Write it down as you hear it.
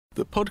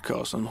The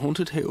podcast on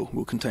Haunted Hill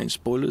will contain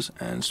spoilers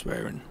and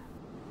swearing.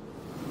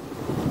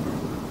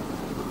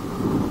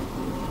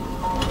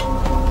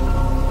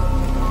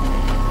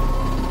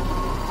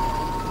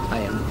 I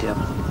am the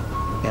devil,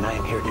 and I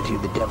am here to do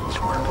the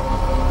devil's work.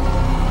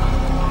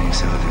 Think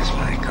so, this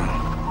Michael.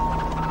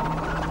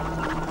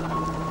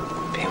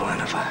 Be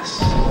one of us.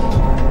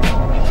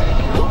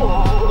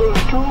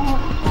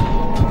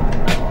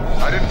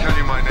 I didn't tell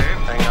you my name.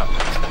 Hang up.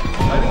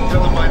 I didn't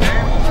tell them my name.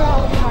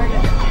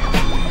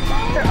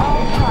 They're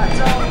all part of it. They're all parts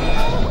of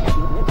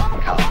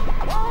Come.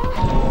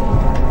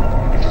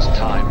 It is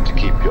time to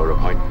keep your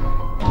appointment.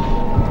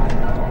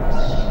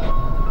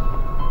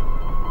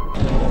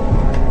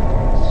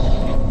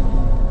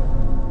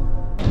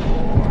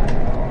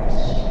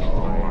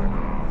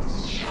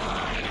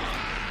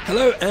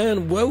 Hello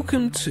and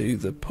welcome to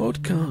the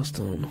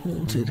podcast on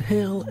Haunted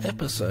Hill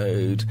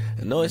episode.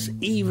 A nice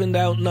evened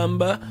out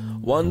number,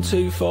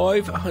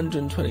 125,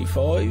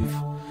 125.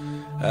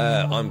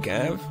 I'm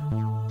Gav.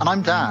 And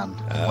I'm Dan.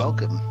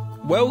 Welcome.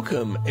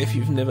 Welcome if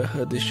you've never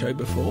heard this show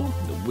before.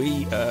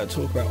 We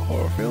talk about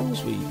horror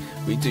films, we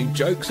do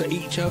jokes at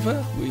each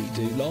other, we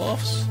do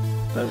laughs,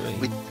 don't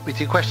we? We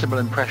do questionable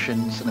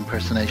impressions and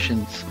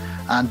impersonations,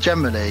 and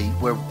generally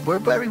we're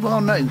very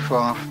well known for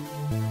our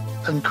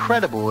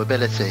incredible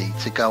ability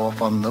to go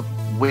off on the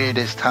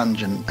weirdest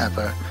tangent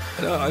ever.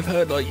 And I've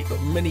heard like you've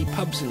got many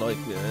pubs in like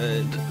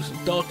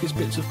darkest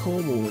bits of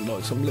Cornwall, and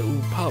like some little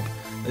pub.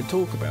 They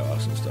talk about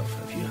us and stuff.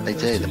 Have you heard? They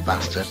do, the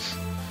bastards.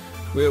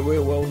 We're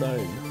well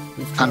known.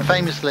 And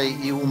famously,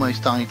 you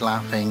almost died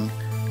laughing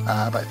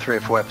about 3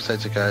 or 4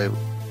 episodes ago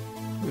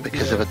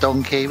because of a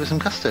donkey with some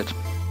custard.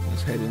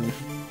 It's heading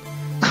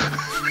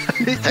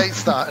Don't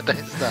start.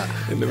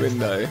 in the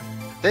window.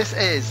 This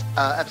is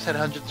episode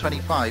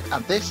 125,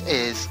 and this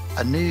is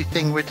a new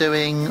thing we're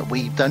doing.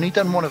 We've only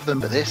done one of them,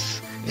 but this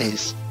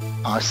is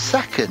our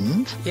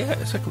second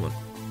one.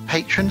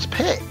 Patron's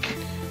Pick.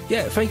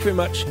 Yeah, thank you very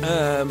much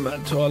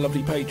to our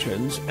lovely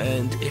patrons,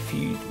 and if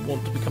you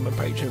want to become a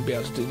patron and be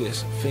able to do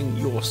this thing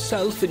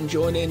yourself and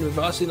join in with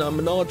us in our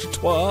menage a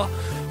trois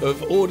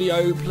of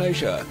audio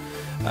pleasure,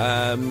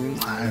 our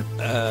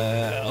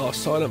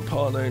silent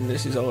partner in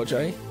this is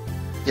RJ.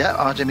 Yeah,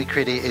 RJ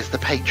McCready is the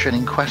patron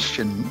in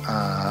question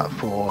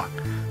for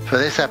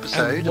this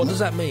episode. And what does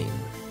that mean?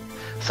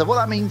 So what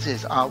that means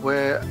is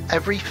we're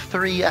every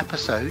 3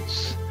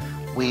 episodes,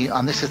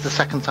 and this is the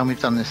second time we've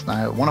done this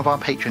now, one of our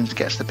patrons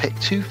gets to pick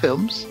 2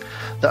 films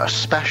that are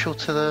special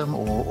to them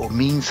or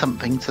mean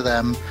something to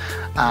them.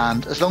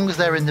 And as long as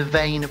they're in the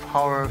vein of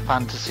horror,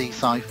 fantasy,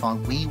 sci-fi,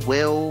 we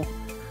will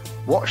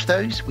watch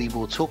those, we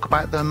will talk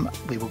about them,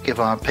 we will give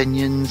our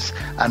opinions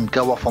and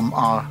go off on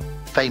our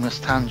famous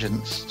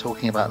tangents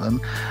talking about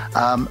them.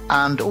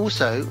 And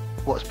also,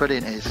 what's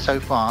brilliant is so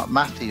far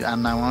Matthew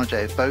and now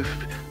RJ have both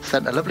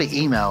sent a lovely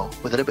email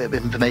with a little bit of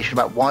information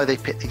about why they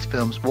picked these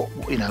films, what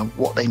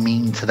they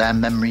mean to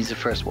them, memories of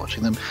first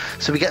watching them.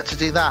 So we get to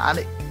do that,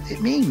 and it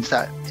means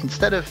that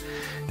instead of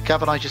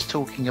Gav and I just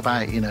talking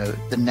about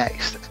the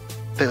next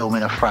film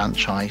in a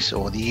franchise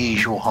or the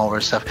usual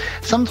horror stuff,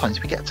 sometimes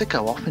we get to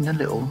go off in a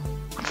little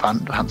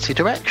fancy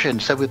direction.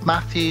 So with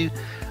Matthew,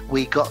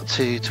 we got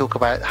to talk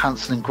about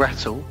Hansel and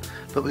Gretel,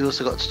 but we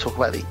also got to talk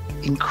about the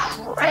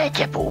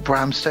incredible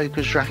Bram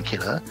Stoker's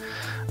Dracula,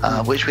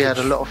 which we had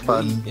a lot of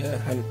fun.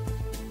 Hadn't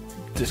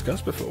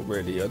discussed before,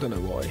 really. I don't know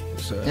why.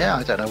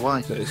 I don't know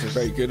why. It's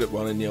very good at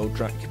running the old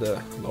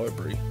Dracula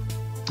library.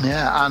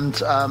 Yeah,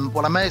 and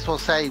I may as well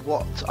say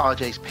what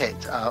RJ's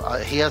picked.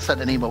 He has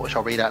sent an email, which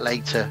I'll read out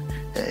later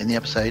in the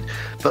episode,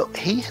 but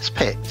he has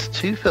picked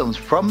 2 films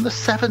from the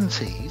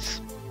 70s,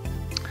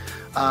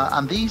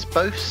 and these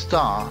both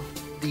star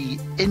the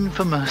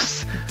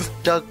infamous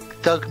Doug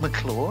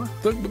McClure.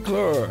 Doug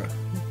McClure.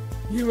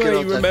 You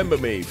may remember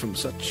me from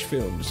such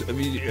films. Have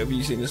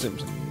you seen The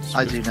Simpsons?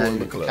 I do know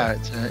the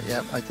character.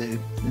 Yeah, I do.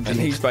 Indeed. And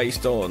he's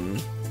based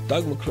on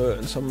Doug McClure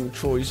and some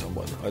Troy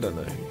someone. I don't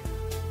know who.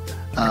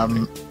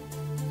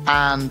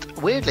 And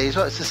weirdly as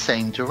well, it's the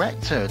same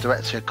director. A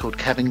director called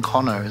Kevin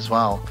Connor as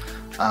well.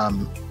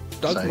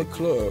 Doug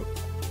McClure.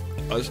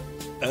 I was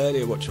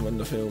earlier watching one of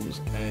the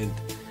films and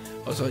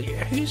I was like,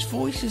 whose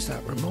voice does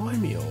that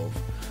remind me of?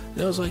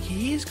 And I was like,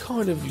 he is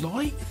kind of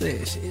like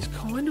this. It's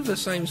kind of the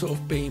same sort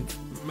of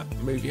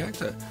movie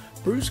actor.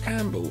 Bruce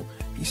Campbell,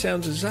 he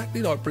sounds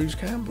exactly like Bruce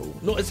Campbell.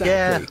 Not exactly.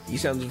 Yeah, he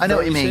sounds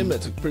very similar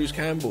to Bruce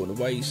Campbell in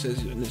the way he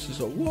says it, and it's just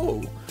like,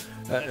 whoa.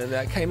 And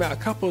that came out a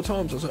couple of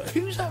times. I was like,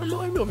 who's that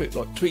remind me of it?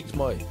 Like, tweaked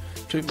me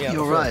out.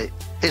 You're right.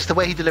 It's the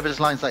way he delivered his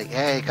lines, like,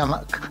 hey,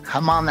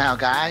 come on now,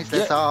 guys.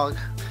 Let's all...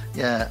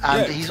 Yeah,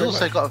 and he's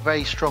also got a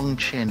very strong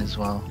chin as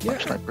well,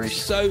 much like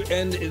Bruce. So,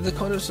 and the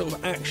kind of sort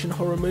of action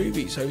horror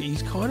movie, so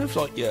he's kind of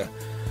like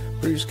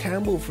Bruce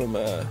Campbell from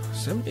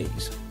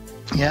 70s.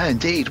 Yeah,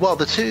 indeed. Well,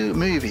 the 2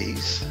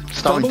 movies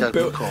starring Doug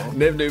McClure.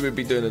 Never knew we'd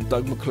be doing a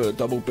Doug McClure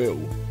double bill.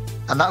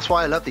 And that's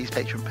why I love these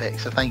patron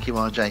picks, so thank you,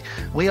 RJ.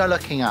 We are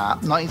looking at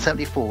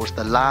 1974's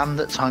The Land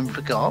That Time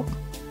Forgot,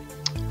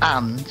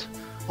 and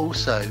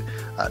also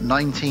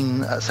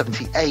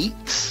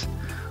 1978's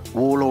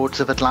Warlords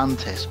of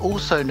Atlantis,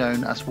 also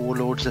known as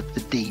Warlords of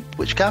the Deep,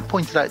 which Gav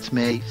pointed out to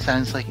me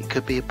sounds like it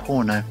could be a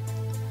porno.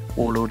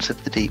 Warlords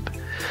of the Deep.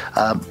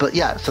 But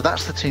yeah, so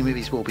that's the two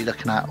movies we'll be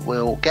looking at.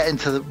 We'll get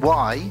into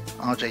why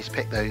RJ's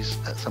picked those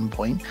at some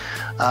point.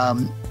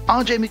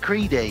 RJ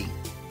McCready,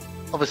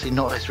 obviously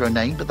not his real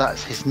name, but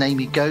that's his name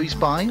he goes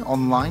by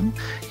online.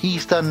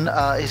 He's done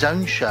his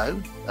own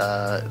show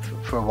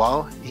for a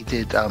while. He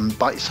did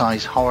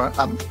Bite-Size Cinema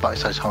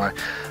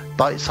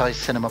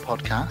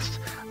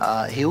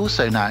podcast. He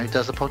also now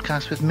does a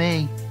podcast with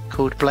me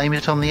called Blame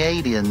It on the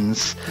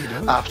Aliens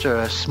after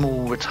a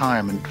small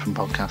retirement from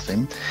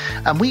podcasting.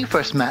 And we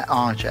first met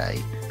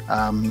RJ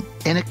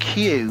in a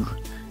queue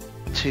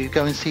to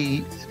go and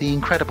see the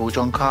incredible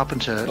John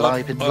Carpenter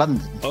live in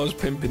London. I was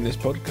pimping this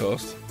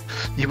podcast.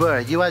 You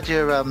were. You had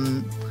your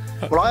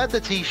well, I had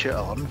the t-shirt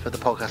on for the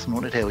podcast in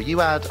Haunted Hill. You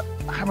had, I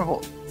can't remember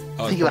what,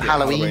 I think you had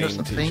Halloween or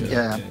something.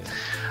 Yeah.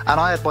 And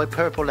I had my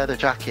purple leather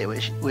jacket,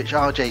 which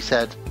RJ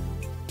said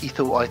I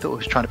thought it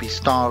was trying to be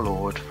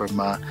Star-Lord from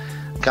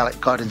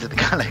Guardians of the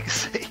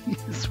Galaxy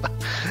as well.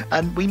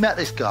 And we met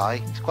this guy.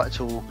 He's quite a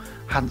tall,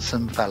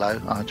 handsome fellow,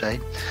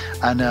 RJ.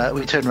 And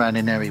we turned around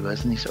and there he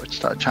was, and he sort of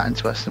started chatting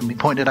to us, and we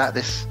pointed out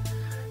this,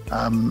 we do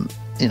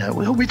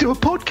a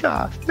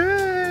podcast.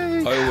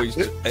 Yay!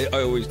 I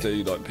always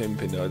do like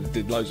pimping. I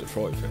did loads at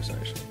Fright Fest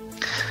actually.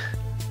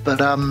 But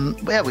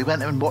yeah, we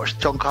went and watched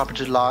John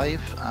Carpenter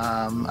live,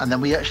 and then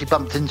we actually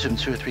bumped into him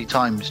 2 or 3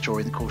 times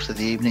during the course of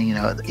the evening,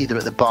 either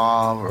at the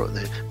bar or at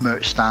the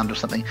merch stand or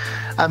something.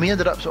 And we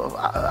ended up sort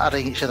of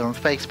adding each other on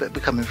Facebook,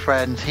 becoming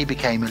friends. He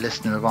became a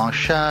listener of our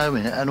show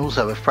and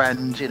also a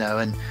friend,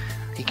 and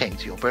he came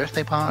to your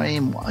birthday party,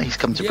 and he's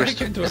come to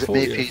Bristol to visit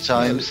me a few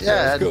times.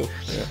 Yeah, cool.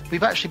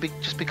 We've actually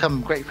just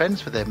become great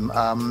friends with him.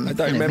 I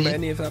don't remember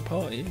any of that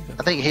party either.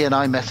 I think he and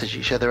I message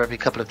each other every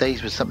couple of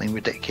days with something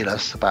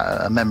ridiculous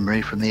about a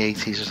memory from the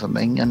 80s or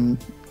something.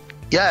 And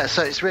yeah,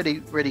 so it's really,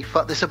 really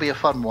fun. This will be a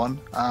fun one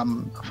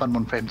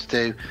for him to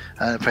do,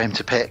 for him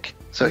to pick.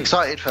 So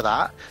excited for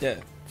that.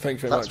 Yeah.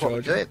 Thanks very much, That's what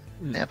we're doing.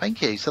 Yeah,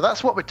 thank you. So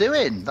that's what we're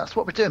doing.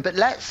 But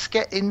let's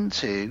get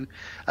into...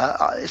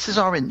 this is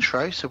our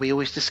intro, so we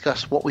always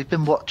discuss what we've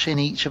been watching,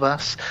 each of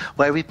us,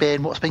 where we've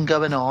been, what's been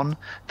going on,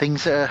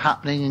 things that are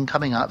happening and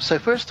coming up. So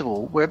first of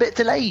all, we're a bit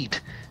delayed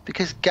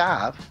because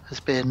Gav has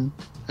been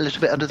a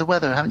little bit under the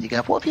weather, haven't you,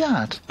 Gav? What have you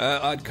had?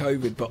 I had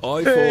COVID, but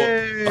I thought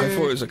it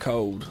was a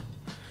cold.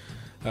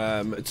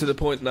 To the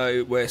point,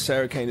 though, where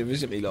Sarah came to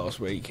visit me last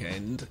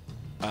weekend...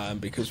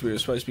 because we were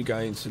supposed to be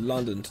going to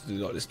London to do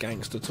like this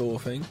gangster tour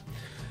thing,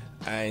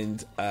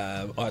 and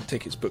I had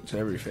tickets booked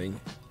and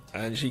everything,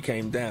 and she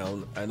came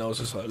down and I was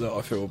just like, look,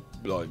 I feel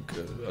like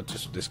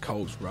this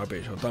cold's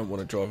rubbish, I don't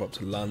want to drive up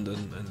to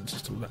London and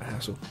just all that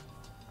hassle.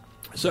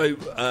 So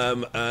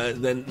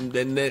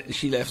then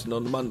she left, and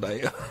on the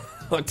Monday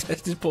I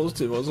tested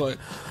positive. I was like,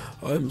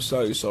 I'm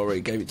so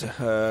sorry. Gave it to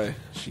her,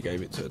 she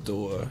gave it to her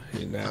daughter,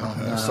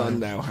 her son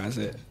now has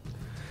it.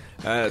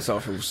 So I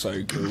feel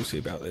so guilty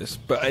about this.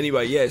 But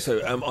anyway, yeah,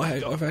 so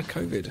I've had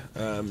COVID.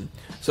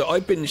 So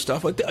I binged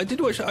stuff. I did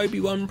watch the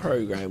Obi-Wan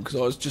programme because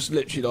I was just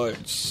literally like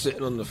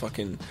sitting on the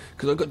fucking...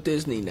 Because I've got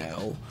Disney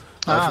now.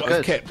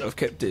 I've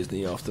kept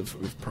Disney after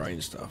with Prey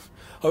and stuff.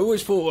 I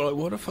always thought, like,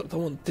 what the fuck do I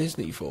want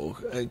Disney for?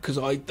 Because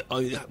I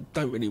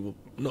don't really...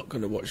 Not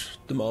going to watch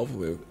the Marvel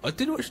movie. I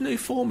did watch the new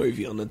Thor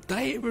movie on the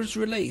day it was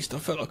released. I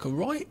felt like a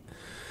right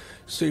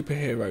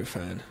superhero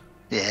fan.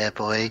 Yeah,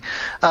 boy.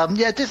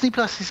 Yeah, Disney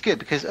Plus is good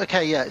because,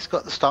 it's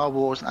got the Star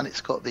Wars and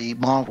it's got the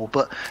Marvel,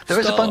 but there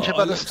is a bunch of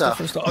other stuff.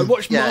 I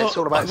watched it's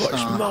all about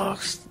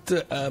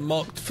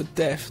Marked for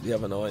Death the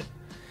other night.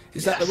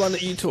 Is that the one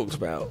that you talked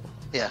about?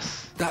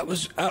 Yes. That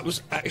was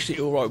actually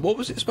all right. What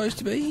was it supposed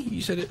to be?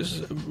 You said it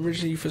was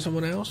originally for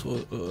someone else, or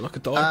like a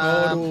Die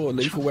Hard or a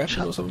Lethal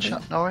Weapon or something?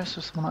 Chuck Norris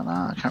or something like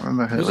that. I can't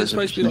remember who it was. Was it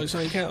supposed to be like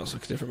something else,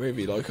 like a different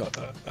movie? Like I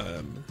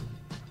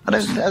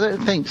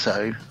don't think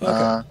so.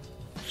 Okay.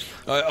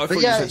 I thought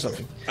you said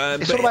something.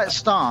 It's all about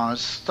stars.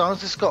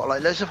 Stars has got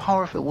like loads of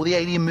horror film. All the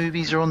Alien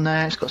movies are on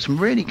there. It's got some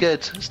really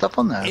good stuff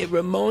on there. It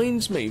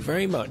reminds me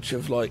very much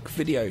of like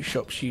video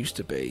shops used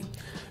to be,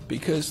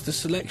 because the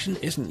selection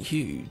isn't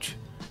huge.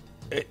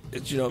 Do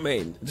you know what I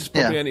mean? There's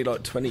probably only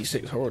like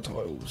 26 horror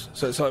titles.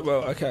 So it's like,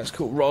 well, okay, it's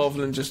cool. Rather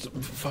than just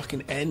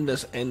fucking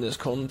endless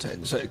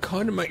content. So it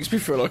kind of makes me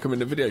feel like I'm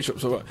in a video shop.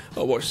 So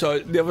I watched. So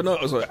the other night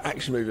I was like,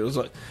 action movie. I was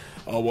like,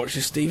 I'll watch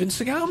this Steven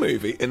Seagal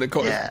movie, and I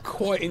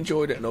quite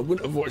enjoyed it, and I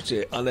wouldn't have watched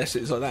it unless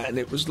it's like that. And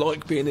it was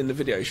like being in the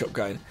video shop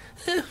going,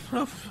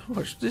 I've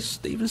watched this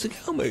Steven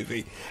Seagal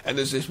movie, and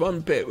there's this one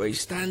bit where he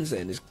stands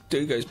there and this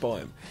dude goes by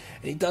him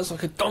and he does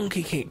like a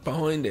donkey kick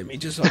behind him. He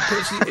just like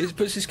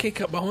puts his kick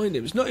up behind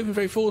him. It's not even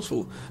very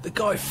forceful. The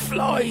guy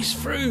flies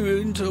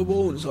through into a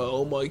wall, and it's like,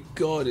 oh my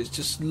god, it's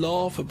just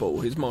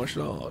laughable, his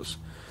martial arts.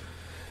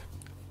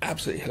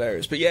 Absolutely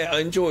hilarious. But yeah, I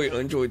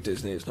enjoyed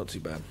Disney. It's not too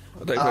bad.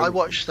 I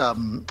watched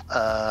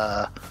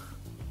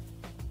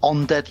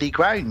On Deadly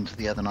Ground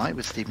the other night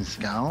with Steven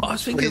Seagal. I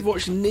was thinking of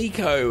watching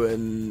Nico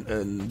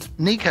and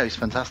Nico's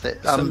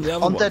fantastic. Some of the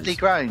other On ones. Deadly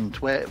Ground,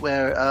 where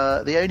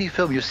the only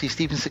film you'll see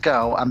Steven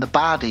Seagal and the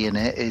baddie in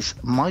it is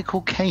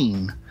Michael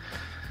Caine.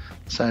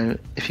 So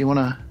if you want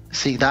to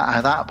see that,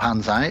 how that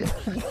pans out.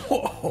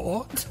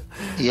 What?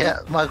 Yeah,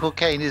 Michael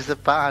Caine is the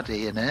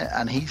baddie in it,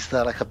 and he's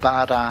like a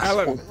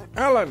badass.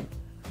 Alan.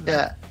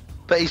 Yeah,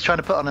 but he's trying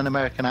to put on an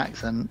American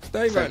accent.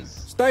 Steven.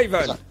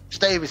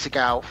 Steven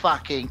Seagal,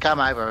 fucking come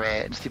over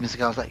here. And Steven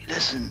Seagal's like,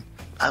 listen,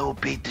 I will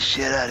beat the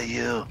shit out of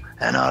you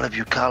and all of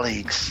your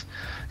colleagues.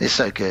 It's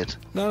so good.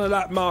 None of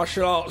that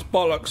martial arts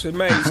bollocks with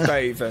me,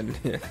 Steven.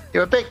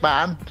 You're a big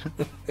man,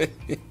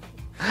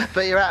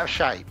 but you're out of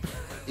shape.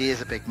 He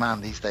is a big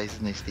man these days,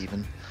 isn't he,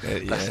 Stephen?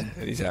 Yeah,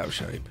 he's out of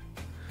shape.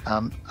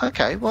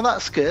 Okay, well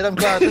that's good. I'm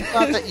glad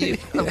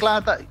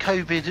that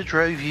COVID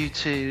drove you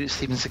to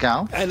Steven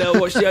Seagal. And I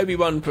watched the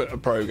Obi-Wan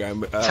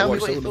program. Tell me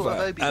what you thought of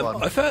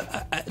Obi-Wan. I felt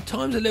at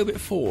times a little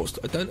bit forced.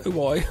 I don't know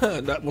why.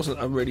 That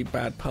wasn't a really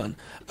bad pun.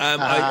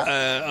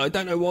 I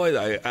don't know why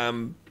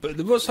though. But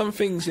there was some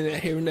things in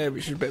it here and there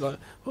which was a bit like,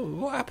 oh,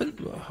 what happened?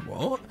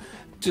 What?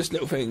 Just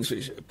little things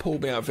which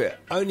pulled me out of it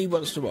only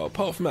once in a while.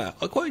 Apart from that,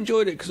 I quite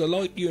enjoyed it because I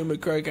like Ewan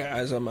McGregor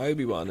as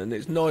Obi-Wan, and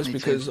it's nice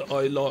because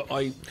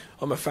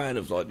I'm a fan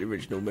of like the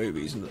original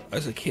movies, and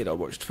as a kid I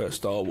watched the first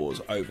Star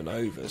Wars over and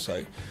over.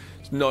 So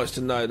it's nice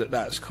to know that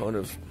that's kind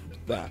of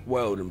that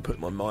world and put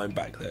my mind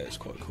back there. It's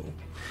quite cool.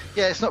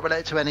 Yeah, it's not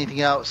related to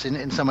anything else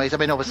in some ways. I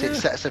mean, obviously it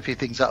sets a few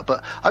things up,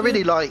 but I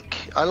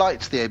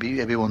liked the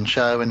Obi-Wan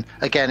show, and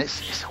again,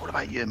 it's all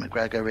about Ewan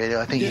McGregor, really.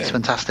 I think he's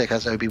fantastic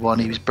as Obi-Wan.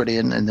 He was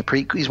brilliant in the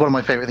prequel. He's one of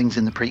my favourite things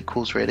in the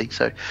prequels, really.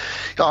 So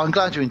I'm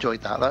glad you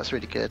enjoyed that. That's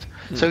really good.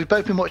 So we've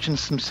both been watching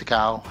some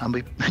Seagal,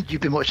 and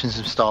you've been watching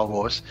some Star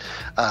Wars,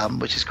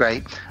 which is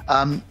great.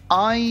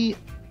 I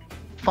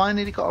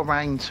finally got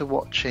around to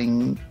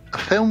watching a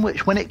film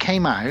which, when it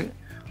came out,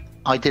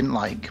 I didn't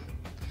like.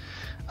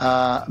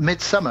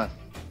 Midsummer.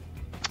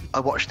 I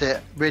watched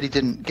it, really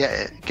didn't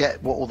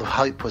get what all the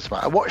hype was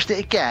about. I watched it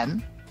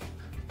again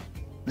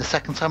the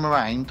second time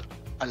around.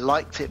 I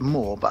liked it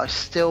more, but I'm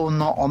still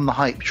not on the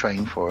hype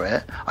train for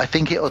it. I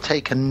think it'll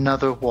take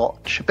another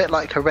watch, a bit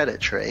like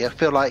Hereditary. I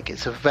feel like there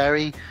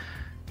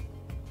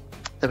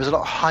was a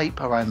lot of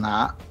hype around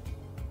that.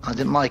 I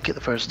didn't like it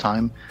the first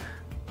time,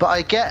 but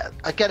I get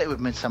it with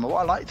Midsummer.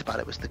 What I liked about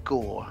it was the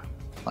gore,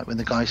 like when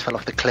the guys fell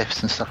off the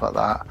cliffs and stuff like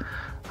that.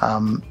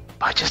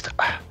 I just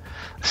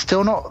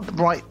still not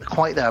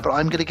quite there, but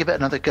I'm going to give it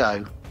another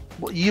go.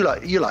 What you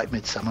like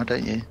Midsummer,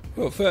 don't you?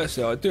 Well,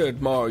 firstly, I do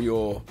admire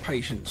your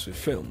patience with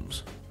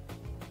films.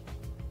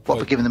 What,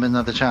 for giving them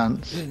another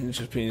chance?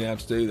 Just being able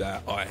to do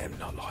that, I am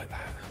not like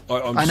that.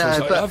 I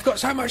know, but I've got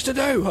so much to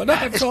do. I don't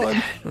have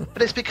time.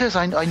 But it's because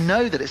I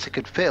know that it's a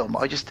good film.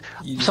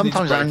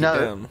 Sometimes I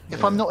know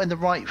if I'm not in the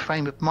right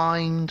frame of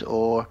mind,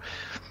 or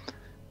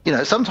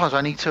sometimes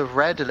I need to have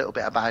read a little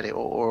bit about it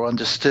or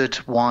understood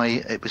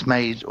why it was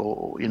made,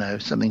 or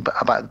something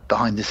about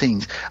behind the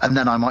scenes, and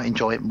then I might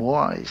enjoy it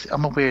more.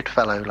 I'm a weird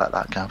fellow like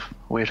that, Gav.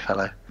 Weird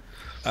fellow.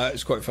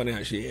 It's quite funny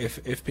actually. If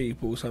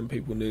some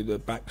people knew the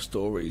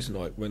backstories and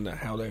like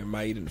how they were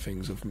made and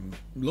things of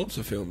lots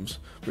of films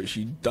which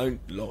you don't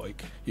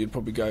like, you'd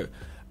probably go,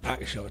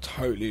 actually, I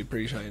totally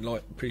appreciate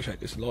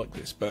this and like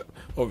this, but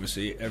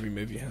obviously every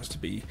movie has to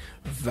be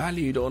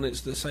valued on the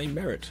same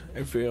merit,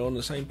 on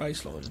the same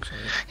baseline. So.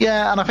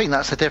 Yeah, and I think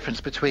that's the difference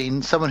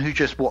between someone who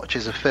just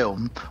watches a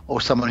film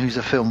or someone who's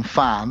a film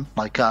fan,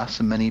 like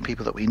us and many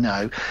people that we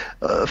know.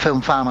 A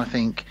film fan, I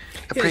think,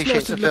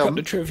 appreciates a film. Look up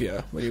the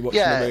trivia when you watch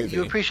the movie.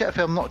 You appreciate a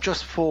film not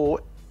just for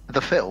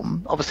the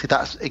film. Obviously,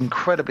 that's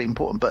incredibly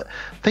important, but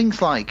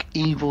things like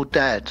Evil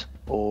Dead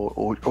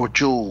or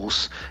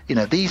Jaws,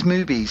 these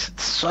movies,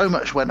 so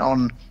much went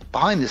on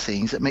behind the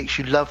scenes that makes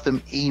you love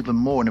them even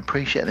more and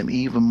appreciate them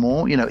even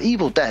more.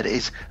 Evil Dead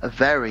is a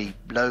very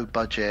low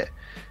budget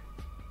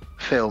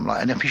film,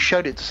 and if you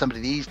showed it to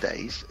somebody these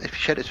days, if you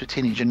showed it to a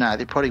teenager now,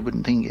 they probably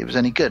wouldn't think it was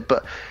any good.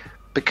 But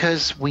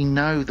because we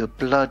know the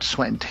blood,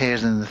 sweat and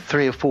tears and the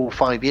 3 or 4 or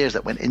 5 years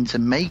that went into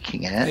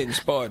making it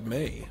inspired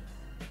me.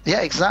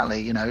 Yeah,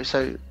 exactly.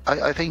 So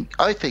I think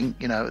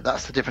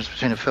that's the difference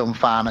between a film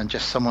fan and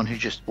just someone who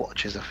just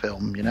watches a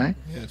film. Yeah,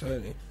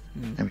 totally.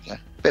 There we go.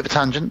 Bit of a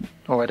tangent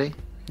already.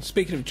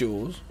 Speaking of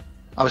Jaws,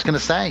 I was going to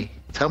say,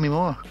 tell me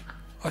more.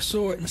 I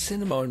saw it in the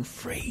cinema in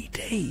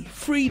 3D,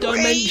 3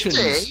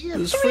 dimensions.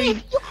 There's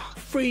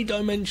three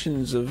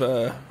dimensions of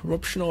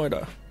Rob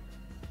Schneider.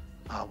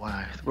 Oh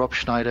wow, Rob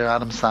Schneider,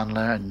 Adam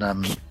Sandler,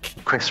 and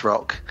Chris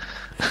Rock.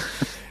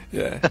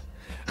 Yeah.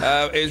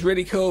 It was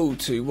really cool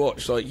to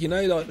watch, like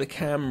the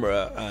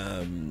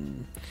camera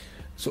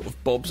sort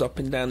of bobs up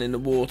and down in the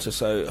water,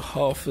 so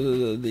half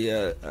of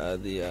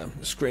the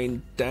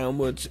screen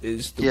downwards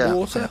is the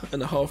water,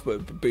 and the half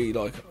would be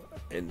like,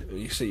 and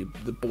you see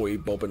the boy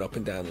bobbing up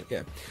and down.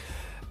 Yeah,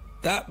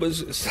 that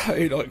was so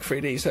like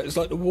 3D. So it's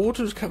like the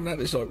water was coming out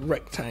this like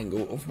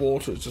rectangle of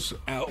water just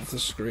out of the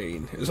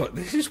screen. It was like,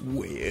 this is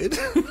weird.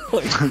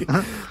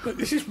 like,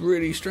 this is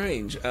really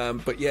strange.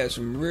 But yeah,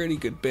 some really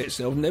good bits.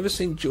 And I've never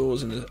seen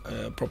Jaws in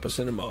a proper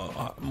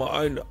cinema. My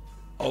own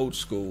old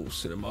school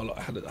cinema, like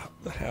I had at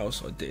the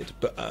house, I did,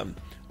 but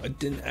I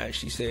didn't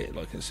actually see it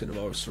like in a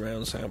cinema with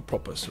surround sound,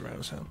 proper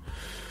surround sound.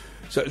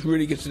 So it's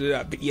really good to do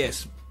that. But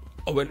yes,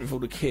 I went with all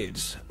the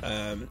kids.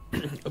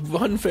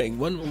 One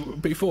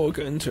before I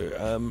got into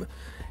it,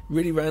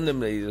 really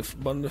randomly,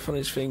 one of the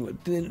funniest things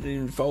that didn't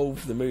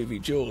involve the movie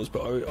Jaws,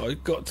 but I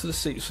got to the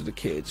seats for the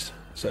kids.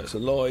 So it's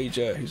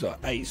Elijah, who's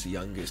like 8's the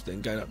youngest,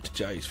 then going up to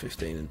Jay's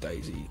 15 and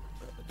Daisy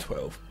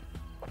 12.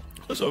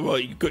 I was like,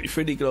 right, you've got your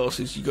 3D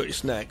glasses, you've got your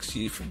snacks,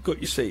 you've got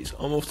your seats.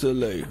 I'm off to the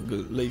loo. I'm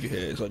going to leave you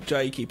here. It's like,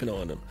 Jay, keep an eye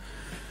on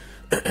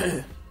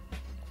them.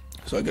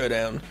 So I go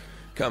down,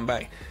 come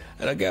back,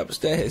 and I get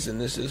upstairs, and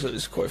this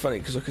is quite funny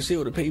because I can see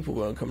all the people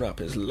when I'm coming up.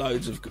 There's a lot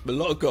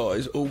of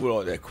guys, all with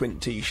like their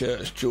Quint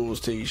t-shirts, Jaws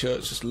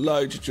t-shirts, just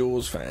loads of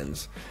Jaws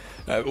fans,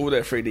 all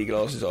their 3D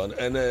glasses on.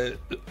 And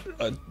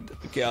I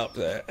get up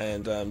there,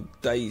 and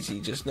Daisy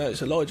just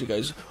noticed. Elijah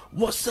goes,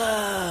 "What's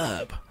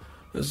up?"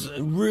 It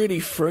really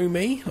threw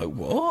me, like,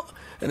 what?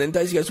 And then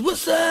Daisy goes,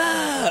 "What's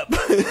up?"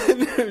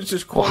 And it was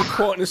just quite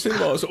quiet in the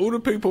cinema. So all the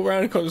people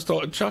around kind of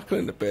started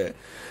chuckling a bit.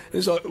 And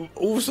it's like,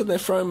 all of a sudden they're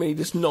throwing me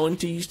this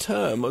 90s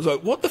term. I was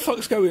like, what the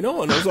fuck's going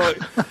on? I was like,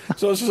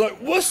 so I was just like,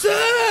 "What's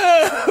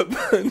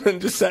up?" And then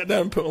just sat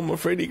down and put on my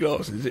 3D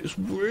glasses. It was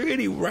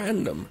really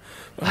random.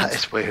 That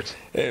is weird.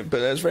 Yeah, but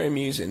that's very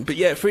amusing. But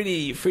yeah,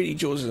 3D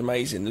Jaws is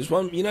amazing. There's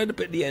one, you know, the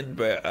bit at the end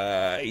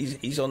where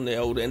he's on the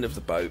old end of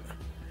the boat.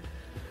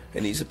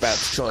 And he's about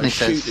to try and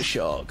shoot the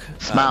shark.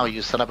 Smile,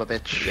 you son of a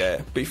bitch.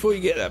 Yeah, before you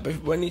get that,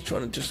 when he's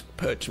trying to just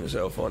perch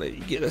himself on it,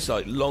 you get this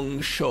like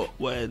long shot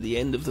where the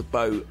end of the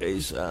boat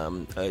is,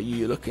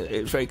 you're looking at it,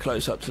 it's very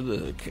close up to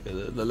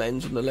the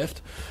lens on the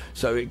left.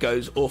 So it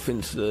goes off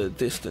into the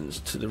distance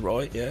to the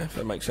right, yeah, if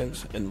that makes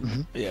sense.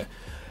 And yeah.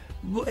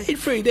 In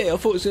 3D, I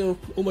thought it was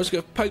almost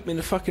going to poke me in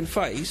the fucking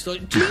face.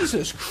 Like,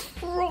 Jesus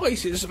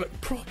Christ, it's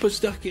like proper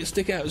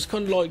stick out. It's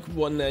kind of like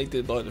when they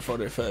did like the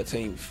Friday the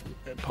 13th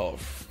part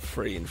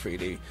 3 in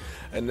 3D,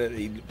 and then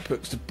he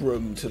puts the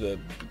broom to the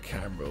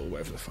camera or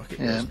whatever the fuck it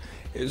was.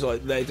 It was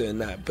like they're doing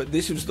that, but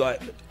this was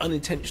like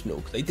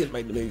unintentional. They didn't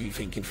make the movie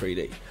thinking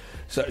 3D,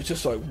 so it's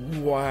just like,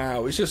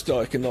 wow, it's just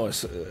like a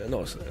nice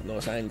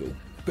angle.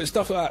 But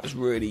stuff like that was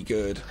really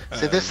good.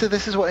 So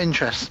this is what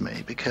interests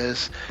me,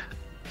 because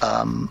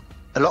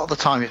a lot of the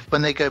time,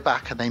 when they go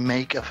back and they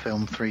make a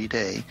film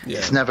 3D,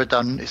 it's never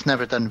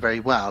done very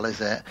well, is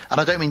it?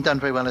 And I don't mean done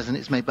very well as in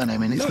it's made money. I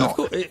mean, it's not.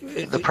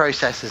 The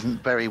process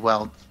isn't very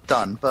well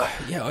done. But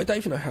yeah, I don't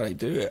even know how they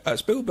do it.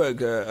 Spielberg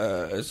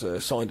has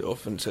signed it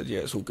off and said, yeah,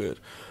 it's all good.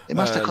 It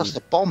must have cost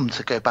a bomb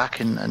to go back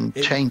and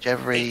change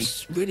every.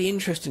 It's really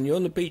interesting. You're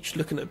on the beach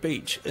looking at the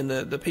beach, and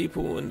the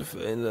people in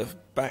the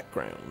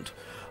background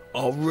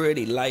are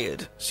really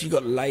layered. So you've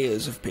got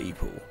layers of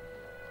people.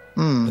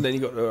 And then you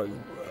got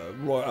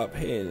right up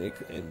here,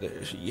 and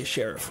your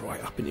sheriff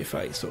right up in your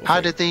face. Sort of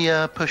How thing. did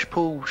the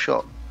push-pull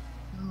shot?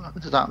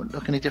 Does that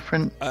look any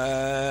different?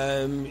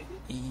 Do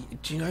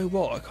you know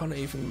what? I can't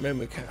even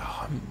remember.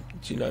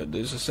 Do you know?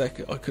 There's a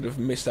second. I could have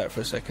missed that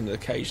for a second. And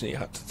occasionally, I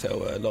had to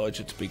tell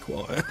Elijah to be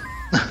quiet.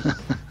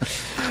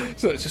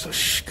 So it's just like,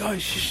 shh,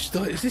 guys, shh,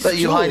 is this But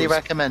you Jaws? highly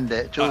recommend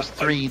it, Jaws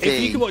 3D.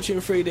 If you can watch it in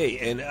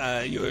 3D,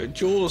 and you're a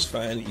Jaws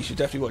fan, you should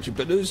definitely watch it.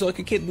 But there was like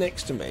a kid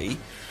next to me.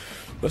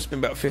 Must have been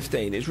about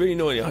 15. It's really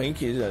annoying. I think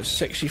he's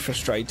sexually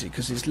frustrated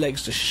because his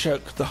legs just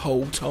shook the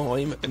whole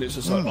time, and it's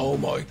just like, oh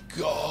my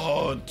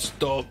god,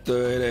 stop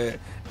doing it.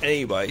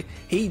 Anyway,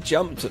 he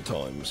jumped at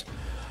times,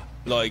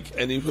 like,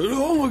 and he was like,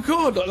 oh my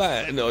god, like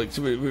that, and like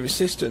with his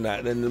sister and that.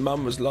 And then the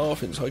mum was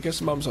laughing, so I guess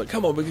the mum's like,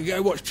 come on, we can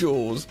go watch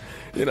Jaws,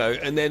 you know.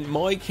 And then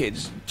my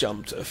kids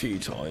jumped a few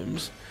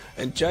times,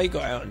 and Jay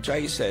got out, and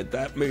Jay said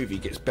that movie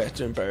gets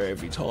better and better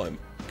every time.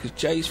 Because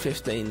Jay's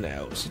 15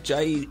 now, so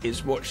Jay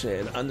is watching it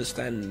and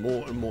understanding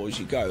more and more as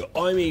you go.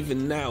 I'm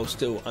even now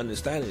still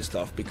understanding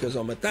stuff because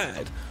I'm a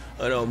dad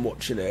and I'm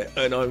watching it,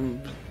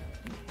 and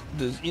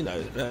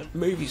that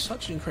movie's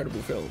such an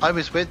incredible film. I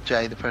was with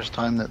Jay the first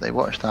time that they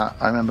watched that.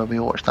 I remember we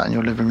watched that in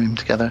your living room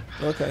together.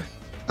 Okay.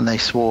 And they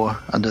swore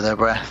under their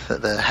breath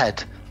at the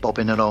head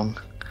bobbing along.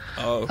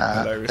 Oh,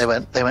 they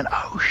went,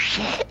 oh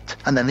shit!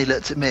 And then they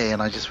looked at me,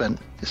 and I just went,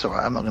 it's all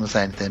right, I'm not going to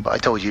say anything. But I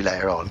told you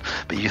later on,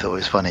 but you thought it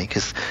was funny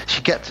because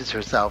she kept it to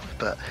herself.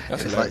 But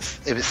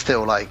it was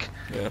still like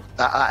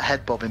that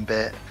head bobbing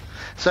bit.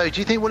 So,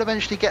 do you think we'll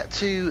eventually get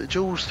to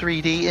Jaws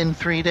 3D in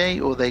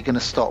 3D, or are they going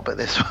to stop at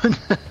this one?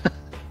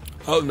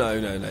 Oh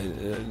no! They're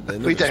not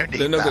going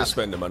to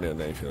spend the money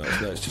on anything else.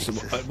 No, it's just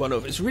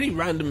it's a really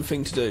random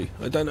thing to do.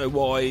 I don't know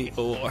why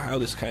or how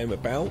this came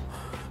about.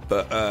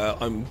 But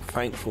I'm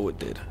thankful it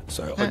did,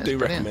 so I do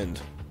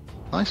recommend.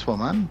 Nice one,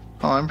 man.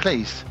 Oh, I'm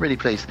pleased, really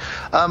pleased.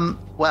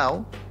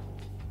 Well,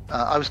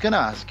 I was going to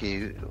ask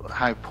you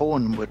how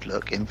porn would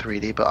look in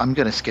 3D, but I'm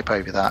going to skip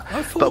over that.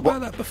 I've thought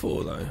about that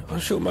before, though. I'm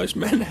sure most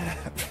men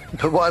have.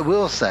 But what I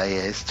will say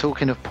is,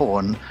 talking of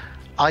porn,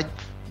 I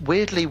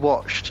weirdly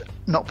watched,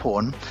 not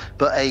porn,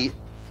 but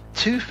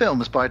two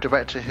films by a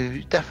director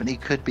who definitely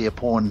could be a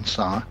porn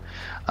star.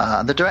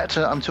 And the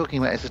director I'm talking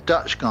about is a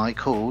Dutch guy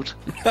called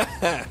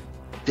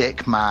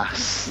Dick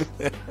Maas.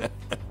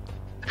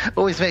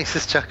 Always makes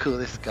us chuckle,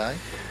 this guy.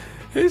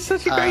 It's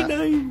such a great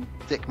name.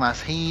 Dick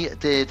Maas. He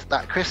did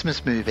that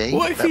Christmas movie.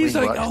 What if he's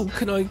like, watched.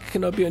 oh,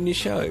 can I be on your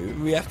show?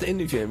 We have to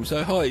interview him.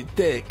 So, hi,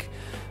 Dick.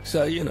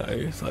 So, you know,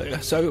 it's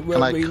like, so we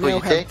now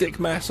have Dick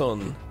Maas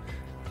on.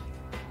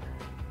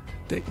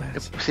 Dick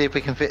Maas. See if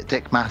we can fit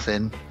Dick Maas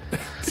in.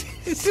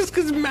 It's just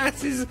because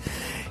Maas is...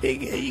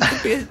 He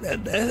could be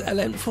a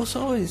lengthful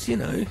size, you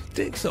know.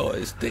 Dick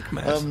size, Dick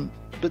Maas.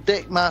 But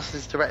Dick Maas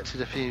has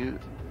directed a few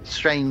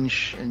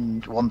strange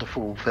and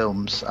wonderful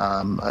films.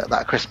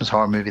 That Christmas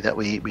horror movie that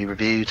we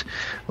reviewed,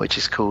 which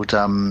is called...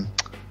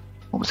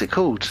 what was it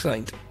called?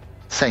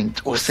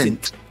 Saint or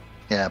Sint.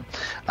 Yeah.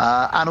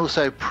 And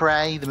also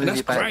Prey, the movie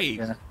that's about... great.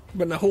 Yeah.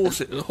 When the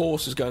horse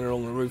is going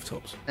along the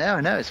rooftops. Yeah,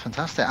 I know, it's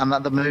fantastic. And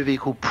the movie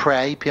called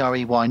Prey,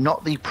 Prey,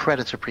 not the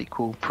Predator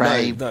prequel,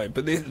 Prey. No,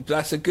 but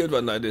that's a good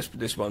one, though,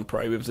 this one,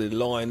 Prey, with the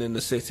lion in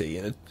the city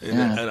and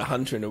a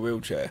hunter in a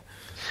wheelchair.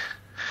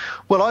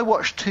 Well, I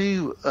watched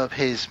two of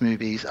his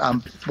movies.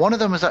 One of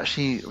them was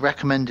actually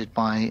recommended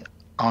by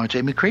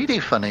R.J. McCready,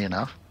 funny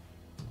enough.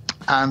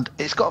 And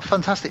it's got a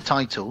fantastic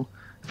title,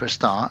 for a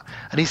start,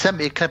 and he sent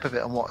me a clip of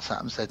it on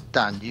WhatsApp and said,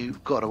 Dan,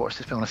 you've got to watch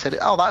this film. And I said,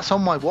 oh, that's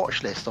on my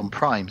watch list on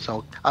Prime,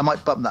 so I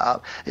might bump that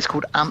up. It's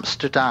called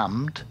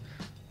Amsterdam'd,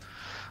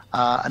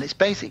 and it's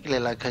basically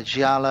like a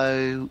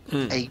giallo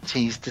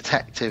 80s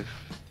detective,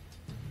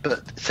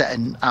 but set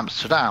in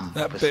Amsterdam.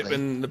 That obviously. bit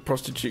when the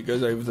prostitute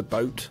goes over the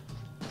boat,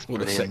 or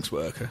the sex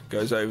worker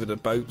goes over the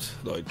boat,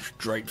 like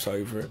drapes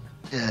over it.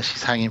 Yeah,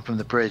 she's hanging from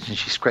the bridge and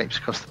she scrapes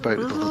across the boat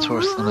with all the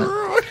tourists on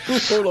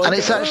it. And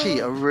it's actually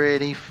a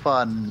really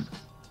fun...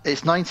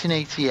 It's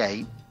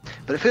 1988,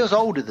 but it feels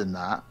older than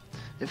that.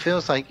 It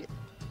feels like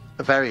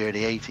a very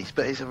early 80s,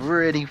 but it's a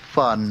really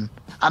fun...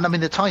 And I mean,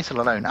 the title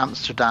alone,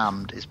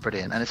 Amsterdam'd, is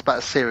brilliant. And it's about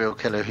a serial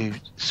killer who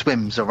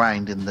swims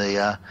around in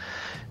the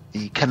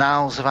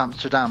canals of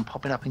Amsterdam,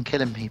 popping up and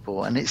killing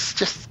people. And it's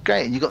just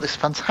great. And you've got this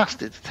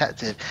fantastic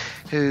detective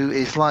who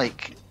is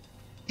like...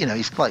 You know,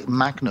 he's like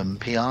Magnum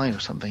PI or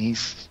something.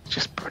 He's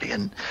just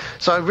brilliant.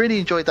 So I really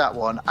enjoyed that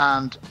one.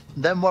 And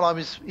then while I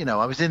was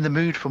in the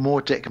mood for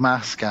more Dick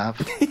Maas, Gav,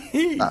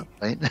 that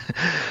point.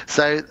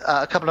 So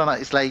a couple of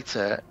nights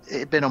later, it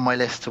had been on my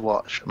list to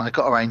watch, and I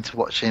got around to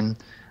watching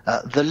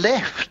The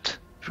Lift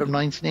from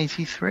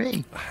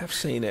 1983. I have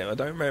seen it. I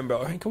don't remember.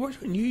 I think I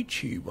watched it on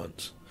YouTube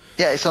once.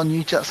 Yeah, it's on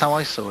YouTube. That's how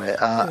I saw it.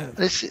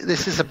 This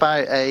is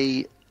about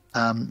a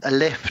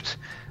lift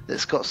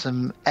that's got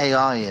some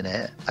AI in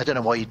it. I don't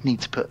know why you'd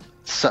need to put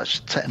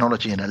such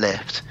technology in a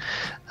lift,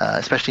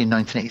 especially in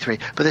 1983.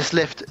 But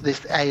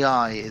this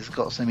AI has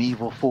got some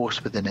evil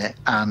force within it,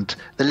 and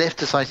the lift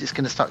decides it's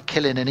going to start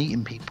killing and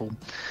eating people.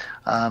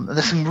 And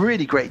there's some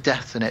really great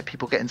deaths in it.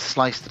 People getting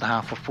sliced in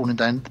half or falling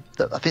down.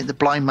 I think the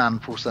blind man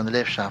falls down the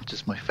lift shaft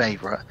is my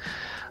favourite.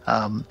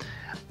 And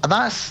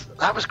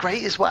that was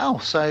great as well.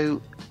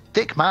 So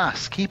Dick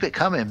Maas, keep it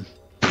coming.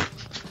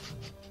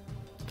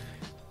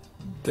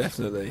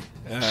 Definitely.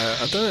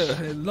 I don't know.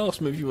 The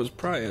last movie was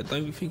Prey. I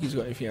don't think he's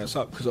got anything else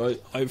up because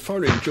I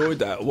thoroughly enjoyed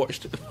that. I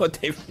watched it.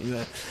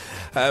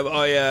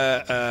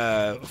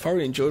 I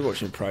thoroughly enjoyed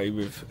watching Prey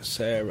with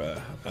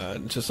Sarah,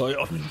 and just like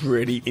I'm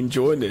really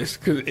enjoying this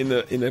because in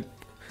a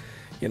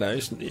you know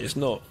it's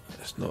not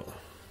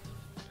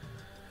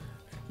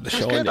The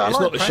Shining. It's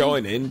not The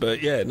Shining,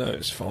 but yeah, no,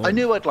 it's fine. I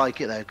knew I'd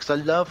like it though because I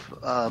love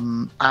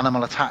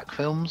animal attack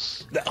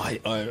films.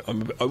 I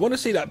want to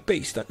see that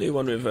Beast, that new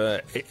one with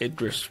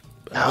Idris.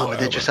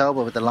 Idris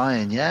Elba with the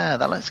lion. Yeah,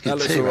 that looks good too.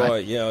 That looks alright.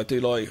 Right? Yeah, I do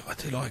like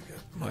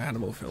my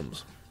animal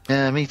films.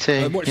 Yeah, me too.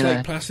 I watched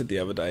Lake Placid the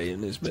other day,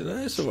 and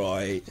it's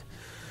alright.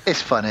 It's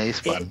funny.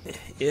 It's fun.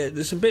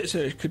 There's some bits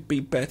that could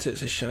be better.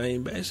 It's a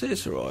shame, but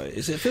it's alright.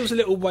 It feels a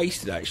little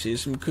wasted actually.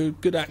 There's some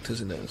good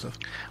actors in there and stuff.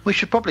 We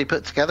should probably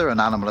put together an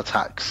Animal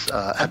Attacks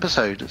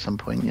episode at some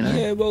point. You know.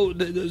 Yeah. Well,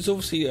 there's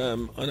obviously I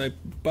know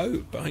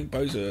Bo. I think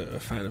Bo's a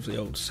fan of the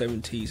old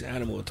 '70s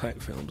Animal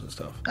Attack films and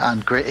stuff.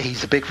 And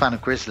he's a big fan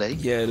of Grizzly.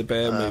 Yeah, the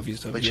bear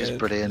movies, stuff, which is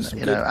brilliant.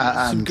 You know,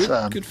 and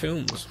good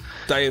films.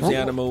 Day of the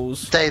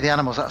Animals. Day of the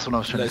Animals. That's what I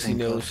was trying to think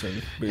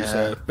Nielsen, who's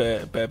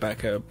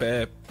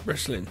bear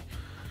wrestling.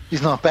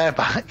 He's not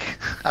bareback.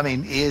 I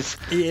mean, he is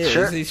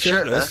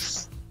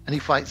shirtless, and he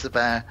fights a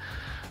bear,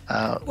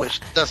 which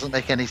doesn't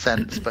make any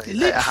sense. But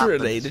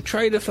literally, the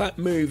trailer for that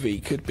movie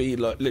could be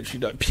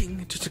literally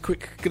ping, just a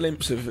quick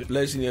glimpse of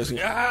Leslie Nielsen,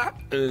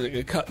 and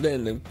a cut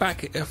then and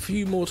back a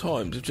few more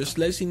times of just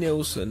Leslie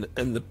Nielsen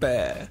and the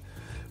bear.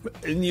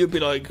 And you'd be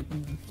like,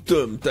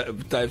 Day of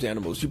the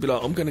Animals. You'd be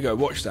like, I'm going to go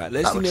watch that.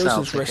 Leslie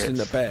Nielsen's wrestling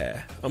the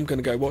bear. I'm going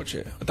to go watch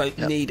it. I don't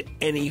need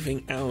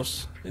anything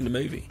else in the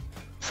movie.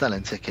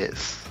 Selling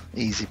tickets.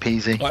 Easy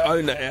peasy. I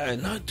own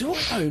that. No, do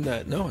I own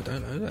that? No, I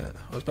don't own that.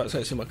 I was about to say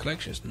it's in my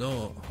collection. It's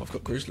not. I've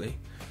got Grizzly.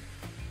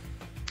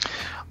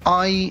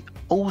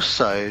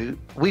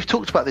 We've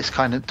talked about this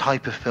kind of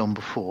type of film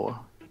before,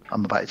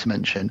 I'm about to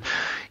mention.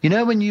 You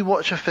know, when you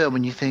watch a film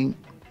and you think,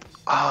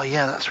 oh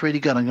yeah, that's really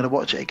good, I'm going to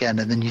watch it again,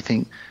 and then you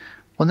think,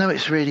 well, no,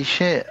 it's really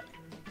shit.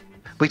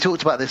 We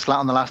talked about this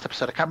on the last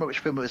episode. I can't remember which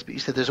film it was, but you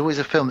said there's always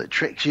a film that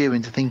tricks you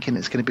into thinking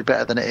it's going to be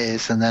better than it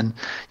is, and then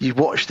you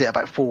watched it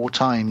about 4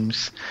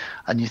 times,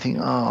 and you think,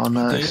 oh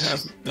no.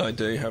 I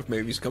do have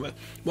movies coming.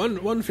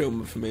 One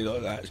film for me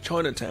like that is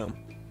Chinatown.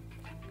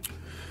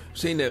 I've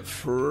seen it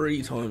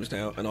 3 times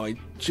now, and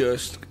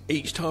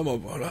each time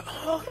I'm like,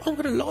 oh, I'm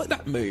going to like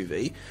that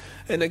movie,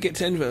 and I get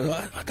to the end of it, I'm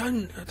like, I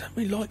don't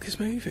really like this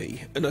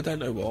movie, and I don't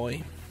know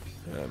why.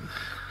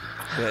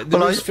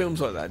 There's films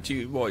like that. Do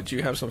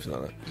you have something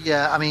like that?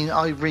 Yeah, I mean,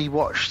 I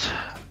rewatched,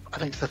 I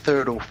think it's the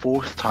 3rd or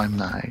 4th time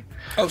now.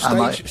 Oh,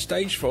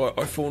 Stage 4,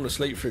 I've fallen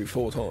asleep through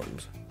 4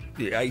 times.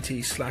 The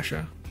 80s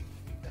slasher.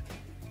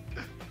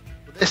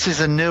 This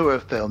is a newer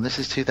film. This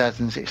is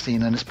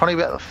 2016, and it's probably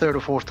about the 3rd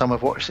or 4th time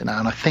I've watched it now,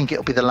 and I think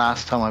it'll be the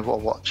last time I will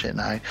watch it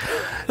now.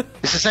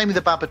 It's the same with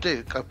The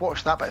Babadook. I've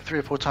watched that about 3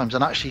 or 4 times,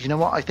 and actually, you know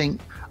what? I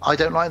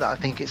don't like that. I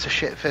think it's a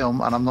shit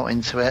film, and I'm not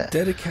into it.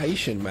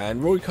 Dedication,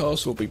 man. Roy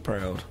Castle will be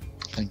proud.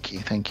 Thank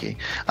you.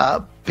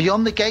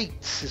 Beyond the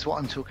Gates is what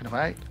I'm talking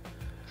about.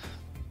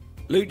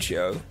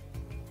 Lucio?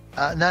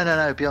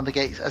 No. Beyond the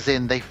Gates, as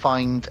in they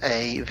find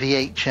a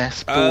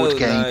VHS board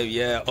game. No,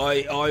 yeah.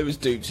 I was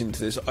duped into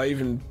this. I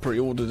even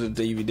pre-ordered a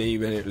DVD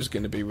when it was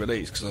going to be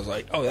released because I was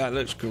like, oh, that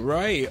looks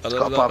great. It's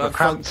got Barbara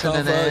Crampton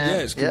in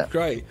it. Yeah, it's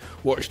great.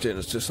 Watched it and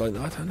it's just like,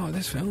 I don't like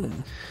this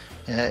film.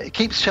 Yeah, it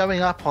keeps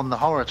showing up on the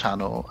horror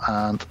channel,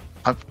 and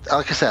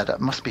like I said, it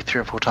must be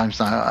 3 or 4 times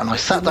now, and I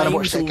sat down and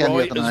watched it again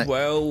the other night. As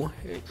well,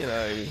 you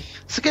know,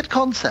 it's a good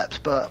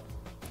concept, but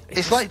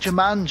it's like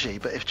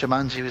Jumanji. But if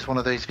Jumanji was one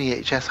of those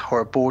VHS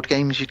horror board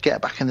games you'd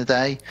get back in the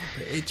day,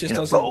 it just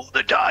doesn't roll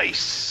the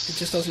dice. It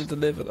just doesn't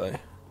deliver, though.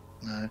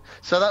 No.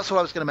 So that's all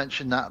I was going to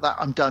mention. That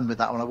I'm done with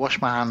that one. I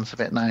washed my hands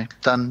of it now.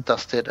 Done,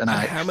 dusted, and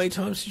out. How many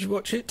times did you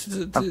watch it?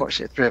 I've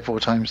watched it 3 or 4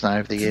 times now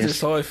over the years.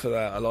 Decipher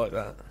that. I like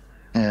that.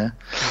 Yeah.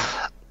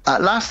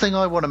 Last thing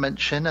I want to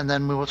mention, and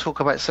then we will talk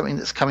about something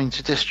that's coming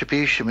to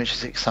distribution, which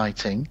is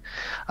exciting.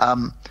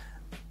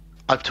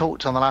 I've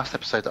talked on the last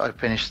episode that I've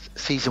finished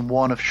season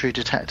 1 of True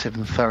Detective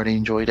and thoroughly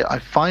enjoyed it.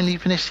 I've finally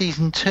finished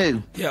season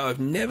 2. Yeah, I've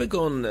never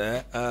gone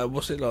there.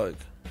 What's it like?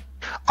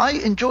 I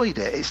enjoyed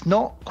it. It's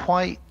not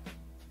quite,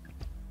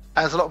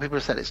 as a lot of people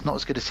have said, it's not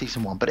as good as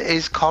season 1, but it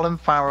is Colin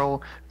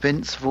Farrell,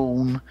 Vince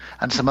Vaughn,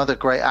 and some other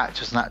great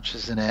actors and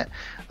actresses in it.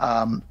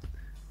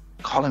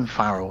 Colin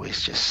Farrell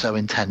is just so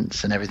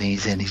intense, and everything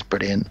he's in, he's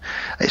brilliant.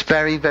 It's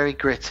very, very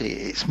gritty.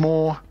 It's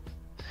more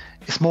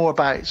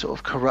about sort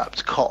of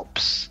corrupt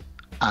cops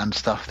and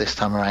stuff this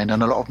time around,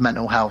 and a lot of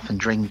mental health and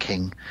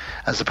drinking,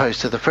 as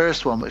opposed to the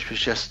first one, which was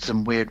just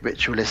some weird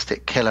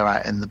ritualistic killer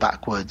out in the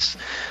backwoods.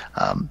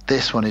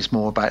 This one is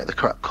more about the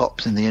corrupt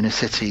cops in the inner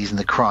cities and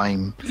the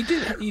crime.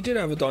 You did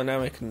have a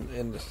dynamic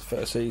in the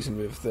first season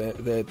with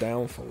their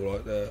downfall,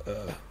 like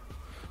the.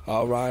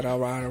 All right.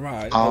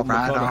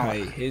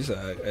 His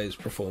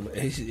performance,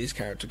 his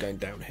character going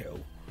downhill.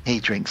 He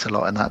drinks a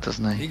lot in that,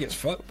 doesn't he? He gets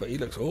fucked, but he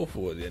looks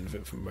awful at the end of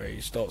it from where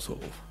he starts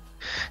off.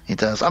 He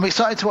does. I'm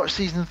excited to watch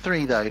season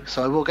 3 though,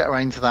 so I will get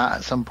around to that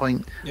at some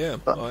point. Yeah,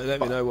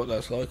 let me know what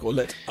that's like, or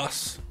let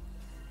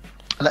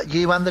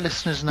you and the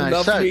listeners know.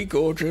 Lovely,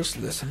 gorgeous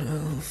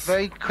listeners.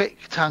 Very quick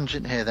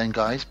tangent here then,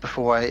 guys,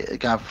 before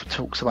Gav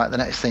talks about the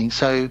next thing.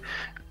 So,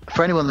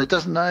 for anyone that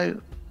doesn't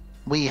know,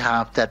 we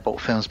have Deadbolt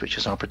Films, which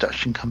is our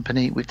production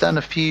company. We've done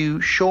a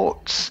few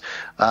shorts.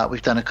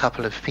 We've done a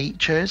couple of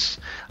features.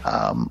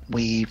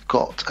 We've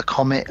got a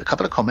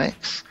couple of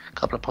comics, a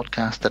couple of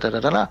podcasts,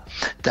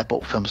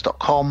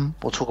 deadboltfilms.com.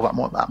 We'll talk about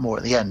that more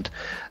at the end.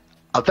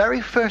 Our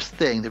very first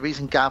thing, the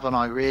reason Gav and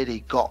I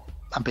really got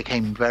and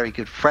became very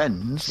good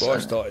friends. Well, I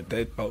started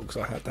Deadbolt because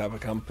I had to have a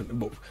company.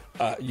 Well,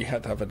 you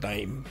had to have a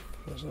name.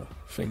 There's a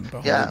thing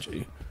behind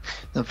you.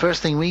 The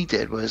first thing we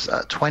did was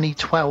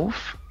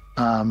 2012.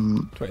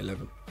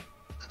 2011.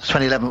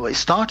 2011. Well, it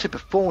started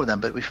before then,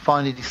 but we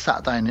finally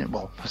sat down.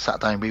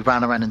 We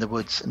ran around in the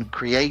woods and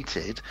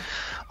created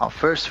our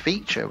first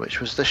feature,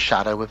 which was The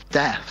Shadow of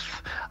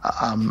Death,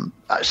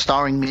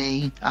 starring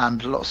me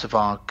and lots of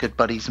our good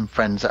buddies and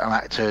friends that are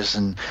actors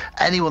and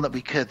anyone that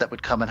we could that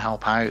would come and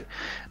help out.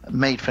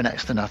 Made for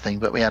next to nothing,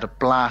 but we had a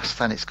blast,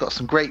 and it's got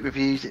some great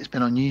reviews. It's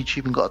been on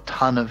YouTube and got a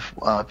ton of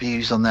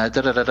views on there.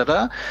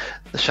 The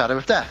Shadow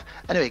of Death.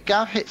 Anyway,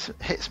 Gav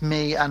hits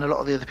me and a lot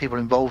of the other people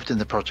involved in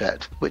the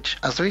project, which,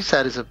 as we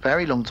said, is a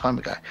very long time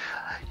ago.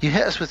 You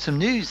hit us with some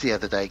news the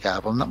other day,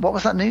 Gab. What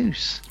was that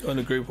news? On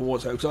a group of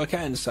WhatsApp, because I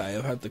can say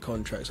I've had the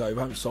contracts over.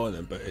 I haven't signed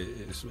them, but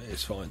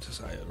it's fine to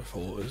say it.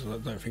 I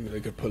don't think that they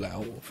could pull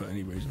out for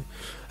any reason.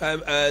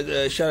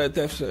 Shadow of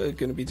Death's going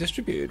to be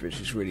distributed, which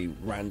is really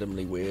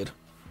randomly weird.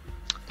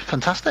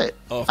 Fantastic.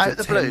 After out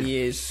the 10 blue.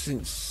 years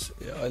since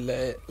I let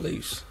it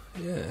loose.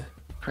 Yeah.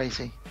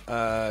 Crazy.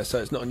 So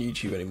it's not on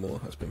YouTube anymore.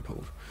 That's been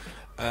pulled.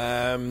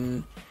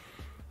 Yeah,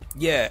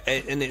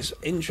 and it's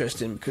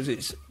interesting because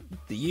it's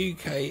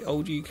the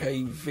old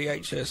UK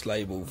VHS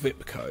label,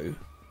 Vipco.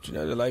 Do you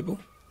know the label?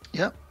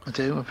 Yep, I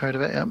do. I've heard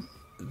of it, yep.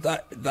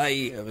 That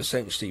they have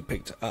essentially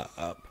picked it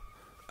up,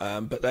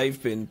 but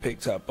they've been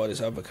picked up by this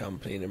other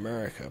company in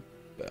America,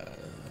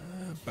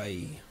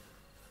 Bayview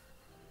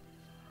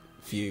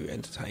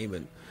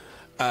Entertainment,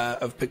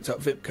 have picked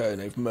up Vipco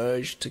and they've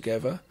merged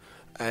together,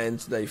 and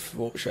they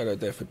thought Shadow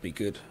Death would be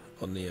good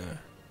on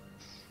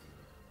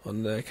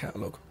their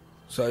catalogue.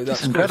 So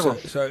that's incredible.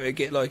 Cool. So it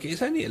get like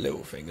it's only a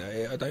little thing.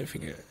 I don't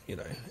think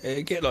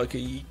it get like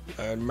an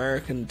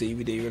American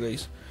DVD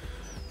release.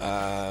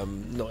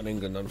 Not in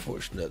England,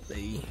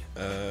 unfortunately,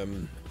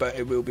 but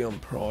it will be on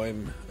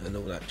Prime and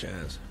all that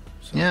jazz.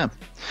 So. Yeah,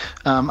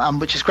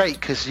 which is great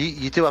because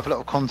you do have a lot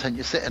of content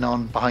you're sitting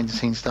on behind the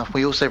scenes stuff.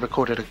 We also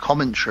recorded a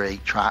commentary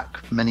track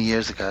many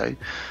years ago.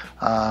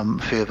 A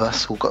few of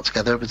us all got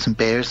together with some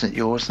beers at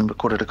yours and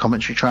recorded a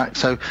commentary track.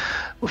 So,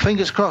 well,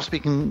 fingers crossed we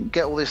can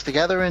get all this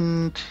together,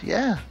 and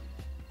yeah,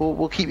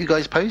 we'll keep you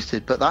guys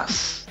posted. But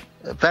that's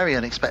a very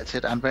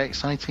unexpected and very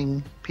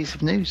exciting piece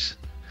of news.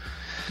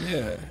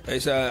 Yeah,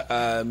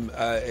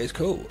 it's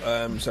cool.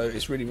 So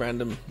it's really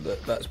random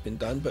that's been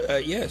done,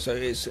 but yeah. So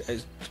it's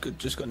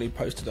just got a new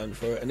poster done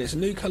for it, and it's a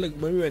new colour.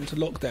 When we went to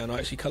lockdown, I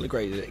actually colour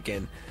graded it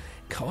again.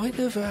 Kind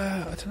of,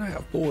 I don't know,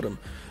 out of boredom.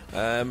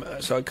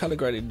 So I colour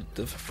graded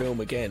the film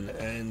again,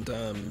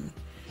 and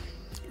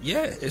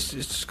yeah, it's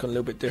just kind of a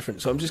little bit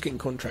different. So I'm just getting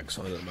contracts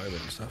signed at the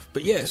moment and stuff.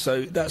 But yeah,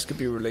 so that's going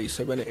to be released.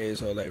 So when it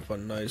is, I'll let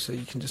everyone know, so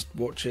you can just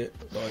watch it.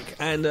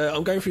 And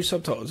I'm going through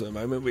subtitles at the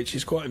moment, which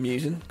is quite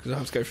amusing because I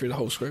have to go through the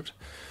whole script.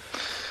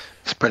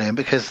 It's brilliant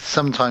because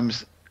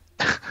sometimes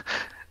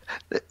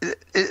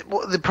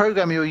the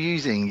program you're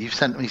using, you've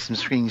sent me some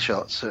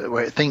screenshots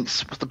where it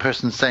thinks the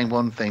person's saying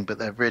one thing, but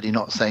they're really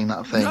not saying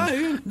that thing.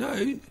 No.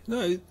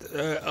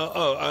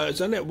 I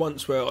done it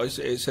once where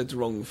it said the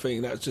wrong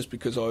thing. That's just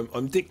because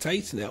I'm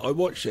dictating it. I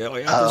watch it.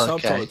 I have the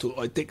subtitle.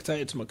 I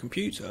dictate it to my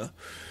computer.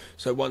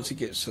 So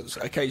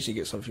occasionally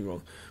gets something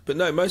wrong. But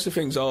no, most of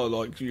the things are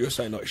like you're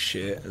saying like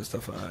shit and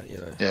stuff like that. You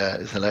know. Yeah,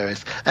 it's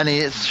hilarious. Any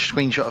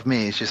screenshot of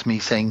me is just me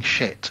saying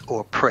shit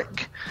or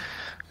prick.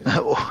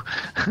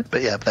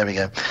 But yeah, there we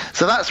go.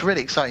 So that's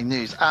really exciting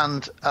news.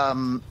 And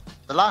the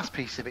last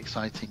piece of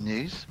exciting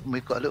news,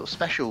 we've got a little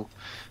special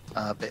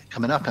bit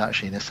coming up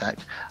actually in a sec,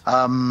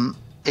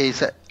 is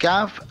that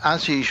Gav,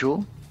 as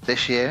usual,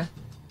 this year,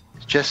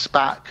 is just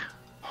back,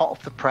 hot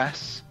off the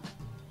press,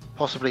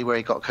 possibly where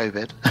he got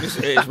COVID.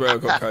 It is where I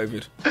got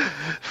COVID.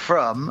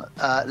 From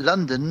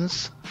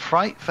London's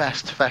Fright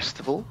Fest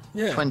Festival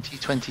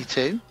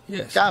 2022.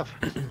 Yes. Gav,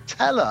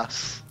 tell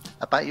us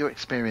about your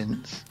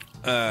experience.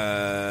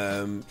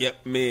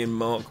 Me and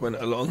Mark went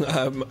along.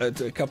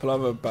 A couple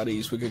other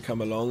buddies were going to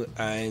come along,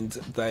 and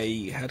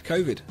they had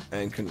COVID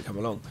and couldn't come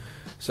along.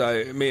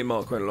 So me and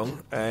Mark went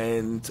along,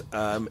 and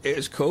it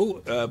was cool.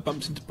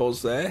 Bumped into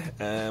Boz there.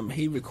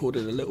 He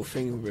recorded a little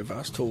thing with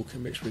us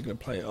talking, which we're going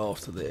to play it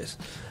after this.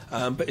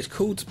 But it's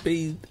cool to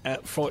be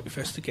at Fright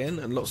Fest again,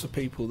 and lots of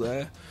people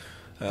there.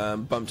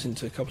 Bumped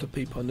into a couple of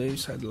people I knew,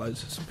 said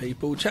loads of some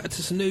people, chatted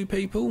to some new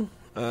people,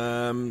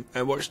 and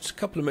watched a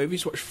couple of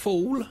movies. Watched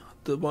Fall,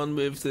 the one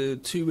with the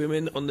two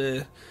women on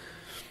the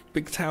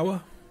big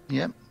tower.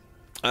 Yep.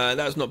 That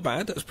was not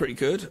bad. That was pretty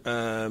good.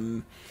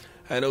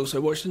 And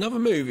also watched another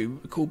movie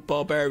called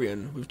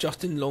Barbarian with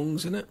Justin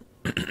Long's in it.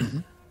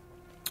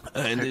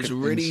 And it's a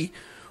really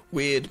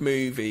weird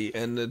movie.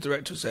 And the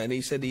director was there, and he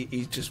said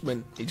he just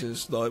went, I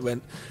just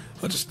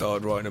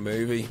started writing a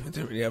movie. I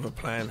didn't really have a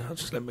plan. I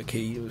just let my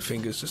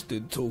fingers just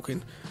did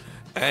talking.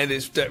 And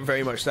it's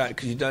very much that,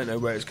 because you don't know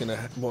where it's going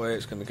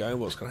to go and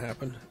what's going to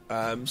happen.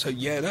 So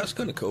yeah, that's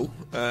kind of cool.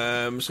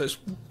 So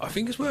I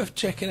think it's worth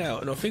checking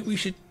out, and I think we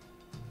should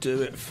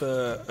do it for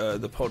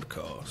the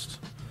podcast.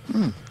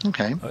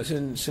 Okay. It's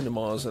in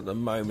cinemas at the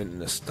moment in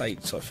the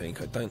States, I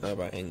think. I don't know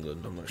about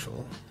England, I'm not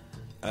sure.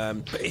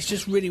 But it's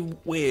just really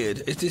weird.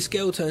 This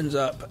girl turns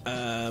up,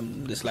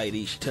 this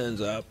lady, she turns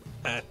up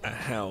at a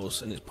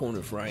house, and it's pouring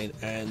with rain,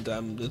 and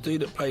the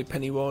dude that played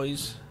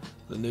Pennywise,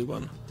 the new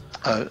one,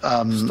 Bill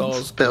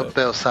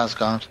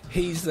Skarsgård.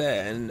 He's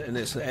there, and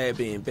it's an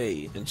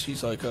Airbnb, and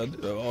she's like,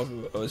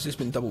 has this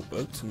been double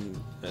booked? And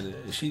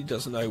she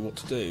doesn't know what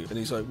to do, and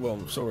he's like, well,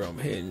 I'm sorry, I'm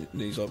here. And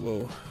he's like,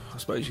 well, I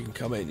suppose you can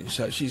come in. And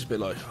she's a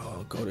bit like,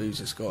 oh God, who's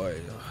this guy?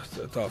 I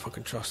don't know if I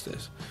can trust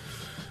this.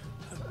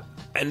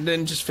 And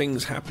then just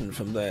things happen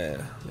from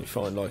there. They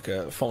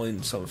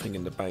find something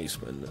in the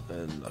basement,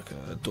 and like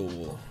a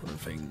door and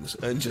things,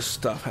 and just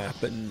stuff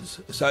happens.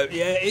 So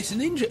yeah, it's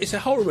a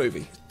horror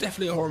movie. It's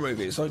definitely a horror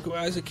movie. It's like,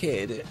 as a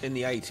kid in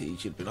the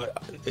 80s, you'd be like,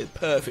 a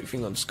perfect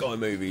thing on Sky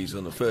Movies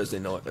on a Thursday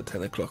night at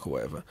 10 o'clock or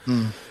whatever.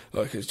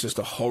 Like, it's just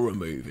a horror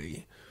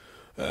movie.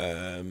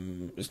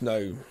 There's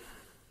no,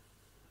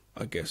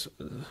 I guess,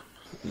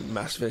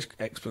 massive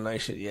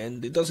explanation at the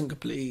end. It doesn't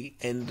completely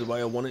end the way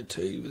I want it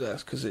to.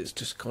 That's because it's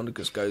just kind of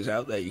just goes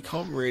out there. You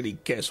can't really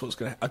guess what's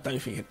going to. I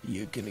don't think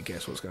you're going to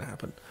guess what's going to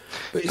happen.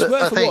 But it's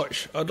worth a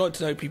watch. I'd like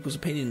to know people's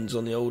opinions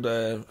on the old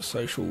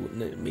social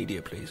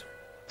media, please.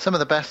 some of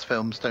the best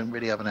films don't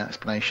really have an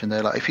explanation.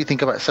 They're like, if you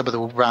think about some of the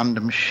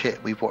random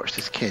shit we've watched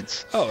as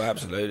kids. Oh,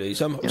 absolutely.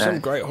 Some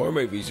great horror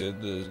movies,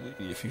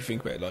 if you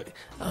think about it, like,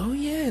 oh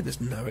yeah, there's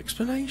no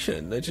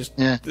explanation. There's just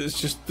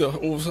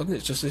all of a sudden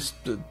it's just this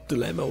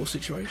dilemma or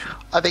situation.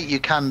 I think you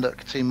can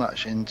look too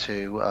much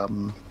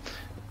into,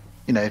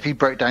 if you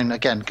broke down,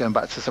 again, going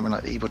back to something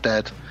like The Evil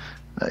Dead,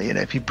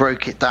 if you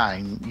broke it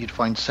down, you'd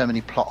find so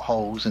many plot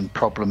holes and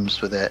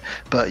problems with it.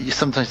 But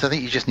sometimes I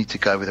think you just need to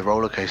go with a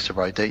roller coaster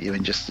ride, don't you,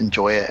 and just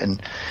enjoy it.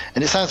 And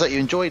it sounds like you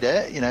enjoyed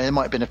it. There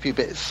might have been a few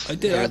bits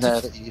here and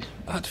there that you.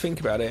 I had to think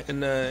about it,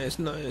 and it's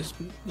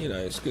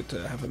good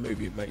to have a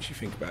movie that makes you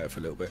think about it for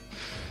a little bit.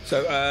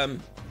 So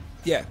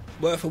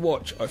worth a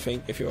watch, I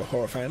think, if you're a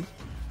horror fan.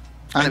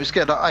 And it was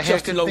good. I hear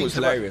Justin Long was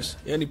hilarious.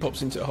 He only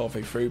pops into it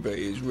halfway through, but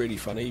it was really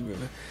funny.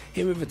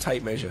 Him with a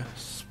tape measure,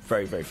 it's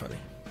very, very funny.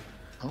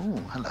 Oh,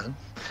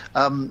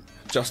 hello.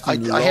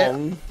 Justin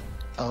Long.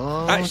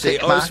 Actually,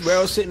 Dick Mass. Where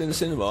I was sitting in the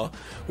cinema,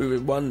 we were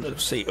one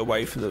seat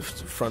away from the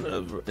front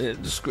of the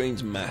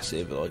screen's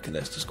massive, like in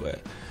Leicester Square.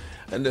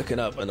 And looking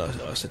up, and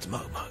I said to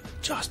Mark,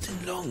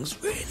 Justin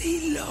Long's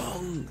really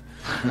long.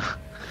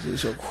 It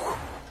was like,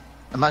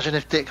 imagine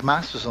if Dick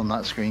Mass was on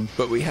that screen.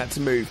 But we had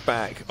to move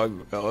back. I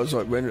was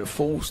like, when the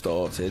fall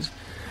started,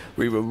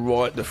 we were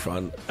right at the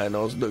front, and I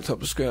looked up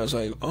the screen. I was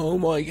like, "Oh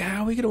my!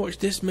 How are we going to watch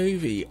this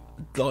movie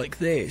like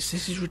this?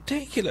 This is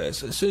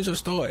ridiculous!" As soon as I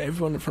started,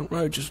 everyone in the front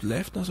row just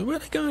left. And I was like, "Where are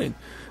they going?"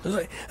 I was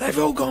like, "They've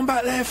all gone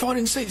back there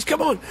finding seats.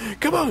 Come on,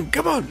 come on,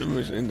 come on!"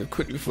 And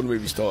quickly before the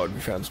movie started,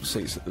 we found some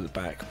seats at the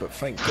back. But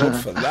thank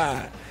God for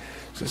that.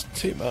 It's just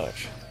too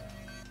much.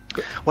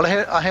 Well,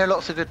 I hear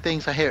lots of good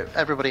things. I hear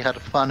everybody had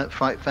fun at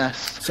Fright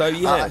Fest. So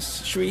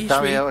yes,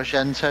 Dario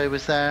Argento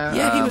was there.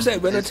 Yeah, he was there.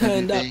 When I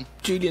turned up,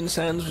 Julian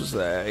Sands was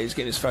there. He was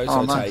getting his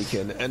photo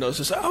taken, and I was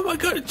just like, "Oh my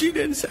God,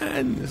 Julian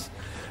Sands!"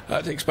 I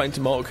had to explain to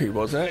Mark who he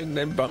was, and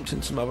then bumped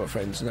into some other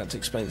friends and had to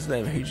explain to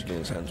them who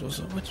Julian Sands was.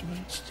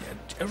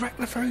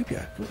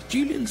 Arachnophobia.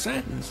 Julian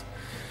Sands.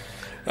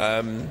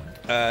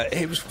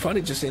 It was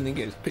funny just seeing him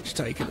get his picture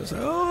taken. I was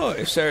like, "Oh,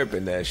 if Sarah had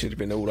been there, she'd have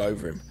been all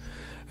over him."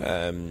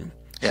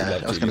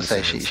 Yeah, I was going to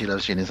say she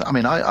loves Julian. I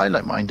mean, I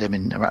don't mind him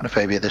in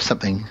Arachnophobia. There's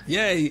something about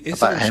him.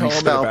 He's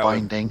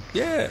spellbinding.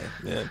 Yeah.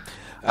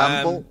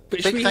 Well,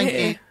 big thank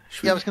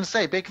you. I was going to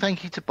say big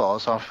thank you to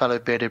Boz, our fellow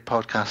bearded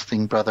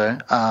podcasting brother,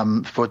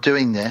 for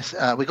doing this.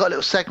 We got a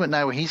little segment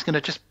now where he's going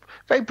to just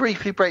very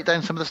briefly break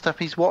down some of the stuff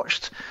he's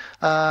watched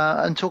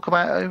and talk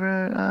about over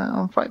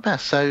on Fright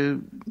Fest. So,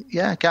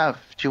 yeah, Gav,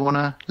 do you want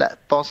to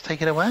let Boz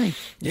take it away?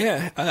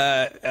 Yeah.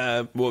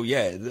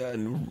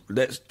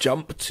 Let's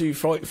jump to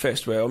Fright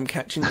Fest where I'm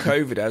catching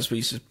COVID as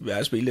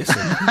we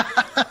listen.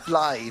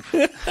 Live.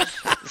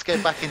 Let's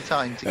go back in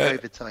time to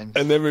COVID times.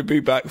 And then we'll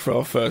be back for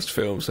our first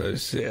film, so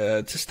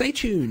stay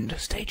tuned.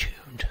 Stay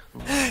tuned.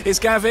 It's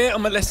Gav here.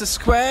 I'm at Leicester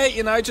Square.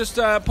 Just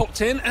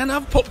popped in, and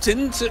I've bumped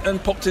into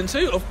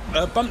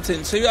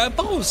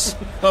Boz.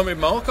 I'm with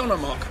Mark. Oh no,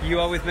 Mark. You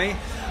are with me.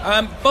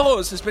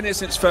 Boz has been here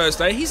since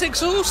Thursday. He's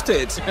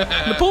exhausted.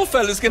 The poor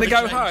fella's going to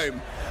go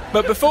home.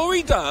 But before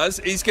he does,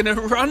 he's going to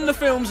run the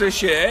films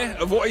this year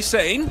of what he's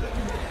seen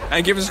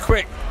and give us a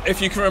quick,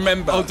 if you can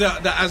remember.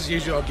 As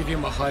usual, I'll give you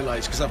my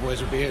highlights because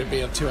otherwise it'll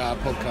be a 2-hour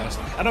podcast.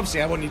 And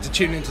obviously, I want you to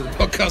tune into the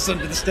podcast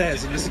Under the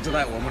Stairs and listen to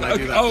that one when I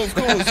do that. Oh, of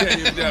course,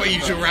 yeah. My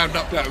usual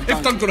roundup.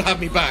 If Duncan will have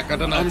me back, I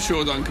don't know. I'm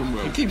sure Duncan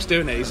will. He keeps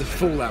doing it. He's a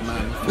fool, that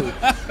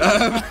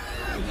man.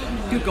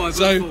 Good guy,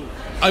 so, fool.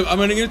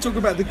 I'm only going to talk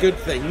about the good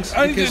things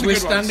because we're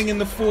standing in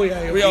the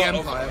foyer of the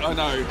Empire. I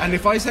know. And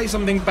if I say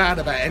something bad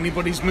about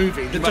anybody's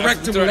movie, the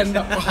director will end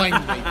up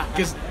behind me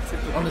because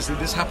honestly,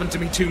 this happened to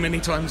me too many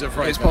times at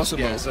Fright Fest. It's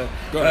possible. Yeah,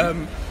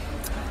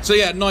 so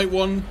yeah, night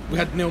one, we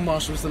had Neil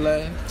Marshall's The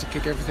Lair to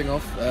kick everything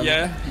off.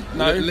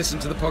 Listen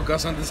to the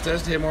podcast Under the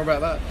Stairs to hear more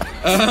about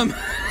that.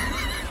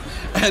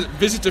 And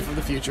Visitor from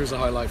the Future is a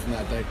highlight from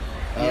that day.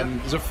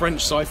 It's a French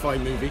sci-fi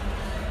movie.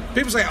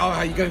 People say, "Oh,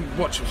 how you go and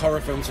watch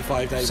horror films for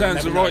 5 days?"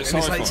 Sounds the right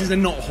sci-fi. It's like, they're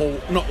not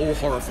all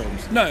horror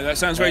films. No, that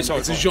sounds very sci-fi.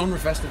 It's a genre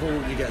festival.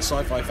 You get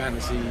sci-fi,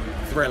 fantasy,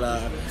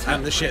 thriller,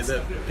 and the shit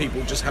that people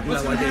just have no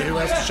idea who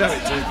else to show it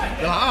to.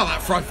 They're like, "Oh,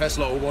 that Fright Fest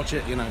lot will watch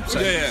it," So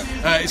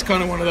it's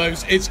kind of one of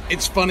those.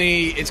 It's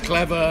funny. It's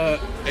clever.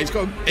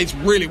 It's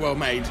really well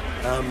made.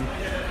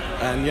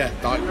 And yeah,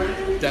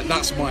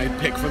 that's my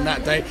pick from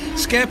that day.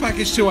 Scare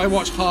Package 2. I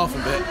watched half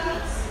of it.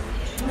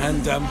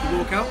 And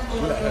walk out?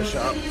 Let her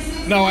shut up.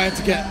 No, I had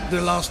to get the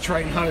last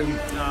train home,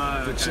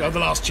 the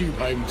last tube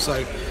home,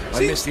 so I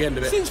missed the end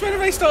of it. Since when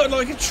have they started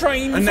like a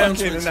train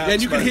announcement? Yeah,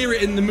 and you can hear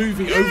it in the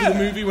movie, over the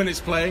movie when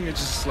it's playing, which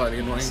is slightly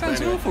annoying.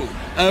 Sounds awful.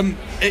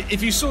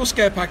 If you saw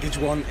Scare Package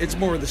 1, it's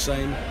more of the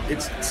same.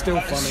 It's still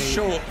funny.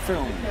 Short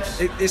films.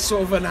 It's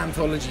sort of an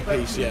anthology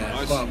piece,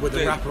 but with a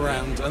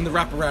wraparound, and the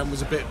wraparound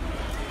was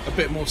a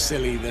bit more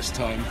silly this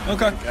time.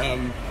 Okay.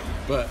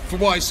 But for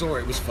what I saw,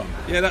 it was fun.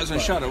 Yeah, that was on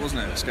Shudder,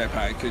 wasn't it? Scare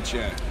Package,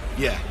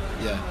 Yeah.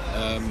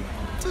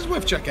 So it's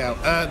worth check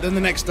out. Then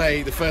the next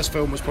day, the first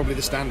film was probably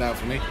the standout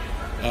for me,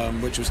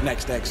 which was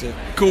Next Exit.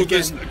 Called The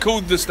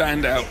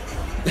Standout.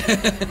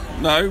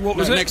 No, what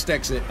was it? Next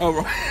Exit. Oh,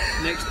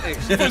 right. Next I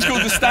exit. thought it's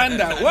called The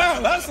Standout.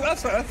 Wow, that's good.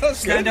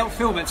 Standout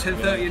film at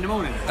 10:30 in the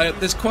morning.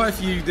 There's quite a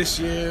few this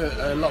year,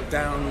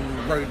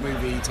 lockdown road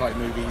movie type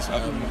movies,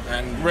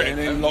 and Written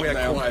in we had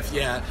lockdown. quite a few,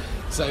 yeah.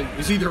 So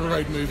it's either a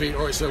road movie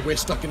or it's a we're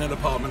stuck in an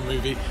apartment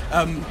movie.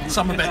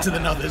 Some are better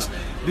than others.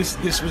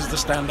 This was the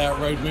standout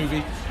road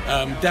movie.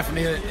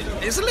 Definitely,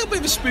 it's a little bit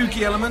of a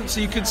spooky element,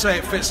 so you could say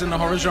it fits in the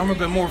horror genre,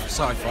 but more of a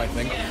sci-fi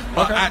thing.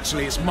 But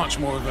actually, it's much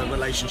more of a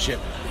relationship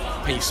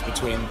piece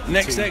between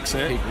Next two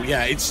Exit? people.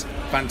 Yeah, it's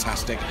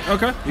fantastic.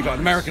 Okay. You got an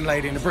American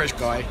lady and a British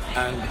guy,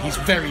 and he's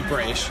very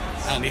British,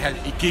 and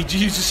he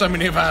uses so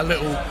many of our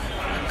little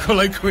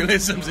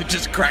colloquialisms, it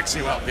just cracks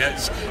you up. Yeah,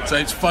 so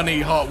it's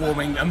funny,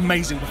 heartwarming,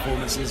 amazing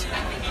performances.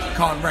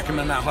 Can't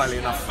recommend that highly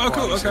enough. Oh,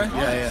 cool. Okay.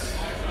 Yeah.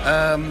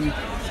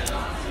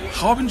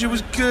 Harbinger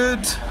was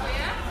good.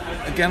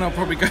 Again, I'll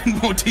probably go in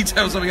more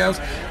detail something else.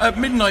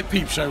 Midnight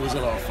Peep Show was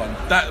a lot of fun.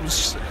 That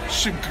was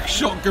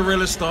shot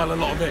guerrilla style, a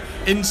lot of it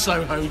in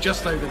Soho,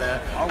 just over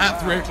there,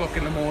 at 3 o'clock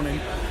in the morning.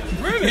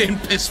 Really? In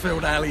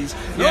piss-filled alleys.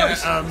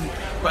 Nice. Yeah.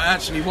 But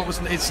actually,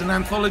 it's an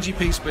anthology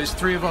piece, but it's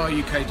 3 of our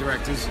UK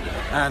directors,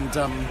 and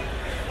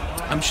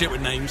I'm shit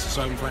with names,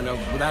 so I'm afraid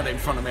without it in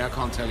front of me, I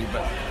can't tell you.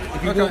 But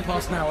if you walk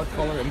past now, I'd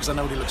follow him because I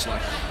know what he looks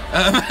like.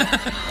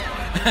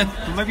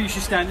 Well, maybe you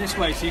should stand this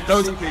way so you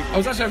can see people. I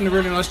was actually having a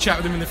really nice chat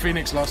with him in the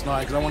Phoenix last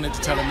night because I wanted to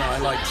tell him that I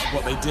liked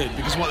what they did.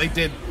 Because what they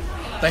did,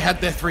 they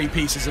had their 3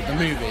 pieces of the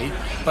movie,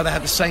 but they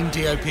had the same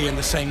DOP and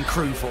the same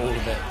crew for all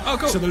of it. Oh,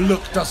 cool. So the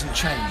look doesn't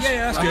change.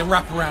 Yeah, that's and good. the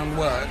wraparound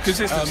works.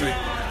 Consistency.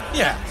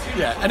 Yeah,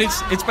 and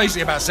it's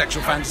basically about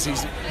sexual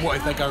fantasies. What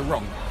if they go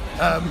wrong?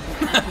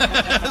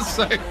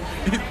 So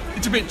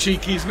it's a bit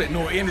cheeky, it's a bit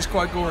naughty, and it's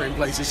quite gory in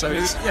places. So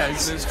it's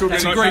called a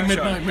Midnight great Peep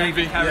Show. midnight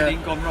movie.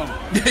 Parodying Gone Wrong.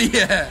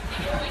 Yeah.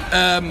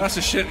 That's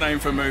a shit name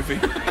for a movie.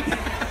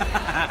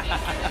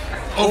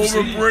 Or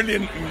Obviously- a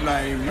brilliant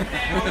name.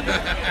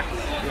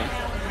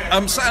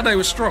 Saturday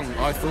was strong,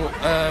 I thought.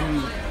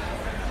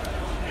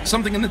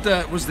 Something in the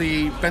Dirt was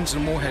the Benson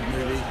and Moorhead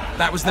movie.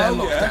 That was their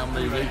lockdown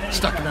movie,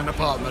 stuck in an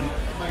apartment,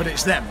 but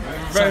it's them.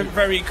 Very, So-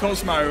 very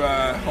Cosmo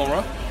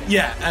horror.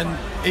 yeah, and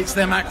it's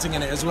them acting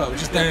in it as well,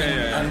 which is them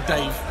and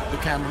Dave, the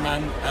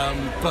cameraman.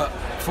 But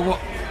for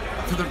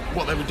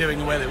what they were doing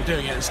and where they were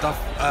doing it and stuff,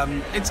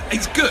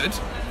 it's good.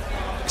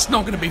 It's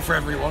not going to be for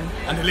everyone,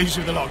 and it leaves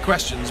you with a lot of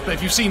questions. But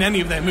if you've seen any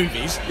of their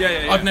movies,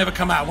 I've never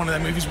come out of one of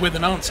their movies with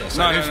an answer.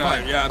 So it was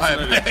fine. Yeah,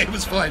 absolutely. It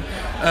was fine.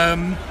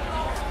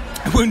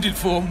 Wounded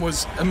Form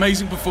was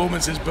amazing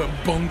performances, but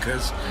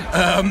bonkers.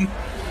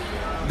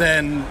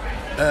 Then.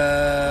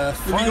 Have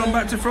you gone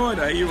back to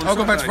Friday? I'll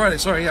go back to Friday.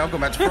 Sorry, I'll go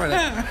back to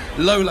Friday.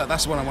 Lola,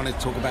 that's the one I wanted to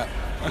talk about.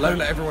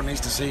 Lola, everyone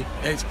needs to see.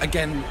 It's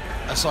again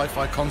a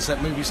sci-fi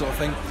concept movie sort of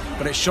thing,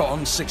 but it's shot on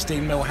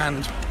 16mm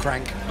hand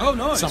crank. Oh,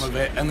 nice. Some of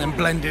it, and then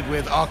blended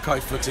with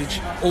archive footage,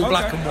 all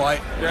black and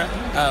white.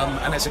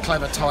 Yeah. And it's a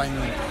clever time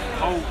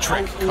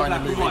trick all kind of black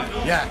and movie.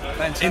 white. Yeah,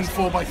 Fantastic. in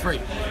 4:3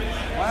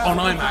 on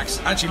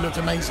IMAX. Actually looked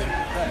amazing.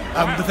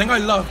 The thing I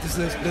loved is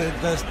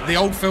the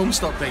old film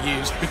stock they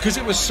used, because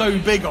it was so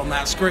big on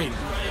that screen.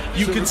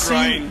 You Super could see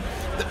grain.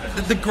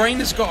 the grain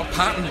has got a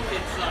pattern,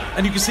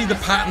 and you can see the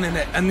pattern in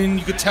it, and then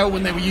you could tell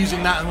when they were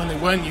using that and when they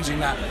weren't using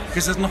that,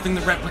 because there's nothing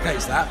that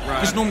replicates that.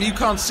 Because normally you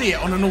can't see it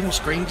on a normal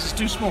screen because it's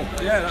too small.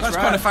 Yeah, that's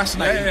kind of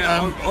fascinating.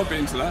 Yeah, I'll be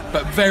into that.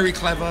 But very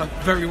clever,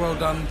 very well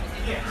done.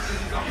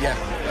 Yeah,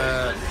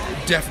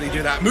 definitely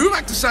do that. Move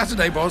back to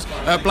Saturday, boss.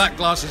 Black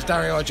Glasses,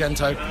 Dario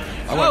Argento.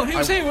 He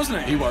was here,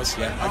 wasn't he? He was,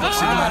 yeah. I got to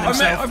see the man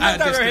himself I've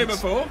met at a Dario here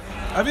distance. before.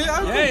 Have you?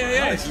 Oh,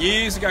 Yeah. nice.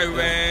 Years ago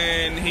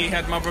when he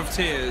had Mother of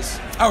Tears.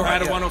 Oh, right, I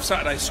had a yeah. one-off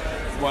Saturday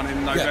one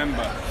in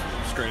November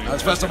screening.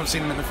 That's the first time I've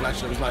seen him in the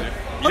flesh. It was like,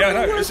 Yeah,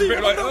 no, it's a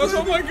bit like,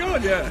 oh my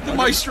god, yeah. the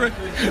maestro.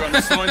 You got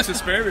the sign to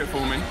spare it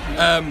for me.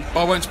 But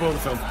I won't spoil the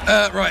film.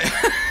 Right.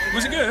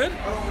 Was it good?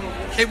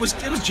 It was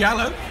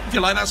Giallo, if you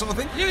like that sort of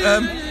thing.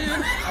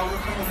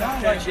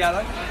 James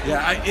Yellow.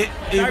 Yeah, it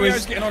Dario's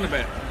was. getting on a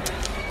bit.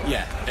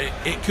 Yeah,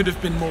 it could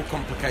have been more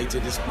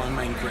complicated. Is my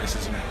main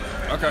criticism.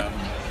 Okay.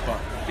 But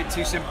A bit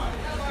too simple.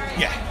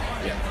 yeah.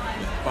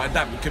 But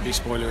that could be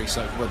spoilery,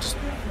 so we'll just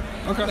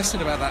Okay.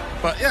 listen about that.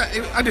 But yeah,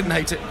 I didn't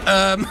hate it.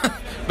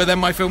 But then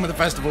my film at the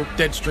festival,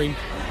 Deadstream.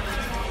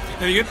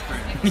 Very good.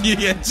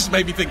 Yeah, it just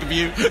made me think of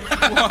you.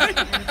 Why?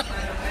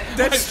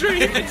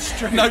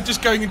 Deadstream? No,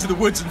 just going into the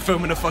woods and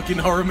filming a fucking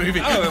horror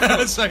movie.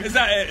 Oh, so is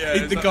that it?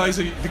 Yeah, the guy's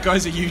a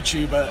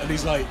YouTuber, and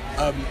he's like,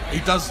 he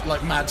does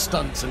like mad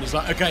stunts, and he's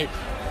like, okay,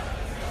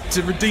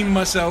 to redeem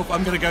myself,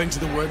 I'm going to go into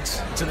the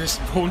woods to this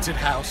haunted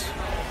house,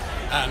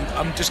 and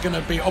I'm just going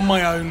to be on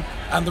my own.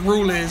 And the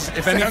rule is,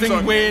 if anything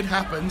like weird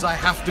happens, I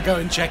have to go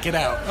and check it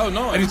out. Oh,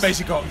 nice. And he's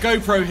basically got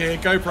GoPro here,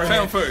 GoPro Found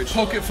here, footage.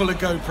 pocket full of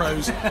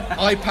GoPros,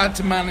 iPad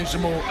to manage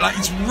them all. Like,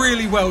 it's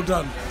really well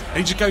done. And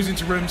he just goes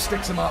into rooms,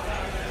 sticks them up,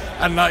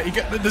 and like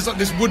there's like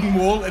this wooden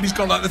wall, and he's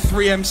got like the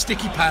 3M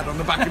sticky pad on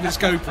the back of his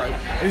GoPro.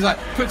 And he's like,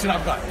 puts it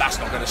up, like, that's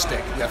not going to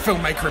stick. Yeah,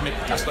 filmmaker in me,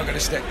 that's not going to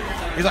stick.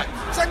 He's like,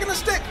 is that going to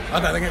stick? I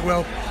don't think it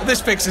will.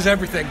 This fixes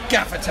everything.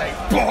 Gaffer tape.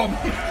 Boom.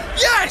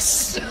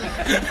 Yes.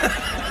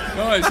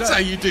 Nice. That's how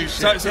you do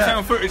shit. So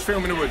found footage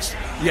film in the woods.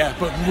 Yeah,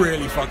 but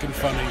really fucking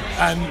funny.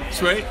 And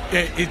sweet.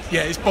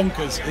 It's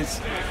bonkers.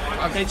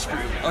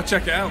 I'll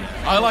check it out.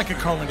 I like a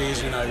comedy,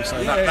 as you know,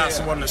 so that's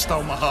the one that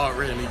stole my heart,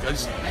 really.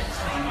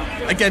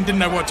 Again, didn't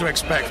know what to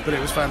expect, but it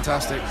was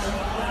fantastic.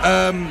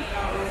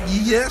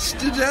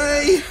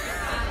 Yesterday,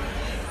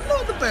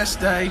 not the best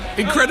day.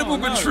 Incredible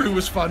but True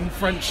was fun.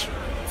 French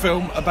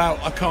film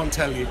about I can't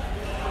tell you.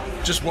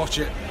 Just watch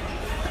it.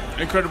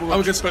 Incredible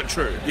but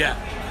True. Yeah.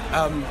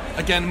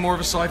 Again, more of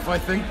a sci-fi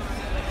thing.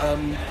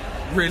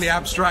 Really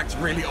abstract,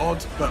 really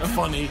odd, but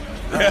funny.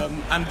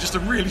 And just a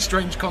really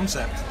strange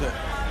concept that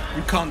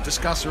you can't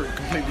discuss or it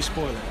completely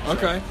spoil it.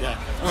 Okay. Yeah.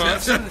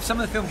 Some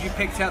of the films you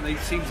picked out, they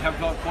seem to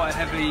have like quite a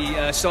heavy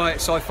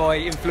sci-fi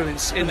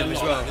influence in them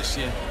as well. This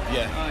year.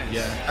 Yeah. Nice.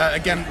 Yeah.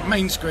 Again,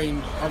 main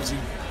screen, obviously,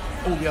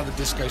 all the other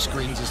disco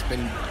screens has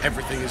been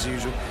everything as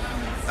usual.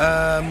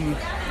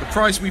 The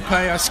price we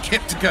pay, I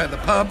skipped to go to the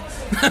pub.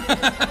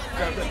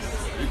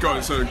 You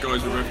guys are with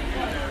me.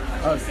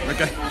 Oh,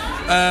 okay.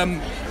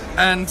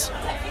 And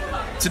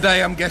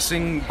today I'm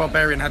guessing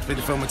Barbarian had to be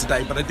the film of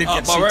today, but I did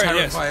get to see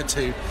Terrifier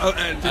 2. Oh,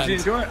 did you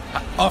enjoy it?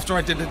 After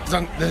I did the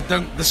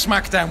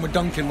smackdown with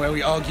Duncan, where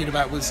we argued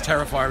about was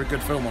Terrifier a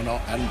good film or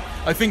not, and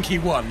I think he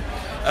won.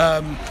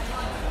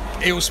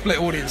 It will split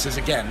audiences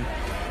again,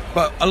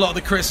 but a lot of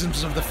the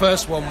criticisms of the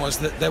first one was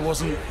that there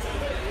was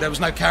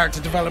no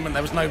character development,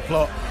 there was no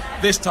plot.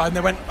 This time they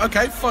went,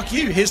 okay, fuck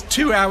you, here's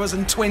 2 hours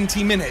and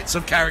 20 minutes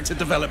of character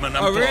development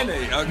and plot,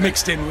 really? Okay.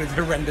 mixed in with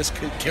horrendous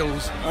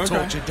kills,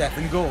 torture, death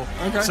and gore.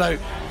 Okay. So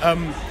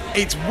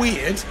it's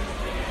weird,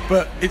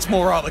 but it's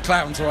more Art the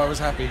Clown, so I was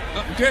happy.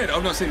 Good,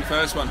 I've not seen the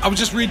first one. I was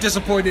just really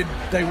disappointed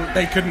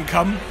they couldn't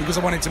come, because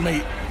I wanted to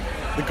meet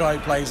the guy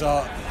who plays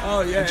Art.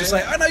 Oh, yeah. And just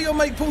say, I know your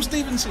mate Paul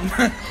Stevenson.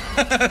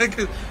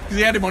 Because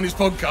he had him on his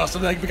podcast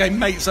and they became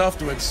mates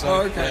afterwards.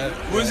 So, okay.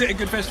 Was it a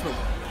good festival?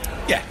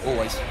 Yeah,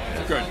 always.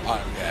 Good.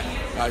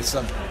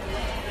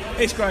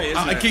 It's great,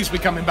 isn't it? It keeps me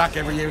coming back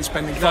every year and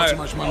spending far too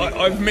much money.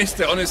 I've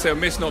missed it, honestly. I've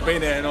missed not being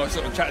there, and I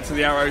sort of chatted to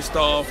the Arrow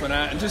staff and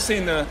that, and just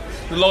seeing the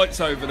lights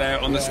over there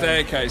on the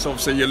staircase.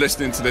 Obviously, you're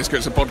listening to this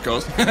because it's a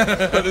podcast,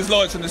 but there's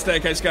lights on the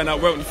staircase going up.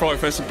 Welcome to Fright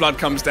Fest, and blood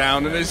comes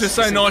down, and it's just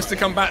so nice to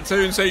come back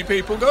to and see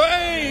people go,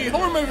 hey,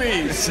 horror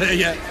movies!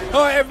 Yeah.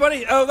 All right,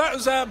 everybody. Oh, that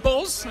was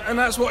Boz, and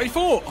that's what he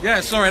thought. Yeah,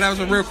 sorry, that was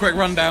a real quick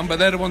rundown, but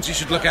they're the ones you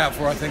should look out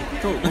for, I think.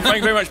 Cool. Well, thank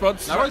you very much,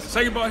 Boz. No worries.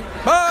 Say goodbye.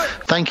 Bye.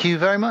 Thank you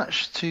very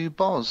much to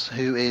Boz,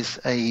 who is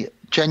a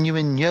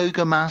genuine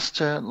yoga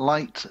master,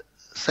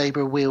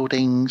 lightsaber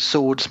wielding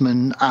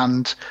swordsman,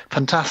 and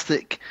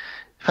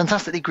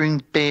fantastically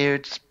groomed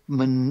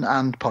beardsman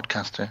and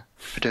podcaster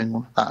for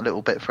doing that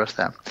little bit for us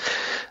there.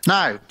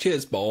 Now,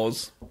 cheers,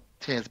 Boz.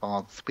 Cheers,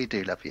 Boz. We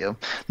do love you.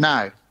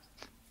 Now,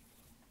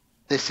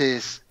 this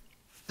is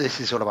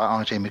all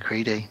about RJ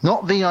McCready,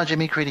 not the RJ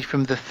McCready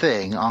from The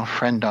Thing, our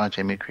friend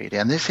RJ McCready,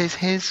 and this is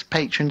his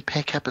patron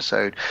pick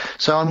episode.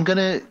 So I'm going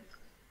to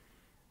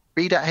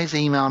read out his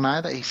email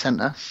now that he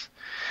sent us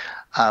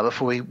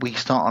before we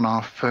start on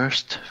our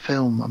first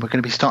film. And we're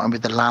going to be starting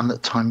with The Land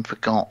That Time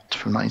Forgot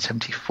from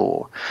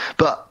 1974.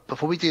 But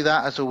before we do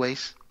that, as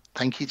always,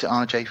 thank you to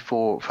RJ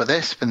for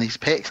these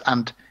picks.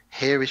 And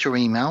here is your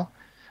email,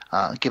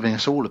 giving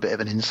us all a bit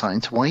of an insight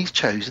into why he's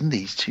chosen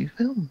these two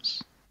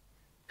films.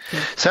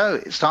 Yeah. So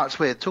it starts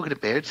with, talking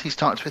of beards, he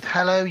starts with,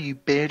 hello, you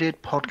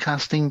bearded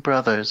podcasting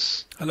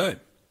brothers. Hello.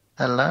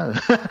 Hello.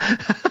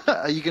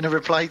 Are you going to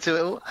reply to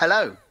it all?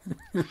 Hello.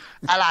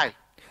 Hello.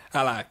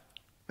 Hello.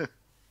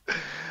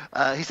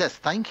 He says,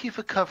 thank you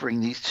for covering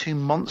these two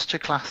monster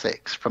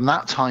classics from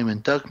that time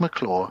when Doug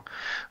McClure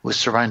was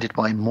surrounded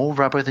by more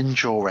rubber than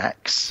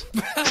Jorex.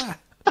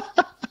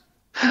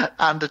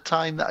 And a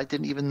time that I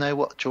didn't even know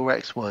what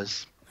Jorex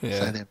was. Yeah.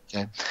 So there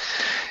we go.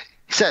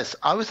 He says,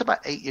 I was about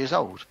 8 years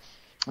old.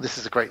 This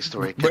is a great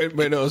story.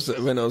 When I was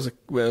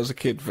a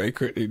kid, very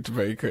quickly,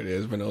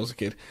 when I was a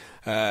kid,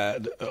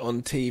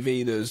 on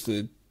TV there's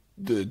the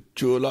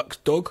Durlux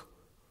dog.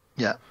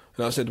 Yeah.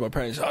 And I said to my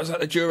parents, "Oh, is that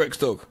the Durex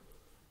dog?"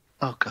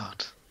 Oh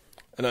God.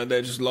 And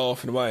they're just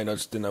laughing away, and I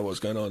just didn't know what was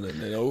going on.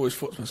 And I always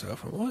thought to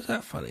myself, "Why is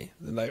that funny?"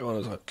 Then later on, I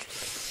was like,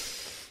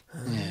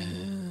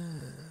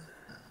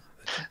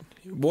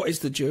 "What is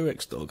the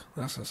Durex dog?"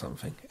 That's not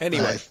something.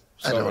 Anyway,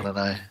 I don't want to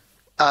know.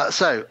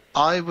 So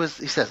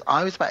he says,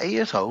 I was about 8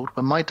 years old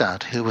when my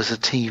dad, who was a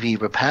TV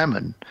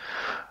repairman,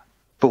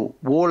 bought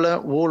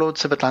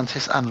Warlords of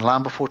Atlantis and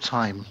Land Before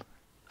Time.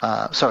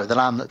 The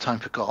Land That Time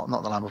Forgot,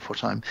 not The Land Before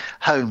Time,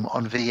 home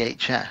on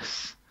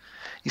VHS.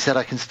 He said,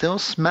 I can still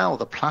smell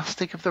the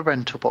plastic of the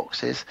rental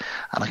boxes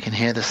and I can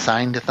hear the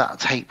sound of that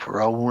tape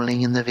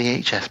rolling in the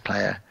VHS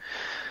player.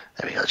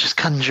 There we go, just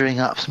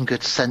conjuring up some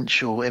good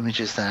sensual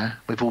images there.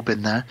 We've all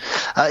been there.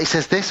 He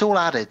says, this all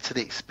added to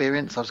the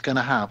experience I was going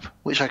to have,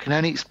 which I can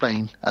only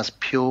explain as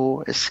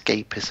pure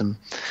escapism.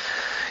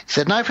 He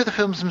said, now for the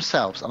films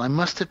themselves, and I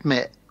must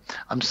admit,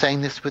 I'm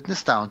saying this with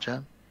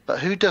nostalgia, but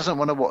who doesn't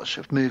want to watch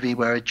a movie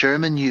where a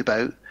German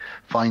U-boat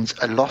finds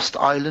a lost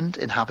island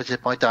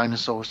inhabited by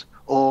dinosaurs,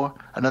 or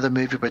another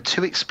movie where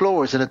two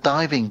explorers in a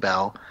diving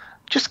bell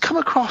just come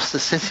across the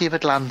city of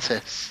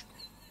Atlantis?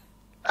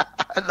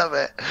 I love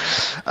it.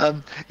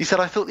 He said,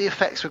 I thought the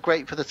effects were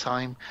great for the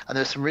time, and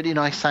there were some really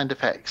nice sound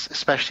effects,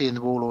 especially in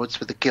the Warlords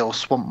with the Gill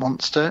Swamp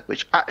Monster,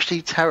 which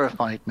actually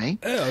terrified me.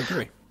 Yeah, I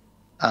agree.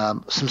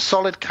 Some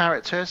solid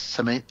characters,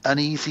 some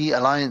uneasy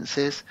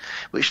alliances,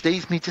 which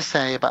leads me to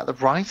say about the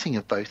writing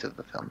of both of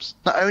the films.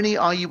 Not only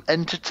are you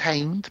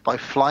entertained by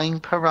flying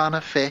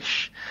piranha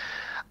fish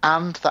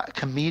and that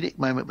comedic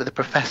moment where the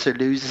professor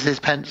loses his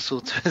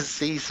pencil to a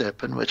sea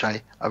serpent, which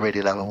I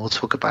really love and we'll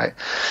talk about,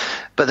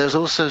 but there's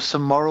also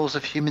some morals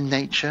of human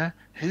nature.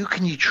 Who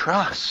can you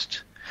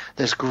trust?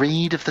 There's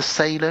greed of the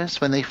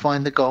sailors when they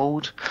find the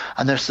gold,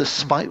 and there's the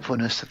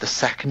spitefulness of the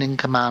second in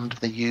command of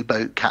the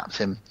U-boat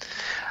captain.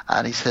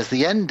 And he says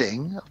the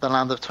ending of The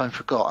Land of Time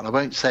Forgot, and I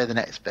won't say the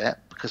next bit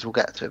because we'll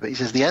get to it, but he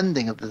says the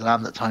ending of The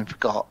Land that Time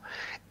Forgot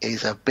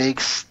is a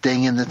big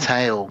sting in the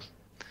tail.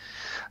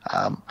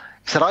 He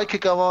said, I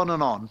could go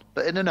on,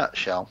 but in a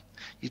nutshell,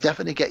 you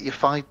definitely get your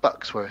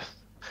 $5 worth.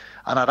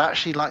 And I'd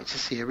actually like to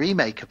see a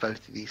remake of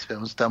both of these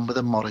films done with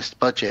a modest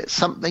budget,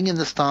 something in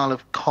the style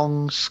of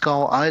Kong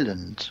Skull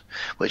Island,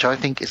 which I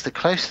think is the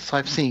closest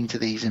I've seen to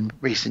these in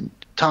recent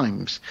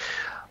times.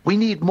 We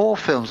need more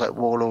films like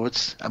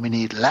Warlords, and we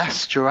need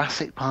less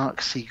Jurassic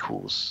Park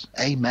sequels.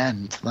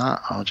 Amen to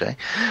that, RJ.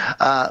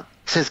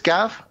 Says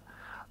Gav,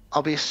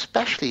 I'll be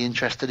especially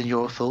interested in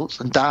your thoughts.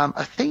 And Dan,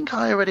 I think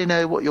I already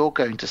know what you're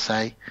going to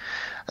say.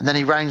 And then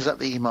he rounds up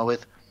the email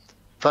with,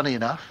 funny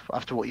enough,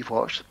 after what you've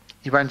watched,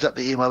 he rounds up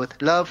the email with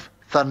love,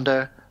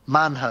 thunder,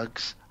 man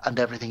hugs, and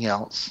everything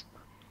else.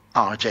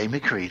 RJ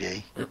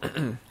McCready.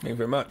 Thank you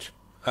very much.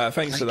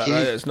 Thanks for that.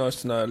 It's nice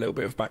to know a little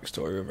bit of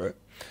backstory of it.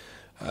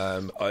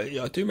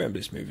 I do remember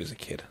this movie as a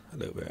kid, a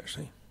little bit,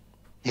 actually.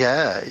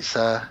 Yeah, it's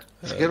a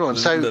good one.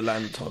 So The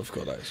Land of Time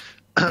Forgot, that is.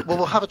 Well,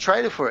 we'll have a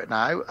trailer for it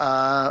now,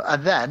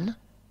 and then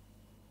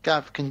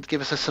Gav can give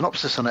us a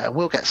synopsis on it, and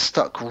we'll get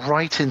stuck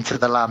right into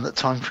The Land That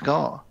Time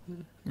Forgot.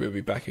 We'll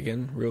be back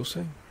again real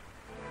soon.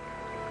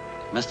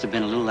 It must have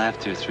been a little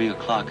after 3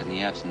 o'clock in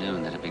the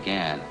afternoon that it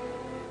began.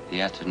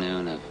 The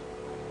afternoon of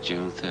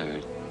June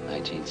 3rd,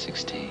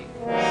 1916.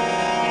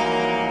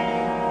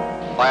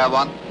 Fire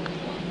 1,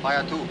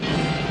 fire 2.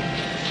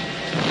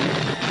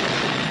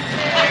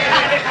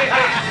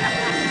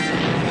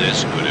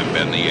 This could have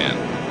been the end.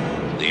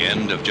 The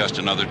end of just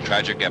another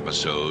tragic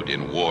episode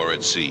in war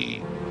at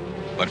sea.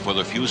 But for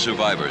the few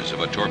survivors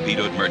of a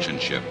torpedoed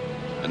merchant ship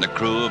and the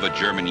crew of a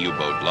German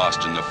U-boat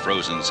lost in the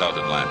frozen South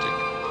Atlantic,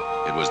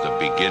 it was the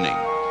beginning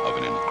of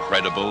an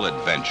incredible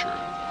adventure.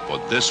 For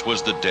this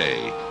was the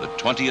day the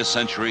 20th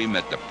century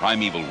met the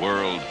primeval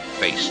world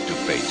face to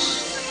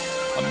face.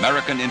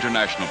 American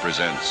International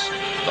presents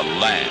The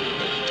Land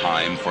That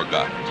Time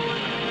Forgot,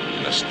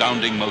 an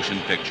astounding motion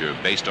picture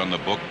based on the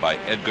book by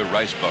Edgar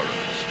Rice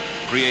Burroughs,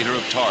 creator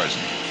of Tarzan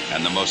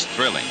and the most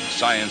thrilling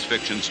science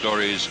fiction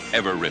stories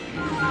ever written.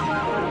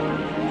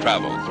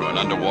 Travel through an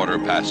underwater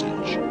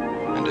passage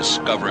and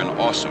discover an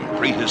awesome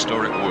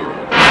prehistoric world.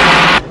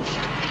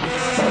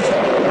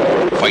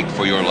 Fight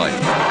for your life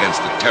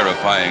against the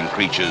terrifying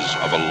creatures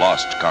of a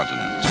lost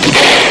continent.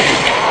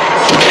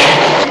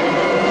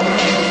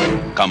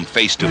 Come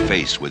face to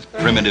face with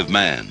primitive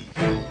man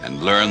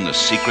and learn the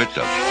secret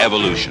of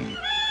evolution.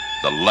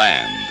 The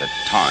Land That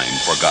Time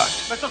Forgot.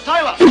 Mr.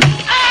 Tyler!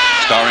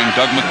 Starring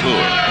Doug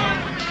McClure.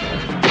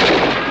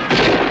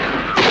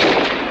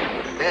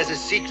 There's a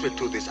secret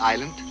to this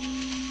island.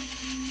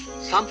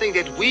 Something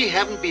that we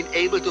haven't been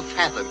able to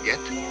fathom yet.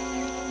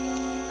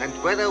 And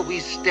whether we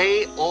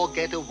stay or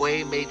get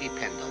away may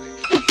depend on it.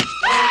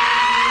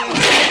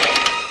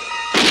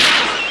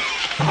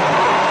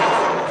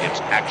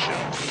 It's action,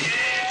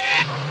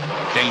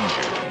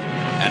 danger,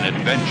 and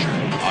adventure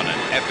on an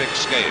epic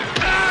scale.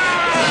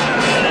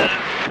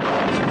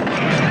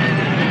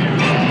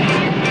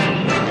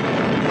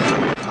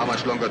 How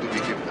much longer do we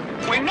give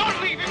them? We're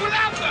not leaving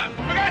without them!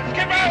 Let's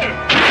get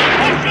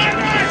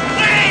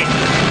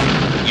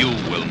You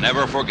will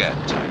never forget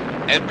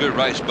Edgar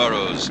Rice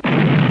Burroughs'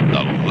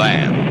 The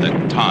Land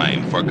That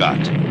Time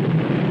Forgot.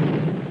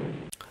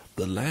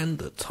 The Land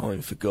That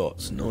Time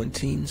Forgot's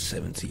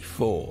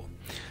 1974.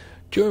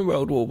 During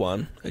World War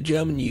I, a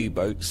German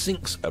U-boat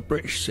sinks a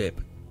British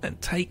ship and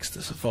takes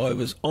the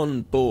survivors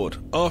on board.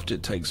 After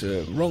it takes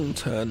a wrong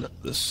turn,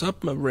 the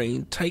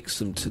submarine takes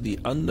them to the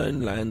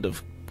unknown land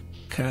of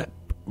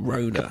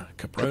Caprona,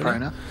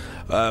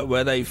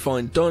 where they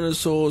find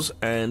dinosaurs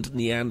and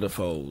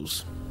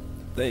Neanderthals.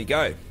 There you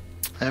go.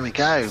 There we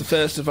go. The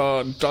first of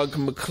our Doug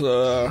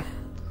McClure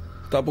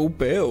double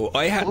bill.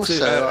 I had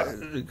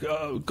to...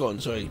 go on,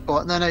 sorry.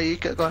 What? No, you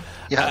go on.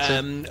 You had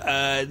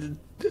to.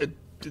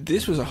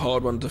 This was a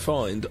hard one to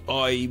find.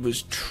 I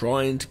was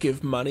trying to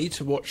give money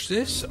to watch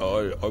this.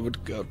 I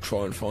would go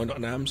try and find it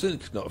on Amazon.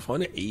 Could not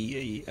find it.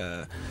 Did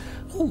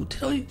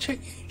I check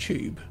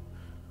YouTube?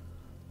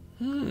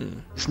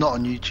 It's not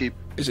on YouTube.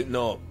 Is it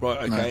not?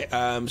 Right, okay.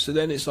 No. So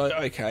then it's like,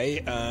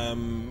 okay,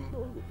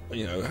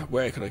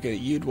 where can I get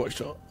it? You'd watched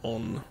it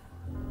on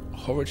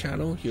Horror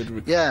Channel?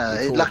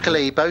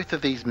 Luckily both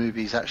of these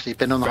movies actually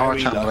been on the Horror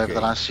Channel over the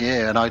last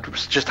year, and I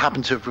just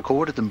happened to have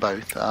recorded them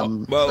both.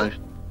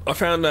 I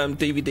found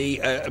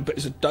DVD, but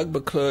it's a Doug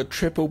McClure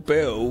triple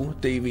bill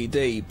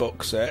DVD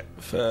box set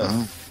for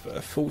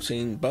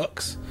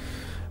 $14.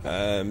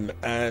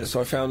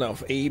 So I found that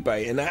off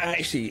eBay, and that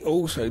actually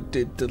also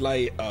did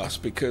delay us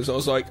because I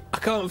was like, I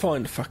can't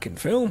find a fucking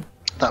film.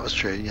 That was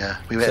true, yeah.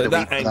 We so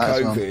that and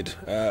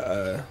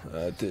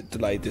COVID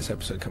delayed this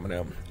episode coming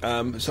out.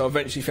 So I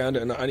eventually found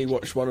it, and I only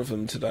watched one of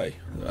them today,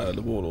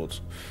 The Warlords.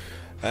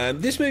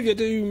 This movie I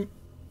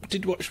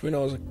did watch when I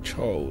was a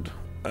child.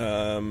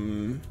 I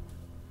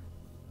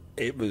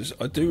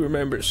do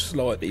remember it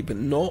slightly, but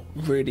not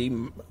really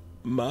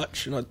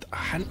much, and I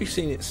hadn't really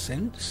seen it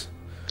since.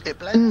 It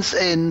blends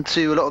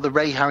into a lot of the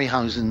Ray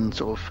Harryhausen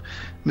sort of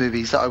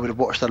movies that I would have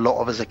watched a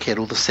lot of as a kid,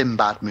 all the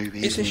Sinbad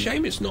movies. It's a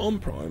shame it's not on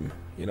Prime,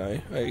 you know.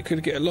 It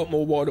could get a lot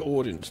more wider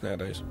audience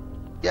nowadays.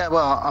 Yeah,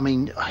 well, I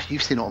mean,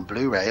 you've seen it on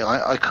Blu-ray.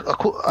 I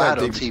had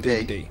it on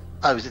TV. DVD.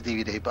 Oh, it was a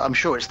DVD, but I'm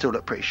sure it still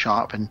looked pretty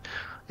sharp, and,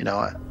 you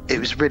know, it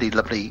was really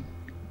lovely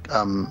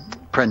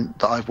print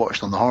that I've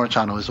watched on the Horror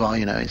Channel as well.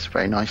 You know, it's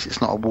very nice. It's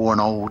not a worn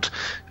old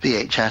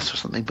VHS or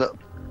something. But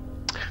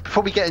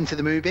before we get into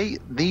the movie,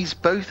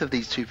 both of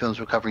these two films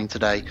we're covering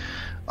today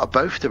are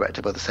both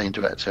directed by the same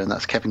director, and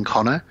that's Kevin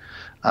Connor.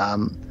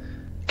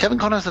 Kevin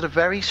Connor's had a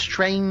very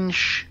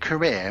strange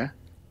career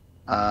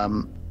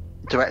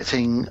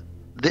directing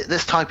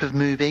this type of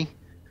movie.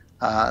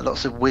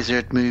 Lots of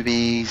wizard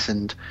movies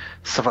and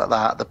stuff like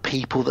that. The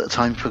People That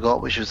Time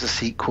Forgot, which was a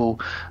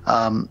sequel.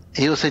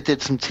 He also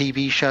did some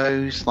TV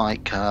shows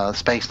like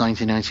Space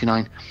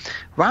 1999.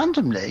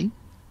 Randomly,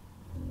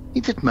 he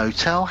did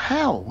Motel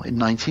Hell in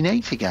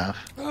 1980, Gav.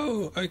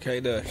 Oh,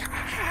 okay.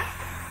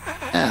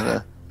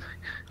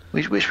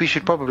 Which we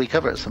should probably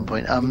cover at some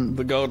point.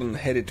 The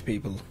garden-headed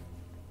people.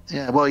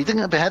 Yeah, well, he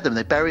didn't behead them.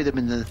 They buried them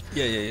in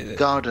the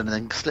garden and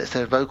then slits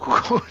their vocal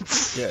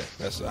cords. Yeah,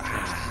 that's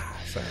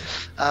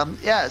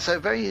so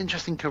very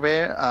interesting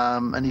career,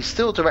 and he's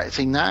still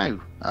directing now,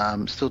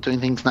 still doing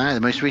things now. The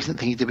most recent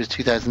thing he did was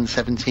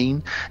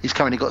 2017. He's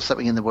currently got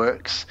something in the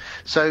works.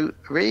 So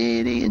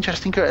really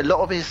interesting career. A lot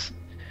of his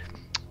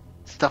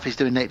stuff he's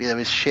doing lately, though,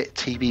 is shit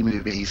TV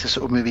movies, the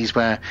sort of movies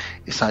where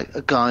it's like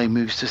a guy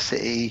moves to a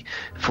city,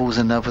 falls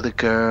in love with a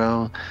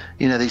girl,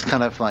 you know, these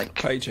kind of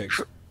like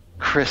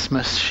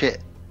Christmas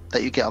shit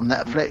that you get on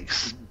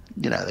Netflix.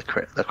 You know,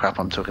 the crap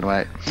I'm talking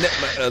about.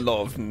 A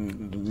lot of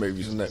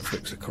movies on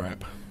Netflix are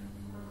crap.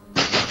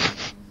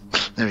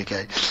 There we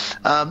go.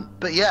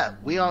 But yeah,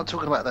 we aren't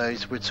talking about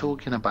those. We're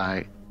talking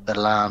about The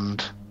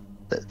Land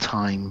That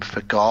Time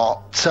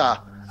Forgot.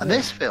 And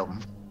this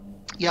film,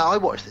 yeah, I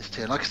watched this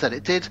too. And like I said,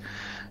 it did.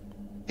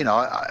 You know,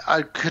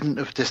 I couldn't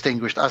have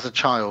distinguished as a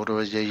child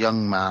or as a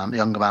younger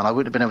man. I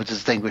wouldn't have been able to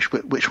distinguish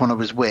which one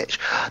was which.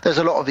 There's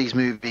a lot of these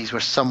movies where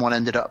someone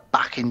ended up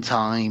back in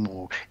time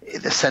or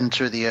in the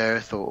centre of the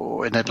earth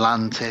or in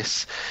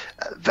Atlantis.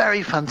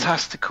 Very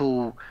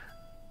fantastical.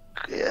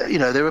 You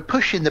know, they were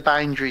pushing the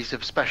boundaries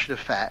of special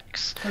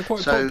effects. They're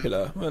quite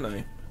popular, weren't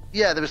they?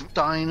 Yeah, there was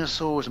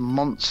dinosaurs and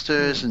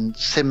monsters and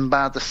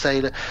Sinbad the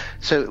Sailor.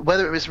 So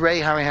whether it was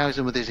Ray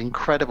Harryhausen with his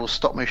incredible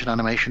stop-motion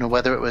animation or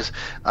whether it was,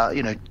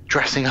 you know,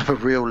 dressing up a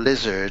real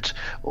lizard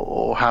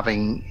or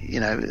having, you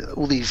know,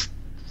 all these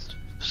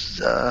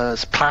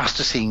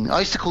plasticine. I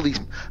used to call these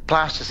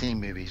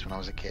plasticine movies when I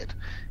was a kid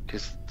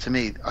because to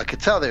me, I could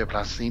tell they were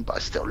plasticine, but I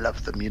still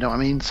loved them, you know what I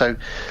mean? So,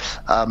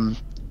 and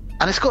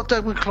it's got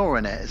Doug McClure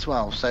in it as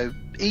well. So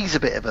he's a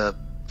bit of a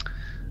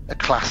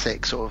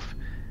classic sort of.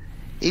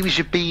 He was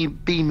your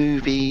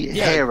B-movie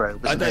hero,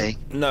 wasn't he? I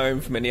don't know him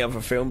from any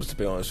other films, to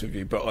be honest with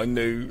you, but I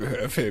knew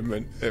of him,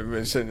 and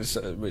as soon as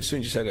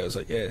you said it, I was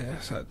like, yeah,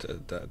 that's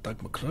that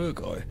Doug McClure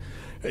guy.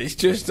 It's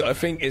just, I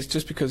think it's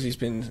just because he's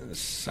been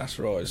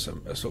satirised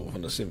sort of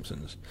on The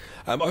Simpsons.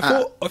 I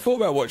thought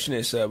about watching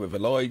this with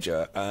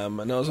Elijah,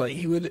 and I was like,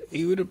 he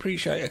would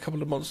appreciate a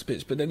couple of monster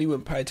bits, but then he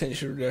wouldn't pay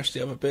attention to the rest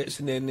of the other bits,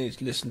 and then he'd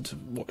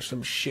watch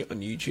some shit on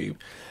YouTube,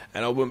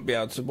 and I wouldn't be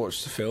able to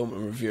watch the film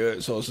and review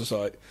it, so I was just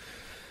like,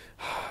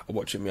 I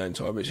watch it in my own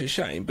time, which is a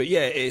shame. But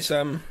yeah, it's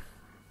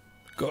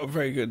got a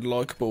very good,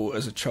 likeable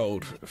as a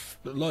child,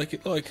 like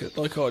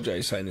RJ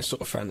is saying, this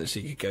sort of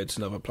fantasy could go to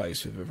another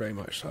place with it, very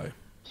much so.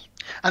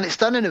 And it's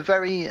done in a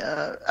very,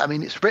 I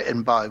mean, it's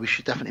written by, we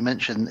should definitely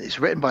mention, it's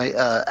written by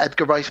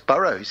Edgar Rice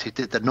Burroughs, who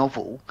did the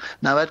novel.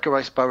 Now, Edgar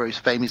Rice Burroughs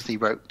famously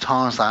wrote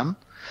Tarzan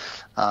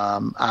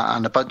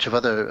and a bunch of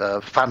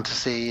other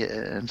fantasy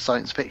and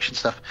science fiction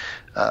stuff,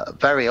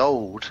 very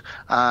old.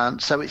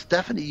 And so it's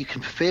definitely, you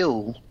can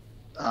feel...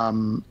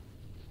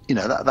 you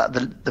know, that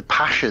the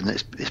passion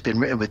that it's been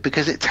written with,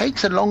 because it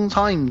takes a long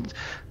time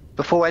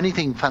before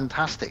anything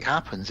fantastic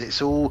happens.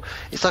 It's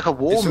like a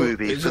war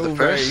movie. It's all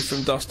very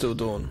From Dusk Till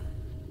Dawn.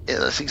 Yeah,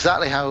 that's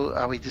exactly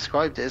how we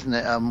described it, isn't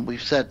it?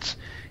 We've said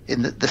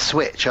in the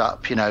switch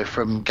up, you know,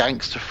 from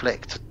gangster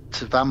flick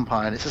to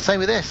vampire, and it's the same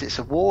with this. It's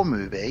a war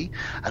movie,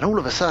 and all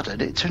of a sudden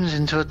it turns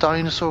into a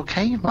dinosaur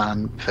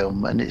caveman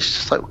film, and it's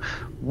just like,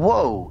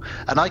 whoa.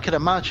 And I can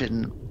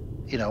imagine,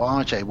 you know,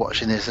 RJ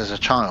watching this as a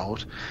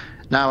child,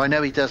 Now, I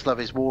know he does love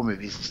his war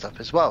movies and stuff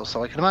as well,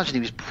 so I can imagine he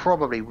was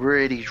probably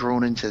really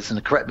drawn into this,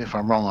 and correct me if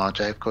I'm wrong,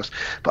 RJ, of course,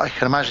 but I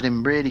can imagine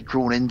him really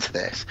drawn into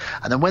this.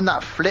 And then when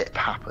that flip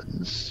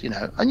happens,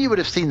 and you would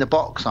have seen the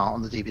box art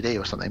on the DVD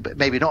or something, but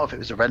maybe not if it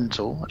was a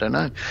rental, I don't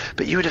know.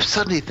 But you would have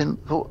suddenly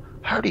thought,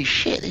 holy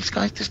shit, these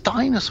guys, there's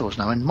dinosaurs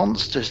now and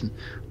monsters, and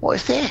what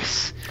is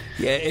this?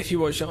 Yeah, if you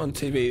watch it on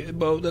TV,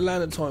 well, The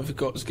Land of Time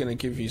Forgot is going to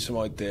give you some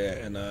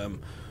idea, and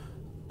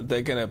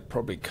they're going to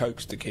probably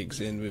coax the kids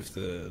in with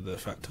the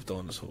fact of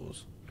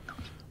dinosaurs,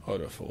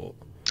 I'd have thought.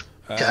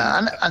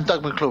 And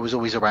Doug McClure was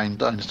always around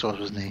dinosaurs,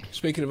 wasn't he?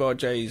 Speaking of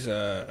RJ's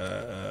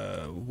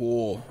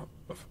war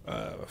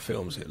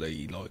films that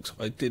he likes,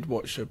 I did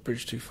watch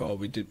Bridge Too Far.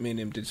 Me and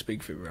him did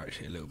speak for it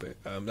actually a little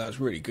bit. That was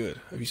really good.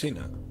 Have you seen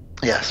that?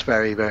 Yes,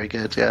 very, very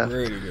good, yeah.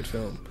 Really good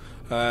film.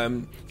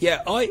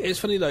 It's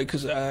funny though,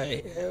 because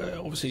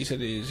obviously he said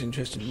he was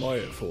interested in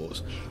my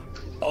thoughts.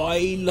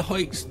 I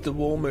liked the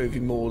war movie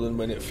more than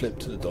when it flipped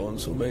to the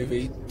dinosaur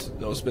movie.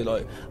 I was a bit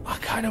like, I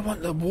kind of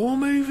want the war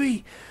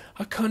movie.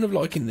 I kind of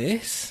liking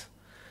this.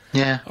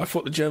 Yeah. I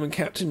thought the German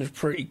captain was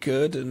pretty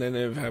good, and then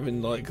of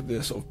having like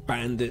the sort of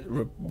bandit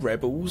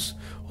rebels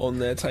on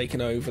there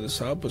taking over the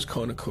sub was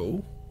kind of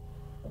cool.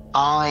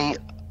 I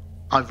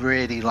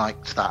really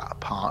liked that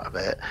part of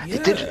it.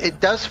 Yeah.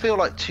 It does feel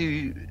like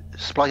two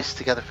spliced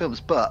together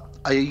films, but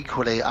I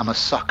equally am a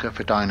sucker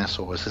for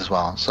dinosaurs as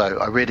well, so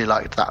I really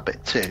liked that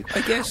bit too.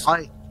 I guess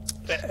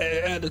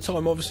at the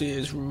time, obviously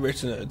it's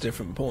written at a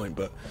different point,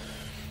 but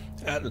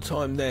at the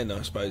time then,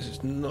 I suppose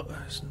it's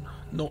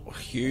not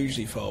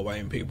hugely far away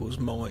in people's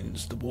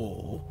minds, the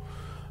war.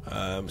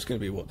 It's going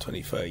to be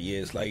 20, 30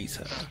 years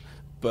later,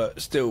 but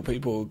still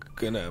people are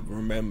going to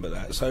remember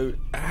that, so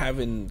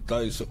having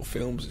those sort of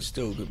films is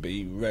still going to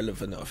be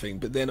relevant, I think.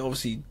 But then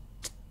obviously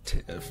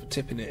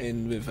tipping it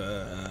in with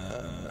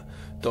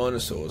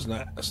dinosaurs and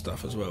that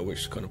stuff as well, which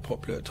is kind of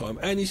popular at the time.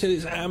 And he said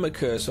it's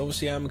Amicus.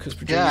 Obviously Amicus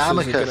producers are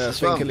going to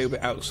think a little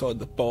bit outside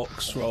the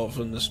box rather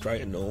than the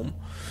straight and norm.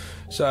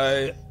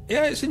 So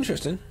yeah, it's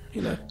interesting.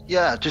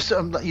 Yeah, just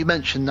you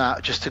mentioned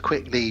that, just to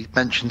quickly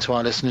mention to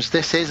our listeners,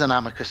 this is an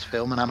Amicus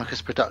film, an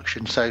Amicus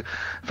production. So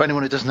for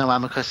anyone who doesn't know,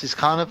 Amicus is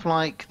kind of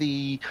like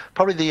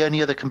probably the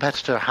only other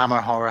competitor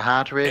Hammer Horror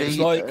had, really.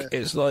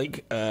 It's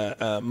like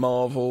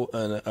Marvel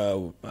and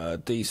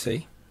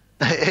DC.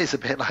 It is a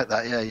bit like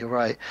that, yeah. You're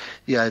right.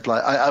 Yeah,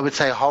 like I would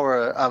say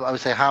horror. I would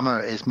say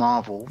Hammer is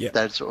Marvel. Yeah.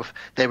 They're sort of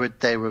they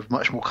were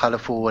much more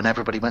colourful, and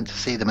everybody went to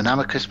see them. And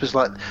Amicus was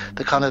like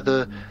the kind of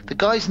the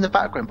guys in the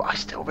background. But I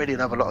still really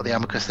love a lot of the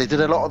Amicus. They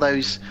did a lot of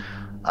those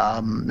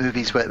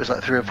movies where it was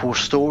like 3 or 4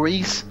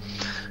 stories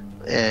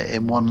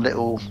in one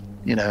little,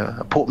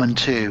 a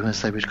portmanteau,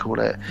 as they would call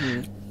it.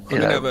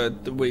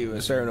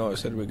 Sarah and I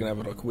said we're gonna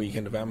have like a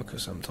weekend of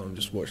Amicus sometime.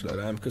 Just watch a lot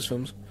of Amicus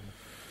films.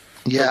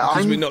 Yeah,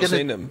 because we've not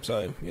seen them,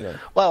 so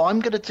Well, I'm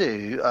going to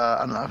do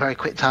a very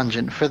quick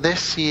tangent for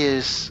this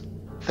year's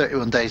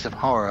 31 Days of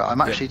Horror.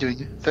 I'm actually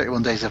doing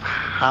 31 Days of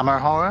Hammer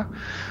Horror.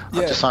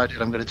 I've decided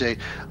I'm going to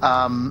do,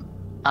 and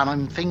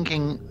I'm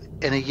thinking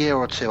in a year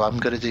or two I'm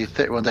going to do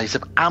 31 Days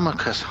of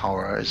Amicus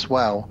Horror as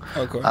well.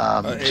 Okay.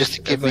 Just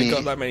to give me. Have they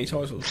got that many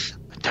titles?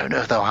 I don't know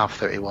if they'll have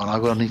 31. I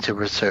will need to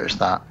research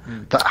that.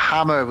 But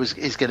Hammer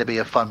is going to be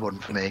a fun one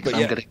for me, because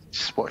I'm going to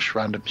just watch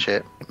random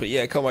shit. But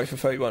yeah, can't wait for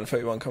 31.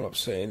 31 come up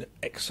soon.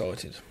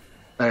 Excited.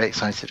 Very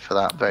excited for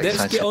that.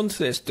 Let's get on to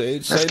this,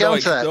 dude. Let's get on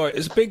to that. Right,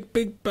 there's a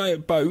big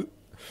boat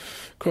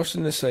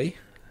crossing the sea.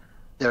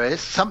 There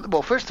is.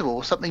 Well, first of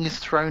all, something is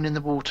thrown in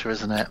the water,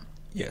 isn't it?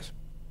 Yes.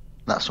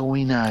 That's all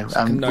we know,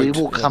 and we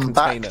will come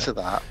back to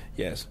that.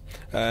 Yes.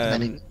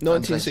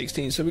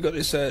 1916, so we've got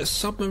this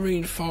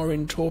submarine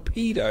firing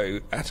torpedo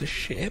at a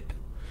ship.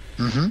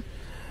 Mm-hmm.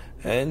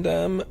 And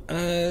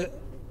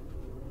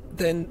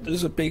then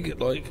there's a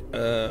big,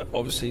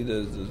 obviously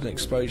there's an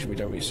explosion, we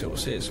don't really sort of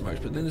see it so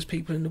much, but then there's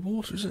people in the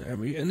water, isn't there?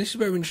 And this is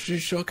where we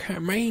introduce our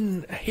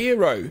main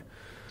hero.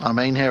 Our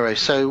main hero.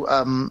 So,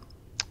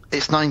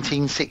 it's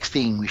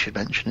 1916, we should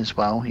mention as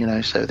well,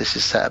 so this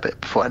is set a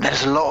bit before. And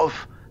there's a lot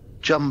of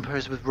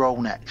jumpers with roll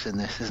necks in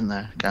this, isn't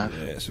there, Gav?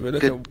 Yeah, so we're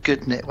looking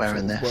good knitwear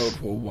in this. World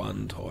War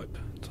One type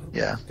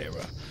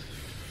era.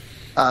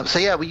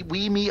 So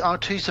we meet our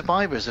 2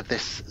 survivors of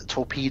this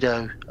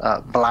torpedo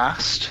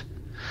blast,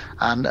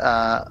 and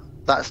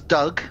that's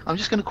Doug. I'm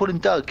just going to call him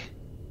Doug.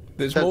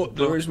 There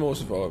is more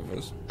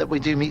survivors. That we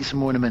do meet some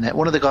more in a minute.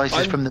 One of the guys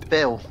is from the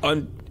bill.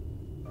 I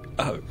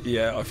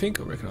think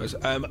I recognise.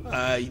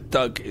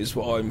 Doug is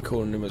what I'm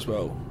calling him as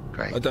well.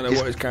 Great. I don't know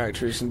what his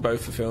character is in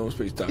both the films,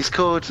 but he's Doug. He's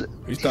called.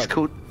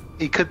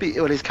 He could be.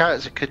 Well, his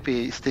character could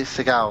be the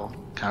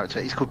Seagal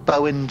character. He's called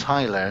Bowen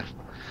Tyler,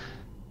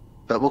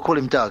 but we'll call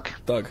him Doug.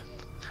 Doug.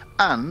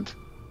 And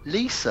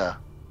Lisa.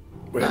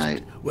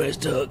 Where's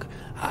Doug?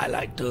 I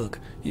like Doug.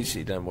 You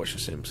see, don't watch The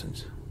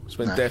Simpsons. It's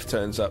when Death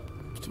turns up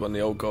to one of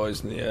the old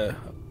guys in the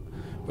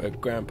where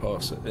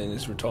Grandpa's in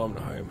his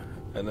retirement home,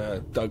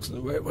 and Doug's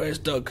where's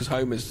Doug? Because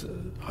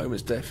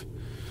Homer's deaf.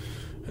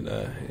 And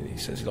he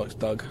says he likes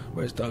Doug.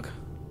 Where's Doug?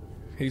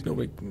 He's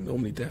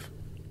normally deaf.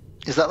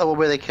 Is that the one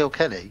where they kill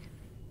Kelly?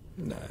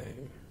 No.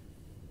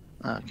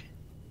 Okay.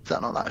 Is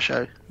that not that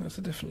show? That's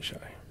a different show.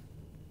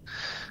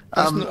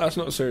 That's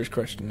not a serious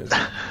question, is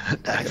it?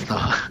 No, it's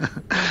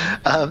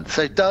not.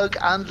 So Doug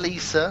and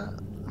Lisa,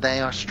 they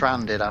are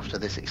stranded after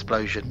this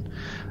explosion.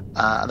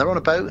 And they're on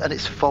a boat, and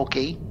it's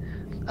foggy.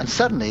 And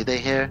suddenly they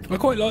hear... I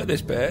quite like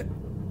this bit.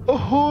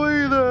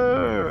 Ahoy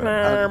there!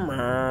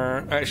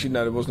 Actually,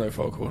 no, there was no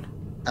foghorn.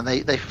 And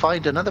they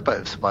find another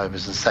boat of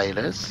survivors and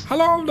sailors.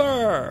 Hello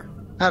there!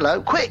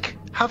 Hello, quick,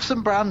 have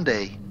some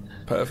brandy.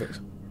 Perfect.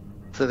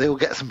 So they all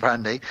get some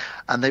brandy,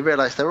 and they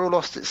realise they're all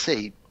lost at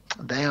sea.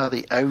 They are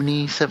the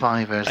only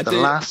survivors,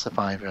 last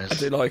survivors. I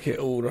do like it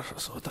all,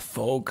 sort of the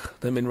fog,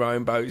 them in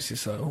rowing boats.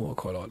 It's like, I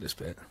quite like this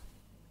bit.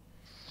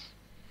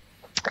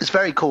 It's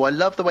very cool. I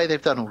love the way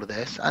they've done all of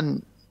this,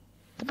 and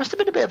there must have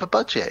been a bit of a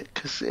budget,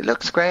 because it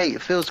looks great,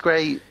 it feels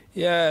great.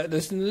 Yeah, the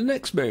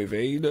next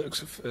movie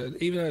looks,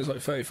 even though it's like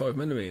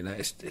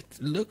 35mm, it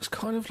looks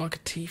kind of like a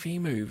TV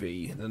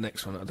movie, the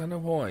next one. I don't know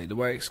why, the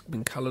way it's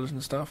been coloured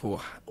and stuff,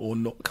 or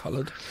not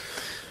coloured.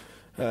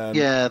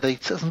 Yeah, they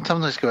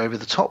sometimes go over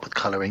the top with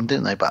colouring,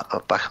 didn't they, back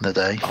in the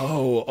day?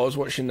 Oh, I was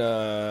watching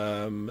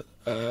the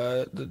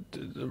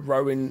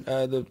rowing,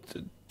 the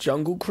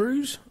Jungle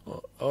Cruise.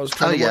 I was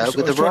trying to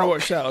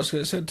watch that. I was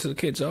going to say to the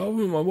kids, "Oh,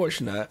 am I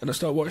watching that?" And I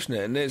started watching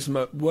it, and it's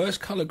the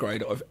worst colour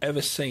grade I've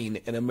ever seen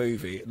in a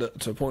movie.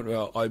 To a point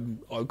where I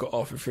got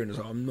halfway through and I was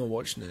like, "I'm not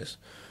watching this."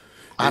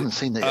 I haven't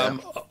seen it yet.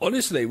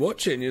 Honestly,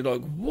 watch it and you're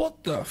like,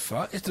 what the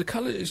fuck? The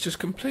colour is just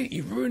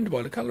completely ruined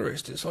by the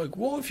colourist. It's like,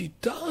 what have you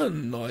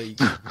done?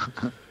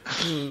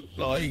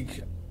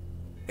 Like,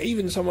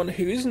 even someone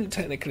who isn't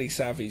technically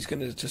savvy is going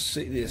to just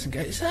see this and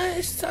go, "Is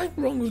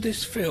something wrong with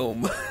this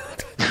film?"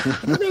 I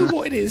don't know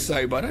what it is,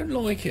 though, but I don't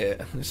like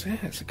it.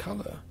 It's a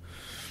colour.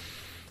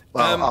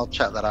 Well, I'll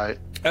check that out.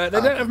 They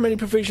don't have many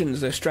provisions.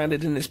 They're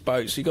stranded in this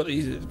boat. So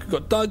you've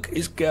got Doug,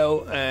 his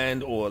girl,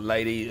 or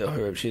lady, or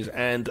whoever she is,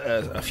 and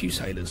a few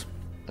sailors.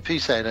 A few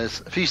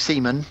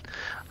seamen,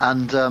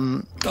 and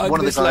Doug, one of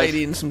the this guys,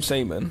 lady, and some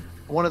seamen.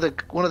 One of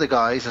the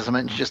guys, as I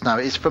mentioned just now,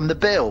 is from The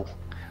Bill,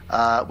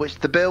 which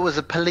The Bill was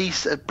a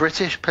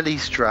British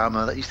police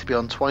drama that used to be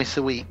on twice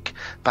a week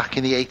back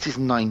in the 80s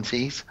and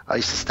 90s. I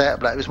used to stay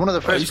up late. It was one of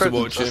the first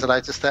programs I was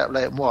allowed to stay up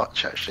late and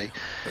watch, actually.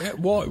 Yeah,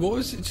 why? What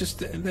was it? Just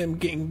them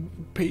getting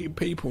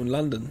people in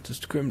London,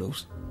 just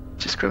criminals?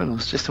 Just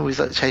criminals, just always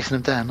like chasing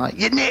them down, like,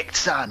 "You're nicked,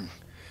 son!"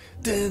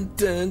 Dun,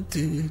 dun,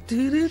 dun,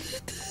 dun, dun,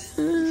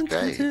 dun,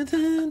 great. dun,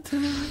 dun,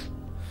 dun.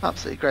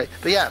 Absolutely great.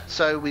 But yeah,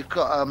 so we've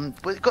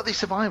got these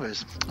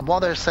survivors, and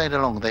while they're sailing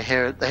along, they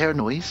hear a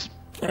noise.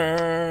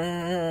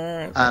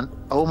 And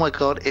oh my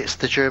god, it's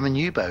the German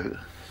U-boat.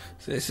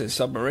 So it's a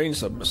submarine,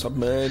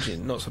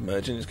 submerging, not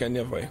submerging. It's going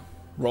the other way,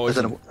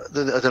 rising. I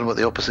don't know what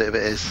the opposite of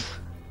it is.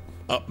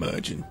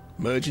 Upmerging,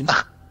 merging,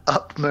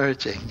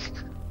 upmerging.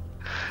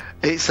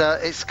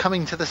 It's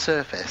coming to the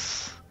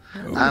surface,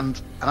 and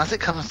as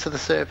it comes to the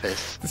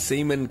surface, the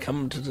seamen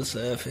come to the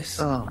surface.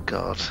 Oh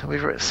god,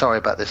 sorry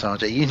about this,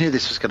 RJ. You knew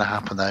this was going to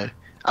happen, though.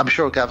 I'm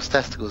sure Gav's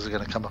testicles are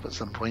going to come up at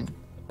some point.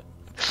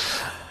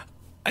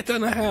 I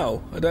don't know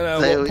how. I don't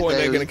know at what point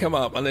they're going to come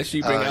up unless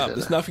you bring it up.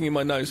 There's nothing in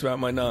my notes about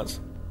my nuts.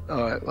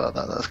 All right, well,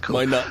 that's cool.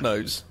 My nut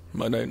notes.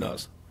 My note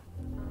nuts.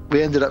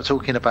 We ended up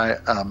talking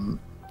about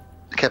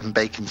Kevin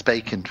Bacon's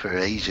bacon for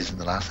ages in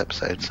the last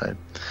episode, so...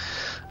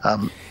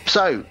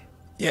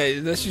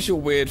 Yeah, that's just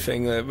your weird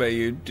thing where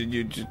you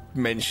just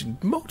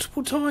mentioned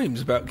multiple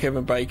times about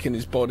Kevin Bacon,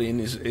 his body and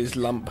his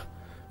lump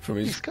from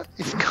his...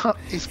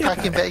 He's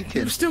packing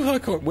bacon. It was still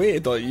quite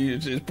weird, like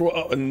it's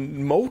brought up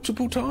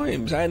multiple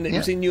times, and it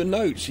was in your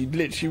notes. You'd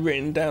literally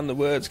written down the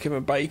words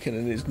Kevin Bacon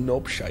and his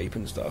knob shape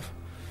and stuff.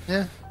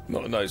 Yeah.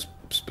 Not in those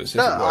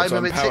specific words,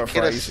 I'm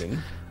paraphrasing.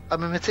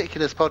 I'm a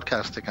meticulous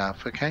podcaster,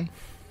 Gav, okay?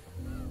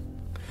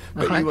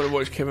 But you want to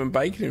watch Kevin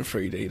Bacon in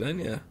 3D, don't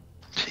you?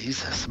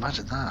 Jesus,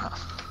 imagine that.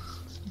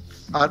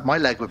 My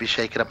leg would be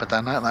shaking up and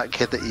down like that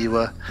kid that you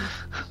were.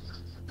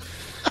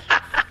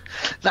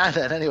 Now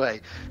then,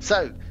 anyway,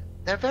 so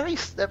they're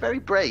very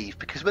brave,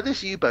 because when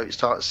this U-boat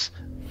starts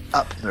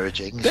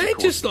upmerging, they're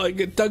just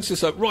like, Doug's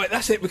just like, right,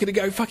 that's it, we're gonna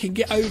go fucking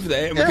get over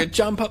there, and we're gonna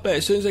jump up there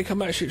as soon as they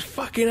come out, shoot,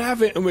 fucking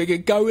have it, and we're gonna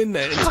go in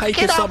there and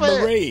take a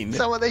submarine. Is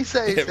that what they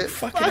say? Yeah,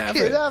 fucking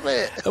have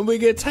it. And we're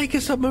gonna take a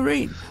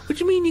submarine. What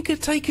do you mean you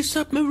could take a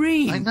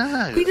submarine? I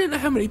know. We don't know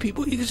how many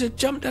people. You can just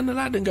jump down the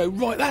ladder and go,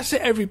 right, that's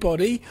it,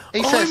 everybody.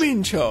 I'm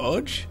in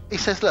charge. He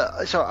says,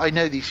 look, so I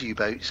know these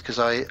U-boats because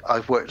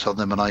I've worked on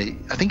them, and I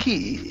think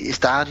his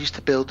dad used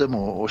to build them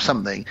or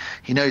something.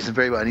 He knows them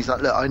very well, and he's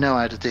like, look, I know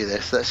how to do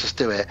this. Let's just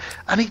do it.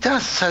 And he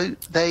does. So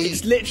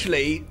it's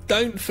literally,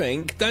 don't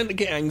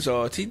get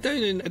anxiety,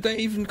 don't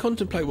even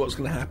contemplate what's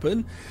going to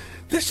happen.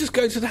 Let's just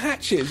go to the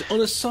hatches on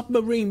a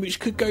submarine which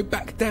could go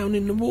back down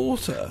in the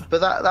water.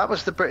 But that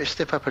was the British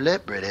stiff upper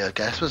lip, really, I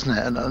guess, wasn't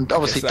it? And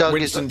obviously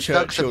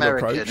Doug's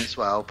American as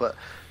well, but.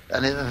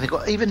 And then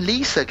even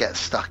Lisa gets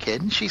stuck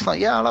in. She's like,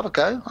 yeah, I'll have a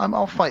go.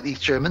 I'll fight these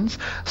Germans.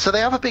 So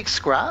they have a big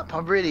scrap. I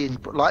really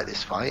like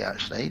this fight,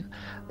 actually.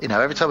 You know,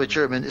 every time a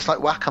German, it's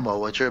like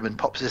whack-a-mole. A German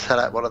pops his head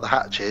out one of the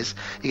hatches,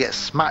 he gets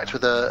smacked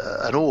with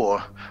an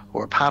oar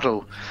or a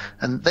paddle,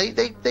 and they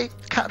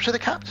capture the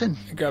captain.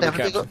 Grab the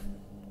captain. Got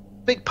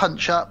big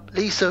punch up.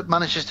 Lisa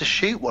manages to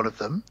shoot one of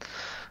them.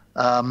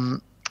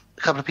 A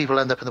couple of people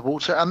end up in the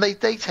water, and they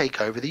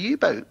take over the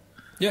U-boat.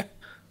 Yeah.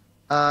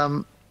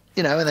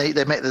 You know, and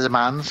they make the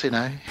demands. You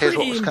know, here's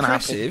what's going to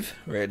happen. Impressive,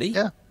 really.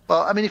 Yeah.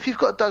 Well, I mean, if you've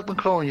got Doug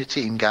McClure on your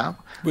team, Gal,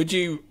 would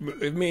you?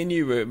 If me and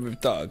you were with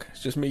Doug,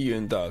 it's just me, you,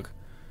 and Doug.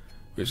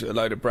 With a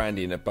load of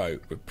brandy in a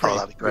boat.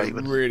 That'd be great.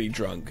 We're really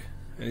drunk.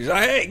 And he's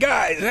like, "Hey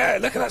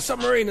guys, look at that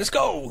submarine. Let's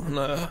go." And,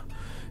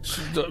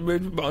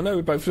 I know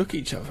we both look at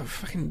each other.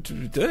 Fucking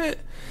do it.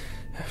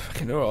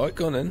 Fucking all right.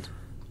 Go on then.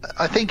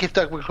 I think if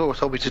Doug McClure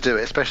told me to do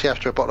it, especially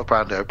after a bottle of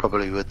brandy, I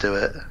probably would do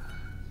it.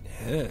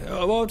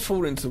 Yeah, I'd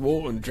fall into the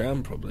water and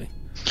drown probably.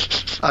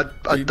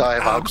 I'd die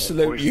of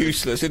absolute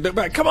useless. He'd look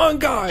back, "Come on,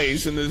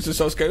 guys!" And there's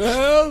just us going,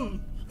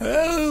 "Help!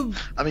 Help!"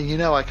 I mean, you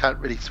know, I can't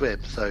really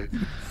swim, so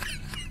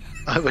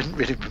I wouldn't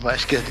really be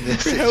much good in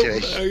this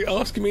situation.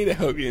 Asking me to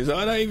help you.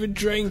 I don't even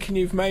drink, and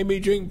you've made me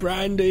drink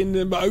brandy in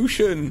the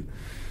ocean.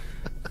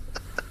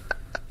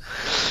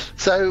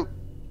 So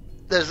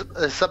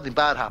there's something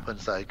bad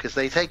happens though, because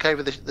they take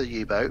over the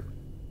U-boat,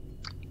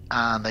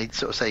 and they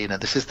sort of say, you know,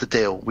 this is the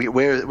deal.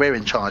 We're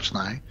in charge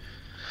now.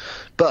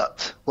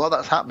 But while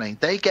that's happening,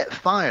 they get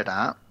fired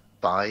at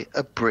by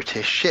a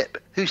British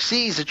ship who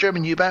sees a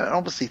German U-boat and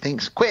obviously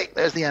thinks, "Quick,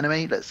 there's the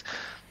enemy. Let's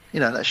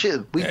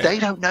shoot them." They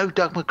don't know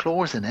Doug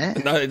McClure's in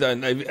it. No, they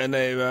don't.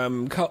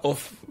 They're cut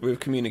off with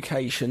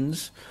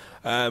communications.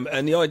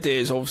 And the idea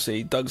is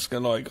obviously Doug's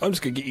going to I'm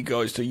just going to get you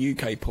guys to a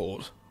UK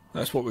port.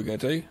 That's what we're going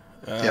to do.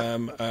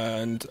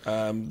 And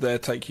they'll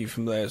take you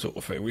from there, sort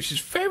of thing, which is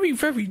very,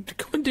 very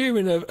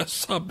commandeering a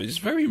sub is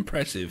very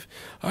impressive.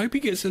 I hope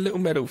he gets a little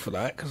medal for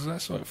that, because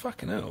that's like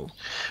fucking hell.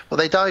 Well,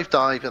 they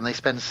dive, and they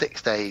spend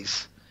 6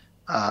 days,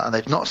 and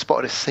they've not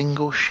spotted a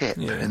single ship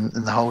in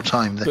the whole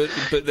time.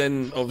 But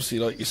then, obviously,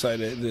 like you say,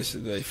 they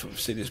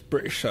see this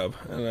British sub,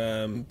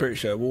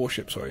 British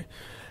warship, sorry,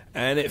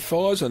 and it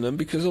fires on them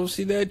because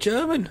obviously they're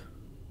German.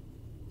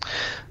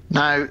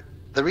 Now,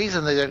 the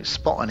reason they don't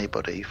spot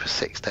anybody for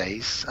 6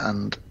 days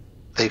and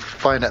they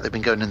find out they've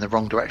been going in the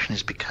wrong direction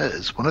is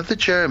because one of the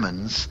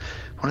Germans,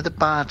 one of the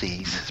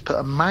baddies, has put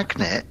a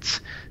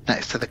magnet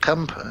next to the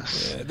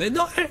compass. Yeah, they're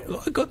not.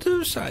 I got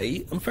to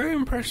say, I'm very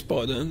impressed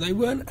by them. They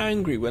weren't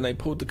angry when they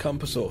pulled the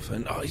compass off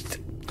and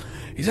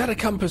he's had a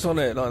compass on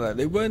it like that.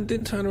 They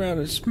didn't turn around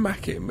and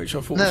smack him, which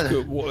I thought was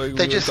good. What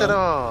they just said,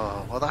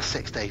 "Oh, well, that's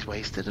 6 days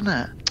wasted, isn't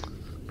it?"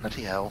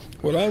 Bloody hell.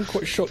 Well, I'm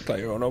quite shocked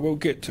later on. I will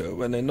get to it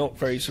when they're not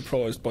very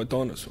surprised by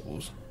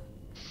dinosaurs.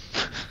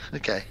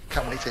 Okay,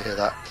 can't wait to hear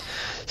that.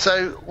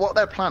 So, what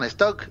their plan is,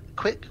 Doug,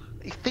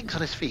 he thinks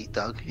on his feet,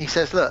 Doug. He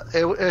says, "Look,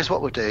 here's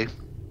what we'll do.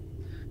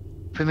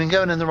 If we've been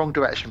going in the wrong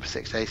direction for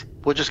 6 days,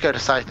 we'll just go to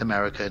South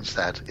America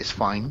instead. It's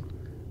fine.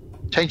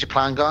 Change your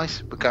plan,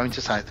 guys. We're going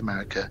to South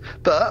America."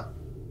 But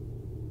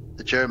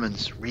the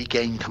Germans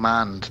regain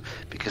command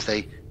because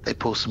they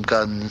pull some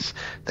guns,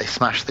 they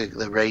smash the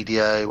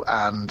radio,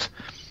 and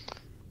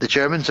the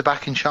Germans are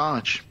back in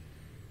charge.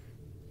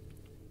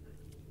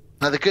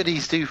 Now, the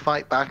goodies do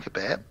fight back a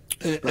bit.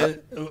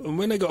 And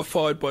when they got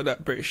fired by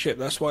that British ship,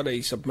 that's why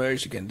they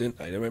submerged again, didn't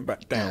they? They went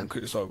back down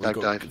because it's like,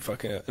 we've got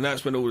fucking... And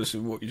that's when all this,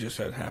 what you just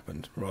said,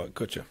 happened. Right,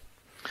 gotcha.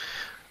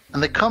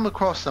 And they come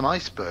across some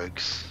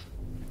icebergs.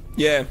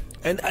 Yeah,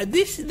 and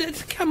this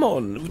come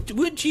on,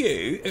 would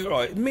you?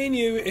 Right, me and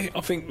you,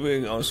 I think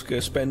I was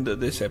going to spend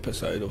this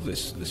episode of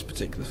this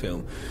particular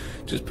film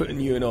just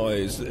putting you and I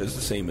as the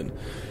seamen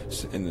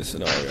in the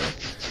scenario.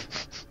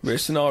 We're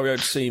scenarioed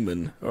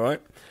seamen, all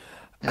right?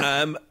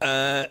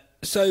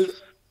 So,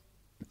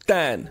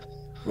 Dan,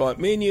 right,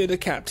 me and you are the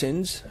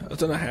captains. I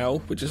don't know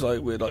how.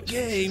 We're like,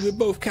 yay, we're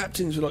both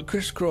captains. We're like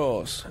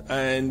crisscross,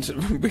 and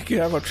we can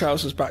have our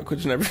trousers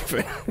backwards and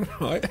everything,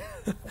 right?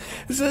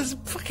 So there's a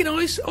fucking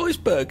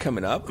iceberg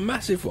coming up, a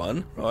massive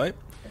one, right?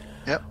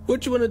 Yep.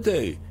 What do you want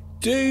to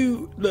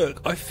do?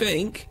 Look, I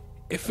think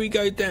if we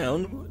go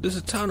down, there's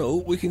a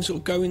tunnel. We can sort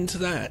of go into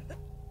that.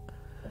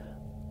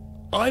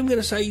 I'm going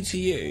to say to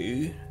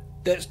you,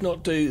 let's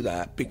not do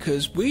that,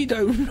 because we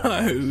don't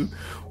know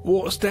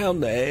what's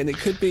down there, and it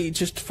could be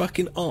just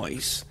fucking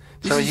ice.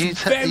 So are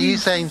you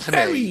saying to me...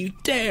 Very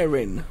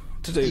daring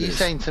to do this. Are you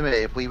saying to me,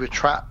 if we were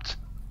trapped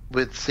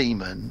with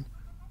seamen,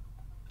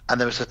 and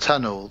there was a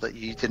tunnel that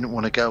you didn't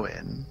want to go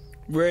in...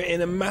 We're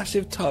in a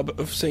massive tub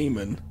of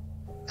seamen.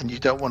 And you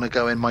don't want to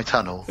go in my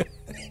tunnel?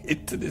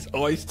 Into this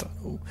ice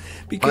tunnel,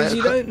 because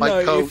you don't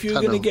know if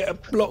you're going to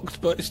get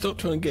blocked by... Stop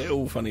trying to get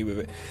all funny with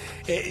it.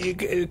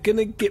 You're going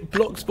to get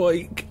blocked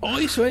by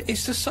ice, right?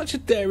 It's just such a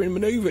daring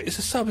manoeuvre. It's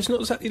a sub. It's not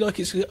exactly like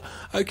it's...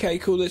 Okay,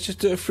 cool, let's just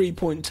do a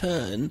 3-point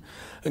turn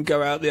and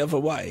go out the other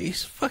way.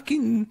 It's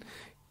fucking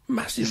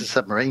massive... It's a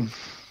submarine.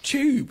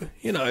 Tube,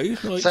 you know,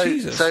 like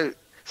Jesus. So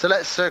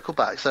let's circle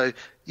back. So,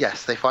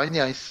 yes, they find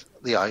the ice.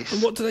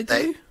 And what do?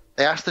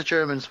 They ask the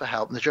Germans for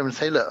help, and the Germans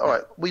say, "Look, all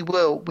right, we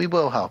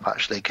will help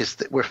actually, because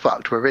we're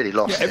fucked. We're really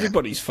lost. Yeah,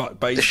 everybody's fucked.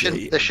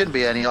 Basically, there shouldn't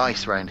be any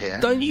ice around here."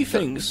 Don't you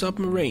think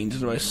submarines are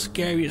the most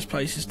scariest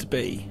places to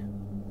be?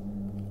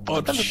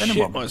 I'd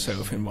shit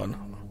myself in one.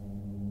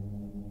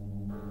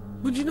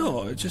 Would you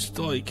not? It's just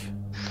like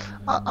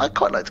I'd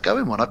quite like to go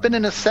in one. I've been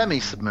in a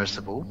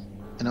semi-submersible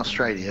in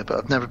Australia, but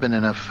I've never been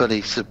in a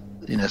fully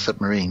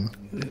submarine.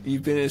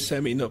 You've been in a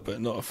semi,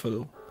 but not a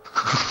full.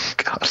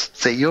 God,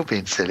 see, you're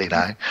being silly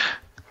now.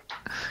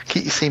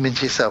 Keep your semen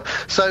to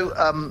yourself. So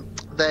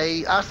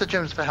they ask the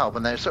Germans for help,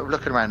 and they're sort of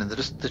looking around, and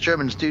the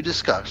Germans do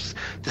discuss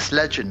this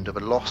legend of a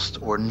lost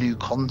or new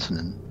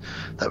continent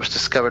that was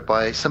discovered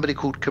by somebody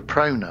called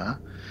Caprona,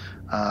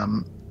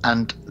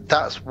 and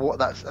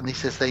and he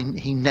says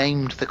he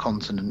named the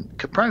continent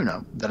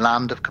Caprona, the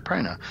land of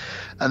Caprona,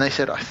 and they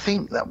said, I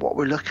think that what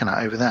we're looking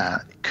at over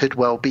there could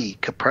well be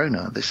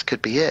Caprona. This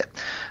could be it.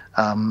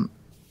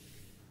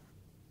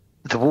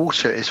 The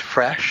water is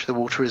fresh, the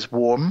water is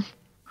warm,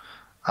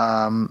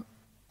 and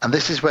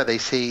this is where they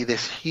see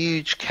this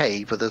huge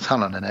cave with a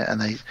tunnel in it,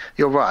 and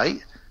you're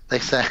right, they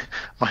say,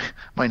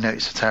 my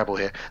notes are terrible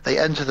here, they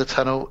enter the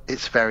tunnel,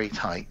 it's very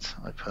tight,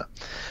 I put.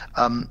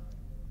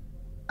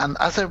 And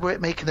as they're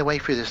making their way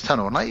through this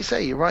tunnel, and like you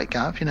say, you're right,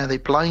 Gav, they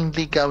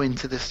blindly go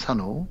into this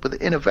tunnel, but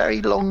in a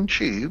very long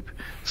tube.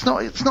 It's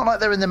not like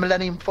they're in the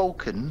Millennium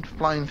Falcon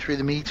flying through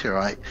the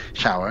meteorite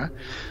shower,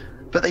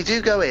 but they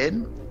do go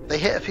in. They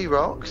hit a few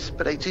rocks,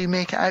 but they do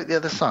make it out the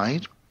other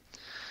side.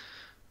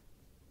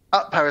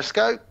 Up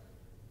periscope.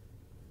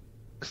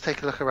 Let's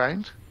take a look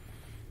around.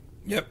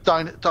 Yep.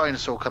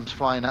 Dinosaur comes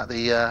flying at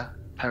the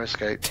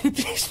periscope.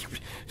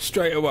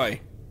 Straight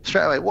away.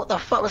 What the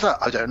fuck was that?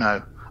 I don't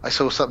know. I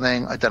saw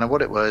something. I don't know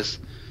what it was.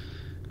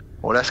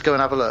 Well, let's go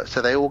and have a look.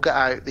 So they all get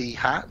out the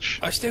hatch.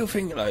 I still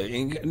think, though,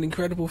 an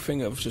incredible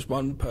thing of just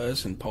one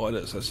person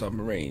pilots a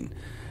submarine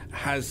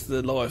has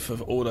the life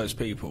of all those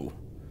people.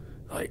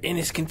 Like, in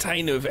this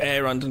container of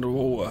air under the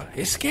water.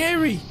 It's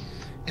scary.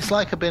 It's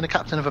like being a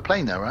captain of a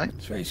plane, though, right?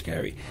 It's very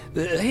scary.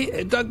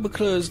 Doug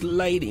McClure's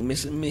lady,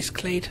 Miss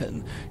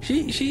Clayton,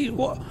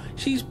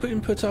 she's been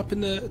put up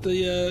in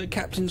the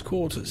captain's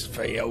quarters.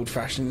 Very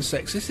old-fashioned and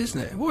sexist, isn't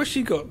it? What has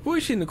she got? Why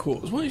is she in the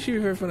quarters? Why is she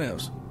with everyone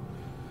else?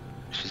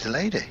 She's a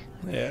lady.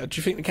 Yeah. Do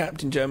you think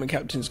the German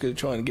captain's going to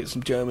try and get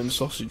some German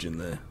sausage in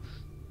there?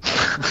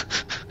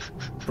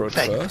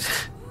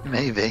 Breakfast?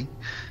 Maybe.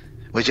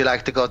 Would you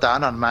like to go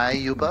down on my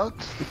U-boat?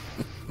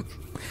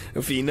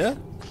 Wiener?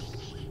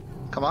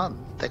 Come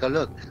on, take a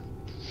look.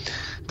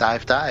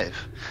 Dive.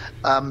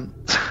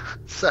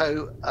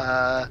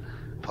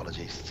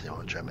 Apologies to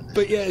your German.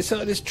 But yeah, it's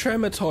like this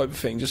tremor type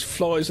thing just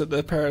flies at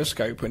the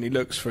periscope when he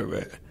looks through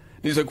it.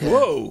 And he's like,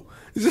 whoa!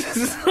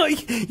 It's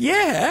like,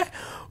 yeah,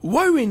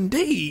 whoa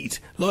indeed.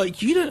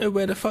 Like, you don't know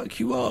where the fuck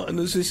you are. And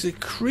there's this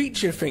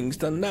creature thing's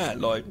done that.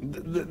 Like,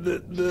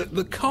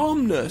 the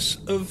calmness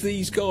of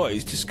these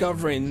guys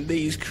discovering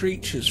these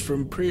creatures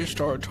from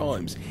prehistoric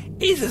times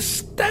is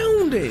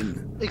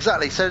astounding.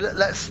 Exactly. So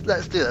let's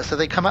do that. So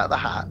they come out the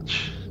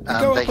hatch. They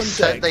go up on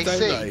deck, don't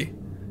they?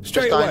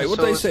 Straight away, what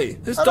do they see?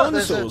 There's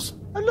dinosaurs.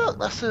 Look,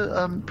 that's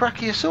a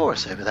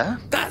Brachiosaurus over there.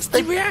 That's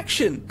the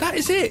reaction. That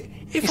is it.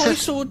 If I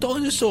saw a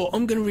dinosaur,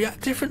 I'm going to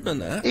react different than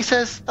that. He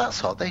says,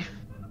 that's odd. They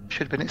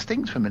should have been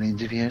extinct for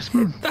millions of years.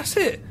 That's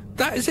it.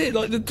 That is it.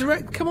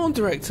 Like, come on,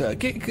 director.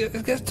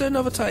 Let's do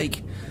another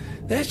take.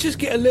 Let's just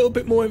get a little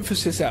bit more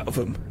emphasis out of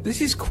them.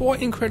 This is quite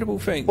an incredible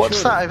thing.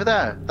 What's that over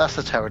there? That's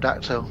a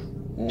pterodactyl.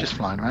 Just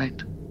flying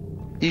around.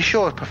 Are you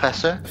sure,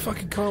 Professor?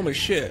 Fucking calm as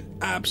shit.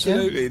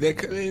 Absolutely. Yeah.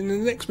 They're in the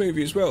next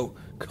movie as well.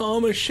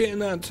 Calm as shit in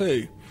that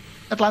too.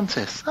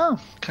 Atlantis.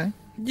 Oh, okay.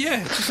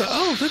 Yeah, it's just like,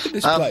 oh, look at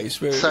this place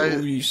where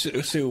all you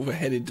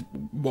silver-headed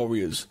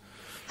warriors.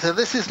 So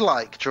this is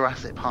like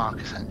Jurassic Park,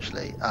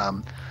 essentially.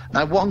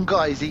 Now, one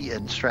guy's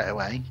eaten straight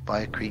away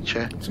by a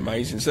creature. It's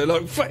amazing. So,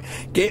 like,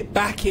 get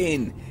back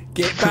in.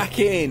 Get back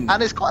in.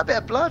 And there's quite a bit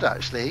of blood,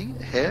 actually,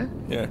 here.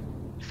 Yeah.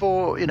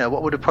 For,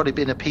 what would have probably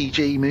been a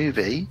PG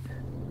movie,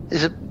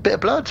 is a bit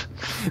of blood.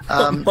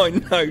 On my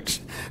note,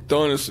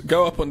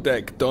 go up on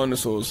deck,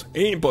 dinosaurs.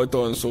 Eaten by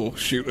dinosaur,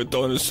 shoot a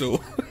dinosaur.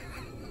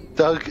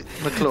 Doug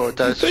McClure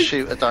does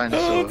shoot a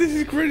dinosaur. Oh, this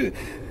is brilliant.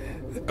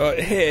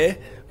 Here,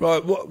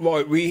 apart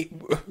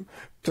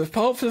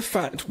from the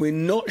fact we're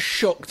not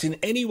shocked in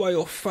any way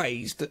or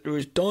phased that there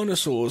is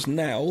dinosaurs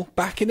now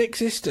back in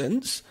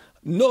existence,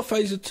 not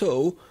phased at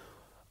all.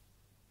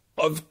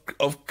 I've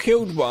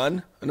killed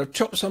one and I've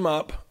chopped some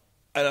up,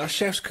 and our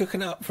chef's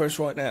cooking up for us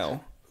right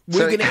now.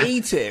 We're going to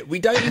eat it. We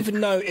don't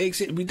even know.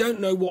 We don't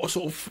know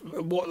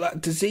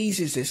what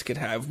diseases this could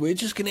have. We're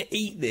just going to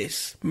eat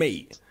this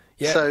meat.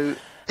 Yeah. So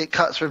it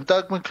cuts from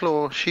Doug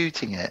McClure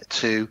shooting it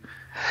to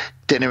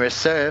dinner is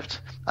served,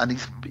 and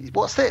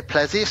what's it?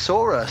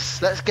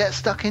 Plesiosaurus. Let's get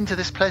stuck into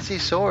this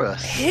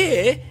Plesiosaurus.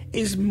 Here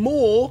is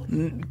more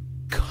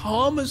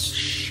calm as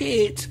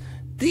shit.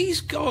 These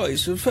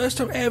guys, for the first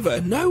time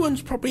ever, no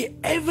one's probably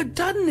ever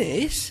done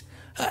this,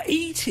 are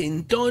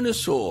eating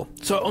dinosaur.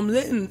 So I'm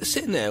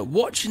sitting there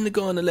watching the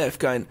guy on the left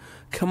going,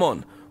 come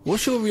on,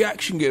 What's your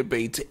reaction going to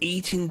be to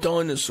eating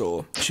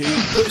dinosaur? She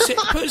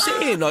puts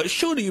it in. Like,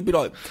 surely you'd be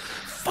like,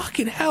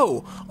 fucking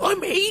hell,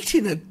 I'm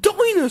eating a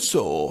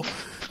dinosaur.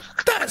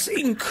 That's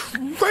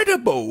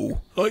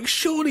incredible. Like,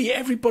 surely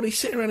everybody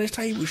sitting around this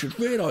table should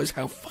realise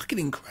how fucking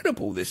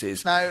incredible this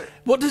is. Now,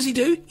 what does he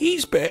do? He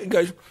eats a bit and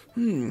goes,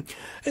 and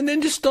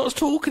then just starts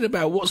talking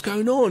about what's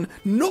going on.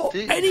 Not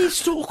any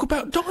talk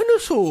about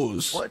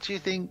dinosaurs. What do you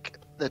think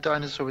the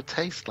dinosaur would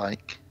taste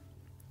like?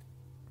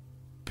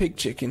 Pig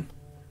chicken.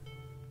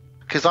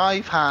 Because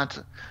I've had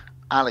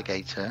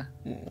alligator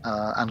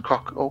and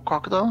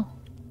crocodile.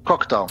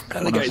 Crocodile.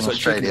 Alligator's like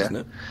Australia. chicken,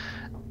 isn't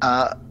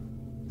it?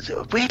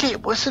 So really,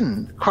 it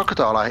wasn't.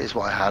 Crocodile is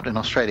what I had in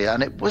Australia,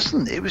 and it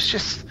wasn't. It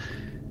was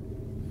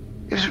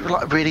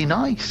like really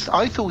nice.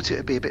 I thought it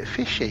would be a bit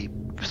fishy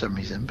for some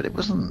reason, but it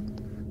wasn't.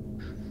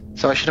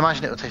 So I should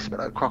imagine it would taste a bit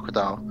like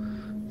crocodile.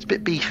 It's a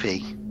bit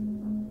beefy.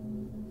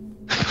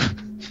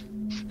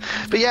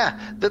 But yeah,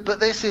 but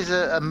this is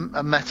a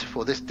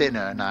metaphor. This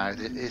dinner now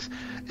is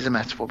a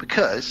metaphor,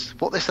 because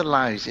what this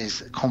allows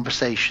is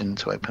conversation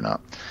to open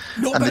up.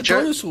 Not about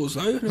dinosaurs,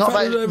 though. Not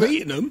about they're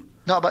eating them.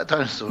 Not about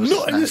dinosaurs.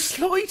 Not in the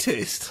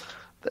slightest.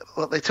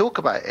 What they talk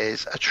about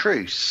is a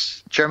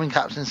truce. German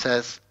captain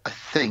says, I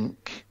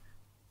think.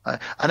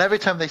 And every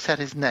time they said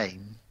his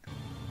name,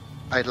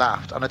 I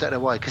laughed. And I don't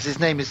know why, because his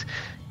name is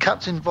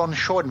Captain von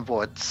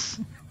Schordenwurz.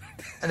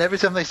 And every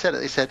time they said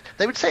it,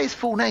 they would say his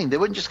full name. They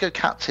wouldn't just go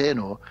Captain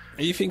or...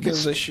 Are you thinking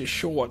of the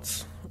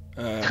Schwartz?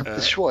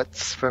 The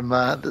Schwartz from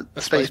the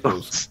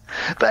Spaceballs.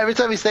 But every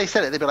time they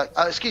said it, they'd be like,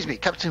 oh, excuse me,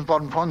 Captain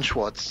von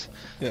Schwartz.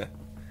 Yeah.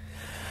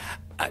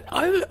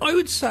 I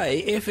would say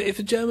if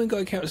a German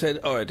guy came and said,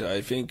 all right, I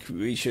think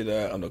we should,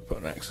 I'm not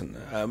putting an accent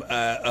there,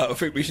 I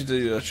think we should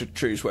do a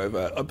truce,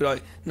 whatever, I'd be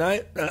like, no,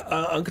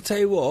 I'm going to tell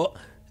you what,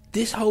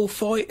 this whole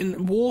fight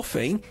and war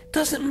thing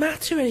doesn't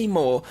matter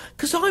anymore,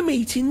 because I'm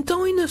eating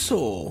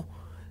dinosaur.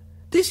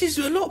 This is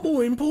a lot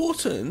more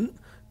important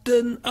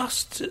than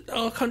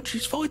our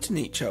countries fighting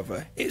each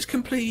other. It's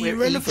completely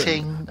irrelevant.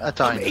 Eating a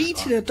dinosaur. I'm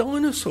eating a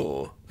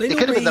dinosaur. It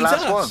could have been the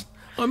last one.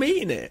 I'm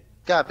eating it.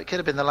 Yeah, but it could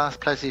have been the last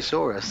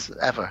plesiosaurus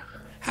ever.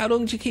 How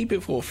long do you keep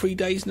it for? 3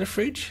 days in the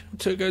fridge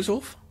until it goes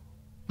off?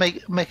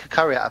 Make a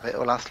curry out of it,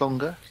 it'll last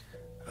longer.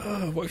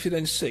 Oh, what if you're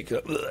then sick?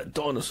 Like,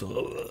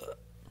 dinosaur.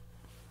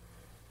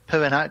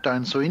 Pooing out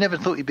dinosaur. You never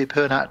thought you'd be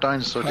pooing out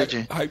dinosaur, did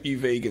you? I hope you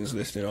vegans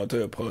listening, I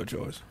do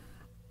apologise.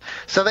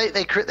 So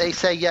they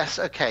say, yes,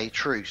 okay,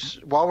 truce.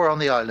 While we're on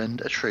the island,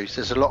 a truce.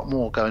 There's a lot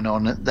more going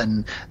on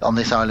on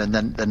this island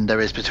than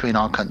there is between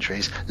our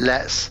countries.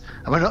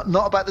 And we're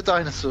not about the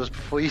dinosaurs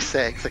before you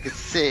say it, because I can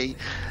see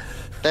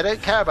they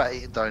don't care about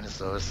eating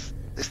dinosaurs.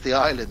 It's the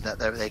island that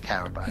they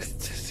care about.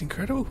 It's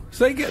incredible.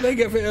 So they get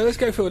let's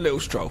go for a little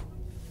stroll.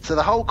 So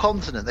the whole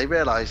continent, they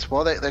realise,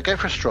 well, they go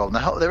for a stroll,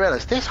 and they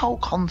realise this whole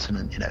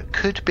continent,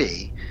 could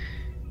be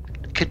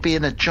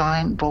in a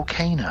giant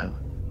volcano.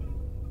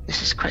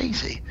 This is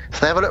crazy. So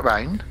they have a look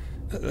round.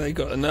 They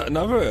got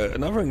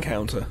another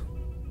encounter.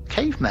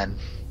 Cavemen.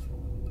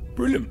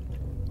 Brilliant.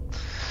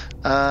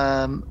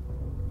 And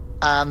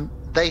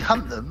they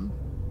hunt them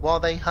while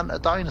they hunt a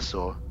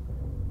dinosaur.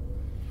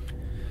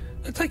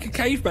 They take a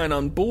caveman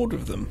on board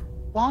with them.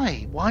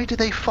 Why? Why do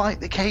they fight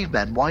the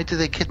cavemen? Why do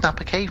they kidnap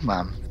a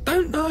caveman?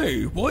 Don't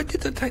know. Why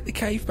did they take the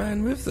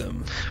caveman with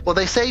them? Well,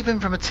 they save him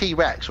from a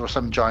T-Rex or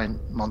some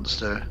giant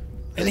monster.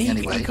 And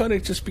he kind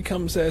of just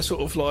becomes their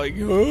sort of like,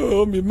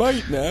 oh, I'm your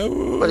mate now.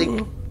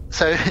 Well,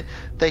 so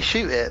they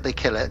shoot it, they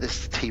kill it,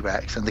 this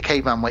T-Rex, and the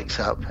caveman wakes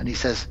up and he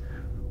says,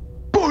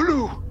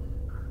 Bolu!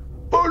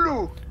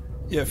 Bolu!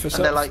 Yeah, and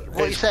they're like,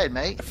 what are you saying,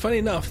 mate? Funny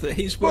enough, that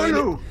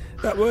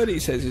that word he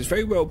says is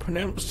very well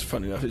pronounced,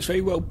 funny enough. It's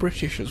very well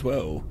British as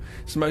well.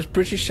 It's the most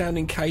British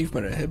sounding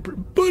caveman I heard.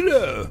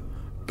 Bolu!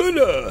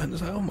 Bolu! And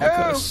it's like, oh my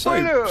God, it's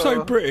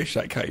so British,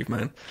 that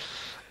caveman.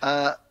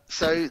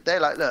 So they're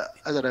like, look,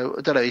 I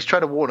don't know. He's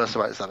trying to warn us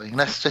about something.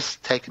 Let's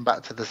just take him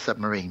back to the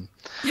submarine.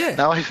 Yeah.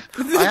 Now I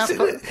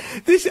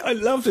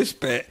love this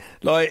bit.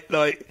 Like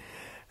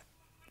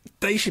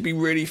they should be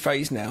really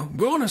phased now.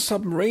 We're on a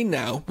submarine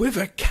now with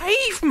a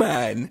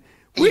caveman.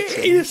 We're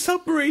in a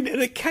submarine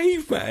and a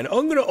caveman.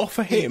 I'm going to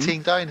offer him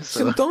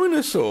some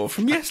dinosaur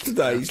from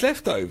yesterday's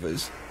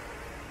leftovers.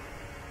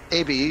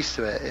 He'd be used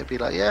to it. He'd be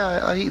like,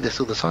 yeah, I eat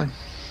this all the time.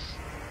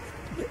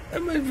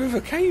 I'm with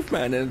a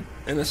caveman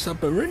and a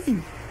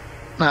submarine.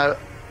 Now,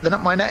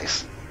 my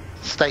next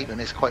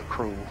statement is quite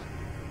cruel.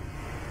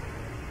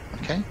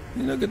 Okay?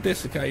 You look at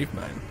this, a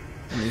caveman,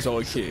 and his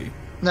IQ.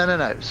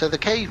 No. So the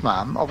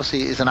caveman,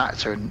 obviously, is an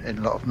actor in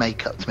a lot of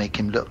makeup to make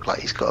him look like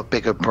he's got a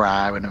bigger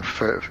brow and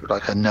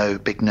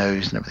big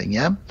nose and everything,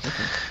 yeah?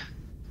 Okay.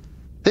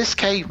 This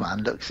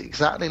caveman looks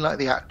exactly like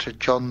the actor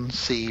John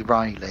C.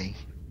 Reilly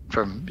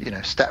from,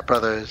 Step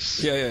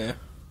Brothers. Yeah.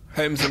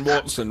 Holmes and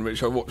Watson,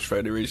 which I watched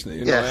fairly recently,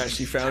 and I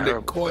actually found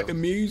it quite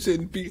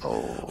amusing.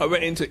 I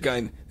went into it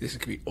going, this is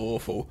going to be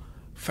awful.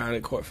 Found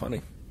it quite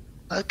funny.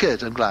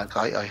 Good, I'm glad.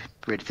 I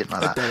really didn't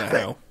like that. I don't know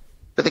how.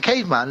 But the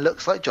caveman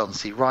looks like John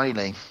C.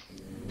 Reilly.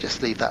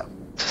 Just leave that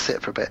to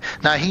sit for a bit.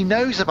 Now, he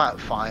knows about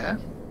fire,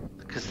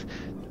 because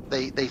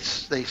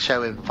they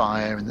show him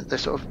fire, and they're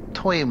sort of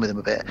toying with him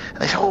a bit. And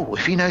they say, "Oh,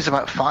 if he knows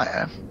about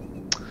fire,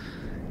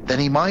 then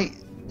he might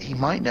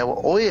know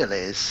what oil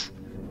is,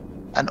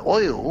 and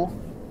oil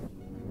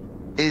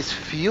is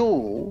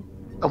fuel,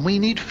 and we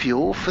need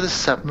fuel for the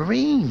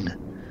submarine.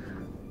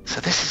 So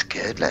this is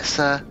good. Let's."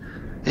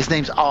 His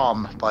name's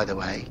Arm, by the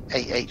way,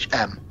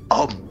 AHM.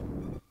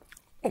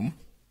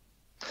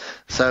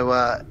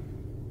 So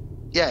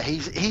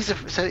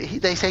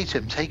they say to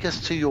him, "Take us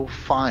to your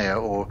fire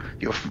or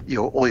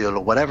your oil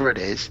or whatever it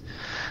is."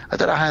 I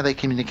don't know how they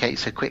communicate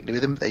so quickly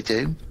with him, but they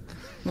do.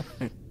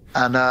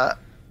 And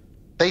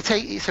he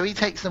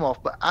takes them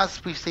off. But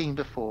as we've seen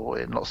before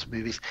in lots of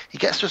movies, he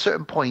gets to a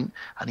certain point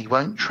and he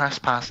won't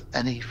trespass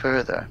any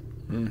further.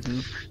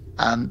 Mm-hmm.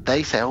 And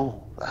they say,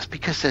 "Oh, that's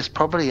because there's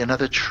probably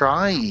another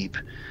tribe."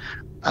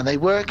 And they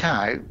work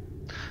out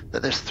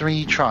that there's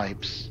 3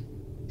 tribes.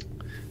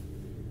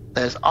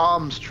 There's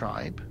Arm's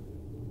tribe.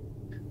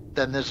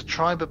 Then there's a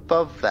tribe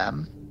above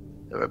them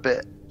that are a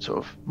bit sort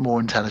of more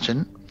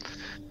intelligent.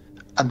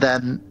 And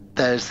then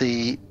there's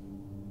the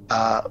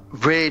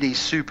really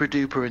super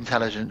duper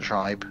intelligent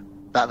tribe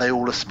that they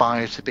all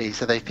aspire to be.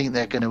 So they think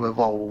they're going to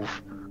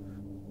evolve.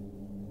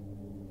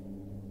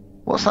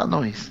 What's that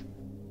noise?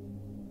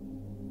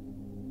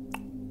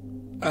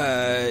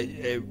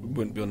 It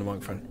wouldn't be on the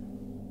microphone.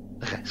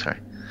 Okay, sorry.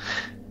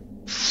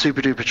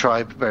 Super duper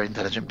tribe, very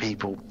intelligent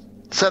people.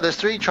 So there's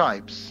 3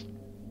 tribes.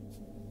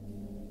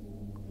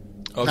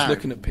 I was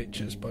looking at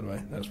pictures, by the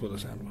way. That's what the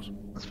sound was.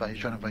 That's fine. You're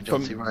trying to find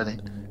John C. Reilly.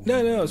 No,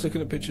 I was looking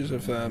at pictures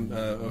of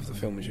the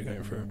film as you're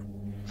going through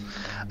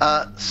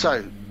it.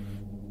 So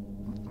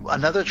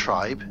another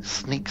tribe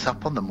sneaks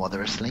up on them while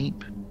they're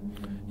asleep.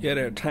 Yeah,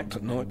 they're attacked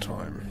at night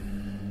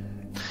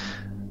time.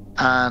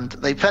 And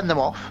they fend them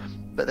off,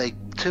 but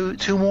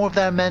two more of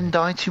their men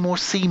die. 2 more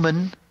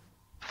seamen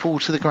fall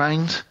to the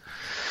ground.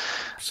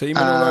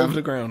 Seamen all over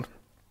the ground.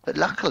 But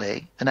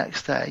luckily, the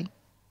next day,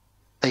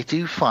 they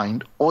do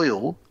find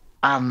oil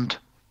and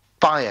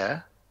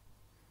fire,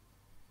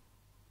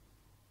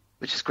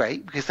 which is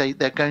great because they're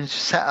going to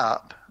set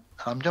up.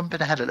 I'm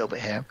jumping ahead a little bit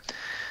here.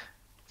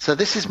 So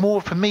this is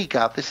more, for me,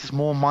 Gav, this is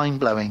more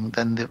mind-blowing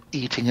than the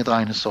eating a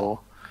dinosaur.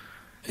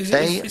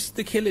 It's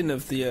the killing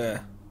of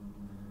the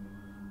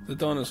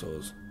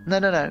dinosaurs.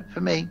 No.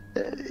 For me,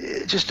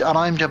 and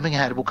I'm jumping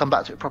ahead. We'll come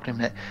back to it properly in a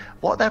minute.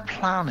 What their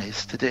plan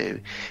is to do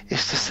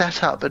is to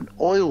set up an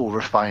oil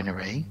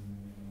refinery.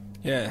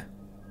 Yeah.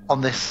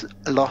 On this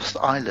lost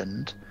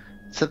island,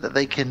 so that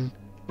they can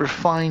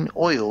refine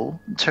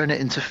oil and turn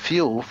it into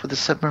fuel for the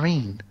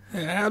submarine.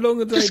 Yeah, how long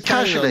have they just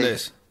planned casually on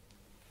this?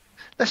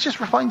 Let's just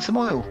refine some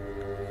oil.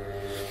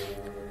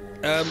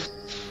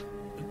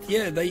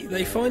 Yeah,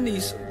 they find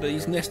these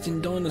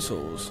nesting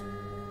dinosaurs.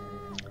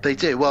 They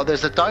do. Well,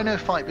 there's a dino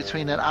fight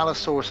between an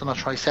Allosaurus and a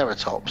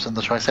Triceratops, and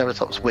the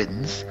Triceratops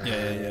wins.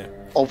 Yeah.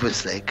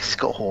 Obviously, because it's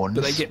got horns.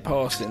 But they get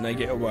past it and they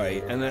get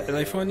away, and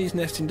they find these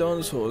nesting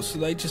dinosaurs, so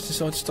they just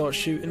decide to start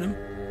shooting them.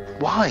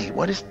 Why?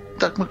 Why does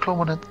Doug McClure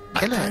want to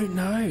kill it? I don't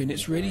know, and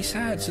it's really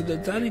sad. So the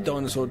daddy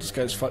dinosaur just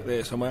goes, "Fuck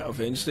this, I'm out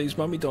of it," and so leaves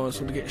mummy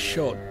dinosaur to get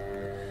shot.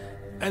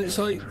 And it's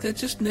like, they're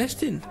just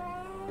nesting.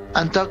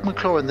 And Doug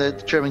McClure and the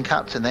German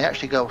captain, they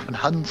actually go off and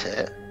hunt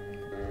it.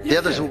 The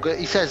others all go.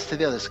 He says to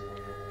the others,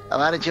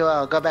 "Why don't you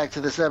all go back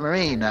to the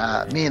submarine?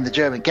 Me and the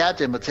German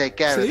captain will take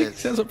care of this."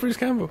 Sounds like Bruce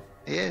Campbell.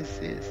 He is.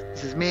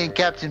 This is me and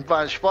Captain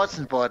von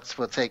Schwarzenbord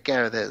will take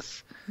care of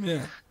this.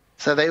 Yeah.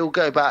 So they all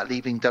go back,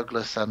 leaving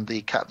Douglas and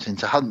the captain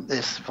to hunt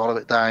this, follow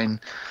it down.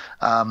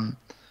 But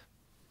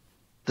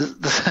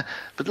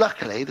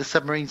luckily, the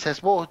submarine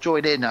says, "We'll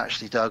join in,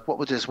 actually, Doug. What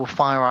we'll do is we'll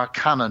fire our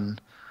cannon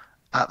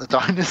at the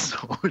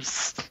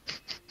dinosaurs."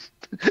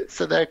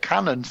 So their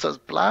cannon starts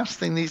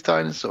blasting these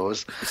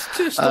dinosaurs. It's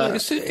just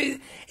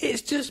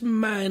it's just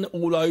man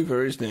all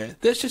over, isn't it?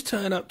 Let's just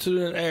turn up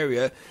to an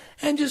area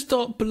and just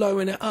start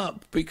blowing it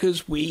up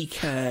because we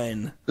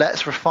can.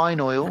 Let's refine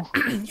oil.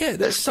 Yeah,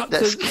 let's suck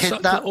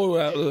the oil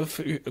out of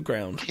the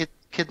ground.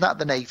 Kidnap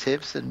the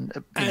natives and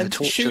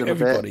torture shoot them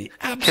everybody. A bit,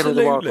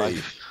 Absolutely. kill the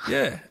wildlife.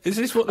 Yeah. Is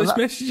this what this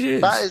message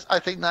is? I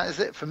think that is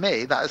it for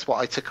me. That is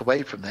what I took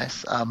away from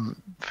this,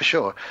 for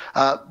sure.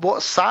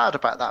 What's sad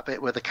about that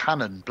bit where the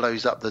cannon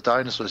blows up the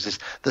dinosaurs is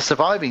the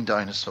surviving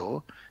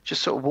dinosaur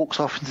just sort of walks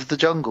off into the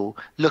jungle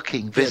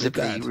looking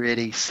visibly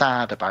really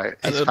sad about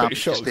his family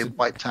just being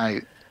wiped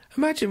out.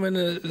 Imagine when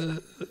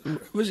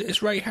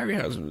it's Ray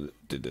Harryhausen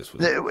that did this.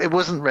 It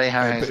wasn't Ray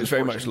Harryhausen. But it's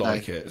very much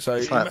like it. So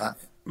like that.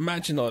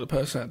 Imagine the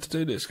person had to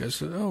do this goes,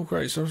 "Oh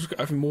great, so I'm just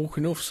having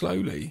walking off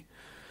slowly."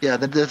 Yeah,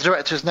 the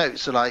director's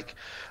notes are like,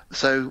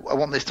 "So I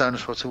want this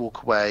dinosaur to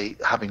walk away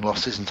having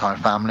lost his entire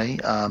family."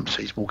 So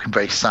he's walking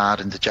very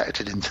sad and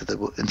dejected into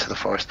the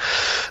forest.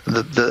 And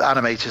the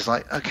animator's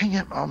like, "Okay,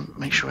 yeah, I'll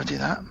make sure I do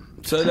that."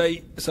 So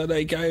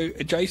they go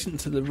adjacent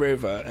to the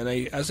river, and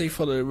as they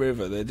follow the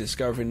river, they're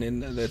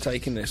they're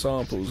taking their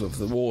samples of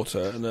the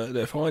water, and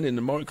they're finding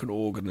the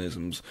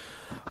microorganisms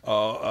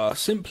are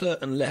simpler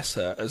and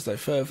lesser as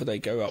they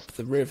go up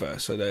the river.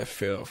 So they're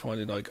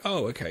finding like,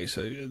 oh, okay,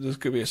 so there's going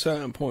to be a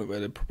certain point where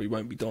there probably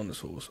won't be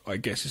dinosaurs. I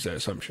guess is their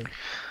assumption.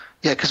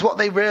 Yeah, because what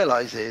they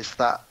realise is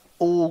that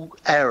all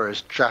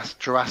eras,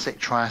 Jurassic,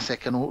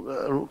 Triassic, and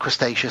all,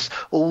 Cretaceous,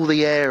 all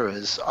the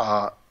eras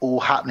are all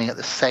happening at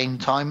the same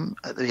time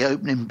at the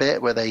opening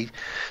bit where they.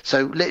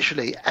 So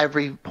literally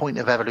every point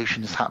of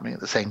evolution is happening at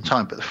the same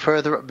time. But the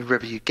further up the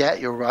river you get,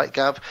 you're right,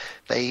 Gav.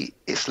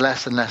 It's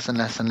less and less and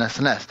less and less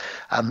and less.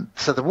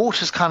 So the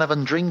water's kind of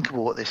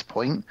undrinkable at this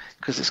point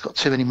because it's got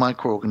too many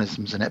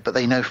microorganisms in it. But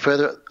they know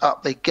further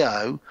up they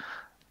go,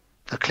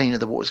 the cleaner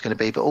the water's going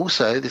to be. But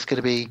also there's going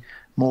to be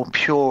more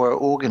pure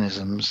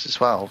organisms as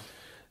well.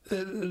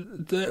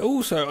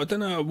 Also, I don't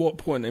know at what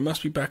point, they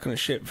must be back on a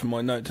ship for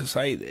my note to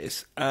say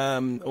this,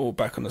 or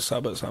back on the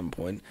sub at some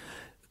point.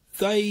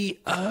 Because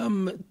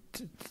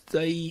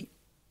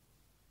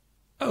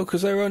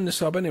they're on the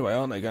sub anyway,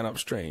 aren't they, going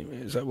upstream?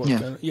 Is that what's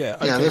going on? Yeah,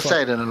 okay, they're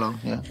sailing along,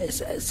 yeah.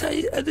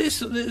 So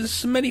there's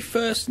so many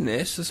firsts in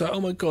this. It's like,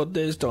 oh my God,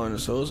 there's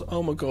dinosaurs.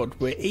 Oh my God,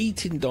 we're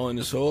eating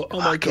dinosaur.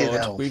 Oh my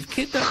God, we've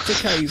kidnapped a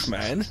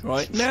caveman.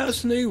 Right, now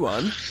it's a new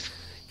one.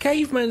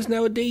 Caveman's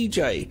now a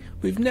DJ.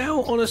 We've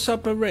now on a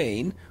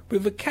submarine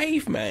with a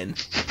caveman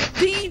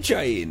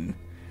DJing.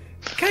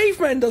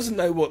 Caveman doesn't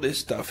know what this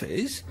stuff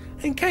is,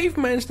 and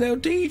Caveman's now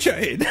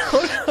DJing.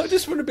 I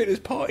just want to be at this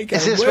party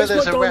going, where's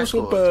my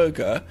dinosaur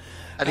burger?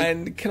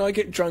 And can I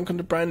get drunk on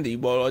the brandy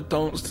while I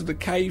dance to the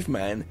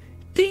caveman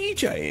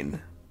DJing?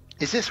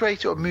 Is this where he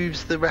sort of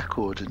moves the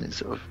record and it's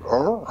sort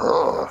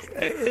of...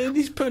 And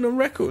he's putting on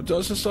records. I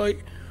was just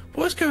like,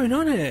 what's going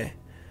on here?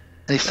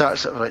 And he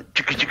starts sort of like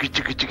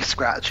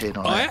scratching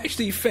on it. I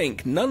actually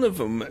think none of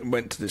them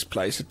went to this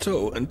place at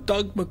all, and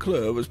Doug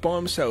McClure was by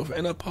himself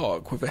in a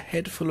park with a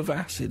head full of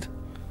acid.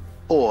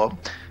 Or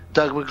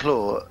Doug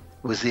McClure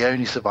was the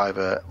only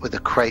survivor with a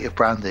crate of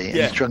brandy, and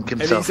he's drunk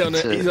himself. And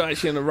he's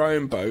actually on a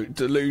rowing boat,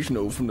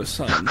 delusional from the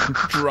sun,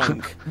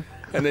 drunk,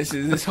 and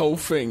this whole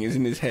thing is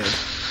in his head.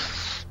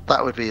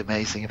 That would be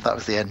amazing if that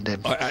was the ending.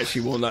 I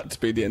actually want that to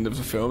be the end of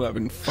the film. That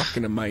would have been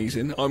fucking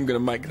amazing. I'm going to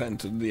make that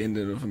into the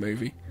ending of a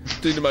movie.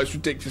 Do the most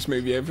ridiculous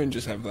movie ever and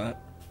just have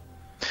that.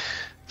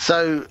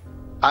 So,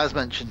 as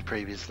mentioned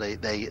previously,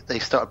 they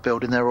started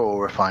building their oil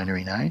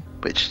refinery now,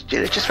 which,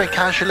 just very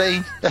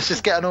casually, let's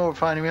just get an oil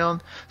refinery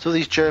on. So all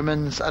these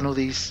Germans and all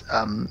these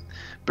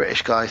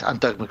British guys and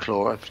Doug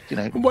McClure have,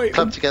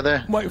 clubbed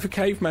together. Waiting for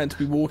Caveman to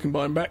be walking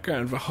by in the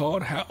background with a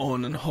hard hat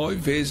on and high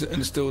vis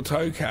and steel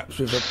toe caps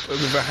with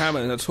a hammer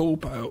and a tool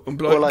belt, and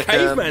like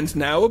Caveman's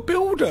now a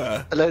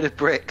builder. A load of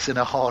bricks and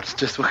a heart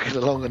just walking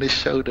along on his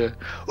shoulder.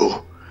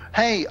 Oh,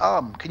 hey,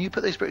 can you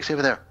put those bricks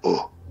over there?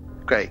 Oh,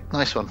 great,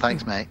 nice one,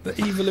 thanks, mate. The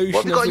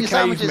evolution of the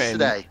caveman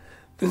today.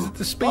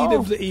 The speed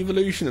of the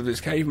evolution of this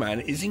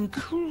caveman is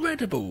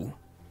incredible.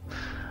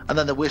 And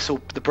then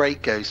the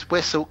break goes,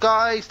 whistle,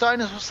 guys,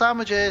 dinosaur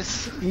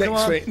sandwiches.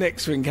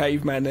 Next thing,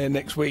 caveman there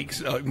next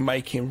week's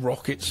making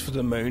rockets for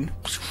the moon.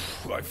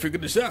 I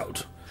figured this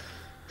out.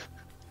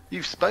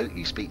 You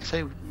speak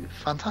so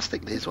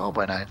fantastically as well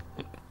by now.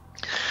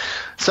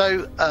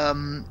 So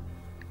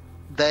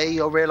they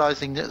are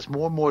realising that it's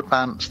more and more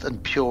advanced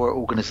and pure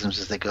organisms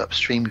as they go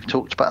upstream. We've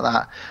talked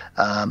about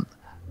that.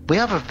 We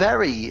have a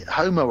very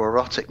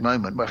homoerotic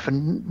moment where, for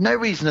no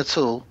reason at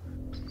all,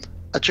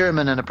 a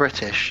German and a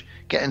British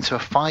get into a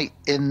fight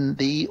in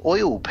the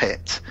oil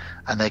pit,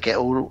 and they get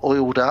all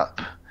oiled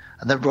up,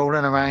 and they're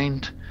rolling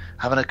around,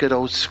 having a good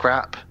old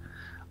scrap.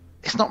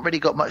 It's not really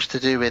got much to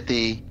do with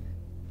the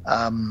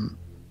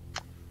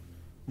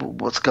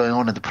what's going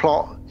on in the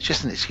plot. It's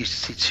just an excuse to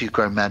see two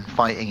grown men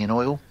fighting in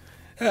oil.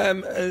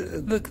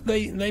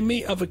 They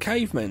meet other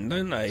cavemen,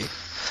 don't they?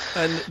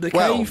 And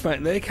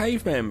their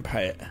caveman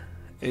pet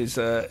is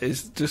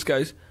just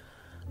goes,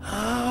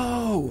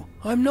 "Oh,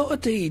 I'm not a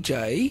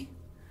DJ.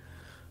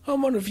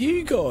 I'm one of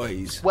you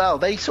guys." Well,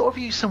 they sort of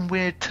use some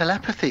weird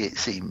telepathy, it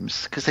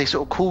seems, because they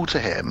sort of call to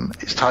him,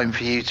 "It's time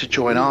for you to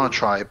join our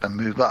tribe and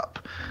move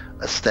up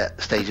a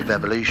stage of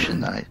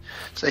evolution." Now,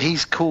 so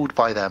he's called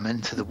by them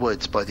into the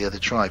woods by the other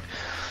tribe,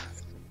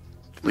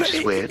 which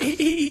is weird.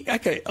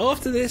 Okay,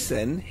 after this,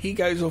 then he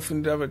goes off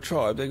into the other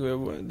tribe.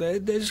 They're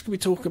just gonna be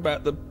talking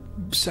about the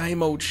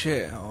same old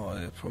shit. Oh,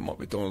 there might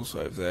be McDonald's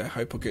over there.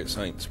 Hope I get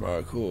something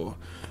tomorrow. Cool.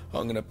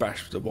 I'm going to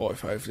bash the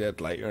wife over the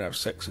head later and have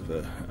sex with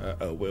her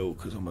at will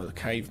because I'm a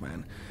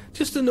caveman.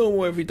 Just the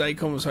normal everyday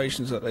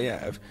conversations that they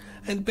have.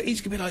 But he's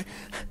going to be like,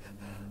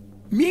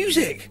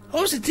 music!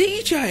 I was a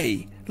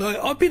DJ! Like,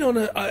 I've been on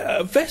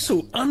a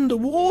vessel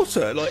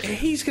underwater. Like,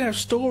 he's going to have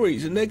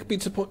stories, and they're going to be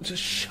to the point to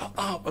shut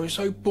up. I'm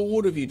so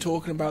bored of you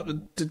talking about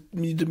the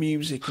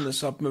music and the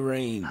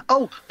submarine.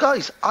 Oh,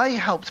 guys, I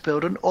helped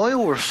build an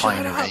oil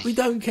refinery. Shut up, we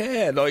don't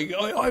care. Like,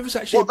 I was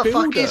actually a builder.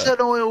 What the fuck is an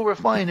oil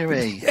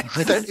refinery? Yes.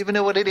 I don't even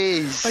know what it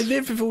is. I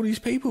lived with all these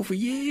people for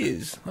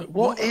years. Like,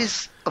 what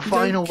is a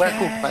vinyl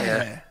record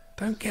player?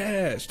 Don't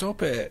care.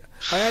 Stop it.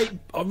 I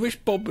wish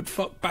Bob would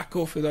fuck back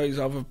off with those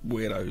other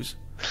weirdos.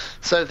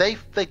 So they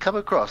come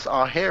across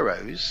our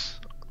heroes,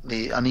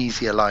 the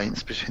uneasy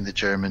alliance between the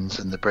Germans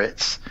and the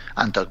Brits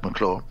and Doug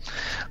McClure.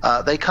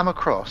 They come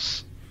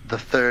across the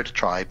third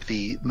tribe,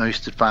 the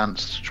most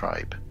advanced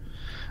tribe,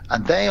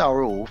 and they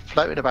are all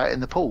floating about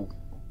in the pool.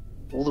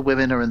 All the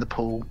women are in the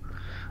pool.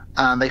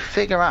 and they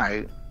figure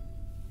out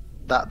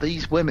that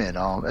these women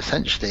are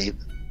essentially,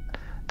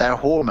 their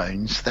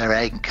hormones, their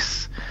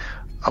eggs,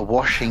 are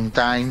washing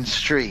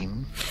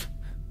downstream.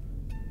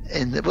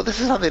 Well, this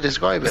is how they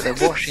describe it.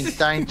 They're washing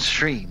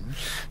downstream.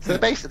 So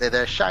basically,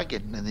 they're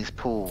shagging in this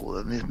pool,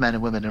 and these men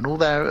and women, and all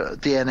their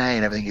DNA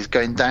and everything is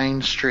going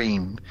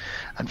downstream,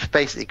 and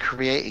basically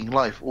creating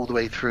life all the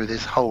way through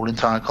this whole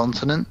entire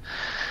continent.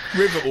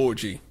 River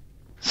orgy.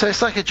 So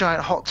it's like a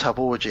giant hot tub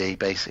orgy,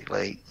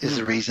 basically, is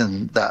the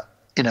reason that,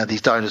 you know,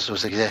 these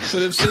dinosaurs exist.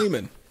 Full of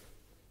semen.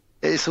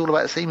 It's all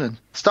about semen.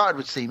 Started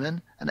with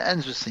semen, and it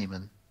ends with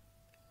semen.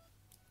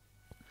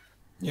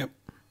 Yep.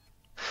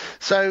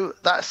 So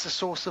that's the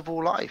source of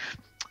all life.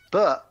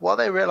 But while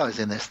they realise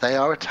in this, they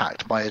are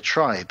attacked by a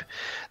tribe.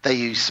 They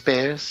use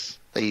spears,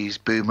 they use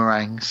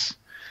boomerangs,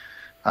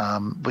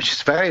 which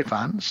is very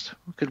advanced.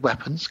 Good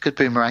weapons, good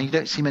boomerang. You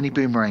don't see many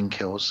boomerang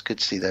kills. Good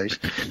to see those.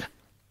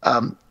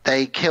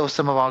 They kill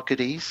some of our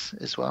goodies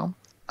as well.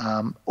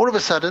 All of a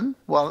sudden,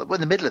 while we're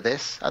in the middle of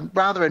this, and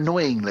rather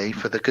annoyingly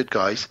for the good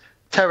guys,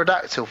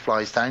 pterodactyl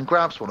flies down,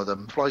 grabs one of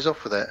them, flies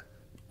off with it.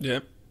 Yeah.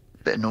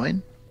 Bit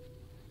annoying.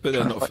 But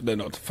they're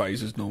not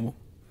phased as normal.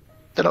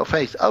 They're not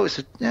phased. Oh, it's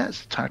a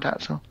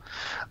pterodactyl.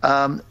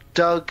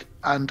 Doug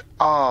and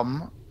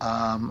Arm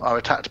are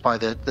attacked by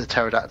the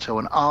pterodactyl,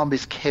 and Arm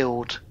is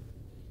killed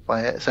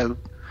by it. So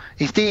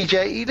he's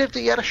DJ.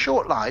 He had a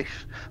short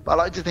life, but I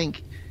like to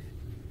think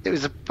it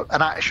was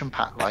an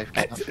action-packed life.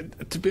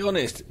 To be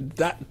honest,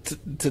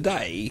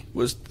 today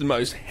was the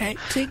most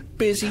hectic,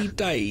 busy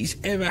day he's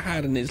ever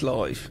had in his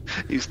life.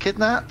 He was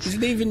kidnapped. He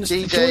didn't even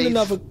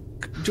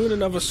join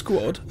another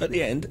squad at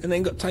the end, and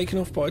then got taken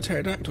off by a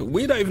pterodactyl.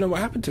 We don't even know what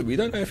happened to him. We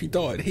don't know if he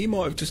died. He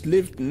might have just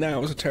lived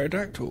now as a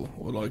pterodactyl,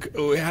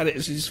 or he had it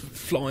as his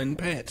flying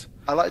pet.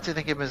 I like to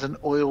think of him as an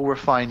oil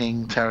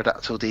refining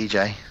pterodactyl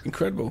DJ.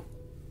 Incredible.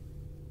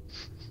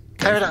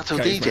 Pterodactyl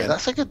DJ.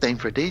 That's a good name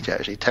for a DJ,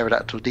 actually.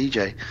 Pterodactyl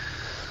DJ.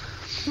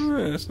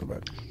 Yeah, that's not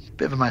bad.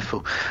 Bit of a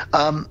mouthful.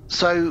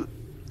 So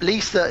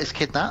Lisa is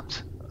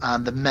kidnapped,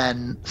 and the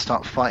men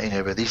start fighting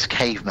over these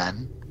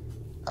cavemen.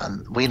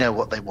 And we know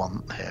what they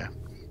want here.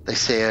 They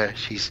see her,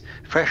 she's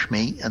fresh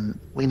meat, and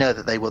we know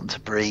that they want to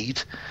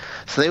breed.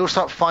 So they all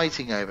start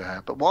fighting over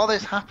her. But while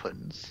this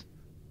happens,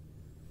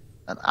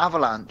 an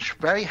avalanche,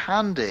 very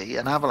handy,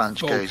 an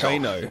avalanche goes off.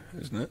 Volcano,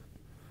 isn't it?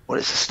 Well,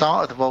 it's the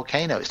start of the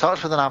volcano. It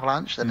starts with an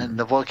avalanche, and then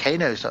the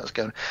volcano starts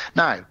going.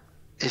 Now,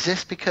 is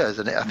this because,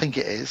 and I think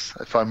it is,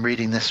 if I'm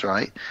reading this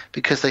right,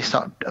 because they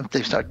start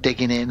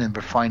digging in and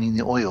refining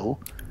the oil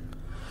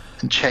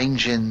and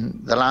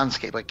changing the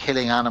landscape by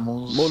killing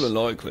animals? More than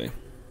likely.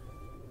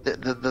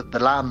 The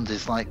land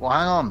is like, well,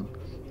 hang on,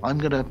 I'm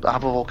going to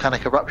have a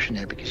volcanic eruption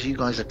here because you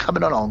guys are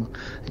coming along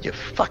and you're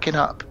fucking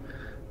up,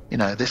 you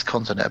know, this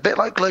continent. A bit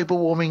like global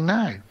warming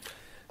now.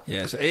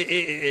 Yes, I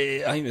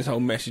think this whole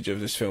message of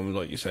this film,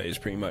 like you say, is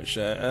pretty much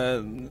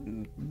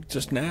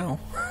just now.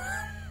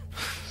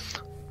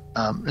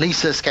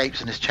 Lisa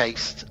escapes and is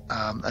chased,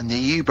 and the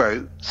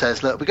U-boat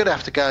says, look, we're going to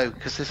have to go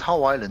because this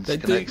whole island's going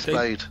to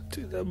explode.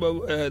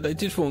 They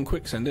did fall in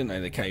quicksand, didn't they,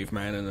 the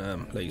caveman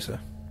and Lisa?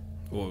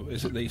 Or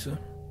is it Lisa?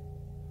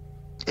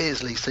 It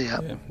is Lisa,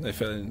 yeah. Yeah, they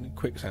fell in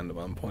quicksand at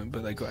one point,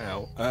 but they got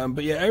out.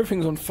 But yeah,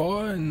 everything's on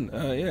fire, and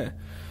yeah.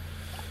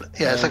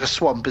 Yeah, it's like a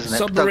swamp, isn't it?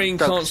 Submarine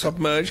can't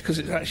submerge because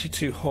it's actually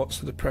too hot,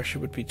 so the pressure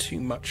would be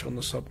too much on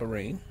the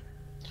submarine.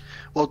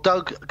 Well,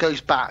 Doug goes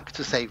back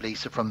to save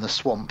Lisa from the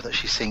swamp that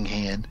she's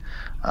sinking in.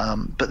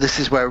 But this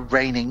is where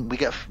we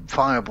get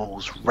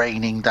fireballs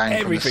raining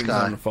down from the sky. Everything's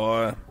on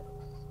fire.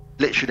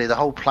 Literally, the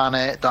whole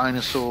planet,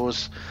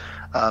 dinosaurs.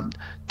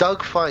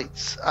 Doug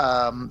fights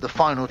the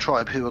final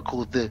tribe, who are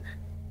called the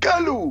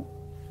Galu.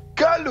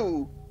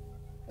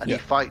 And he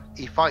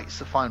fights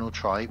the final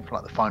tribe,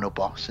 like the final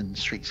boss in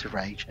Streets of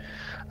Rage.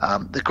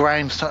 The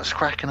ground starts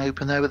cracking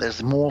open there, but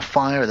there's more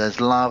fire, there's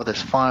lava, there's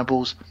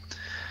fireballs.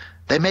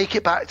 They make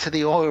it back to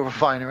the oil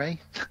refinery,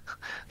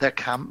 their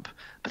camp,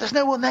 but there's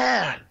no one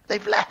there.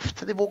 They've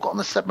left. They've all got on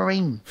the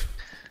submarine.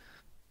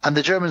 And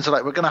the Germans are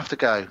like, we're going to have to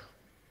go.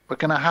 We're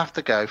going to have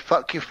to go.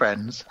 Fuck your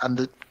friends. And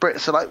the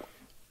Brits are like,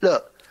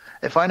 look,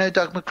 if I know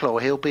Doug McClure,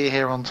 he'll be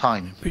here on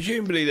time.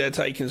 Presumably they're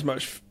taking as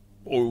much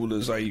oil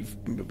as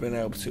they've been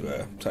able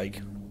to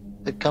take.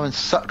 They've come and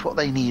sucked what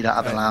they need out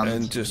of the land.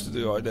 And just,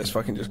 let's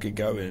fucking just get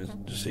going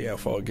and just see how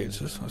far it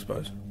gets us, I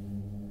suppose.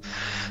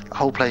 The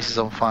whole place is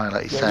on fire,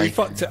 like you say. We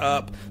fucked it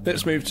up.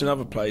 Let's move to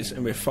another place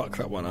and we fuck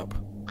that one up.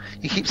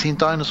 You keep seeing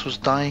dinosaurs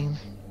dying.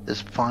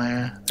 There's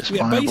fire. There's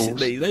fireballs.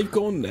 Basically, they've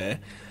gone there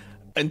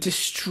and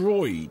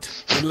destroyed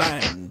the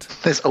land.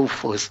 That's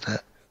awful, isn't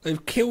it?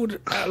 They've killed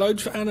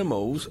loads of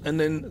animals and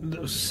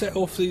then set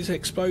off these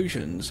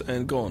explosions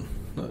and gone.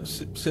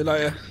 See you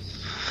later.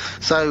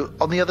 So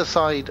on the other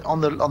side,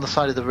 on the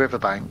side of the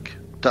riverbank,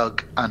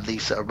 Doug and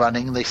Lisa are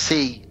running. They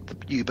see the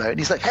U-boat, and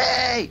he's like,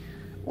 "Hey,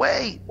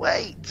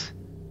 wait!"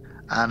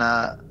 And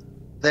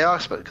they're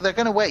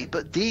going to wait,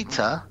 but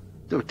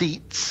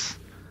Dietz,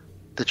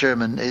 the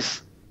German,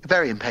 is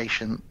very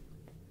impatient.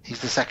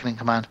 He's the second in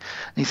command,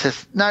 and he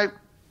says, "No,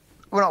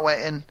 we're not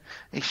waiting."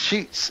 He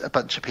shoots a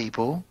bunch of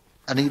people,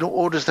 And he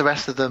orders the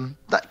rest of them,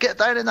 get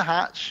down in the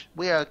hatch.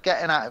 We are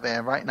getting out of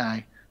here right now.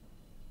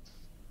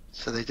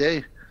 So they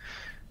do.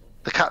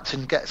 The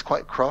captain gets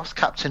quite cross.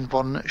 Captain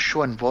von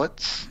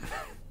Schoenwurz.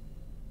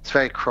 It's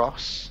very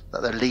cross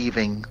that they're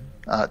leaving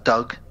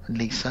Doug and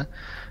Lisa.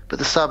 But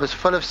the sub is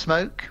full of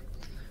smoke.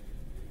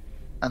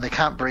 And they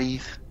can't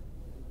breathe.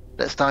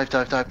 Let's dive.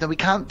 No, we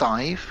can't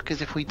dive,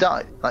 because if we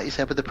die, like you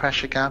said with the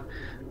pressure cap,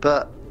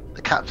 but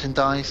the captain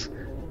dies,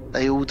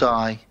 they all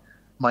die.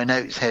 My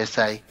notes here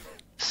say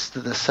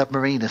the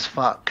submarine is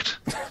fucked.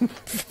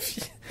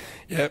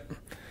 Yep.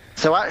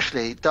 So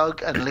actually,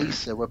 Doug and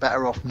Lisa were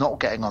better off not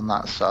getting on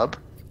that sub.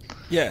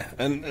 Yeah,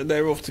 and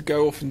they're off to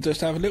go off and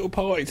just have a little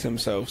party to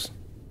themselves.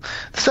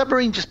 The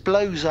submarine just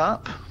blows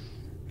up.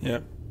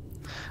 Yep.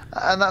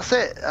 And that's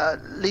it.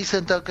 Lisa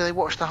and Doug, they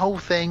watch the whole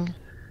thing.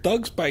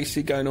 Doug's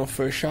basically going off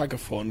for a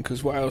shagathon,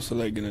 because what else are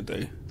they going to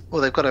do?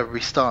 Well, they've got to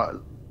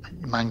restart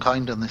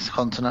mankind on this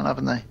continent,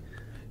 haven't they?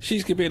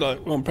 She's going to be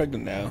like, well, I'm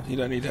pregnant now. You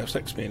don't need to have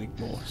sex with me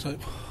anymore. So,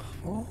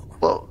 what?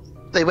 Well,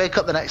 they wake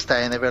up the next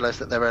day and they realise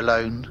that they're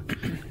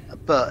alone.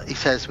 But he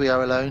says, we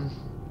are alone,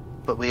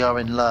 but we are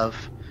in love.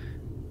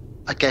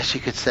 I guess you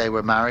could say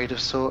we're married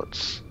of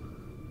sorts.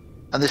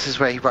 And this is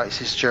where he writes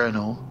his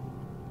journal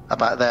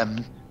about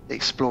them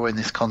exploring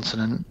this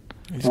continent,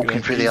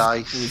 walking through the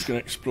ice. He's going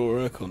to explore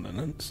her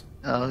continents.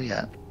 Oh,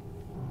 yeah.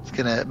 He's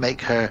going to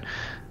make her...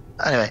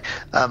 Anyway,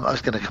 I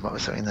was going to come up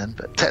with something then,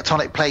 but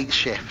tectonic plates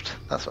shift.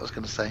 That's what I was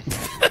going to say.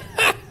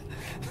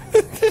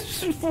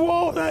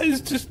 What? That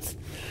is just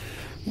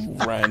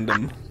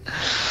random.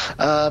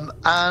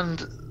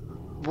 And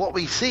what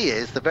we see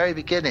is the very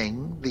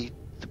beginning, the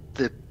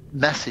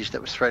message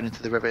that was thrown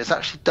into the river is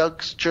actually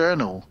Doug's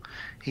journal.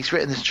 He's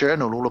written this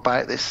journal all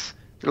about this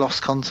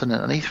lost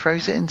continent, and he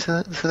throws it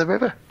into the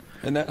river.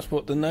 And that's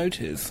what the note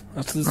is.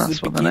 That's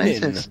what the note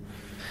is.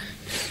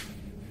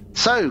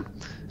 So,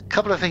 a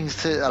couple of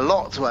things a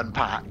lot to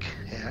unpack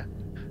here,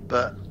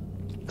 but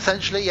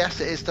essentially, yes,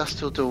 it is Dusk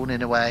Till Dawn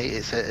in a way.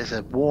 It's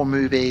a war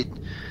movie,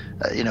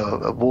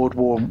 a World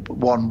War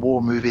I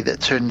war movie that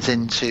turns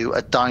into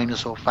a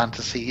dinosaur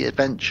fantasy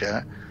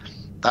adventure.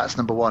 That's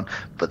number one.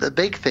 But the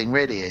big thing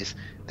really is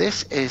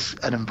this is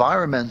an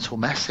environmental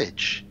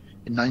message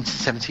in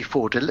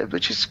 1974,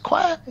 which is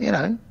quite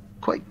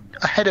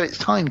ahead of its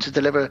time to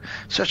deliver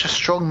such a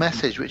strong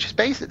message, which is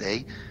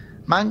basically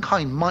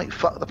mankind might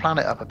fuck the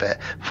planet up a bit.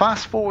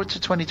 Fast forward to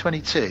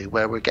 2022,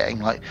 where we're getting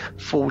like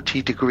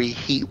 40-degree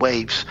heat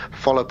waves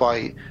followed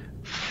by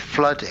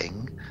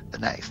flooding the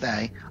next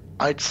day.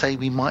 I'd say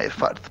we might have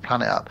fucked the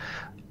planet up.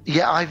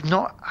 Yeah, I've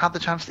not had the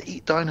chance to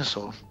eat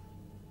dinosaur.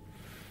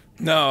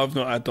 No, I've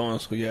not had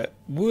dinosaur yet.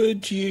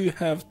 Would you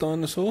have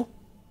dinosaur?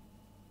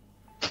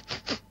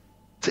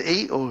 To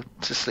eat or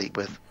to sleep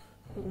with?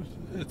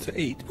 To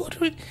eat.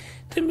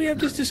 Didn't we have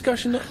this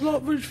discussion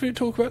like we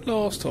talked about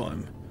last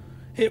time?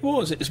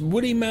 It's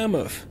woolly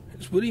mammoth.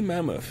 It's woolly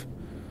mammoth.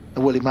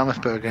 A woolly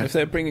mammoth burger. If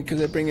they're trying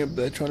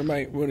to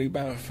make woolly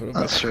mammoth for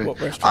That's true. What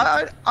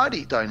restaurant? I'd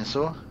eat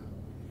dinosaur.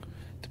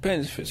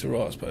 Depends if it's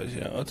alright, I suppose.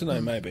 Yeah, I don't know.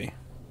 Maybe.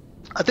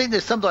 I think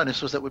there's some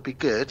dinosaurs that would be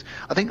good.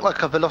 I think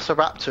like a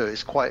velociraptor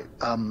is quite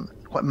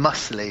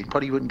muscly.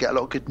 Probably wouldn't get a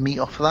lot of good meat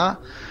off of that.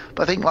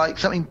 But I think like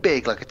something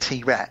big like a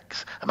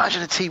T-Rex.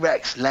 Imagine a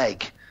T-Rex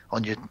leg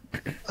on your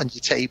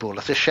table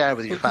to share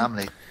with your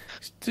family.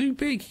 It's too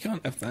big. You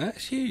can't have that.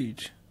 It's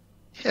huge.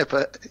 Yeah,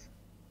 but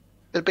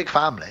a big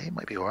family it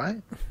might be all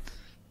right.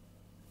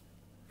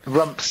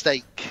 Rump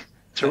steak.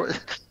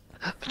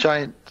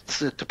 Giant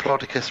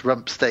Diplodocus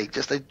rump steak.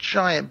 Just a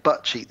giant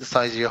butt cheek the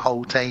size of your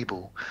whole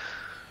table.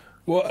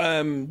 What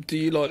do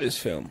you like this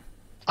film?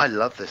 I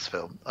love this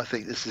film. I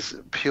think this is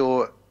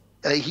pure.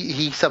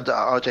 He summed it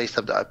up. RJ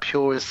summed it up.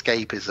 Pure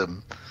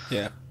escapism.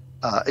 Yeah.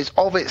 It's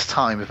of its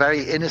time, a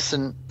very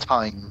innocent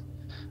time.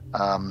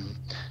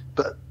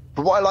 But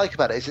what I like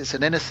about it is it's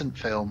an innocent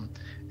film.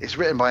 It's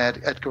written by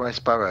Edgar Rice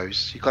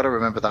Burroughs. You've got to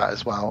remember that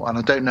as well. And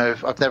I don't know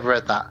if I've never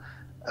read that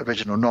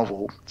original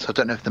novel, so I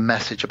don't know if the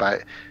message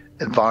about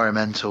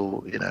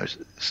environmental,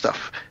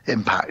 stuff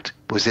impact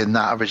was in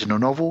that original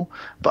novel,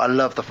 but I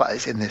love the fact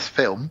it's in this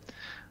film,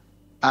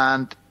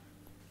 and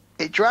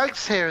it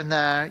drags here and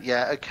there,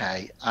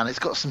 and it's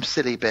got some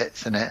silly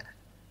bits in it.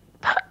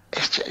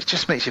 It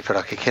just makes you feel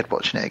like a kid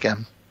watching it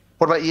again.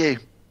 What about you?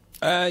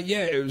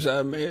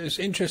 It was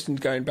interesting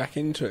going back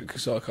into it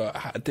because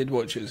I did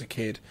watch it as a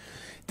kid.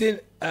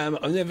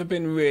 I've never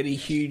been really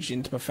huge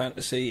into my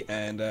fantasy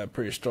and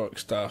prehistoric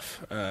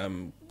stuff.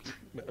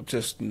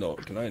 Just not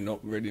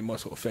really my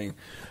sort of thing.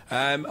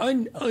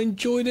 I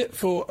enjoyed it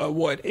for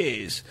what it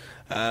is.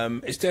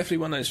 It's definitely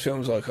one of those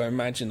films I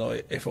imagine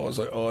if I was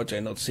like RJ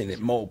and I'd seen it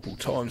multiple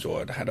times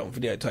or I'd had it on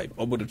videotape,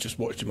 I would have just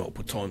watched it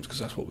multiple times because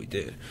that's what we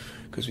did,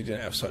 because we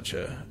didn't have such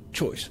a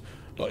choice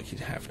like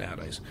you'd have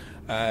nowadays.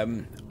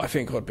 I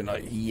think I'd been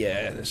like,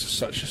 there's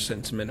such a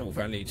sentimental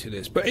value to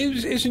this, but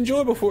it's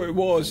enjoyable for what it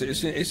was.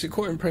 It's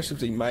quite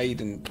impressively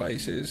made in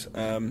places.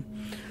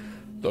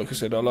 Like I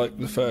said, I like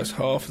the first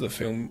half of the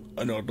film,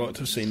 and I'd like to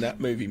have seen that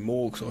movie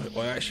more because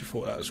I actually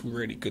thought that was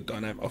really good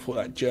dynamic. I thought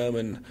that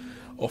German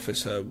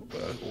officer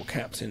or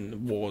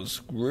captain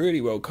was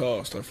really well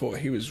cast. I thought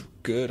he was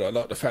good. I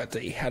liked the fact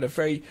that he had a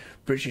very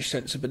British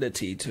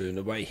sensibility to him,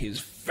 the way he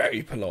was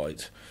very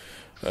polite.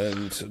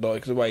 And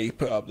like the way he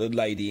put up the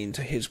lady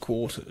into his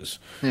quarters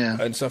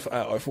and stuff like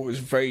that, I thought it was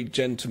very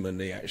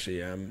gentlemanly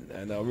actually,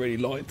 and I really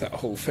liked that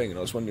whole thing. And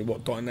I was wondering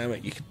what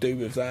dynamic you could do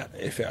with that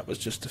if that was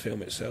just the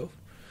film itself.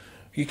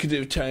 You could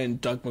do turn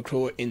Doug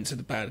McClure into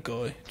the bad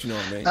guy. Do you know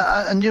what I mean?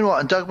 And you know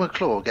what? And Doug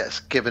McClure gets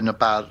given a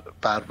bad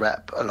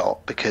rep a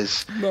lot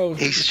because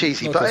he's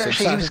cheesy, but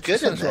actually he was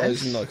good in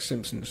this. He's like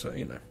Simpsons, so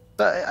you know.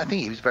 But I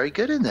think he was very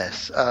good in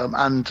this.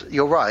 And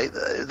you're right,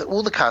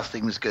 all the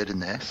casting was good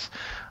in this.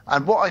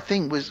 And what I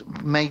think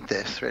made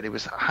this really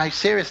was how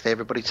seriously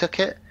everybody took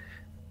it.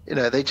 You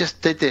know, they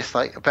just did this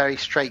like a very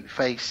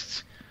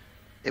straight-faced.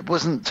 It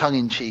wasn't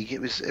tongue-in-cheek.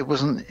 It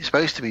wasn't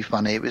supposed to be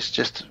funny. It was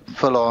just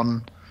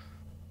full-on.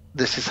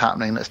 This is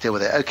happening. Let's deal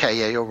with it. Okay,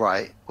 yeah, you're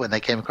right. When they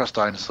came across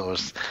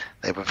dinosaurs,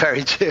 they were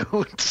very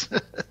chilled.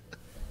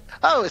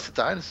 Oh, it's a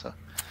dinosaur.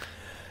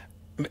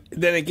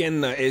 Then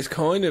again, that is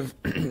kind of,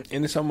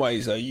 in some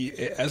ways, though,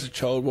 as a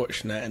child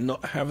watching that and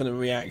not having a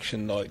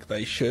reaction like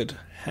they should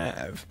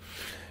have,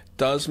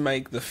 does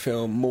make the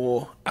film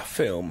more a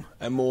film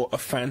and more a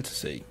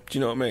fantasy. Do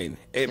you know what I mean?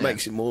 It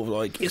makes it more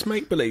like, it's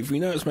make-believe. We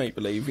know it's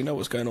make-believe. We know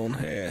what's going on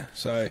here.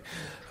 So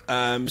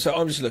I'm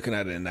just looking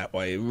at it in that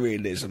way.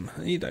 Realism.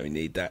 You don't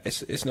need that.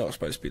 It's not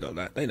supposed to be like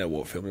that. They know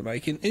what film they're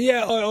making. And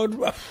yeah, am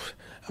I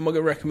going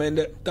to recommend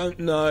it? Don't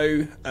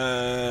know.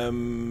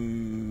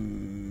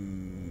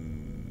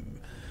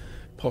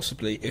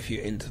 Possibly if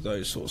you're into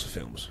those sorts of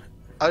films.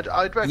 I'd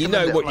recommend you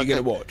know what like you're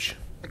going to watch.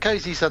 A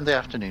cosy Sunday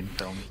afternoon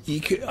film.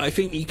 I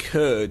think you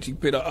could. You'd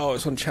be like, oh,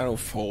 it's on Channel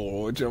 4,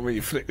 or do you know what I mean?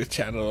 You flick the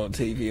channel on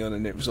TV on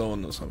and it was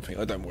on or something.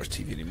 I don't watch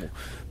TV anymore.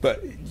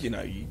 But, you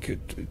know, you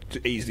could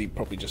easily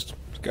probably just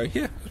go,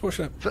 yeah, let's watch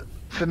that.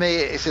 For me,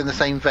 it's in the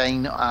same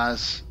vein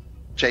as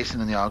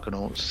Jason and the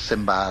Argonauts,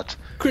 Sinbad.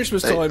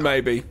 Christmas time,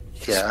 maybe.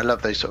 Yeah, I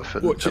love those sort of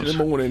films. Watch it in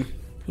the morning.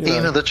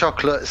 Eating all the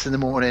chocolates in the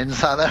morning. Is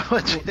that how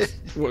much it is?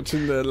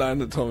 Watching The Land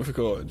That Time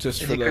Forgot,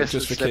 just for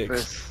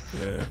kicks.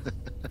 Yeah.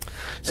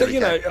 So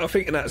I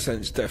think in that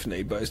sense,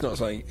 definitely, but it's not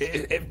saying.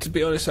 To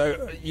be honest,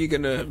 so you're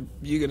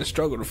gonna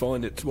struggle to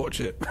find it to watch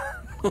it.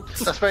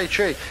 That's very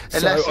true.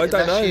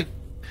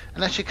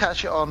 Unless you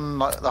catch it on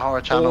like the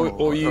Horror Channel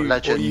or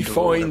Legend, or you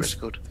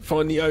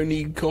find the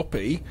only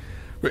copy,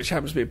 which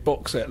happens to be a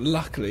box set,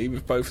 luckily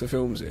with both the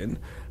films in,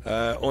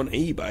 on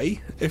eBay.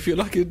 If you're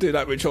lucky to do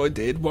that, which I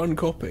did, one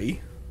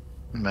copy.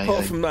 Amazing.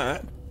 Apart from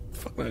that,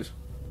 fuck knows.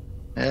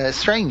 Yeah, it's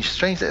strange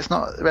that it's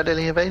not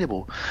readily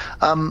available.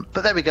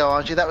 But there we go,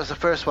 Archie. That was the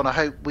first one. I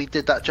hope we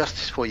did that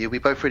justice for you. We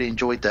both really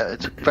enjoyed that.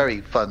 It's a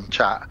very fun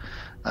chat.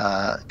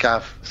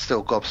 Gav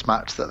still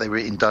gobsmacked that they were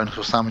eating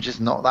dinosaur sandwiches,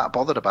 not that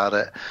bothered about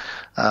it.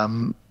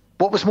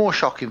 What was more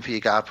shocking for you,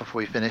 Gav, before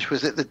we finish?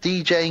 Was it the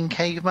DJing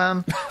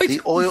caveman,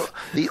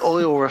 the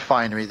oil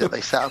refinery that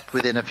they set up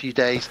within a few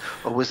days,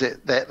 or was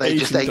it that they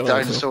just ate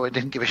dinosaur and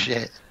didn't give a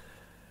shit?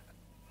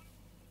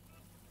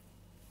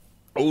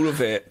 All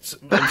of it.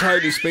 I'm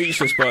totally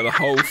speechless by the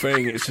whole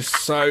thing. It's just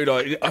so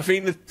like, I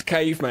think the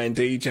caveman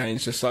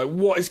DJing's just like,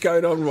 what is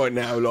going on right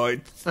now?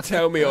 Like,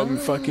 tell me I'm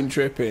fucking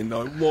tripping.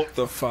 Like, what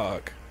the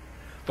fuck?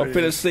 I've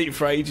been asleep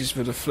for ages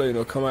for the flu, and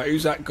I'll come out.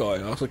 Who's that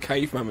guy? I was a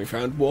caveman we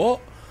found.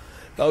 What?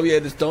 Oh yeah,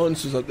 there's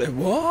dinosaurs up there.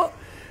 What?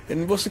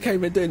 And what's the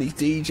caveman doing? He's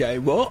DJing.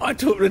 What? I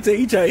talk to the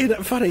DJ. Isn't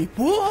that funny?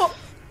 What?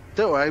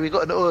 Don't worry, we've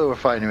got an oil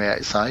refinery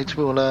outside.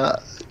 We'll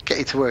get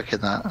you to work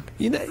in that.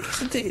 You know,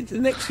 the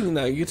next thing you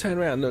know, you turn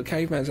around and the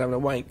caveman's having a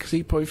wank because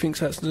he probably thinks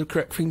that's the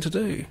correct thing to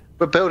do.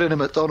 We're building a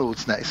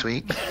McDonald's next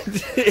week.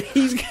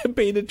 He's going to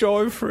be in a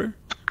drive-through.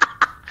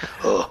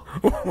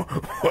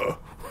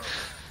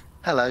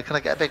 Hello, can I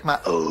get a Big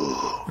Mac?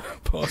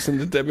 Passing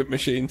the debit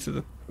machine to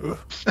them.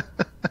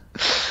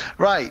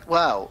 Right,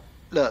 well,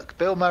 look,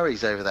 Bill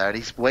Murray's over there and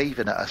he's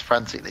waving at us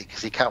frantically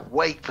because he can't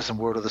wait for some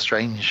World of the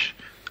Strange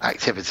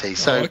activity.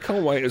 So I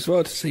can't wait as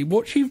well to see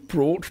what you've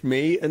brought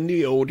me and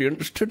the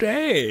audience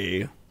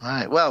today.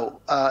 Right, well,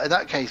 in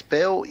that case,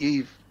 Bill,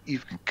 you've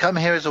come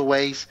here as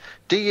always.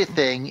 Do your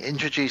thing.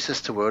 Introduce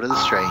us to World of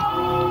the Strange.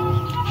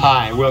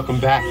 Hi, welcome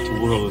back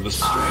to World of the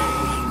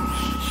Strange.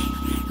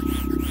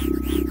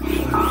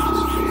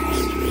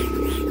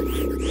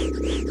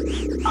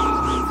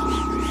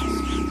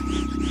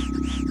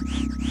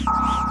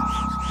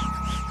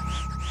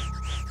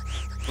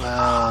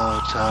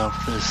 World of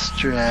the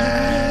Strange.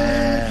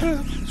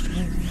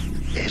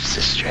 It's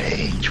a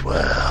strange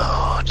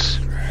world.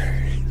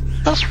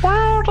 This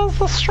world is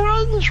the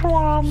strange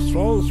one.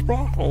 So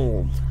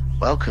special.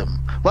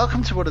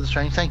 Welcome to World of the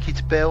Strange. Thank you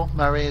to Bill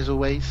Murray as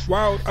always.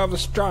 World of the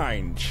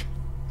Strange.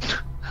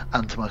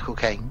 And to Michael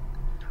Caine.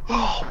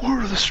 Oh,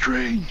 World of the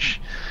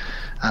Strange.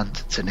 And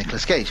to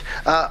Nicolas Cage.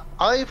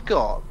 I've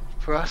got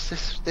for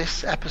us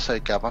this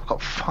episode, Gab. I've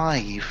got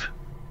five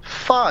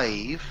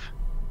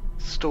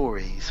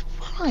stories.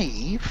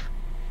 5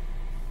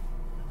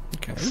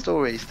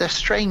 stories. They're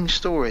strange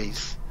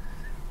stories.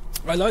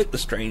 I like the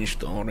strange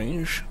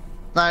stories.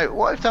 Now,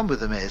 what I've done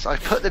with them is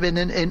I've put them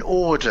in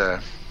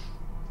order.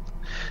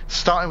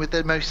 starting with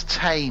the most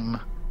tame,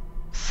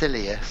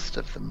 silliest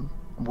of them,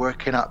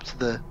 working up to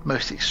the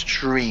most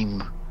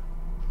extreme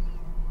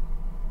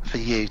for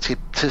you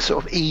to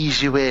sort of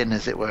ease you in,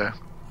 as it were.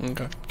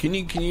 Okay. Can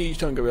you each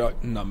time go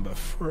like number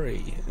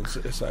 3?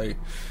 So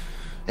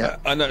yeah,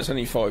 I know it's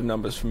only 5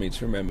 numbers for me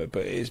to remember,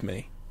 but it is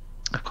me.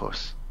 Of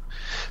course.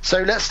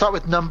 So let's start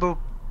with number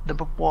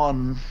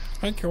 1.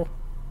 Thank you.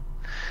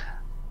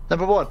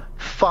 Number 1,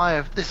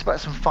 fire. This is about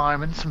some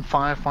firemen, some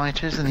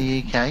firefighters in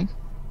the UK.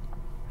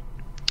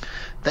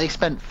 They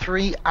spent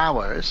 3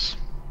 hours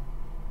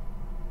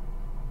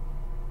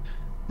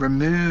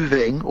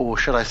removing, or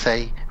should I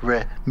say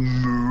removing,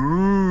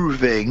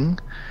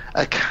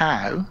 a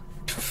cow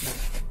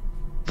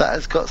that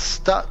has got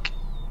stuck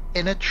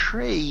in a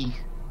tree.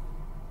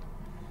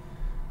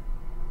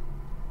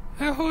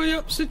 How high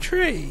up's the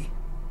tree?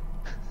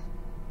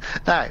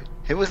 Now,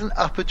 it wasn't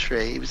up a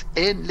tree, it was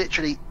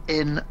literally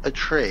in a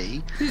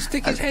tree. Did it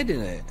stick its head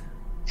in it?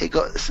 It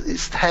got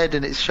its head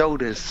and its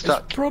shoulders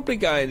stuck. It's probably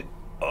going,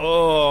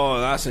 oh,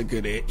 that's a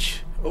good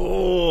itch.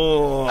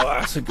 Oh,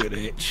 that's a good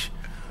itch.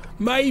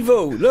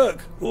 Mavel, look.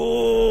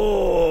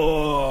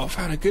 Oh, I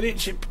found a good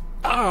itch.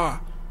 Oh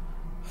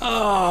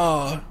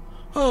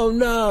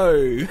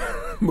no.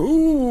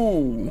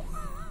 Ooh.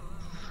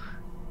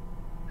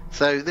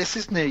 So this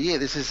is New Year.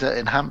 This is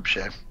in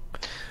Hampshire.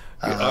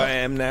 I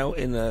am now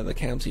in the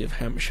county of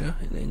Hampshire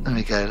in England. There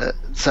we go.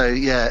 So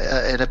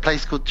yeah, in a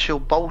place called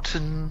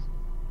Chilbolton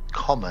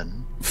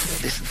Common.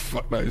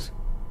 Fuck knows.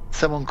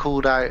 Someone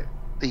called out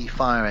the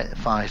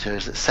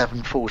firefighters at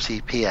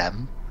 7:40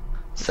 p.m.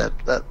 said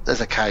that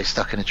there's a cow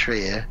stuck in a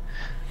tree here.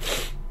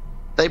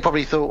 They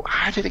probably thought,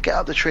 how did it get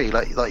up the tree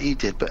like you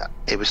did? But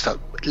it was stuck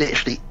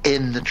literally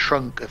in the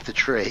trunk of the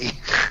tree.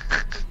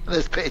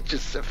 There's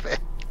pictures of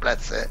it.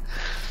 Bless it.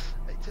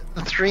 It took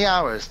them 3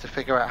 hours to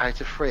figure out how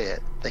to free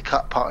it. They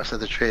cut parts of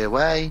the tree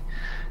away.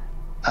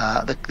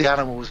 The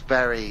animal was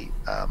very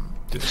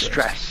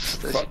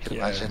distressed, as you can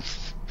imagine.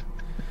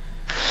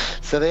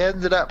 So they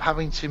ended up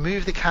having to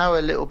move the cow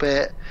a little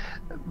bit,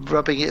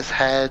 rubbing its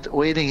head,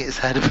 oiling its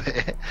head a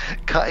bit,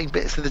 cutting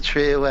bits of the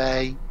tree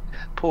away.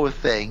 Poor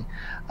thing.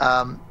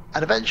 And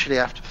eventually,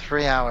 after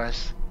 3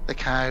 hours, the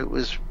cow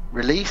was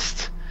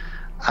released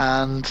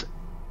and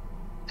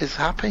is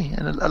happy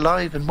and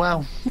alive and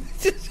well.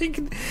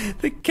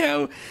 The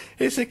cow,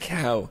 it's a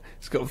cow.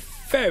 It's got a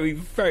very,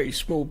 very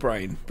small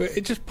brain, but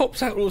it just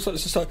pops out all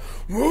sorts of stuff.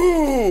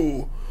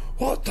 Whoa!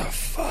 What the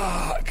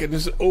fuck? And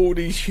there's all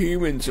these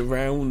humans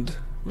around,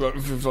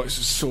 with like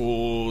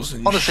saws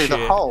and honestly, shit.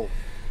 the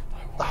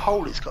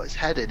hole it's got its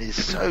head in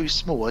is so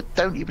small. I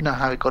don't even know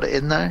how it got it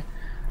in there.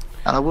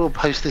 And I will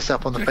post this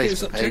up on the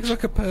Facebook page. It's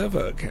like a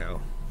pervert cow.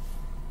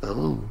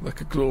 Oh, like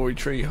a glory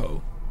tree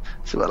hole.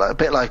 So a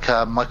bit like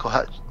Michael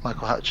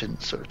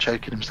Hutchins, sort of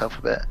choking himself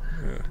a bit.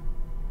 Yeah.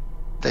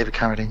 David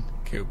Carradine.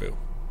 Kill Bill.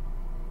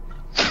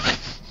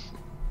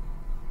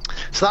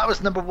 So that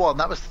was number 1.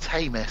 That was the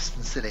tamest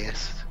and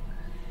silliest.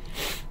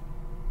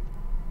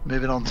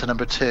 Moving on to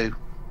number 2.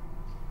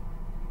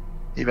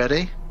 You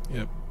ready?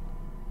 Yep.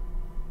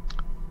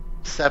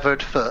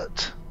 Severed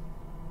foot.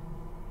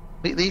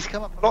 These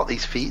come up a lot,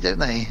 these feet, don't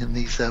they? And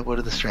these What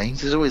Are the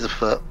Strange? There's always a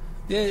foot.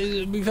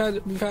 Yeah, we've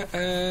had.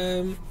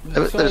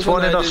 There's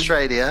one in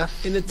Australia.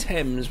 In the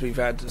Thames, we've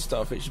had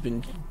stuff which has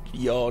been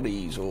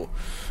yardies or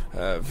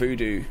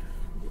voodoo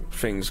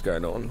things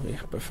going on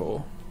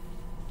before.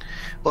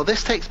 Well,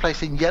 this takes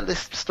place in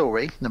this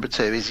story. Number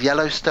 2 is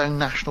Yellowstone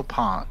National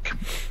Park.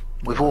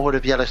 We've all heard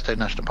of Yellowstone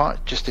National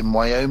Park, just in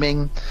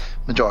Wyoming,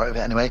 majority of it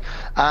anyway.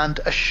 And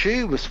a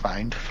shoe was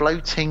found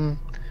floating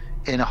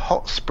in a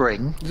hot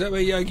spring. Is that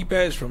where Yogi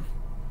Bear's from?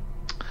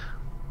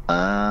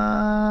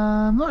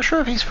 I'm not sure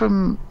if he's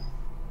from.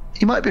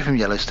 He might be from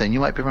Yellowstone. You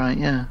might be right.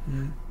 Yeah.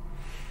 Mm.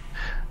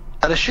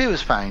 And a shoe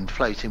was found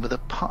floating with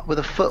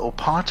a foot or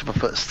part of a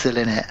foot still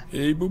in it.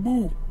 Hey, boo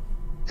boo.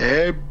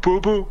 Hey,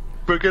 boo boo.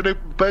 We're gonna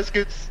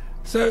baskets.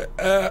 So,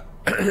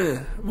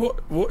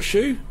 what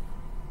shoe?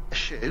 A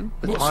shoe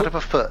with part of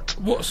a foot.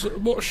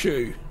 What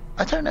shoe?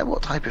 I don't know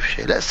what type of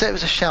shoe. Let's say it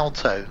was a shell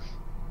toe.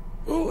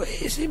 Well,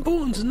 it's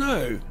important to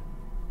know.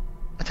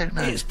 I don't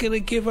know. It's going to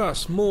give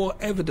us more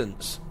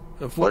evidence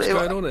of what's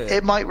going on here.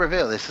 It might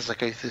reveal this as I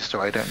go through the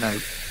story. I don't know.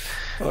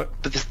 Right.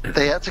 But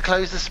they had to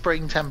close the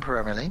spring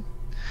temporarily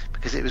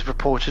because it was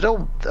reported.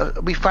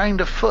 We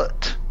found a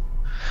foot.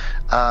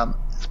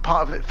 It's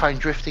part of it found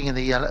drifting in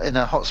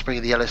a hot spring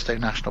in the Yellowstone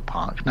National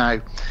Park. Now,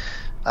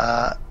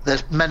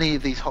 there's many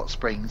of these hot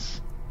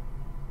springs.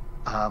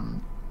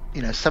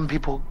 Some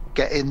people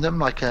get in them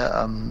like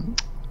a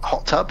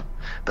hot tub,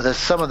 but there's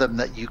some of them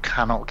that you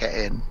cannot get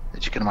in.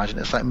 As you can imagine,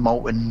 it's like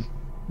molten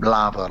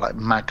lava, like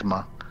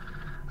magma,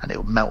 and it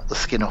will melt the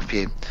skin off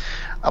you.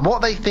 And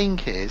what they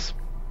think is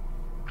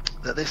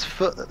that this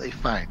foot that they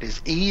found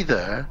is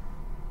either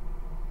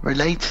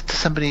related to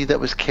somebody that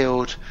was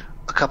killed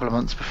a couple of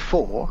months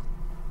before,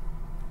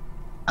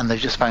 and they've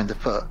just found the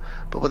foot.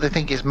 But what they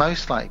think is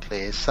most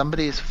likely is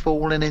somebody has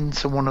fallen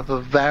into one of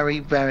the very,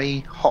 very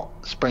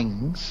hot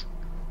springs,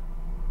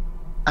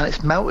 and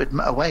it's melted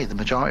away, the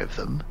majority of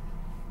them,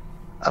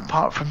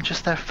 apart from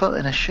just their foot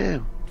in a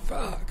shoe.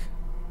 Fuck.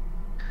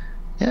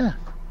 Yeah.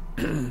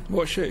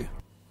 What shoe?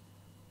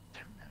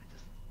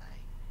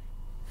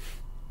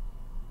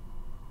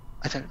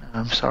 I don't know,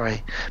 I'm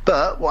sorry.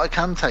 But what I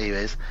can tell you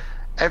is,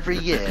 every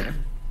year,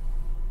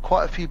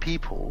 quite a few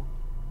people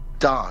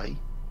die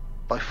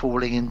by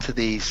falling into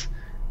these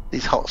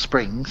hot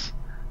springs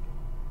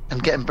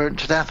and getting burnt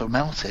to death or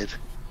melted.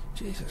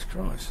 Jesus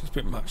Christ, it's a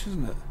bit much,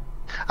 isn't it?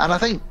 And I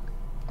think,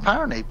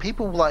 apparently,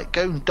 people like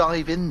go and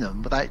dive in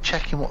them without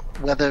checking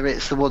whether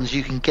it's the ones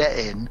you can get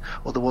in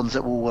or the ones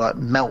that will like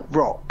melt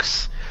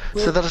rocks.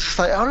 Well, so they're just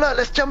like, oh look,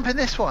 let's jump in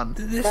this one.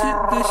 This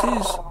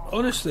is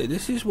honestly,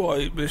 this is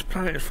why this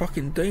planet is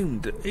fucking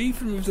doomed.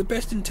 Even with the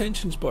best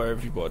intentions by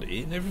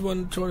everybody and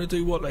everyone trying to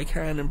do what they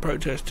can and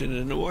protesting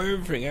and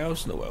everything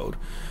else in the world,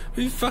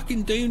 we've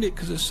fucking doomed it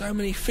because there's so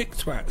many thick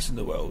twats in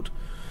the world.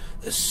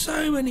 There's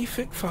so many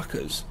thick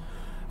fuckers.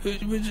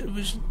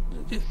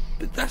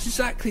 But that's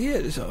exactly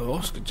it. It's like, oh,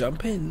 Oscar,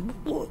 jump in.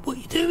 What are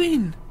you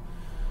doing?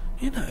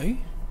 You know.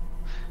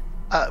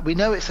 We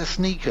know it's a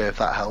sneaker, if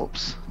that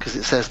helps, because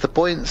it says the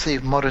buoyancy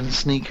of modern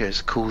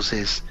sneakers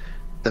causes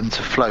them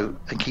to float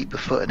and keep the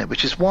foot in it,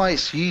 which is why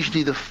it's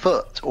usually the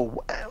foot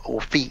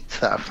or feet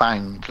that are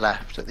found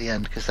left at the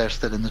end, because they're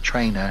still in the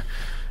trainer,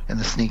 in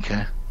the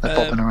sneaker. They're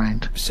bobbing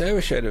around.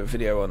 Sarah shared a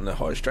video on the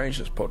High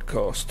Strangeness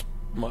podcast,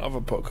 my other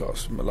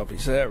podcast, my lovely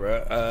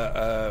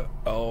Sarah,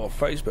 our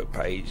Facebook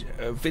page,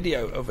 a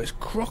video of this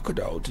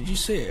crocodile. Did you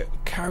see it?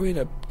 Carrying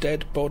a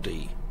dead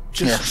body,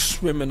 just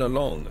swimming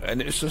along,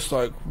 and it's just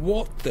like,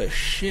 what the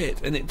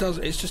shit? And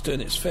it's just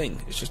doing its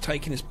thing. It's just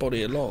taking its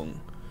body along.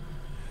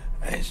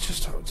 And it's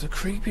just the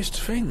creepiest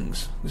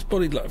things. This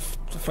body, like,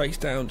 face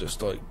down,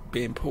 just like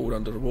being pulled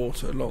under the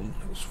water along.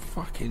 It's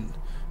fucking.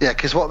 Yeah,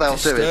 because what they'll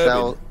disturbing. do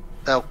is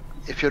they'll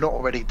if you're not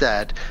already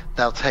dead,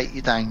 they'll take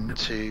you down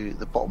to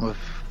the bottom of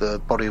the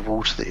body of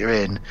water that you're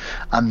in,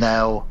 and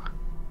they'll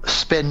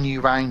spin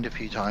you round a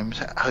few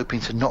times, hoping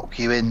to knock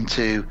you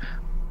into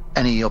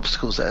any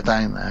obstacles that are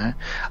down there,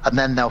 and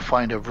then they'll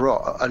find a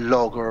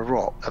log or a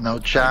rock, and they'll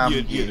jam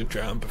you. You'd have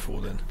drowned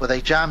before then. Well,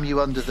 they jam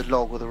you under the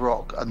log or the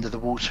rock under the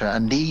water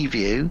and leave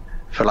you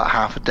for like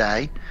half a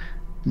day,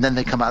 and then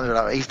they come out and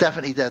they're like, he's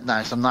definitely dead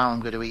now, so now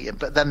I'm going to eat him.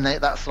 But then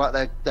that's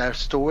like their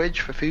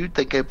storage for food.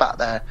 They go back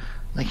there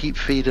and they keep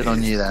feeding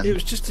on you then. It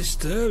was just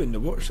disturbing to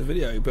watch the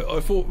video, but I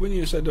thought when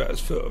you said that as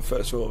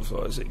first thought, I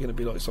thought, is it going to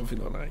be like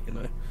something like that, you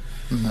know?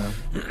 No.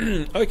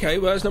 Okay,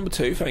 well, that's number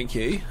 2, thank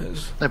you.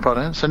 No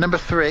problem. So number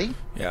 3.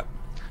 Yeah.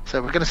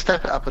 So we're going to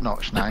step it up a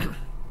notch now.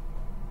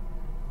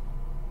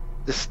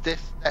 This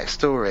next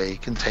story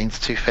contains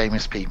 2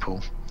 famous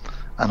people,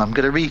 and I'm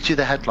going to read you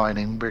the headline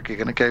and we're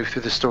going to go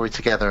through the story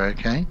together,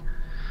 okay?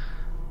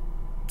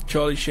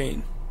 Charlie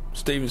Sheen,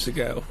 Steven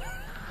Seagal.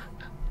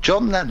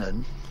 John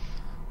Lennon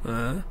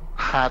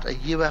had a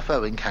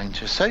UFO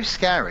encounter so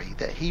scary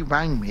that he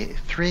rang me at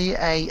 3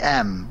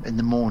 a.m. in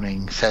the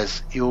morning,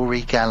 says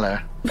Uri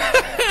Geller.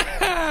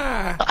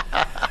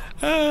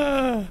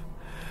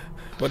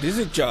 What is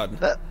it, John?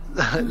 Let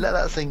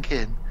that sink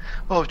in.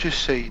 Oh, I've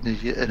just seen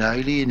an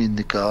alien in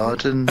the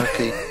garden.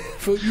 Okay.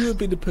 Thought you would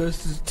be the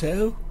person to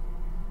tell.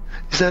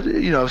 He said,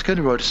 I was going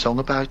to write a song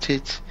about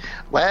it.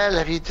 Well,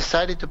 have you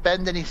decided to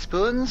bend any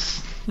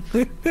spoons?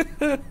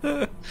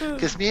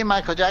 Because me and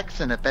Michael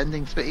Jackson are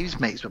bending spoons. He was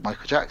mates with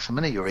Michael Jackson,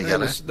 wasn't he, Uri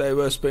Geller? They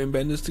were spoon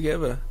benders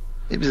together.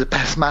 He was the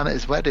best man at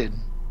his wedding.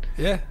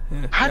 Yeah.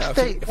 How did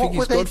they? I think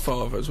he's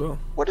godfather as well.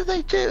 What did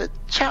they do?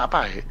 Chat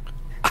about?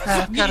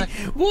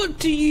 What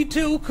do you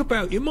talk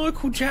about? You're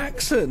Michael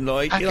Jackson.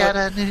 Like, I got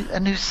a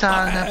new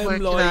song I'm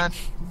working on.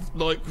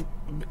 Like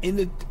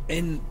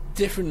in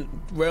different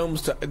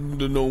realms to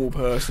the normal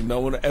person. I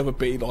want to ever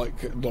be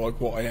like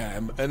what I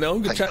am, and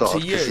I'm going to chat to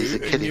you. He's a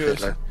kiddie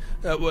fiddler.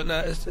 Well, no,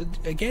 it's,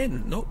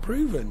 again, not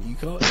proven. You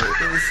can't.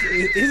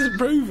 It isn't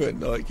proven.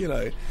 Like,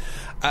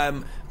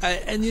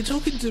 and you're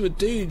talking to a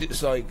dude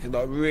that's like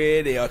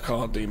really, I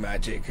can't do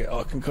magic.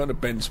 I can kind of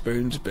bend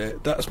spoons a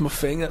bit. That's my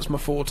thing. That's my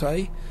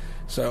forte.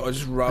 So I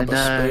just rub a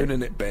spoon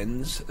and it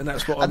bends, and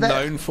that's what I'm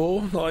known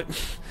for. Like,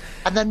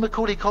 and then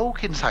Macaulay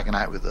Culkin's hanging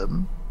out with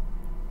them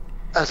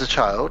as a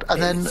child,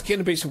 and then it's going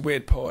to be some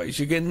weird pies.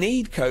 You're going to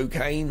need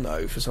cocaine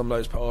though for some of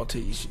those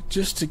parties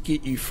just to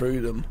get you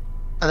through them.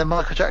 And then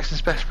Michael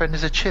Jackson's best friend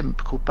is a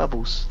chimp called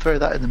Bubbles. Throw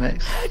that in the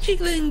mix. How do you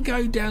then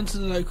go down to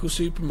the local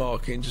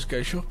supermarket and just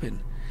go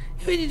shopping?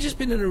 I mean, you've just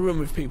been in a room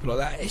with people like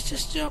that. It's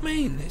just, you know what I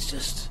mean? It's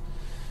just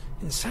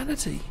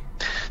insanity.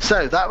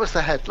 So that was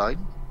the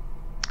headline.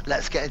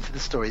 Let's get into the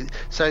story.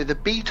 So the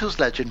Beatles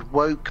legend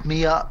woke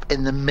me up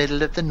in the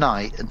middle of the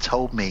night and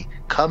told me,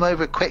 come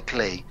over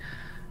quickly,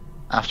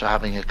 after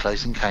having a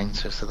close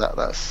encounter. So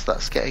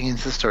that's getting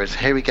into the story. So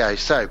here we go.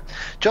 So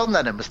John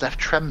Lennon was left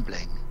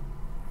trembling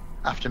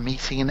after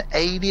meeting an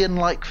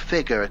alien-like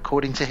figure,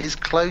 according to his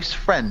close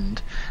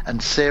friend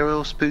and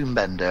serial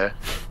spoonbender,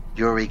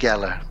 Uri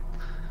Geller.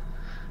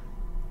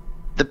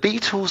 The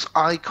Beatles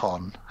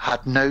icon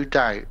had no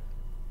doubt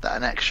that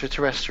an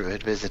extraterrestrial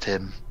had visited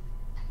him.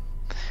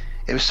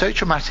 It was so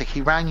traumatic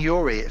he rang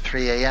Uri at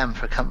 3 a.m.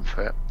 for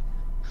comfort.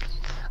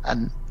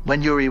 And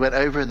when Yuri went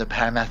over and the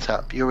pair met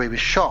up, Yuri was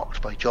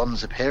shocked by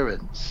John's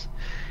appearance.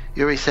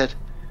 Yuri said,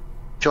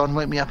 "John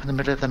woke me up in the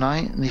middle of the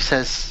night," and he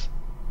says,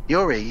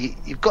 "Yuri,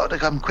 you've got to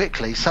come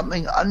quickly.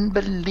 Something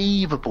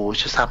unbelievable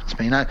has just happened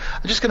to me." Now,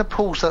 I'm just going to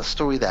pause that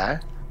story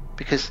there,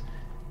 because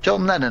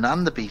John Lennon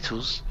and the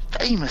Beatles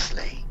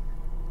famously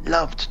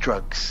loved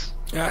drugs.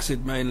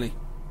 Acid, mainly.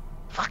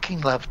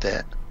 Fucking loved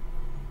it.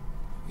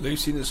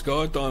 Lucy in the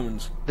Sky with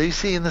Diamonds.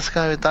 Lucy in the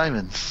Sky with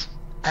Diamonds.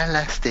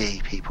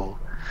 LSD, people.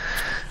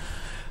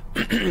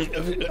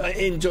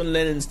 In John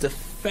Lennon's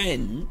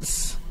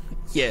defence,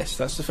 yes,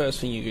 that's the first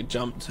thing you could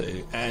jump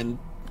to, and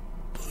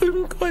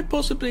quite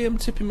possibly I'm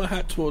tipping my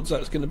hat towards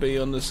that's going to be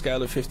on the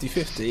scale of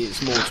 50-50.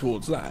 It's more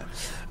towards that.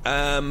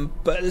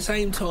 But at the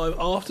same time,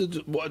 after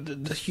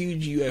the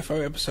huge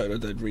UFO episode I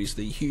did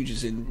recently, huge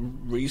as in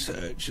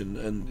research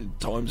and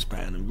time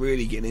span and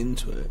really getting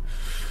into it,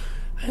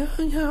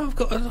 I've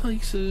got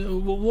like, so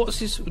what's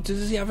his?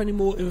 Does he have any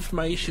more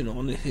information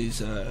on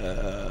his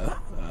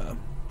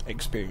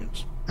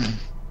experience?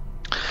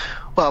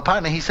 Well,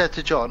 apparently he said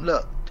to John,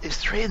 "Look, it's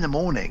 3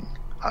 a.m.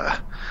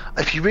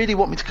 If you really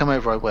want me to come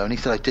over, I will." And he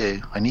said, "I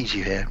do. I need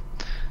you here."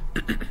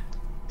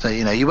 So,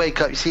 you wake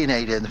up, you see an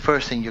alien, the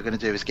first thing you're going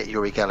to do is get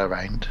Uri Geller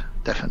around.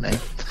 Definitely.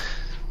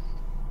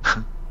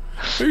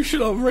 Who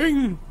should I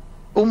ring?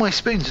 All my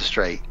spoons are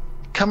straight.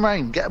 Come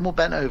round, get them all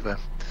bent over.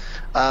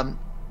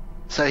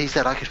 So he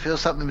said, I could feel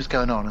something was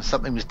going on and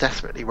something was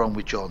desperately wrong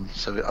with John.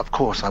 So, of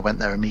course, I went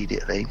there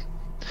immediately.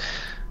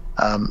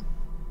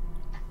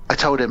 I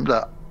told him,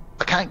 "Look,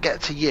 I can't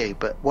get to you,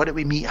 but why don't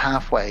we meet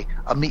halfway?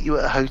 I'll meet you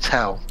at a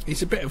hotel."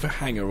 He's a bit of a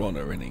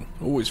hanger-oner, isn't he?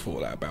 Always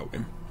thought that about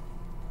him.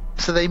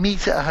 So they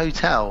meet at a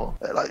hotel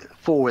at like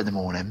 4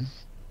 a.m.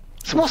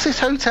 So what's this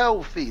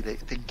hotel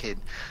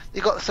thinking? They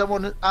got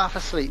someone half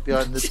asleep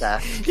behind the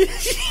desk.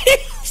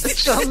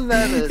 John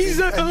Lennon. He's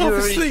half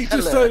asleep,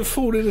 just started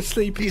falling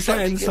asleep in his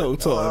hands the whole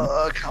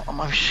time.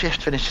 My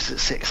shift finishes at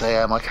 6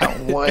 a.m. I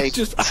can't wait.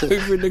 Just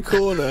over in the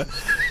corner,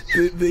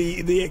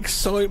 the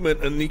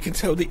excitement, and you can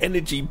tell the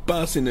energy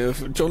buzzing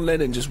of John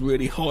Lennon just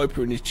really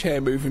hyper in his chair,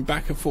 moving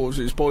back and forth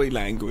with his body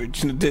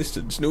language in the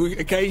distance. And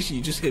occasionally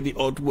you just hear the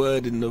odd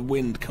word in the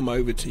wind come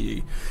over to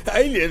you.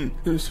 Alien!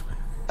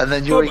 And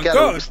then Yuri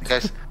Geller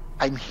goes,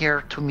 "I'm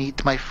here to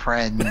meet my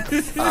friend."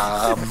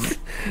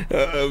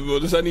 Well,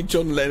 there's only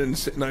John Lennon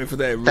sitting over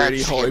there,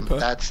 really hyper.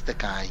 That's the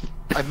guy.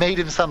 I made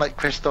him sound like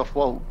Christoph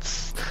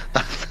Waltz.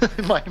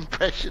 My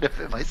impression of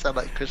him, I sound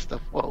like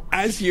Christoph Waltz.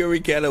 As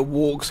Yuri Geller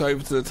walks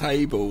over to the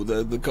table,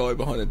 the guy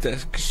behind the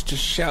desk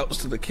just shouts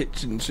to the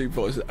kitchen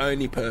supervisor, the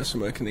only person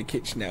working in the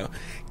kitchen now,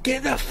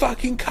 "Get the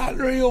fucking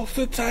cutlery off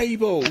the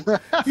table!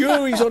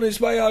 Yuri's on his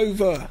way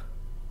over.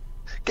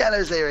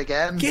 Geller's here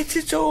again. Get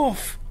it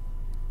off."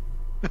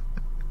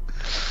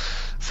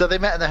 So they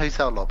met in the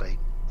hotel lobby.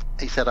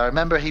 He said, "I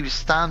remember he was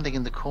standing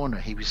in the corner.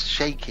 He was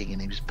shaking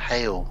and he was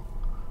pale."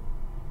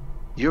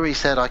 Yuri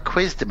said, "I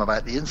quizzed him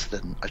about the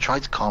incident. I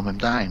tried to calm him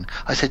down.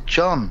 I said,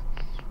 'John,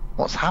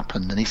 what's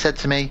happened?' And he said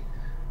to me,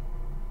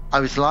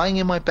 'I was lying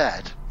in my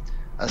bed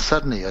and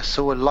suddenly I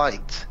saw a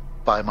light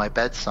by my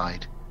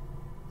bedside.'"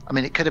 I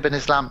mean, it could have been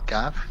his lamp,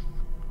 Gav.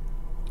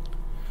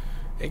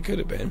 It could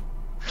have been.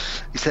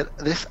 He said,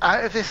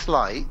 out of this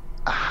light,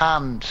 a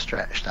hand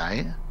stretched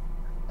out,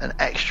 an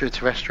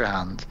extraterrestrial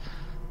hand.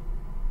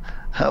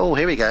 Oh,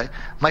 here we go.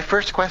 "My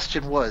first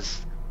question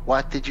was,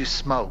 what did you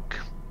smoke?"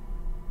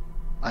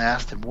 I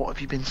asked him, "What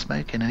have you been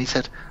smoking?" And he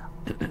said,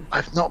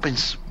 "I've not been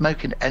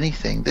smoking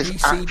anything. This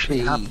ECP. Actually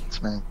happened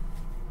to me."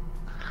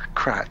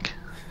 Crack.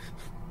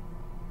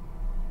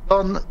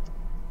 John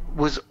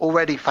was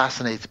already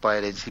fascinated by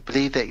aliens. He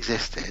believed they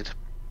existed.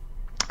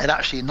 And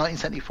actually, in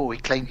 1974, he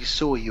claimed he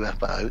saw a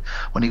UFO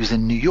when he was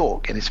in New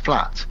York in his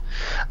flat.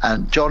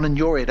 And John and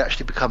Yuri had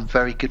actually become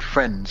very good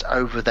friends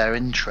over their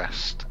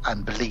interest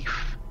and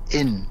belief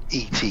in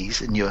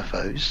ETs and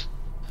UFOs.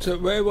 So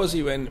where was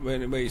he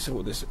when he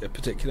saw this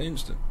particular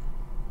incident?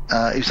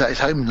 He was at his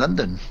home in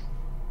London.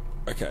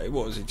 Okay,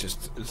 what was he,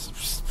 just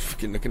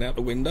fucking looking out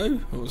the window?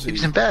 Or was he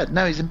was in bed.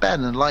 No, he was in bed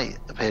and a light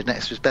appeared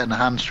next to his bed and a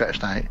hand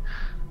stretched out.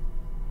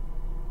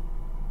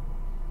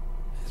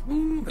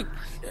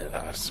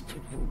 That's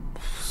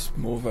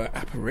more of an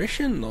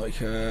apparition, like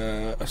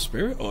a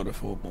spirit, I'd have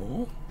thought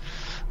more.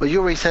 Well,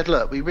 Yuri said,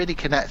 "Look, we really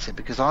connected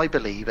because I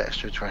believe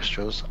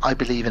extraterrestrials, I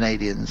believe in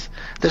aliens.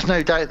 There's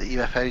no doubt that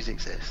UFOs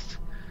exist.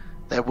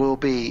 There will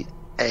be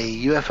a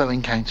UFO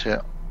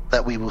encounter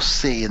that we will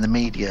see in the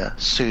media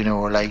sooner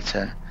or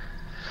later."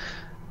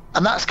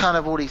 And that's kind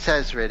of all he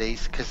says, really,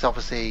 because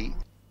obviously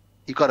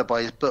you've got to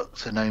buy his book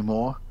to know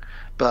more.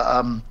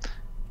 But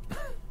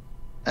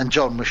and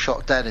John was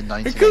shot dead in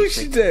 1980. Of course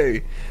you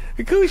do.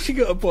 Of course you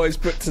got to buy his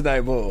book to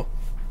know more.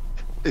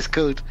 It's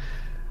called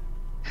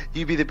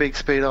 "You Be the Big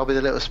Spoon, I'll Be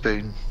the Little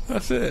Spoon."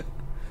 That's it.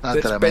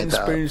 Let's bend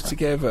spoons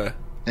together.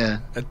 Yeah.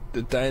 A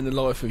day in the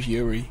life of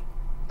Yuri.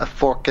 A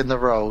fork in the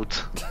road.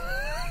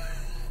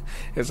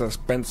 There's a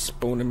bent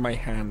spoon in my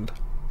hand.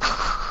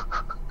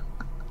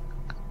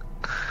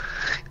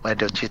 Why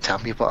don't you tell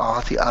me what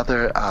all the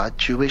other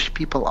Jewish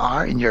people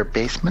are in your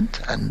basement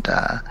and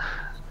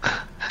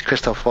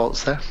Christoph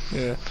Waltz there.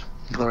 Yeah.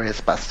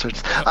 Glorious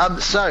bastards. Not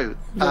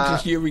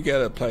just Uri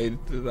Geller played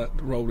that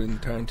role in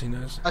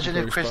Tarantino's. Imagine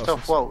if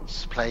Christoph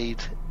Waltz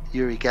played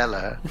Uri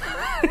Geller.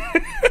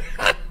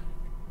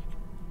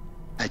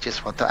 I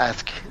just want to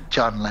ask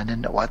John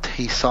Lennon what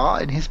he saw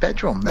in his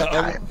bedroom that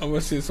time. I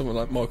want to see someone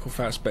like Michael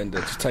Fassbender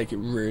to take it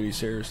really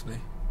seriously.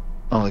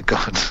 Oh my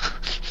god.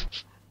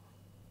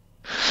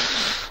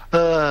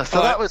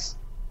 That was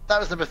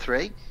number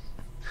 3.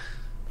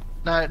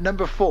 Now,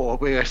 number 4,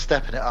 we are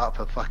stepping it up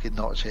a fucking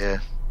notch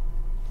here.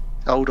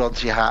 Hold on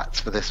to your hats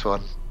for this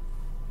one.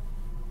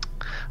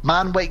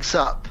 Man wakes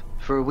up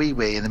for a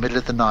wee-wee in the middle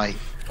of the night.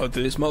 I've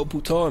done this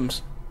multiple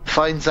times.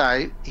 Finds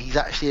out he's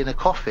actually in a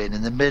coffin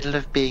in the middle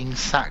of being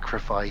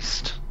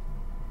sacrificed.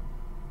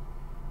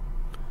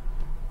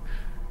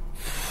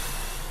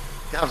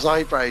 Gav's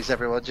eyebrows,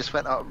 everyone, just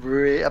went up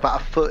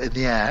about a foot in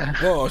the air.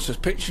 Well, I was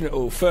just picturing it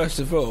all. First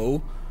of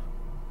all,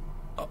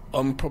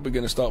 I'm probably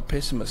going to start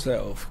pissing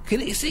myself.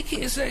 Can't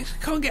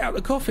get out of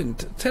the coffin.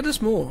 Tell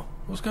us more.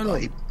 What's going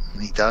on?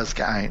 He does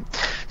get out.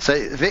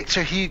 So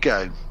Victor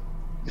Hugo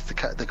is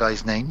the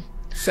guy's name.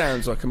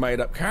 Sounds like a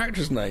made-up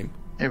character's name.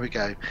 Here we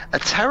go. A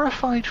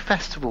terrified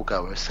festival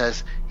goer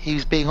says he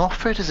was being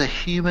offered as a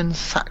human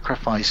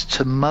sacrifice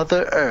to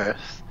Mother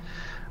Earth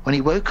when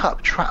he woke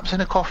up trapped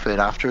in a coffin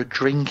after a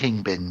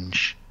drinking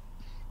binge.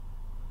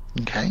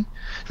 Okay.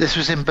 This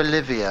was in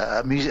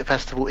Bolivia, a music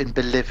festival in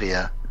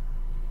Bolivia.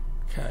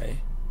 Okay.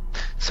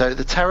 So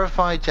the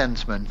terrified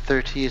gentleman,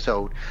 30 years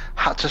old,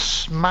 had to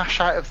smash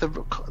out of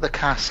the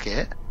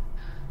casket,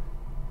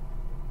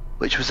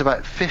 which was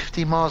about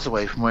 50 miles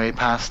away from where he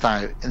passed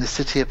out, in the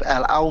city of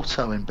El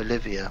Alto in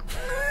Bolivia.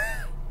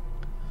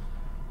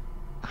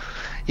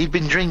 He'd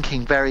been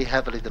drinking very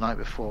heavily the night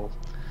before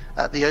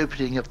at the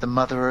opening of the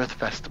Mother Earth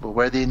Festival,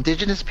 where the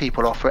indigenous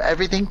people offer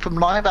everything from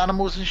live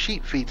animals and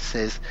sheep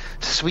fetuses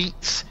to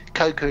sweets,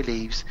 cocoa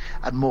leaves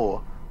and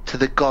more to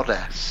the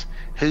goddess,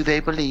 who they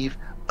believe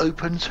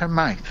opens her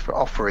mouth for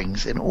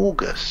offerings in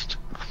August.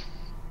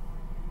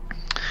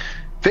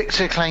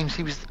 Victor claims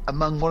he was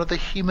among one of the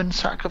human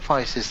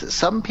sacrifices that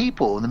some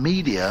people in the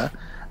media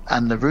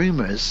and the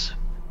rumours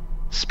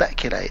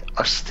speculate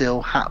are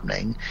still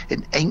happening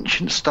in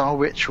ancient style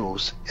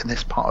rituals in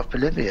this part of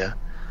Bolivia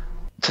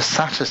to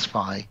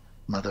satisfy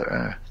Mother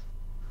Earth.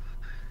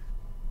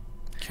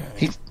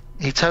 Okay.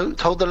 He told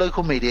the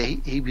local media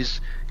he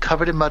was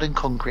covered in mud and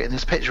concrete, and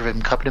there's a picture of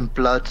him covered in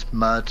blood,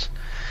 mud.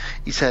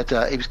 He said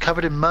he was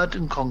covered in mud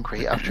and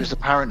concrete after his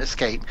apparent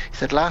escape. He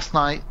said, last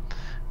night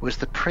was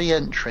the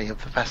pre-entry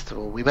of the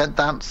festival. We went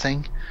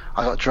dancing,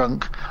 I got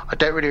drunk. I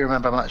don't really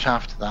remember much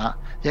after that.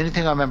 The only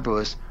thing I remember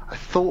was I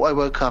thought I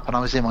woke up and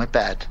I was in my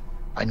bed.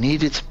 I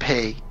needed to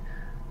pee.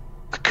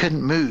 I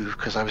couldn't move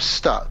because I was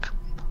stuck.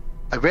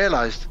 I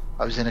realised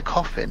I was in a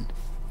coffin.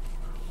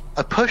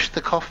 I pushed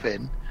the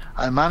coffin.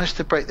 I managed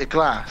to break the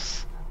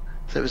glass.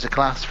 So it was a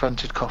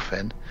glass-fronted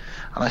coffin.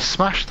 And I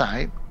smashed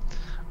out.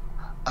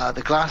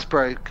 The glass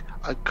broke.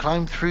 I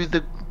climbed through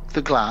the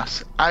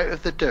glass, out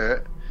of the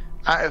dirt,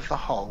 out of the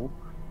hole,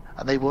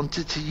 and they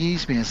wanted to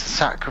use me as a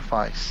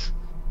sacrifice.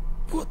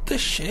 What the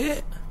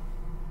shit?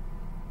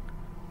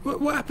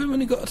 What happened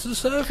when he got to the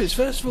surface?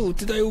 First of all,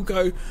 did they all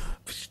go,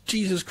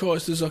 Jesus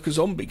Christ, there's like a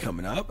zombie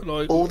coming up?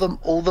 Like all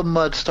the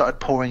mud started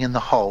pouring in the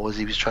hole as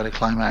he was trying to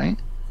climb out.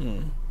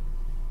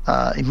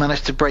 He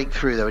managed to break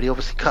through though, and he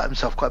obviously cut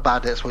himself quite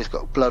badly. That's why he's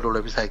got blood all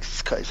over his head, 'cause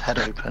he's cut his head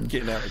open.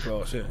 Getting out of the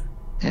glass, yeah.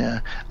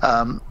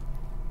 Yeah.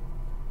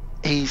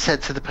 He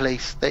said to the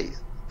police,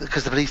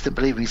 because the police didn't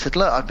believe him, he said,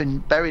 look, I've been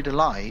buried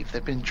alive.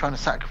 They've been trying to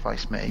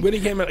sacrifice me. When he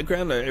came out of the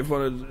ground though,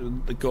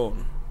 everyone had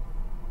gone.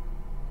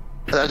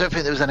 I don't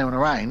think there was anyone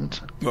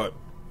around. Right.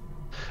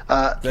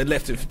 They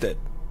left him for dead.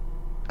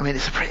 I mean,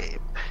 it's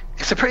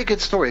a pretty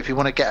good story if you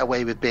want to get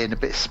away with being a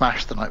bit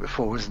smashed the night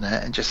before, isn't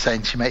it? And just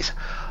saying to your mates,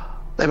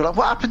 they were like,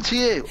 what happened to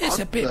you? It's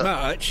a bit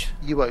much.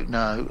 You won't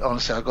know.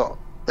 Honestly,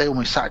 they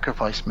almost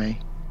sacrificed me.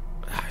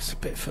 It's a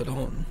bit full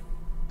on.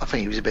 I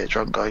think he was a bit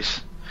drunk,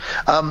 guys.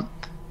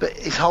 But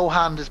his whole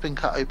hand has been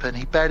cut open.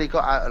 He barely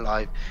got out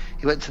alive.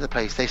 He went to the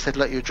police. They said,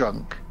 look, you're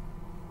drunk.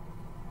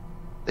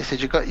 They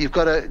said, you've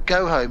got to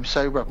go home,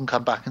 sober up and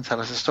come back and tell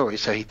us a story.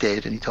 So he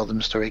did, and he told them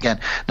the story again.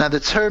 Now, the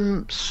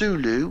term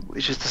Sulu,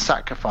 which is the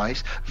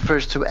sacrifice,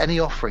 refers to any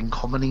offering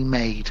commonly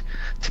made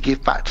to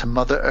give back to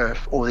Mother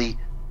Earth, or the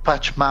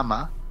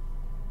Pachamama,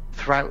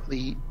 throughout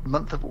the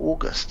month of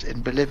August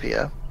in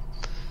Bolivia.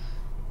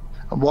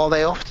 And while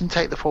they often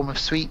take the form of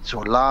sweets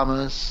or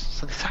llamas,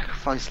 so they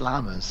sacrifice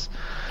llamas,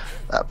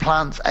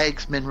 plants,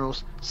 eggs,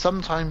 minerals,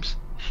 sometimes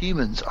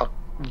humans are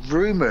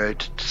rumoured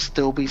to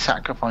still be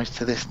sacrificed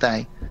to this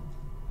day.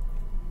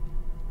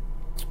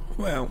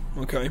 Well,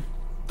 okay.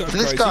 That's so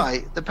this crazy.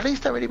 guy, the police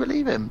don't really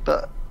believe him,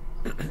 but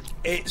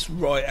it's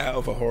right out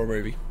of a horror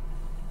movie,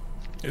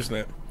 isn't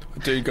it? A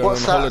dude going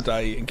on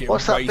holiday and getting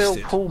wasted. What's that Bill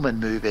Pullman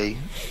movie?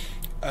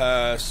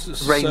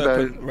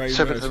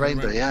 Serpent of the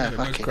Rainbow, yeah,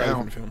 fucking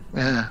hell. Film.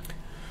 Yeah.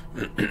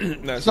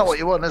 It's not what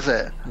you want, is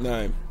it?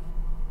 No.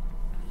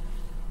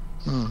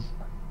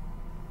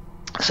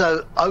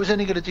 So I was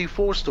only going to do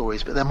 4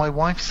 stories, but then my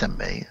wife sent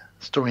me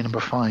Story number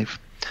 5.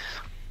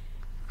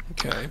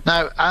 Okay.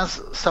 Now,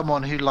 as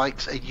someone who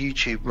likes a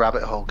YouTube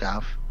rabbit hole,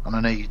 Gav, and I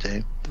know you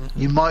do,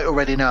 you might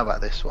already know about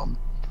this one,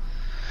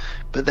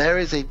 but there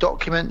is a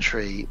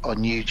documentary on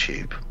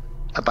YouTube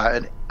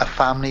about a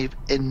family of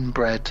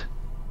inbred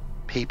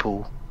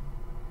people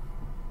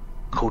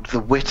called the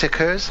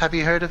Whitakers. Have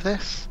you heard of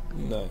this?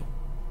 No.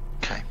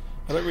 Okay.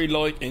 I don't really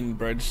like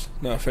inbreds.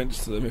 No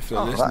offence to them if they're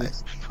listening.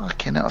 Right.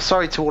 Fucking hell.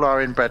 Sorry to all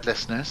our inbred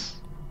listeners.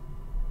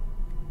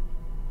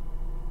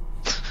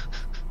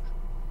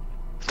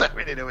 Don't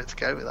really know where to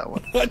go with that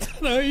one. I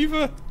don't know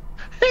either.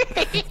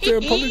 To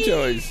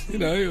apologise. You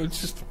know, I'm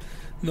just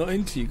not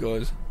into you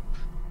guys.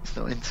 It's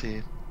not into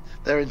you.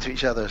 They're into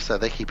each other, so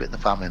they keep it in the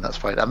family, and that's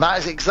fine. And that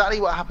is exactly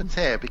what happens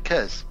here,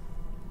 because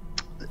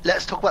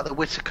let's talk about the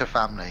Whitaker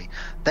family.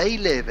 They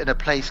live in a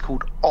place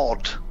called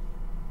Odd.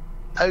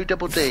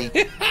 O-double-D.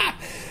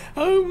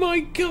 Oh my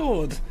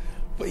god.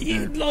 But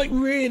you, like,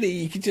 really,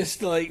 you could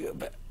just, like...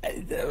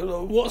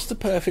 What's the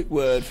perfect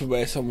word for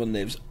where someone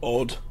lives?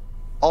 Odd.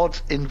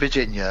 Odd in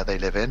Virginia, they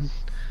live in.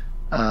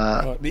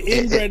 Right, the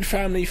inbred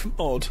family from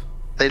Odd.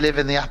 They live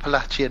in the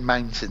Appalachian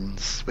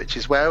Mountains, which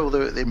is where all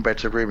the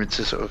inbreds are rumoured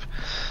to sort of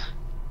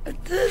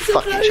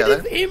fuck each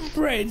other.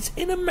 Inbreds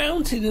in a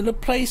mountain in a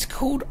place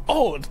called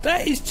Odd.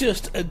 That is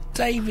just a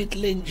David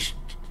Lynch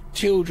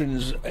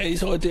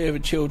his idea of a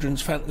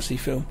children's fantasy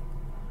film.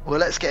 Well,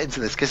 let's get into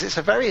this, because it's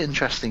a very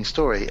interesting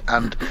story,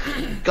 and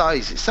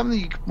guys, it's something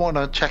you want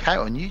to check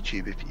out on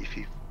YouTube if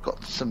you've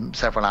got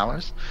several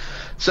hours.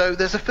 So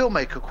there's a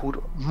filmmaker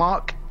called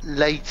Mark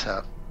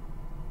Later,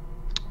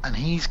 and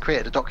he's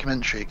created a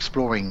documentary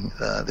exploring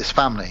this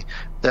family.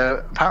 They're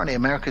apparently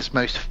America's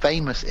most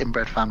famous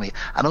inbred family,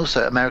 and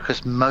also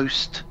America's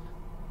most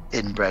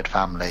inbred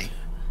family.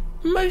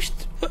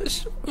 Most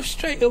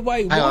straight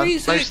away. Why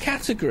is there a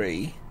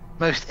category?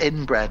 Most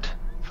inbred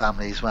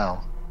family as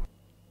well.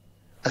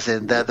 As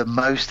in, they're the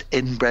most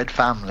inbred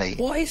family.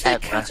 Why is there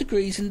ever.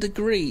 categories and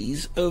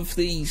degrees of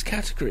these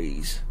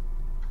categories?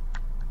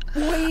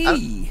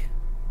 Why?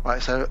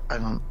 Right, so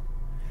hang on.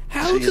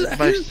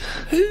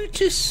 Who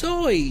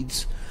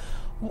decides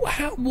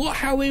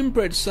how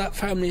inbred that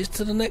family is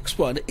to the next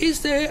one?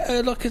 Is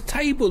there like a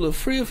table of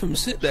 3 of them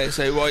sit there and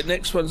say, right,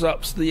 next one's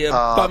up to the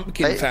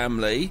Bumpkin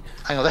family?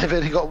 Hang on, they've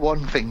only got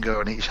 1 finger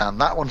on each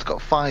hand. That one's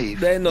got 5.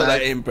 They're not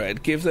that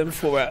inbred. Give them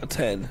 4 out of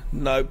 10.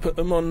 No, put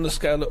them on the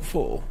scale at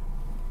 4.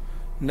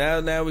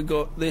 Now we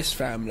got this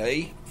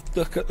family.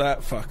 Look at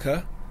that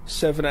fucker.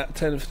 7 out of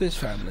 10 for this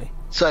family.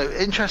 So,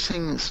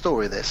 interesting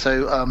story this.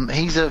 So,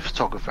 he's a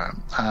photographer,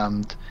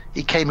 and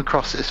he came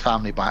across this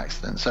family by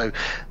accident. So,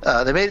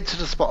 they made it to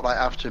the spotlight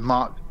after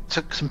Mark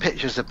took some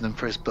pictures of them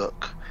for his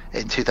book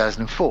in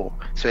 2004.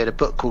 So, he had a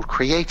book called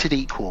Created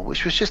Equal,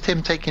 which was just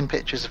him taking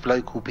pictures of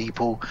local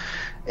people.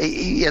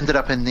 He ended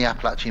up in the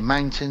Appalachian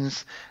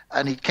Mountains,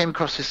 and he came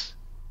across this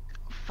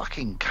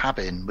fucking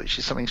cabin, which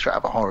is something straight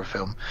out of a horror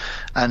film,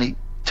 and he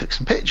took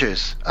some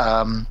pictures.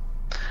 And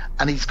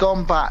he's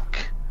gone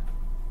back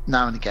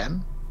now and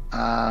again.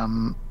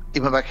 He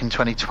went back in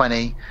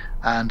 2020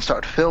 and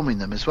started filming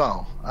them as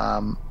well.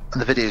 And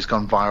the video's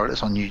gone viral.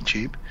 It's on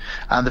YouTube.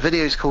 And the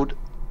video is called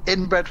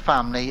Inbred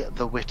Family,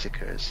 The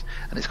Whitakers.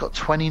 And it's got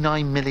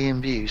 29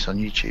 million views on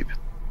YouTube.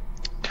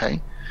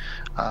 Okay.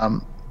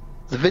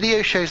 The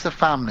video shows the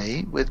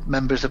family with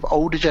members of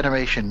older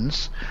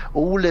generations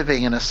all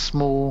living in a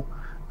small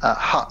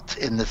hut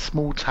in the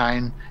small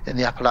town in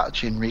the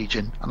Appalachian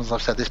region. And as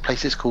I've said, this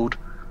place is called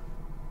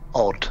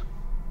Odd.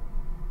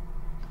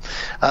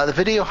 The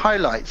video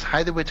highlights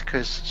how the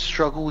Whitakers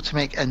struggle to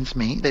make ends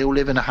meet. They all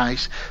live in a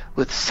house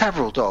with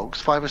several dogs,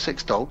 5 or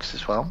 6 dogs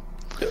as well.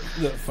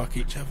 That fuck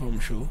each other, I'm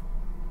sure.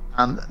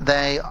 And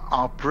they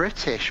are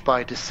British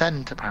by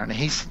descent, apparently.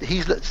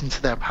 He's looked into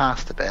their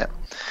past a bit,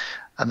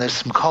 and there's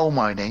some coal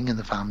mining in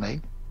the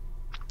family.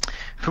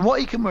 From what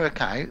he can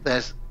work out,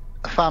 there's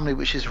a family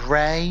which is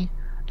Ray,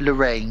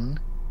 Lorraine,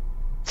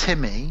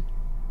 Timmy,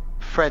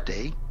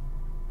 Freddie,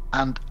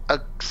 and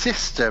a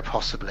sister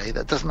possibly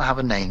that doesn't have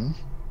a name.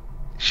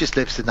 She just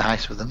lives in the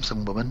house with them,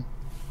 some woman.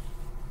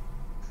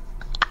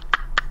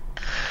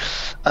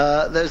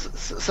 There's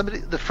somebody,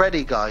 the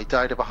Freddie guy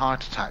died of a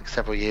heart attack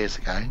several years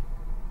ago,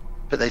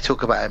 but they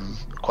talk about him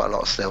quite a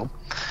lot still.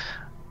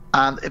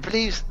 And it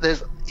believes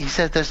he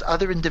said there's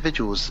other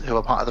individuals who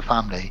are part of the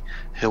family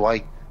who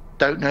I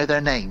don't know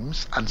their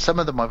names, and some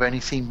of them I've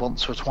only seen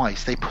once or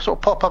twice. They sort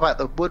of pop up out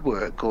the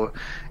woodwork or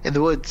in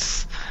the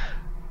woods.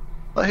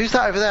 Well, who's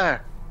that over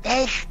there?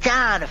 It's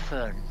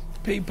Jonathan.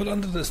 People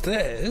under the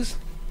stairs?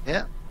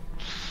 Yeah.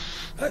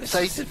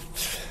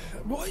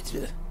 Why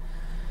do...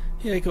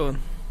 Yeah, go on.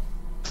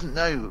 Doesn't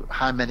know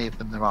how many of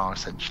them there are,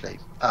 essentially.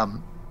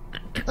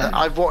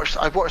 I've watched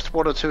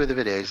 1 or 2 of the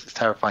videos. It's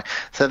terrifying.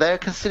 So they're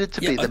considered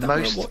to be the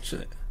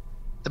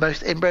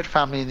most inbred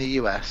family in the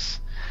US.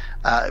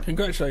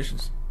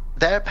 Congratulations.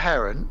 Their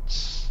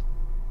parents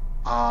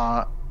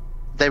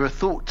they were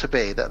thought to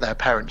be that their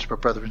parents were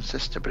brother and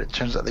sister, but it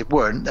turns out they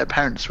weren't. Their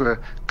parents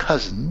were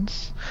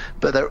cousins,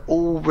 but they're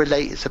all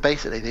related. So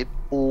basically, they've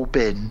all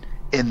been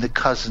in the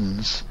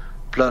cousins'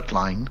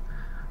 bloodline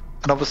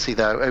And obviously,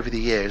 though, over the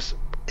years,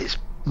 it's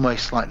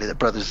most likely that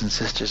brothers and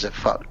sisters have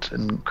fucked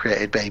and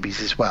created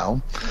babies as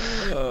well.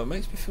 Oh, it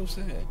makes me feel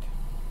sad.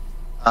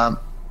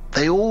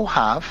 They all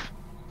have,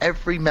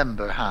 every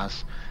member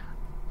has,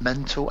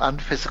 mental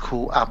and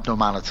physical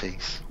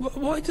abnormalities.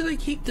 Why do they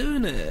keep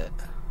doing it?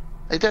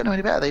 They don't know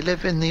any better. They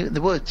live in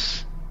the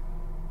woods.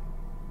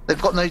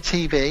 They've got no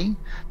TV.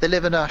 They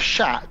live in a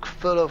shack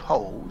full of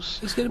holes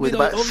It's going to with be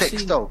like about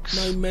 6 dogs.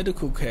 No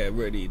medical care,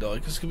 really.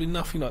 Like, it's going to be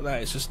nothing like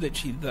that. It's just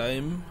literally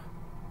them.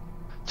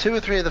 2 or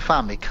 3 of the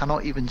family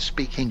cannot even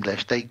speak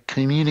English. They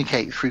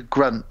communicate through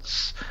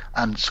grunts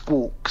and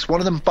squawks. One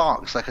of them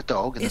barks like a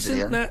dog in the video.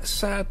 Isn't that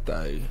sad,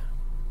 though?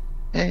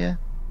 Yeah.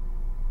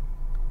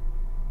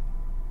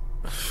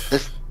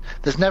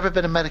 There's never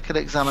been a medical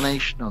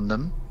examination on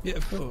them. Yeah,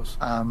 of course.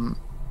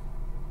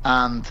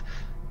 And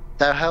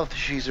their health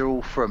issues are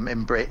all from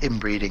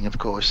inbreeding, of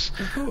course.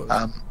 Of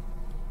course.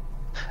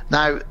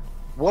 Now,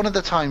 one of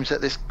the times that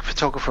this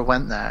photographer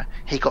went there,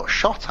 he got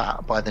shot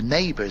at by the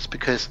neighbours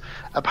because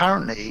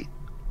apparently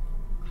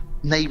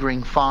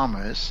neighbouring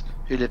farmers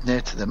who live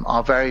near to them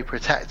are very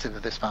protective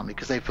of this family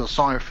because they feel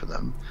sorry for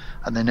them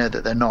and they know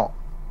that they're not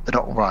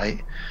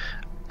right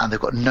and they've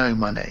got no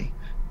money.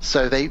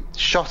 So they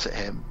shot at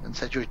him and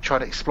said, "You're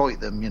trying to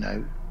exploit them, you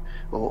know,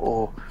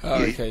 or."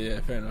 Okay, yeah,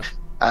 fair enough.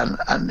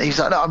 And he's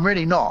like, "No, I'm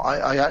really not.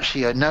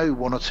 I know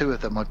 1 or 2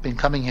 of them. I've been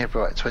coming here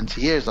for like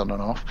 20 years on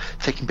and off,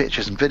 taking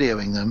pictures and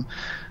videoing them."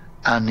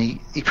 And he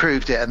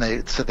proved it, and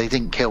they said they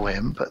didn't kill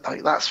him, but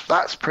like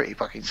that's pretty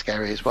fucking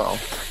scary as well.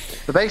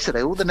 But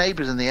basically, all the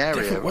neighbours in the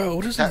area. Different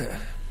world, isn't it?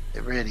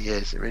 It really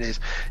is. It really is.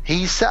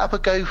 He set up a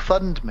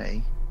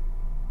GoFundMe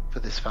for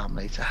this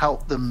family to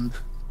help them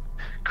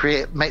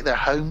make their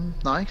home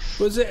nice.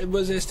 Was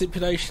there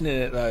stipulation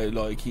in it though?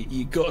 Like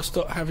you got to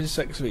stop having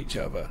sex with each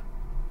other.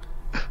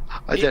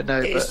 I don't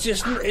know.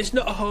 It's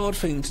not a hard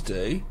thing to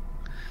do.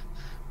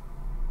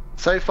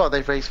 So far,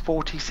 they've raised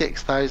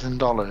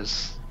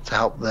 $46,000 to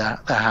help their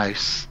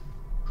house.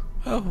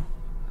 Oh,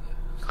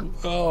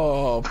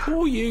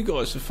 poor you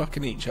guys for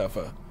fucking each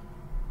other.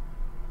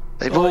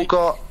 They've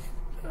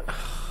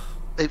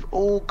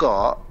all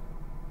got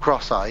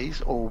cross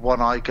eyes, or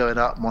one eye going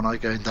up, one eye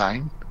going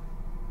down.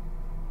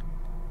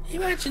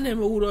 Imagine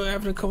them all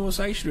having a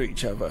conversation with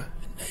each other.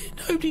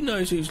 Nobody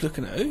knows who's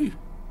looking at who.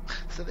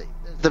 So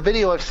the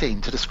video I've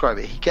seen to describe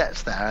it, he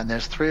gets there and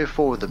there's 3 or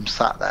 4 of them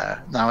sat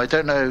there. Now I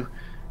don't know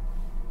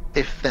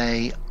if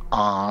they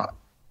are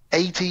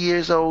 80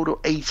 years old or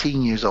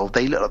 18 years old.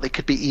 They look like they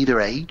could be either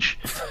age.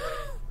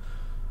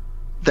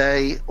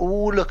 They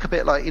all look a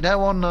bit like, you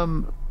know,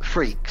 on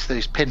Freaks,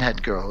 those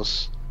pinhead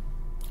girls.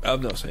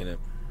 I've not seen it.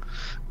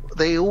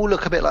 They all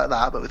look a bit like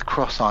that, but with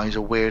cross eyes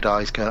or weird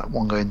eyes,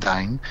 one going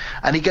down.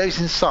 And he goes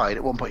inside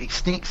at one point. He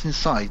sneaks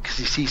inside because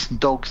he sees some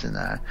dogs in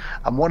there.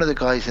 And one of the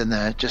guys in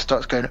there just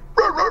starts going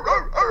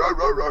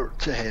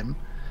to him,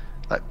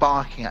 like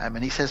barking at him.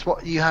 And he says,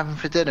 "What are you having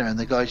for dinner?" And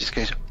the guy just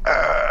goes,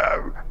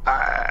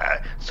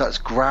 starts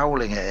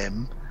growling at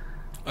him.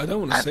 I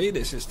don't want to see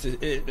this.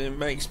 It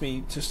makes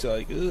me just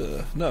like,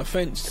 ugh. No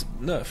offence.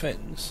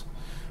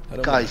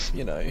 Guys,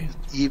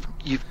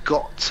 you've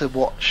got to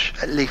watch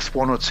at least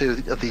 1 or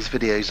 2 of these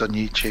videos on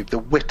YouTube. The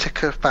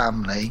Whittaker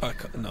family. I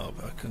couldn't do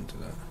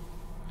that.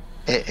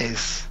 It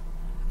is.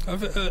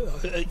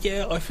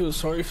 I feel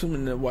sorry for them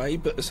in a way,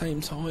 but at the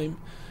same time,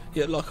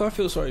 I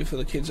feel sorry for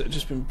the kids that have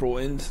just been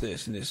brought into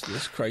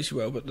this crazy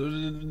world. But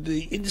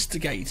the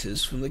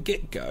instigators from the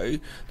get-go,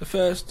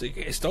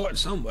 it started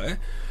somewhere.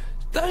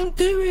 Don't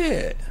do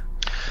it.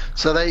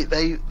 So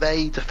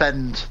they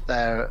defend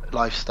their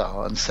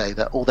lifestyle and say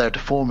that all their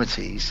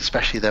deformities,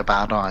 especially their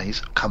bad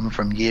eyes, come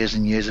from years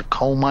and years of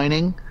coal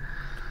mining.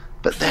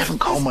 But they haven't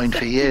coal mined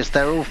for years.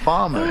 They're all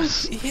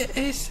farmers. Yeah,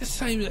 it's the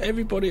same.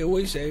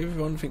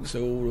 Everyone thinks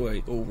they're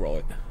all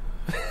right.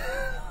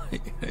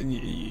 And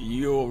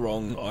you're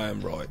wrong. I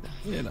am right.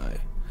 You know.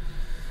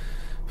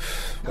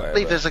 I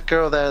believe there's a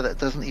girl there that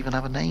doesn't even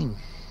have a name.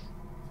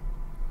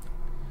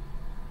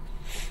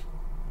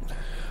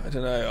 I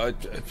don't know.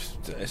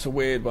 It's a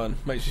weird one.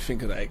 Makes you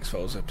think of that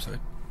X-Files episode.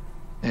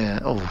 Yeah.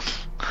 Oh,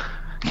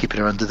 keeping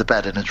her under the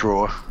bed in a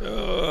drawer.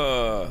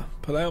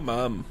 Pull out,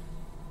 Mum.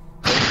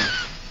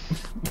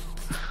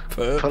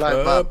 Pull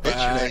out, Mum.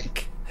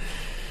 Back.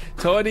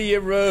 Tidy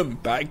your room.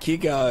 Back you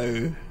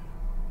go.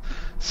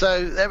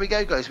 So there we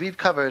go, guys. We've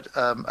covered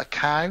a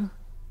cow.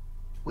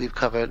 We've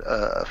covered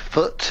a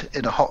foot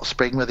in a hot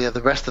spring where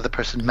the rest of the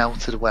person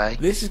melted away.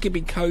 This is going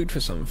to be code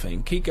for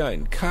something. Keep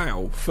going.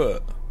 Cow,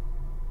 foot.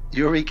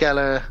 Uri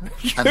Geller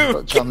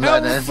and John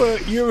Lennon.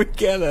 Uri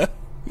Geller.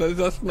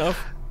 That's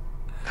enough.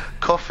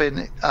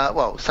 Coffin,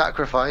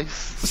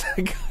 sacrifice.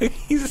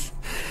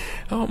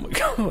 Oh my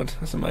god,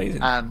 that's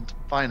amazing. And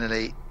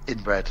finally,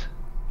 inbred.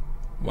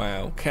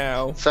 Wow,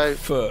 cow. So,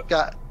 foot.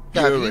 Gav,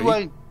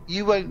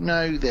 you won't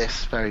know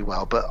this very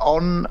well, but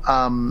on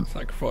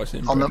sacrifice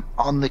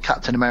on the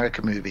Captain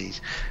America movies,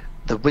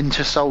 the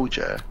Winter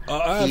Soldier.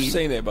 I have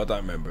seen it, but I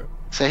don't remember it.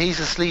 So he's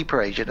a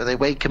sleeper agent, and they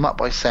wake him up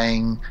by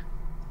saying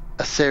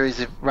a series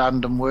of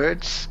random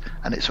words,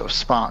 and it sort of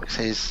sparks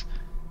his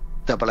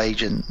double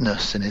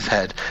agentness in his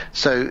head.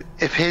 So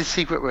if his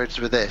secret words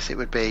were this, it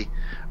would be,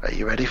 are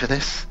you ready for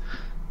this?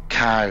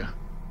 Cow,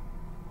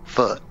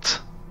 foot,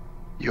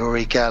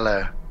 Uri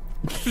Geller,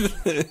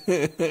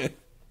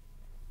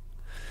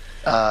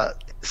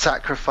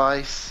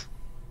 sacrifice,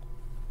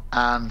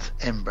 and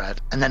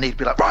inbred. And then he'd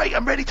be like, right,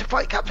 I'm ready to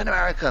fight Captain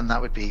America. And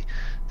that would be,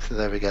 so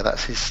there we go,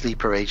 that's his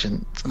sleeper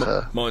agent.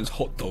 Mine's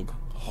hot dog.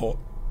 Hot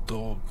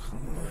dog.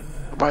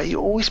 Right, you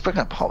always bring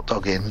up hot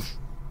dog in.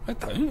 I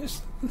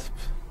don't.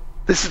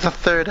 This is the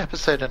third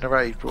episode in a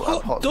row you brought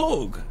up hot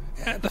dog.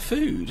 Yeah, the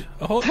food.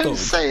 A hot don't dog.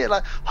 Say it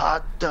like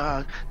hot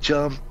dog,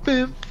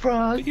 jumping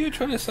frog. But you're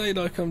trying to say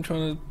like I'm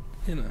trying to,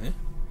 you know.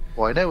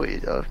 Well, I know what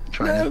you're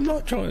trying to. No, I'm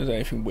not trying to do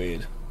anything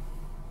weird.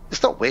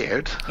 It's not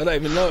weird. I don't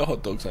even know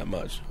hot dogs that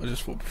much. I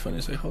just thought it'd be funny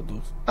to say hot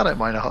dogs. I don't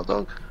mind a hot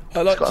dog.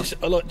 I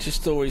liked your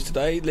stories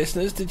today.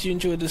 Listeners, did you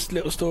enjoy this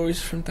little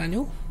stories from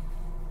Daniel?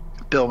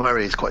 Bill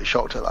Murray is quite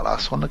shocked at that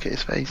last one. Look at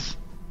his face.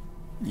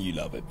 You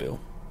love it, Bill.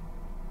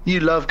 You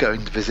love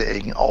going to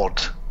visiting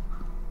Odd.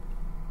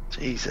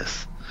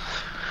 Jesus.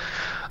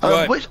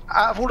 Right. Which,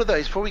 out of all of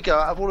those, before we go,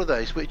 out of all of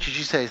those, which would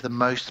you say is the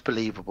most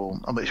believable,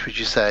 and which would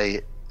you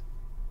say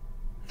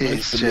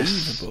is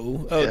just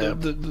believable? Oh, yeah.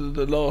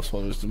 the last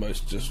one was the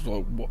most just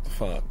like what the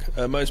fuck.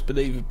 Most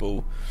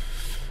believable.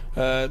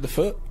 The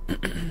foot.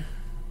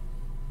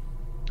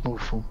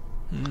 Awful.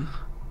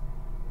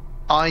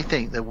 I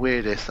think the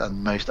weirdest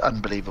and most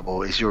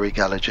unbelievable is Uri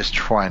Geller just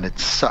trying to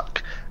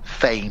suck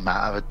fame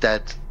out of a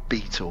dead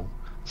beetle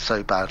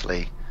so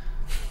badly,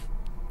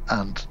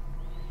 and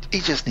he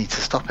just needs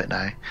to stop it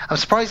now. I'm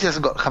surprised he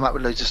hasn't come up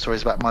with loads of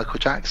stories about Michael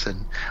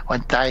Jackson.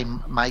 One day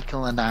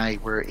Michael and I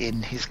were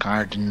in his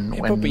garden.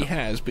 He probably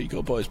has, but you got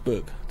to buy his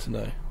book to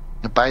know.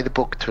 You buy the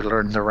book to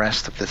learn the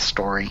rest of the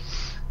story.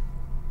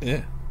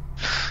 Yeah.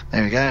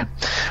 There we go.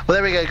 Well,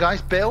 there we go,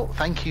 guys. Bill,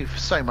 thank you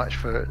so much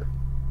for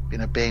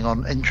being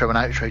on intro and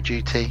outro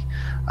duty.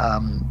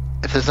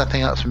 If there's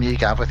nothing else from you,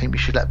 Gav, I think we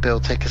should let Bill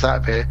take us out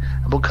of here,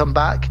 and we'll come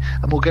back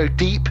and we'll go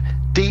deep,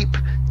 deep,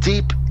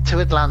 deep to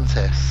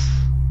Atlantis.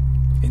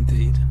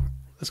 Indeed.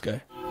 Let's go.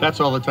 That's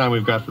all the time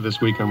we've got for this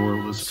week on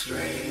World of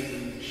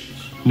Strange.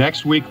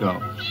 Next week,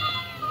 though,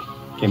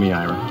 gimme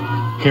Ira.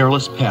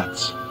 Hairless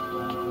pets.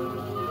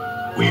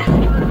 Weird.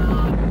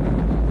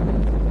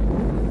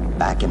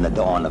 Back in the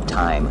dawn of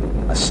time,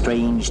 a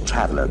strange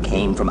traveler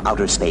came from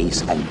outer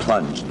space and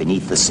plunged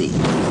beneath the sea.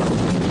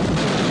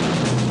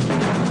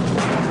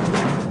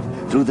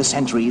 Through the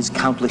centuries,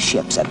 countless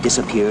ships have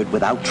disappeared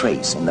without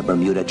trace in the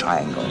Bermuda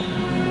Triangle.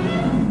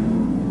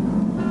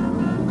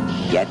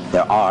 Yet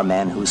there are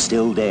men who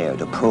still dare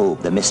to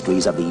probe the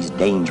mysteries of these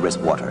dangerous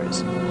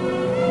waters.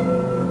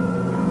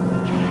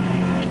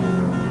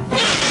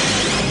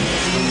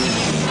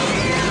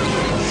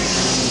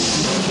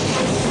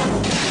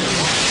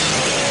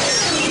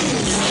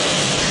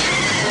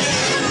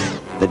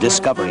 The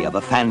discovery of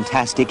a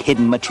fantastic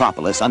hidden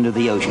metropolis under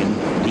the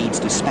ocean leads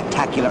to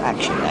spectacular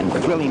action and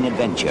thrilling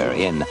adventure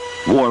in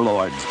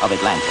Warlords of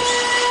Atlantis.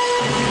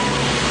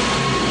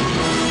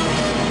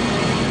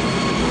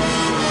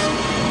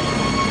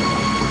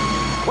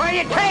 Where are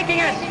you taking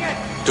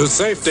us? To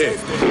safety.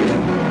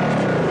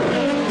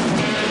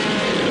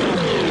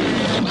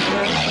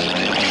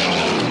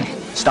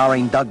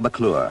 Starring Doug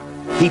McClure,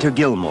 Peter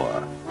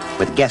Gilmore,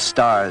 with guest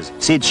stars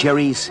Sid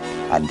Charisse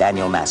and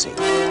Daniel Massey.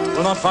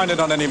 We'll not find it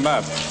on any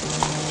map,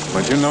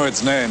 but you know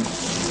its name.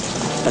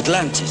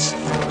 Atlantis.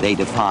 They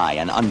defy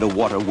an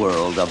underwater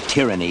world of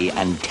tyranny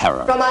and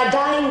terror. From our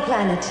dying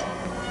planet,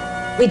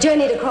 we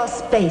journeyed across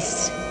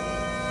space.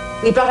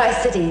 We brought our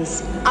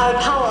cities, our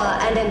power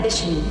and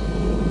ambition.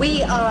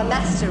 We are a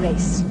master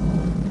race.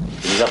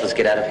 Can you help us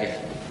get out of here?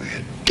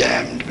 We're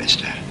damned,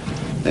 mister.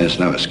 There's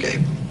no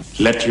escape.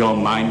 Let your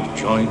mind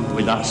join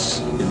with us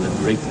in the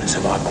greatness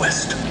of our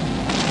quest.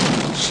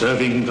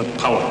 Serving the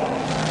power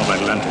of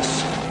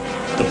Atlantis.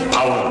 The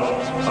power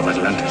of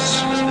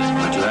Atlantis.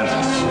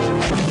 Atlantis.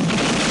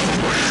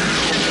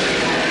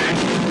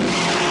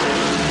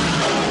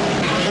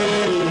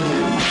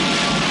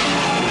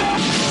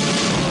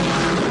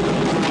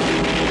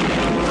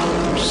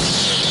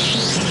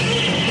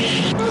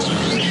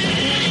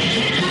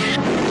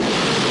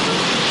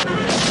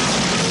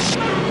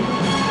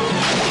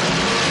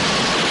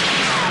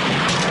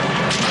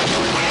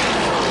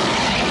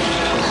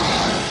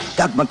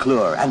 Doug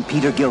McClure and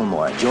Peter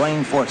Gilmore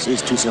join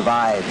forces to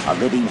survive a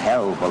living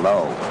hell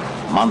below,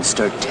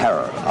 monster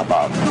terror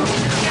above.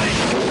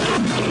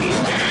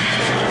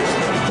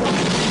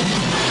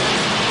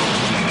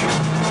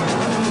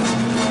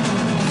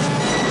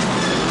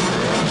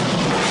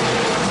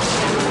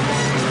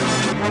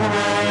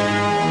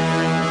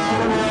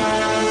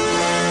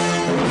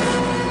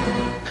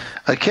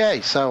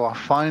 Okay, so our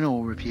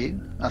final review,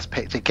 as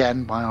picked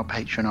again by our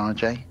patron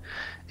RJ,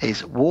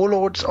 is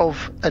Warlords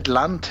of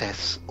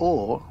Atlantis,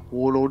 or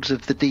Warlords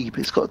of the Deep.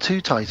 It's got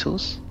two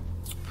titles.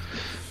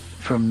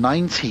 From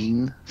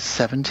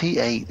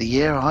 1978, the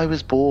year I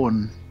was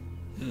born.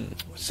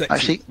 Sexy.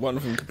 Actually, one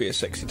of them could be a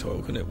sexy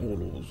title, couldn't it?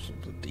 Warlords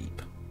of the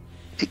Deep.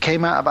 It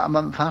came out about a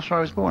month after I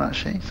was born,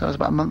 actually. So I was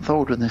about a month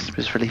old when this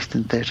was released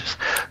in theatres.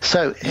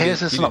 So here's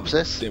the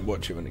synopsis. You didn't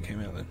watch it when it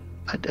came out then?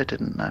 I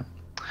didn't know.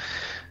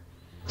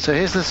 So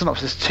here's the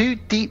synopsis. 2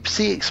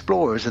 deep-sea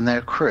explorers and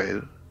their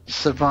crew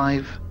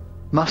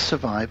must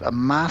survive a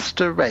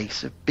master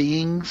race of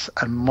beings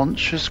and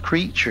monstrous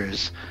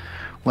creatures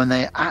when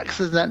they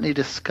accidentally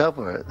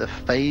discover the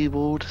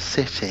fabled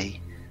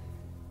city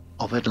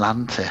of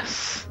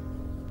Atlantis.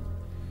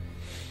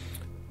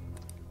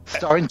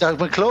 Starring Doug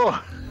McClure.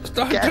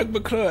 Starring Doug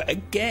McClure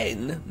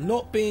again,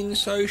 not being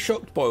so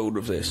shocked by all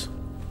of this.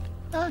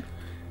 No.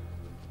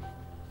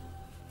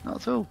 Not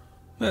at all.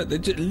 No,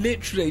 they're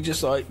literally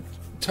just like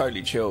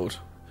totally chilled.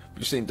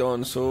 We've seen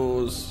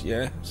dinosaurs,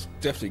 yeah, it's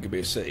definitely going to be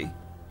a city.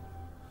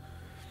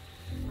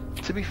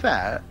 To be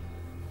fair,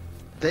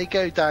 they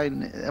go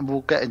down, and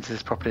we'll get into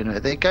this properly in a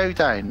minute, they go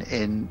down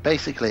in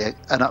basically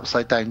an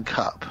upside down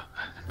cup.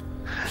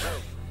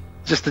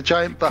 Just a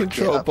giant bucket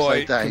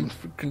upside down.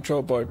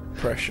 Controlled by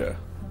pressure.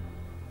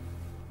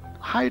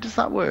 How does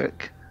that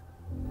work?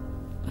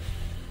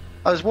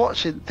 I was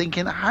watching,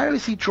 thinking, how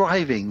is he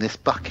driving this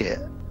bucket,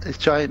 this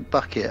giant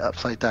bucket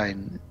upside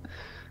down?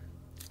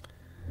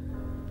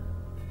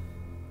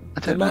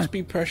 There must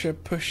be pressure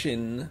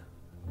pushing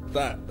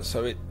that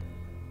so it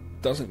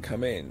doesn't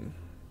come in.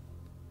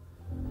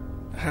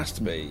 It has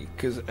to be,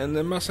 and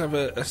they must have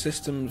a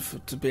system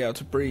to be able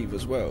to breathe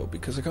as well,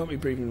 because they can't be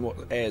breathing what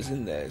air's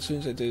in there. As soon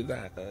as they do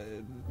that,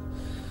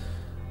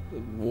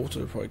 water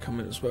will probably come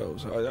in as well.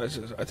 So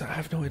I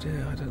have no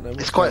idea. I don't know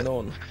what's going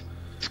on.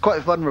 It's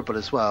quite vulnerable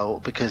as well,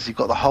 because you've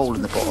got the hole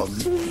in the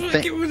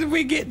bottom.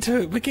 We get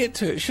to it. We get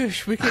to it.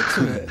 Shush. We get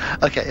to it.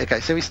 Okay.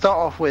 So we start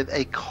off with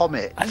a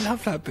comet. I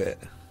love that bit.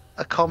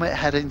 A comet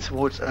heading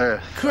towards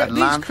Earth.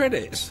 These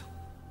credits.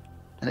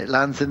 And it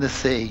lands in the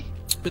sea.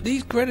 But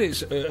these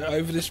credits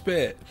over this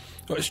bit,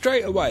 like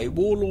straight away,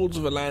 Warlords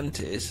of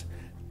Atlantis,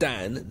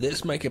 Dan,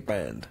 let's make a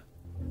band.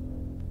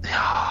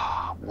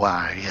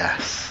 Wow,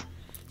 yes.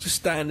 Just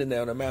standing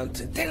there on a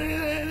mountain.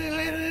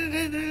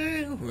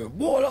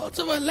 Warlords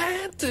of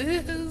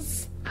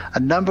Atlantis.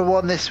 And number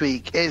 1 this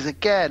week is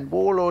again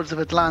Warlords of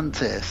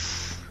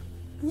Atlantis.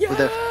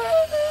 Yeah.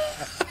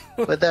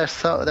 With their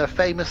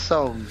famous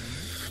song.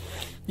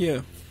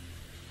 Yeah.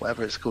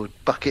 Whatever it's called,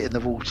 Bucket in the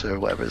Water or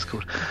whatever it's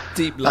called.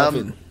 Deep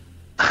Lovin'.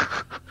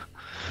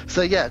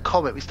 So yeah,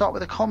 comet. We start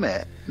with a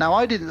comet. Now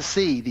I didn't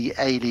see the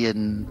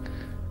alien.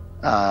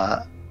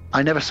 I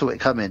never saw it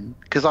coming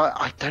because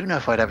I don't know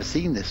if I'd ever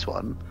seen this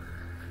one.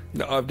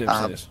 No, I've never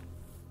seen this.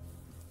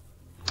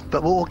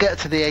 But we'll get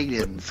to the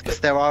aliens because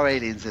there are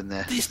aliens in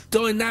this. This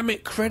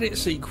dynamic credit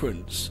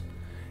sequence.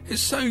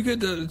 It's so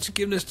good to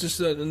give us just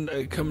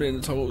coming in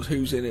and tell us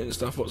who's in it and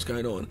stuff, what's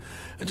going on,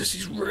 and just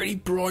these really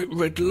bright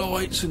red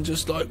lights and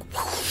just like,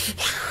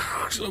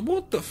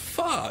 what the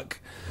fuck?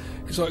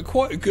 It's like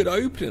quite a good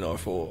opening, I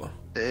thought.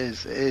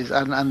 It is,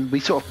 and we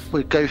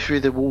go through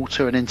the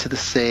water and into the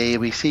sea.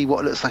 We see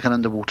what looks like an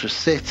underwater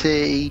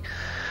city.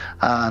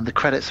 The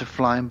credits are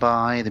flying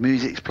by, the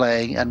music's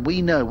playing, and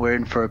we know we're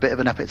in for a bit of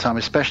an epic time,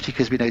 especially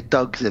because we know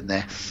Doug's in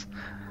this.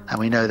 And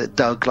we know that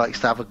Doug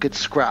likes to have a good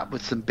scrap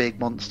with some big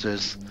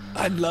monsters.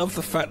 I love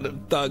the fact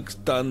that Doug's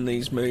done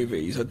these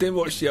movies. I didn't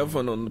watch the other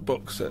one on the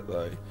box set,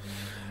 though.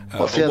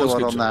 What's the other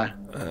one on there?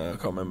 I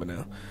can't remember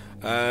now.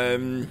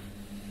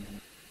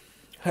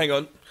 Hang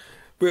on.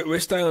 We'll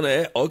stay on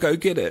air. I'll go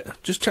get it.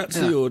 Just chat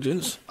to the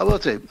audience. I will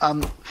do.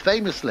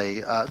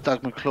 Famously,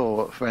 Doug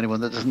McClure, for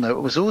anyone that doesn't know,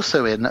 was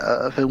also in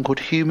a film called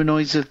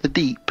Humanoids of the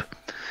Deep,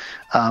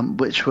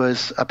 which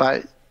was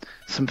about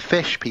some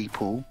fish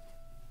people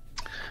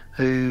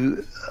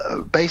who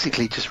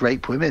basically just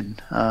rape women.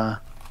 I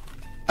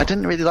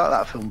didn't really like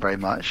that film very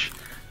much.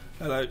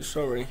 Hello,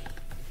 sorry.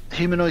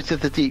 Humanoids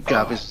of the Deep,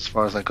 Gav, is as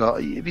far as I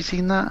got. Have you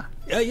seen that?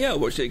 Yeah, I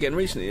watched it again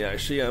recently,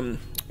 actually,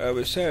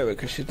 with Sarah,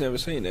 because she'd never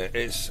seen it.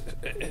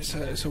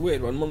 It's a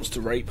weird one.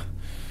 Monster rape.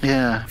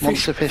 Yeah,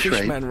 monster fish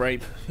rape. Fishman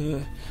rape. Yeah.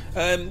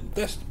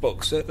 That's the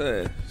box set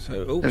there.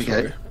 So,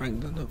 sorry.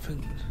 Banged on that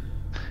thing.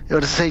 You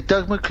want to say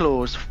Doug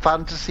McClure's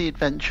fantasy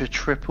adventure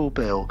triple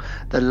bill: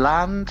 The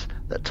Land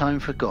That Time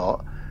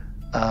Forgot,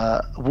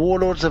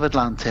 Warlords of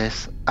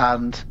Atlantis,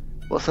 and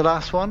what's the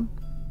last one?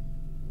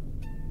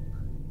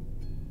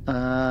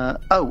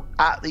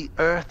 At the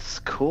Earth's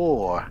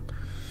Core.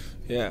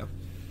 Yeah.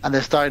 And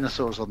there's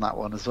dinosaurs on that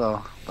one as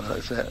well. But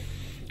that's it.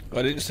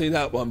 I didn't see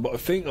that one, but I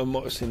think I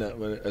might have seen that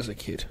one as a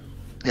kid.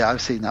 Yeah,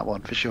 I've seen that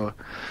one for sure.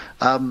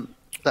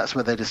 That's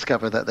where they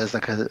discover that there's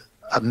like a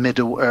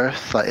Middle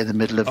Earth, like in the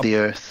middle of the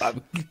Earth.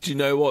 Do you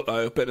know what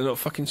though? I bet they're not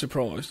fucking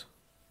surprised.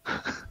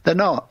 They're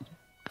not.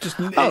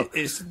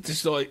 It's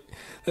just like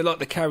they're like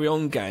the Carry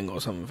On gang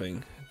or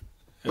something.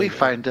 We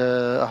found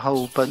a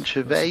whole bunch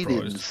of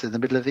aliens in the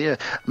middle of the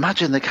Earth.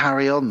 Imagine the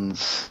Carry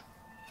Ons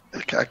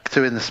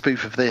doing the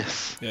spoof of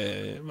this.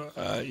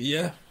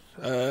 Yeah.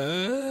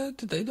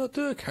 Did they not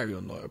do a Carry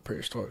On like a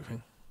prehistoric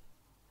thing?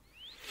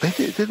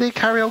 Did they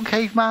Carry On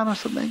Caveman or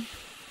something?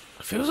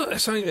 It feels like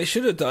there's something they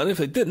should have done if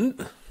they didn't.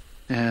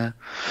 Yeah.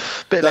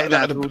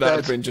 That would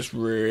have been just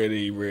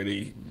really,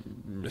 really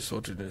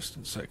misogynist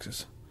and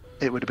sexist.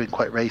 it would have been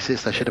quite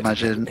racist, I should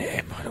imagine. Yeah,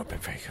 it might not have been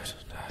very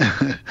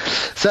good.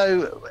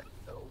 So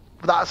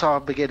that's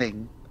our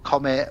beginning.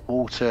 Comet,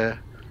 water,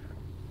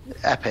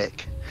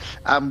 epic.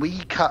 And we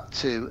cut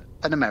to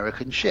an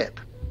American ship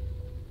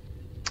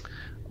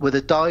with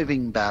a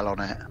diving bell on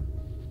it.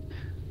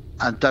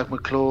 And Doug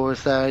McClure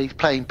is there. He's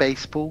playing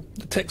baseball.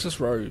 The Texas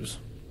Rose.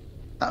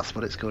 That's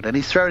what it's called. And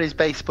he's throwing his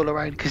baseball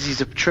around because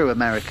he's a true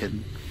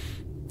American.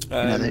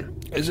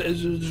 There's a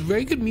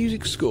very good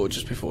music score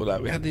just before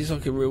that. We had these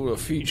like a real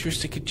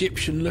futuristic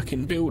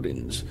Egyptian-looking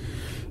buildings.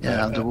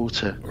 Yeah,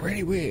 underwater.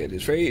 Really weird.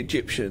 It's very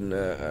Egyptian.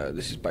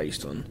 This is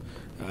based on,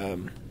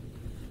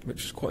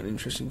 which is quite an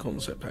interesting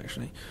concept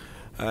actually.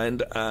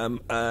 And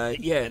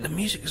yeah, the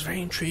music is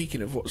very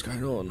intriguing of what's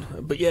going on.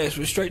 But yes,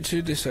 we're straight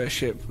to this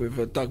ship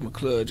with Doug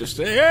McClure just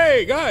saying,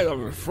 "Hey guys,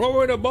 I'm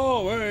throwing a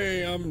ball.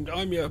 Hey,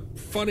 I'm your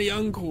funny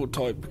uncle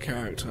type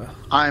character.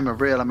 I'm a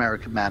real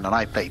American man and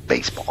I play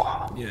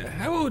baseball." Yeah,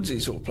 how old is he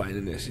sort of playing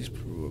in this? He's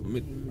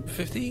mid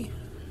 50,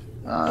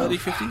 early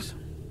 50s,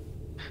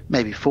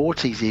 maybe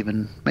 40s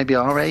even, maybe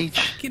our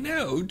age. You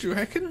know, do you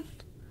reckon?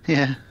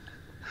 Yeah.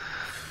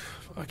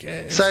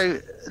 Okay. So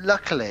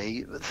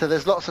luckily,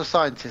 there's lots of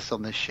scientists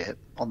on this ship,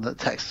 on the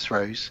Texas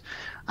Rose,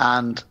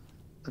 but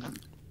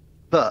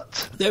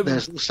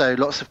there's also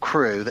lots of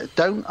crew that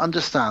don't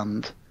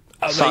understand.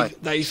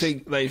 They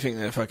think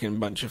they're fucking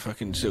bunch of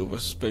fucking silver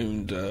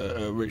spooned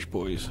rich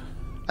boys,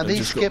 and these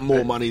just got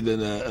more money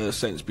than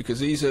sense because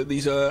these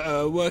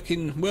are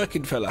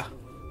working fella.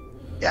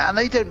 Yeah, and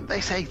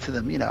they say to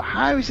them, you know,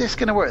 how is this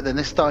going to work then?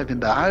 This diving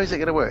bell, how is it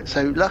going to work?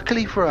 So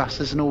luckily for us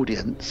as an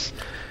audience,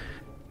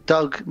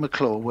 Doug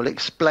McClure will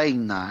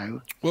explain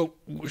now. Well,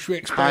 should we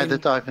explain how the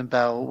diving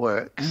bell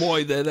works?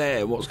 Why they're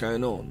there? What's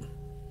going on?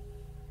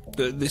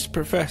 This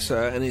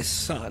professor and his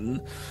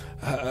son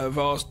have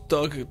asked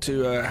Doug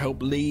to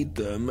help lead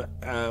them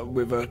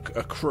with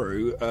a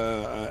crew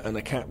and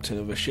a captain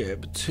of a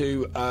ship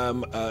to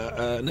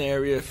an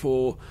area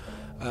for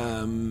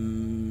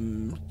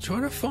trying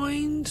to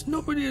find,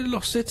 not really a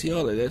lost city,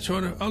 are they?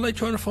 Are they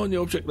trying to find the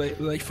object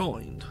they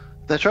find?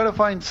 They're trying to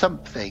find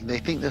something. They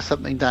think there's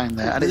something down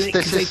there, and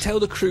they tell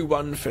the crew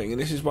one thing,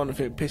 and this is one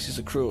thing that pisses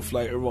the crew off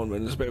later on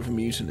when there's a bit of a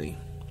mutiny.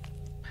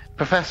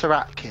 Professor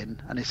Atkin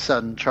and his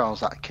son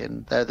Charles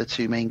Atkin, they're the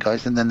two main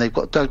guys, and then they've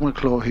got Doug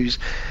McClure, who's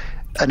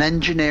an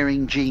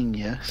engineering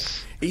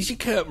genius. Is he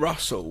Kurt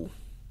Russell?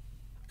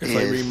 If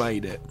they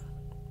remade it,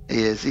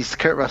 he is. He's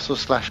Kurt Russell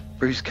 /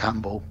 Bruce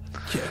Campbell.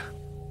 Yeah.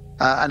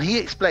 And he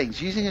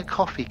explains, using a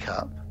coffee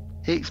cup,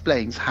 he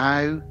explains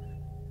how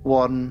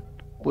one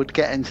would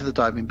get into the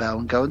diving bell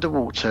and go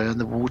underwater, and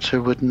the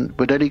water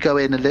would only go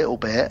in a little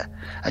bit,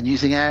 and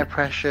using air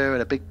pressure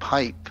and a big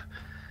pipe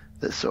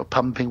that's sort of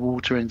pumping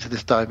water into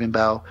this diving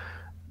bell,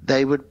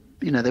 they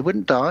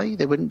wouldn't die,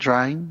 they wouldn't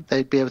drown,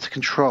 they'd be able to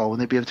control,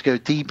 and they'd be able to go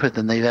deeper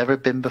than they've ever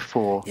been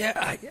before.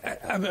 Yeah,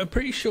 I'm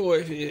pretty sure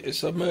if it's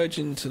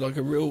submerging to like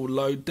a real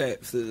low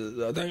depth,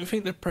 I don't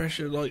think the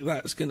pressure like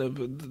that's going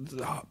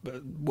to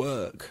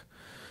work.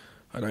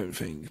 I don't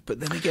think. But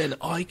then again,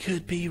 I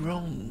could be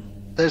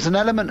wrong. There's an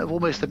element of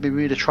almost a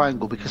Bermuda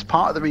Triangle, because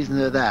part of the reason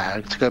they're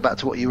there, to go back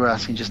to what you were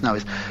asking just now,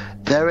 is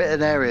they're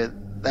in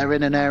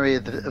an area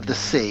of the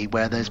sea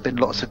where there's been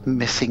lots of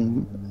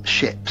missing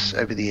ships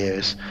over the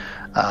years,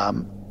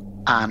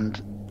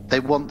 and they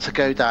want to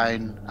go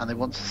down and they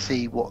want to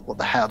see what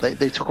the hell.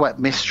 They talk about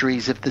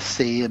mysteries of the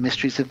sea and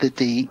mysteries of the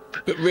deep.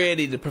 But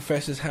really, the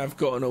professors have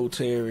got an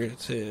ulterior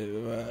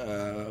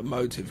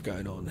motive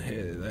going on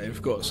here.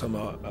 They've got some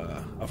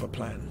other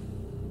plan.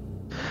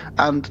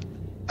 And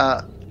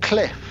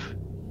Cliff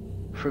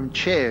from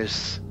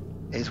Cheers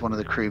is one of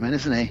the crewmen,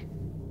 isn't he?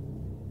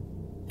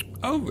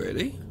 Oh,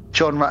 really?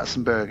 John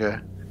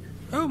Ratzenberger.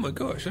 Oh my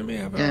gosh!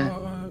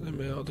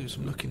 I'll do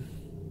some looking.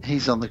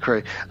 He's on the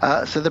crew.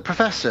 So the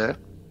Professor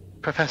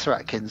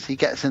Atkins, he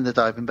gets in the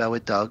diving bell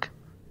with Doug,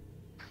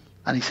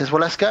 and he says,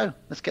 "Well, let's go.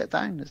 Let's get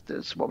down.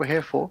 That's what we're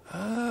here for."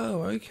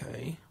 Oh,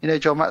 okay. You know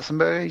John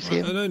Ratzenberger? You see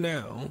him? I know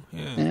now.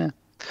 Yeah. Yeah.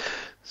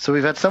 So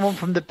we've had someone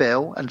from The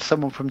Bill and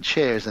someone from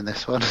Cheers in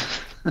this one.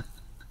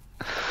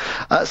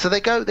 So they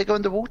go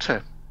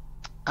underwater,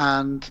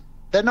 and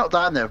they're not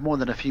down there for more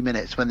than a few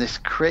minutes when this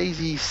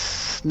crazy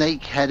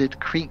snake-headed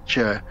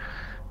creature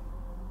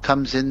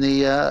comes in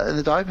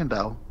the diving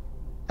bell,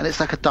 and it's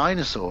like a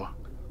dinosaur.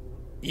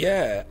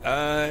 Yeah,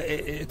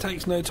 it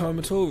takes no time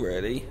at all,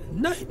 really.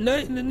 No,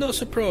 not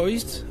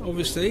surprised.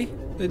 Obviously,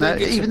 they don't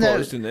get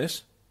surprised in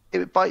this.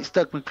 It bites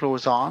Doug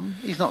McClure's arm.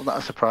 He's not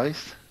that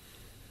surprised.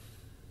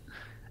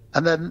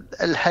 And then,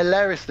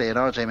 hilariously, and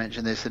RJ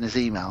mentioned this in his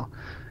email,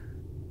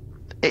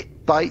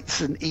 it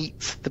bites and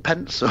eats the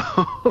pencil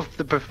of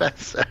the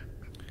professor.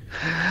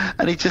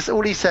 And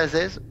all he says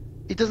is,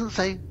 he doesn't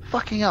say,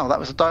 "Fucking hell, that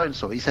was a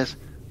dinosaur." He says,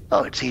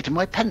 "Oh, it's eating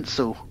my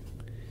pencil."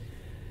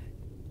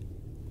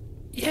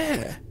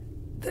 Yeah.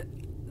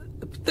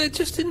 They're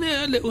just in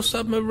their little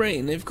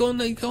submarine. They've gone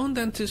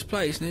down to this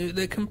place, and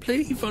they're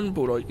completely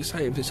vulnerable, like you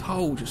say, with this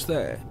hole just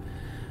there.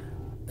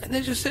 And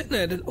they're just sitting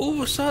there, and all of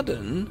a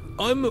sudden,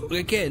 I'm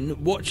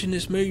again watching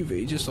this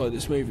movie, just like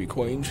this movie,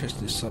 quite interested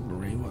in this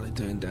submarine, what they're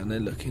doing down there,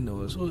 looking.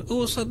 All of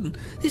a sudden,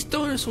 this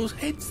dinosaur's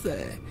head's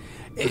there.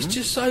 It's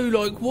just so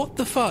like, what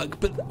the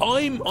fuck? But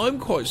I'm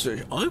quite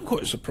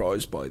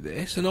surprised by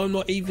this, and I'm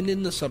not even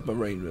in the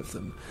submarine with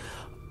them.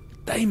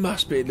 They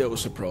must be a little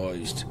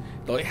surprised,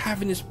 like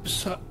having this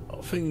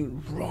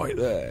thing right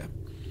there.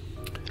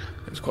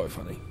 It's quite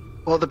funny.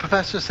 Well, the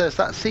professor says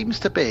that seems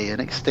to be an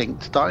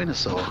extinct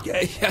dinosaur.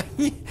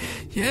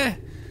 Yeah.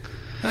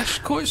 That's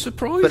quite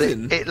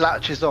surprising. But it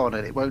latches on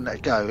and it won't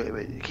let go.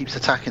 It keeps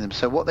attacking them.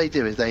 So what they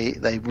do is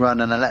they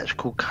run an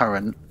electrical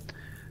current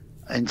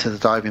into the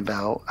diving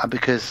bell, and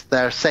because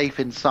they're safe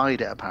inside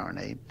it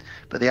apparently,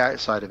 but the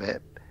outside of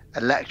it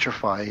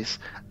electrifies,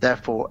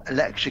 therefore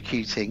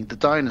electrocuting the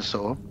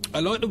dinosaur.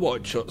 I like the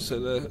wide shots,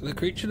 so the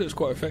creature looks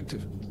quite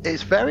effective.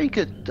 It's very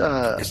good.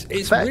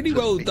 It's really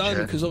well done,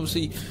 because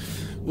obviously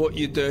what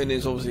you're doing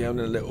is obviously having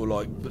a little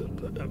like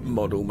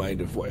model made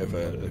of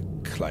whatever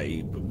clay,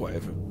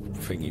 whatever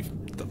thing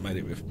you've made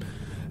it with,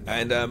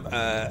 and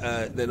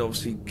then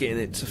obviously getting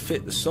it to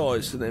fit the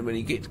size. So then when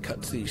you get to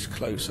cut to these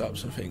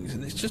close-ups and things,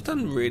 and it's just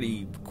done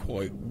really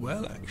quite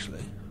well,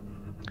 actually.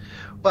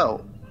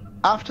 Well,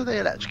 after they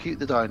electrocute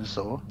the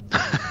dinosaur,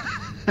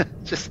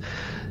 just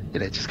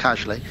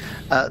casually,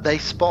 they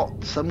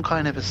spot some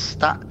kind of a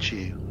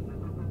statue.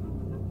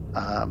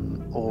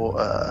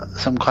 Or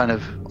some kind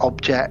of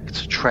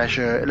object,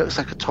 treasure. It looks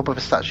like the top of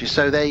a statue.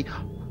 So they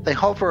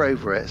hover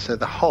over it. So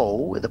the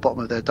hole at the bottom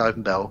of their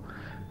diving bell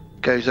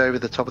goes over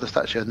the top of the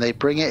statue, and they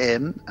bring it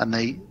in, and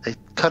they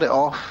cut it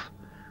off,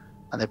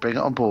 and they bring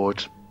it on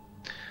board,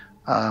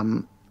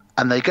 and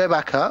they go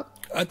back up.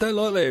 I don't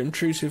like that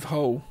intrusive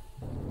hole.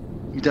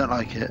 You don't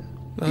like it?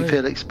 No. You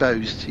feel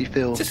exposed. You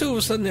feel just all of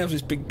a sudden they have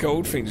these big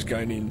gold things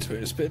going into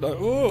it. It's a bit like,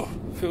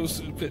 feels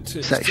a bit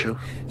too sexual.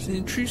 It's an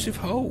intrusive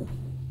hole.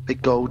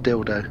 Big gold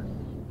dildo.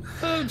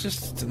 I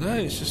don't know.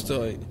 It's just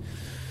like,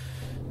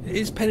 it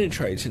is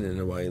penetrating in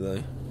a way,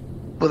 though.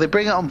 Well, they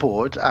bring it on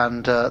board,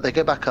 and they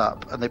go back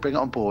up, and they bring it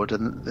on board,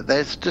 and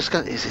there's just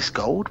is this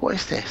gold? What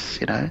is this?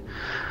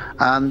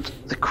 And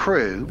the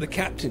crew. The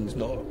captain's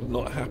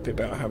not happy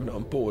about having it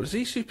on board. Is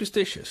he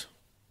superstitious?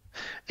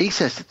 He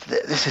says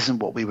this isn't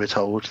what we were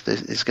told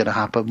this is going to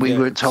happen. We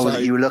weren't told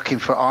that you were looking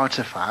for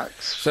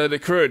artifacts. So the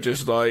crew are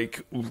just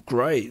like,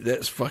 great,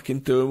 let's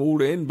fucking do them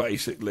all in,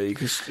 basically.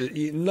 Because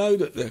you know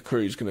that the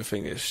crew's going to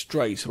think it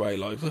straight away,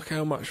 like, look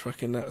how much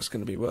fucking that's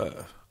going to be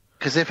worth.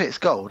 Because if it's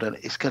gold,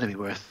 it's going to be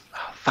worth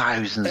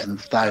thousands and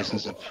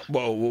thousands of...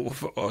 Well,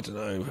 I don't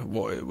know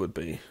what it would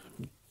be.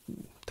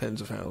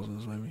 Tens of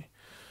thousands, maybe.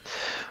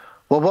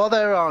 Well, while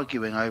they're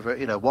arguing over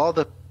it, while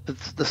the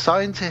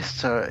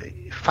scientists are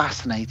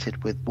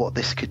fascinated with what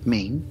this could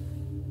mean,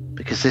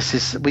 because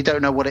we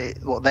don't know what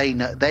they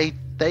know.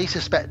 They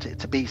suspect it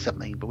to be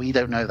something, but we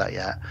don't know that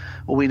yet.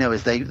 All we know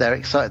is they're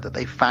excited that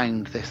they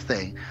found this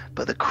thing,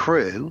 but the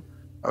crew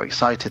are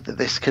excited that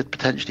this could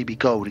potentially be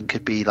gold and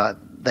could be like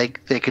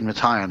they can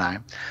retire now.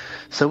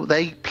 So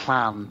they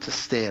plan to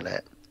steal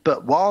it.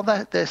 But while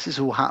this is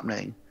all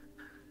happening,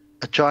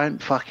 a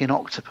giant fucking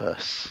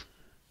octopus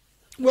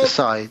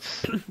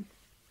decides.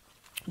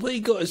 What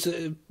you got is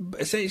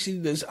essentially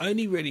there's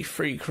only really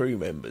 3 crew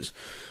members.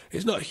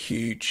 It's not a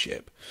huge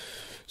ship,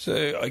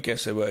 so I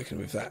guess they're working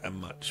with that and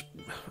much.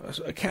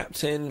 A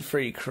captain,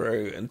 3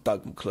 crew, and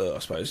Doug McClure. I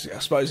suppose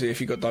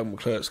if you got Doug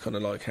McClure, it's kind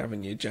of like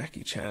having your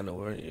Jackie Chan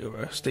or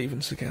a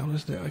Steven Seagal,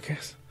 isn't it? I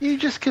guess you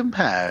just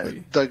compare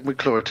Doug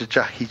McClure to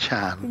Jackie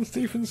Chan and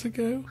Steven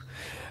Seagal.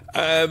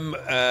 I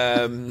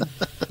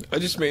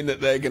just mean that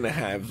they're going to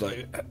have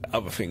like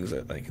other things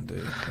that they can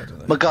do. I don't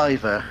know.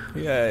 MacGyver.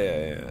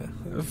 Yeah.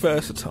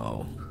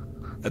 Versatile.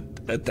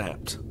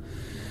 Adapt.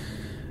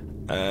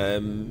 What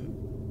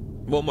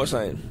am I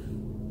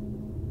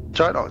saying?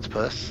 Giant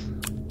octopus.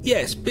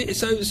 Yes,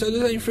 so there's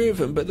only 3 of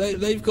them, but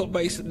they've got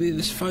basically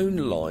this phone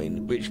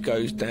line which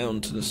goes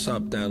down to the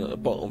sub down at the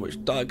bottom,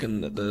 which Doug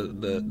and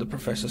the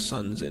Professor's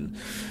son's in.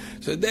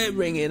 So they're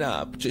ringing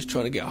up, just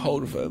trying to get a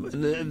hold of them,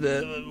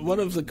 and one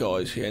of the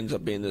guys who ends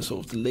up being the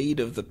sort of the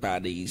lead of the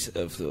baddies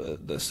of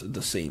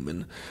the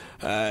seaman,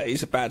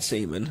 he's a bad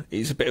seaman.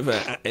 He's a bit of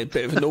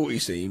a naughty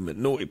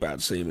seaman, naughty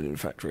bad seaman, in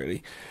fact,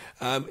 really.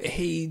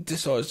 He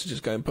decides to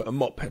just go and put a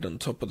mop head on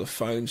top of the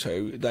phone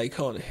so they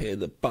can't hear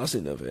the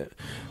buzzing of it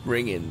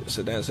ringing.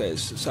 So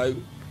downstairs, so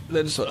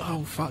they're just like,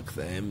 oh fuck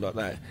them, like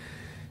that.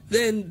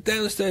 Then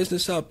downstairs in the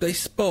sub, they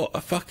spot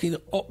a fucking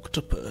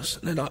octopus,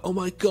 and they're like, "Oh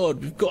my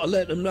god, we've got to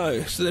let them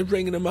know." So they're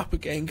ringing them up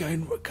again,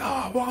 going,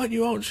 "God, why aren't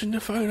you answering the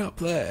phone up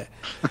there?"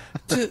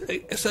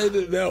 So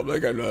they're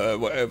going,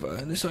 whatever.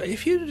 And it's like,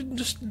 if you didn't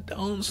just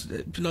answer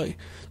it,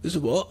 there's a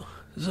what?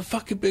 There's a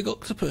fucking big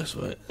octopus,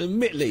 right?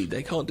 Admittedly,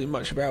 they can't do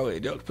much about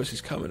it. The octopus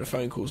is coming, a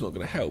phone call's not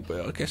going to help,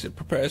 but I guess it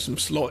prepares them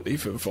slightly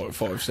for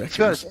 5 seconds. To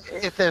be honest,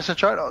 if there's a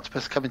giant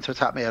octopus coming to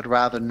attack me, I'd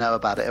rather know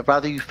about it. I'd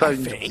rather you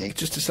phone me.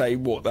 Just to say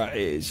what that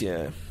is,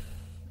 yeah.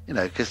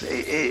 Because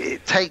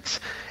it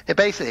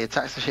basically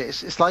attacks the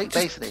shit. It's like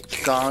basically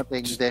it's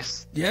guarding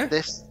this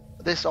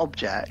this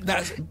object.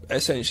 That's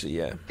essentially,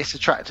 yeah. It's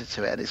attracted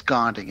to it and it's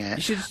guarding it.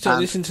 You should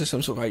turn this into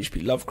some sort of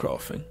H.P.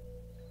 Lovecraft thing.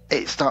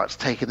 It starts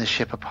taking the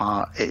ship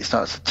apart. It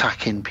starts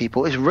attacking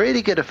people. It's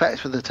really good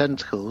effects with the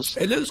tentacles.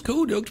 It looks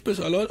cool, the octopus.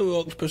 I like the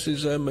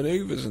octopus's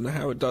manoeuvres and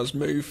how it does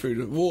move through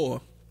the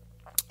war.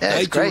 Yeah,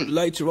 it's great.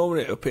 Later on,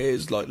 it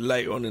appears like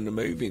later on in the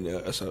movie,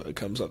 so it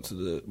comes up to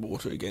the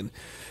water again.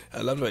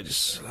 I love the way it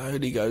just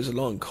slowly goes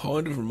along.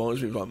 Kind of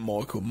reminds me of like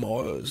Michael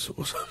Myers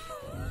or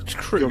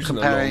something. You're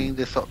comparing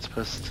this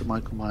octopus to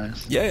Michael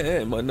Myers.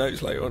 Yeah. My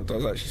notes later on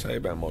does actually say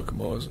about Michael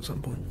Myers at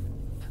some point.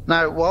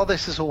 Now, while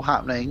this is all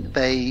happening,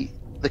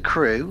 the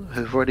crew,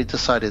 who've already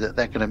decided that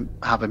they're going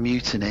to have a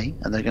mutiny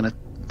and they're going to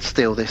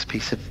steal this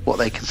piece of what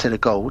they consider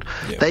gold,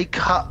 they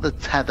cut the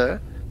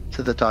tether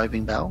to the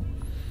diving bell,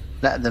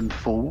 letting them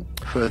fall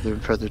further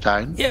and further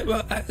down. Yeah,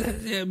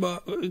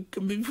 but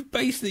we've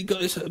basically got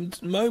this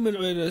moment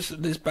where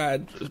this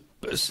bad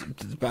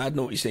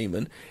naughty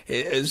seaman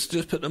has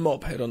just put the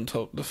mop head on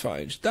top of the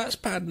phone. That's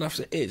bad enough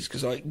as it is,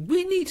 because like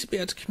we need to be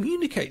able to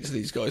communicate to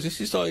these guys. This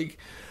is like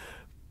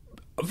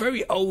a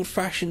very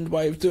old-fashioned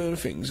way of doing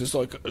things. It's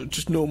like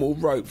just normal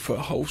rope for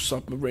a whole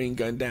submarine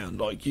going down.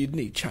 Like, you'd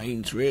need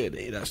chains,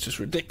 really. That's just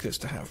ridiculous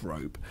to have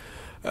rope.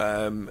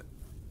 But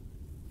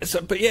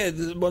yeah,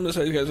 the one that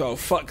goes, oh,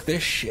 fuck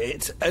this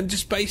shit, and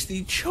just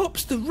basically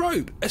chops the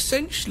rope,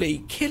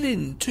 essentially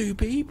killing 2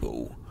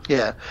 people.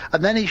 Yeah,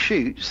 and then he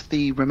shoots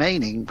the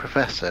remaining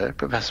Professor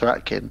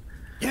Atkin.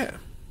 Yeah.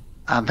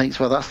 And thinks,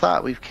 well, that's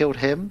that. We've killed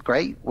him.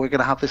 Great. We're going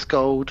to have this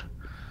gold.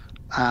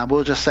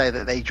 We'll just say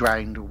that they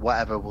drowned,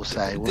 whatever we'll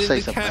say. We'll say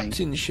something. Did the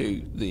captain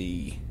shoot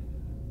He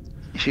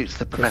shoots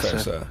the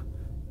professor.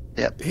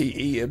 Yep.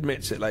 He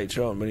admits it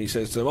later on when he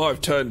says to them,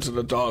 I've turned to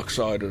the dark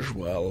side as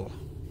well.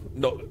 I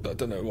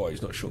don't know why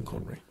he's not Sean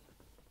Connery.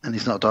 And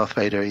he's not Darth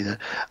Vader either.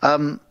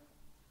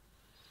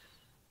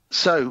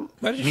 So,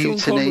 imagine mutiny.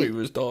 Sean Connery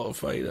was Darth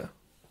Vader.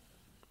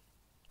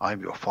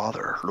 I'm your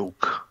father,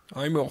 Luke.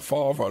 I'm your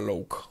father,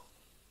 Luke.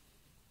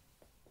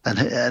 And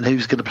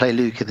who's going to play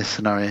Luke in this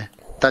scenario?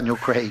 Daniel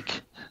Craig.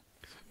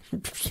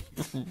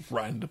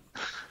 Random.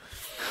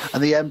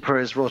 And the Emperor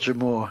is Roger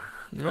Moore.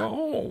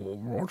 Oh,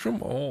 Roger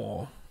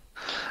Moore.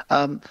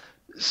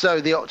 So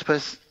the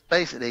octopus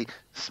basically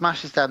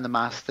smashes down the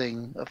mast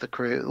thing of the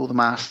crew, all the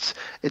masts.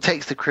 It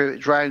takes the crew, it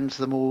drowns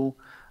them all.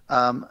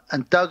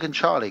 And Doug and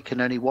Charlie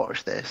can only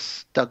watch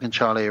this. Doug and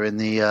Charlie are in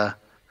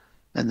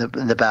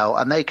the bell,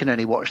 and they can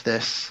only watch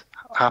this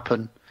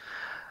happen.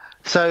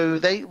 So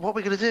what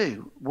we're going to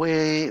do?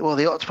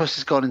 The octopus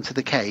has gone into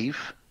the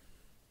cave.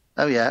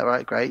 Oh yeah,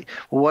 right, great.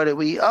 Well, why don't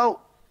we? Oh,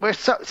 we're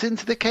sucked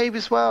into the cave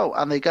as well,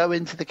 and they go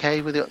into the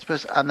cave with the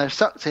octopus, and they're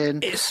sucked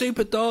in. It's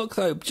super dark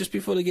though. Just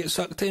before they get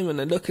sucked in, and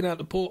they're looking out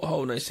the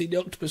porthole, and they see the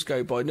octopus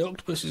go by. And the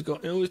octopus has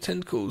got all his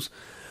tentacles.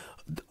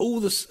 All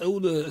the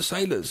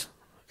sailors,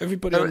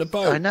 everybody on the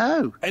boat. I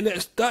know. And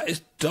that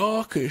is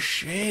dark as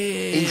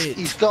shit.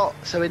 He's got,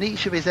 so in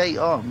each of his 8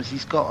 arms,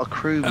 he's got a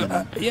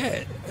crewman.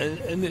 Yeah,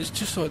 and it's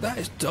just like that.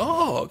 It's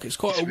dark. It's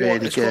quite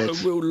It's quite a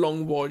real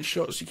long wide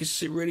shot, so you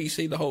can really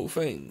see the whole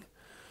thing.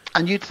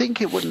 And you'd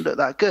think it wouldn't look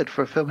that good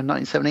for a film in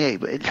 1978,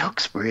 but it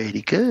looks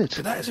really good.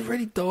 So that is a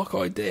really dark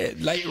idea.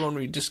 Later on,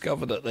 we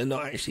discover that they're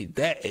not actually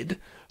dead.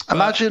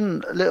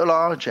 Imagine little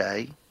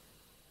RJ,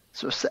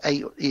 sort of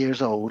 8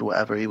 years old,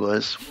 whatever he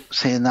was,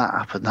 seeing that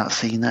happen, that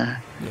scene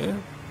there. Yeah.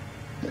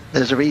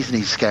 There's a reason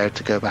he's scared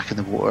to go back in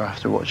the water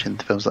after watching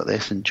films like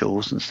this and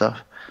Jaws and stuff.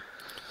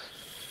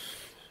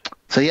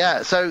 So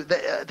yeah,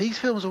 these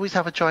films always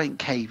have a giant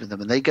cave in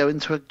them, and they go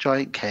into a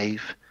giant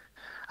cave,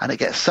 and it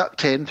gets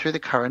sucked in through the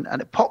current,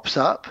 and it pops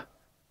up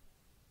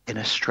in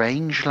a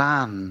strange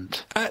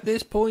land. At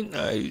this point,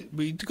 though,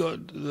 we've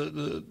got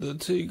the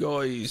 2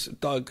 guys,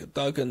 Doug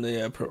and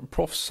the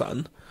prof's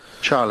son.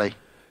 Charlie.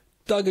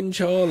 Doug and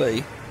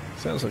Charlie.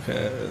 Sounds like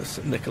a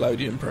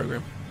Nickelodeon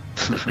program.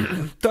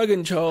 Doug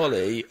and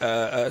Charlie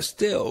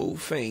still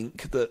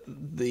think that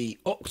the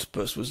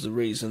octopus was the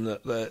reason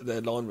that their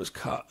line was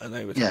cut and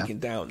they were taken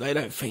down. They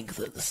don't think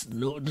that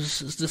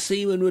the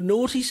seamen were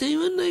naughty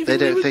seamen.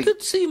 They were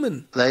good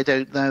seamen. They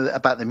don't know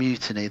about the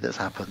mutiny that's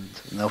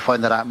happened, and they'll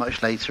find that out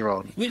much later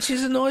on. Which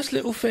is a nice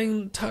little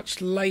thing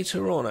touched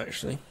later on,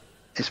 actually.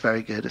 It's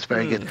very good. It's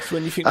very good. It's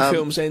when you think the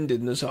film's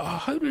ended and it's like, I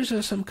hope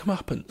there's some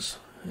comeuppance.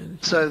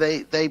 So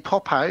they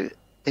pop out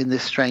in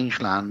this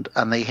strange land,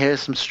 and they hear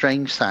some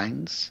strange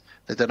sounds.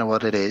 They don't know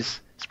what it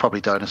is. It's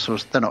probably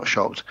dinosaurs. They're not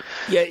shocked.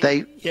 Yeah,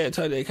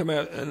 totally. They come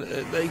out and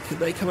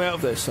they come out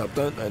of their sub,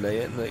 don't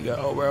they? And they go,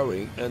 oh, where are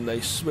we? And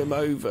they swim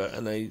over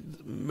and they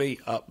meet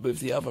up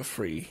with the other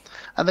 3.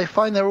 And they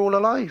find they're all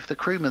alive. The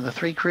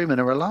 3 crewmen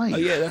are alive. Oh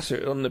yeah, that's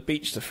it. On the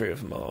beach, the 3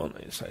 of them are, aren't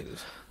they?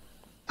 Sailors.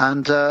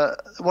 And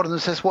one of them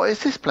says, "What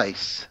is this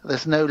place?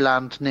 There's no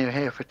land near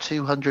here for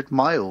 200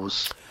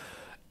 miles."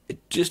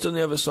 Just on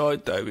the other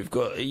side, though, we've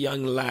got a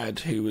young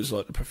lad who was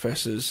like the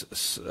professor's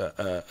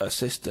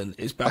assistant,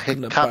 is back in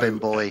the cabin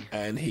boat, boy,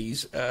 and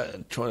he's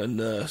trying to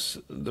nurse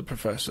the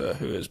professor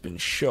who has been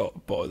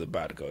shot by the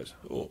bad guys,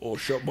 or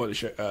shot by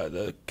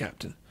the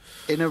captain.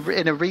 in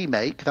a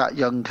remake, that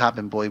young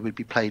cabin boy would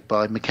be played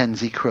by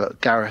Mackenzie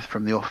Crook, Gareth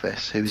from The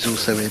Office, who's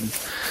also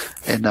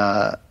in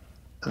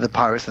the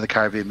Pirates of the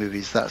Caribbean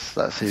movies.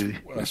 That's who.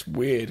 Well, that's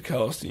weird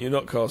casting. You're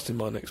not casting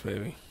my next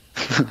movie.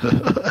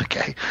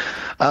 Okay.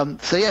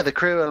 So yeah, the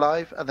crew are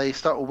alive and they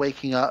start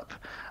waking up,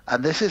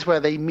 and this is where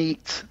they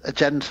meet a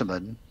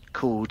gentleman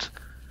called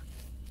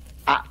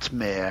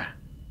Atmir.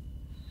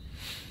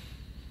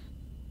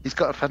 He's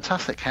got a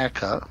fantastic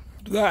haircut.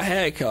 That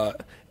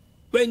haircut.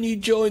 When you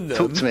join them...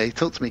 Talk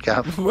to me,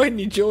 Gav. When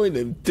you join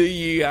them, do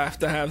you have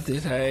to have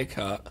this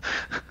haircut?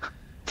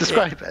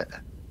 Describe it.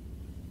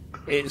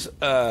 It's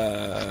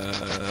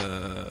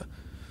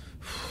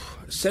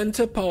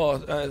centre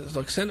part,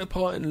 like centre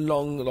part and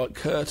long, like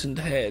curtained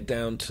hair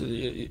down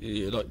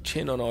to like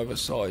chin on either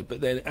side.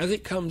 But then, as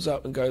it comes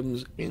up and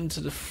goes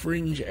into the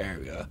fringe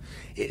area,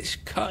 it's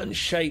cut and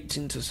shaped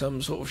into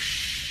some sort of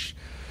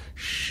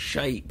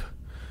shape.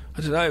 I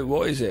don't know,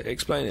 what is it?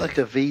 Explain it. Like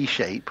a V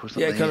shape or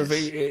something. Yeah, kind of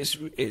V.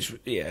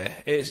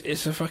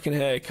 It's a fucking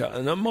haircut.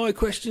 And my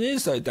question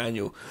is though,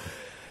 Daniel,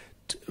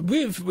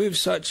 with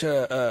such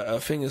a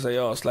thing as they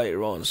asked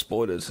later on,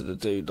 spoiler to the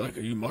dude, like,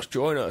 you must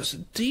join us.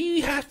 Do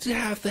you have to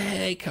have the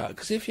haircut?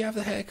 Because if you have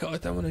the haircut, I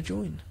don't want to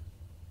join.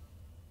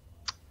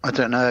 I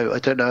don't know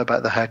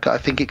about the haircut. I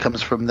think it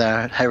comes from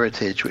their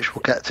heritage, which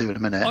we'll get to in a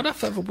minute. I'd have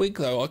to have a wig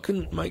though. I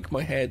couldn't make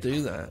my hair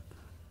do that.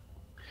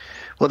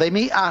 Well, they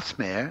meet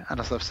Atmir, and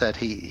as I've said,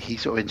 he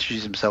sort of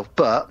introduces himself.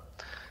 But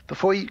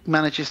before he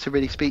manages to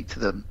really speak to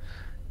them,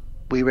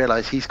 we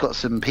realise he's got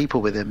some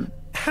people with him.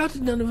 How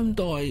did none of them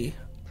die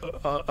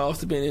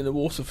after being in the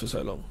water for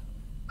so long?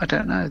 I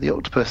don't know. The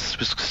octopus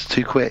was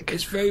too quick.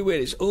 It's very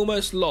weird. It's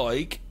almost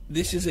like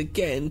this is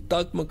again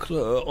Doug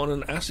McClure on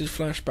an acid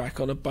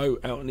flashback on a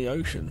boat out in the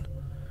ocean.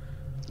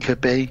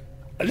 Could be.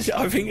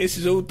 I think this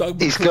is all Doug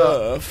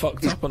McClure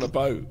fucked up on a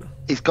boat.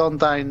 He's gone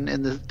down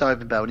in the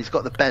diving bell and he's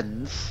got the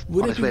bends.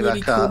 Would on it his be a way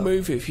really back cool up.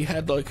 movie if you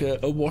had like a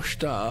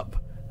washed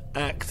up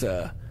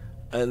actor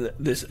and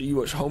you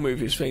watch the whole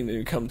movie as thing, then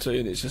you come to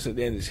and it's just at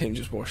the end it's him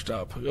just washed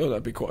up? Oh,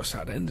 that'd be quite a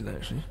sad ending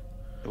actually.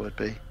 It would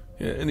be.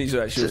 Yeah, and he's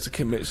actually has to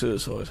commit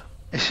suicide.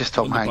 It's just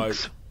Tom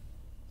Hanks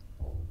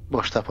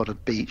washed up on a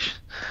beach.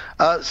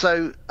 This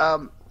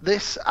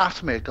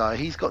Atmir guy,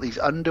 he's got these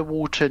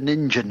underwater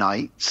ninja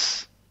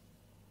knights.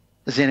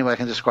 That's the only way I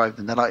can describe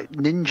them. They're like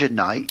ninja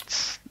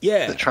knights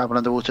that travel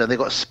underwater, and they've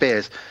got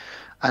spears.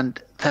 And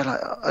they're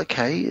like,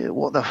 okay,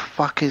 what the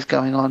fuck is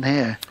going on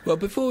here? Well,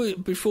 before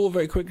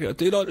very quickly, I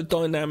do like the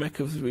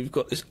dynamic of we've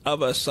got this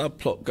other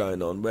subplot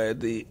going on where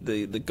the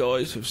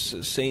guys have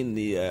seen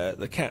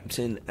the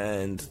captain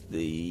and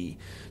the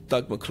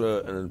Doug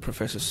McClure and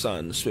Professor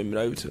Sun swimming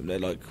over to them. They're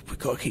like, we've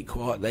got to keep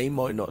quiet. They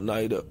might not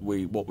know that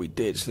what we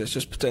did, so let's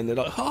just pretend they're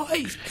like, hi,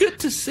 it's good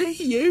to see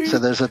you. So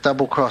there's a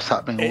double cross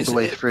happening all the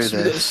way through this.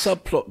 There's a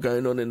subplot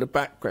going on in the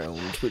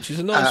background, which is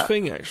a nice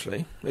thing,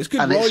 actually. It's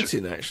good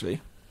writing, actually.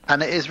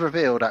 And it is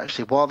revealed,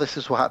 actually, while this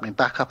is all happening,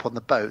 back up on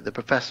the boat, the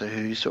professor,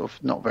 who's sort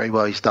of not very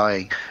well, he's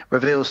dying,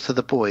 reveals to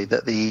the boy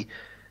that the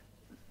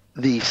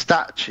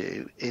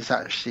statue is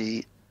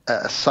actually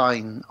a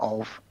sign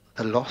of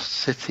the lost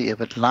city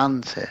of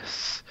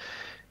Atlantis.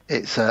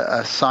 It's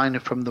a sign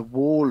from the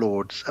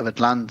Warlords of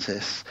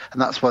Atlantis,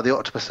 and that's why the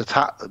octopus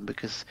attacked them,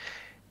 because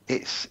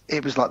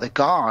it was like the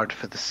guard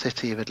for the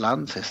city of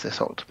Atlantis, this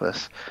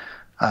octopus.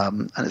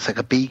 And it's like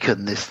a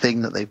beacon, this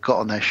thing that they've got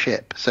on their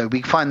ship. So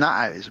we find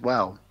that out as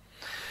well.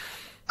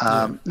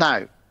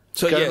 Now,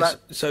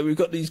 so we've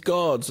got these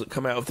guards that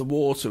come out of the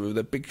water with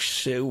a big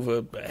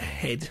silver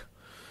head.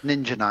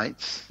 Ninja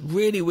knights.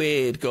 Really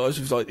weird guys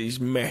with like these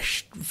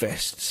mesh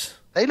vests.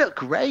 They look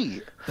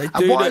great. They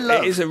do.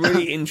 It is a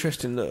really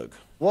interesting look.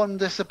 One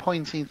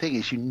disappointing thing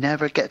is you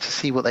never get to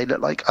see what they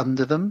look like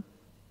under them.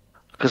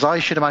 Because I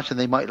should imagine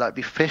they might like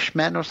be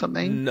fishmen or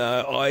something.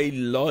 No, I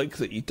like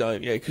that you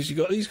don't. Yeah, because you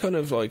got these kind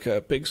of like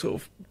big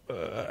sort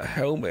of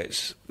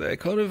helmets. They're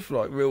kind of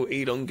like real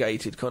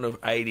elongated, kind of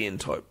alien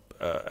type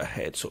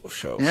head sort of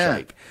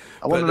shape.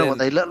 I want to know what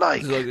they look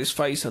like. There's like this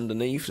face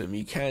underneath them.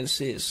 You can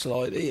see it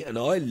slightly, and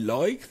I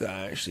like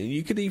that actually.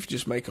 You could even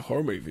just make a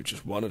horror movie with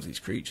just one of these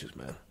creatures,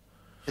 man.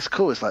 It's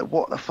cool. It's like,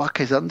 what the fuck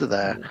is under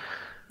there?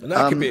 And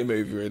that could be a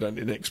movie where you don't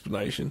need an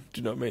explanation.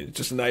 Do you know what I mean? It's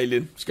just an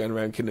alien just going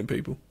around killing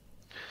people.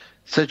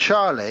 So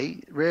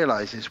Charlie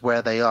realises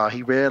where they are.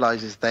 He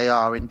realises they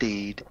are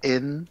indeed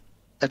in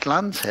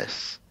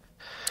Atlantis.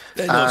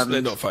 They're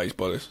not fazed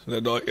by this. They're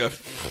like, yeah,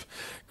 of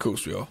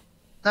course we are.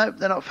 No,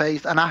 they're not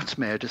fazed. And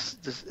Atmir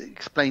just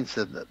explains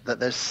to them that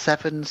there's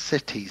 7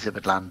 cities of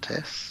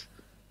Atlantis.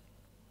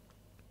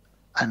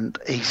 And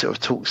he sort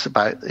of talks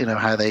about,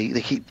 how they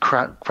keep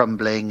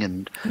crumbling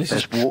and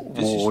there's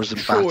wars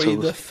and battles. Troy,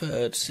 the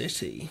 3rd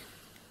city.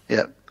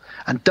 Yep.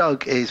 And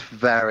Doug is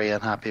very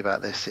unhappy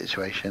about this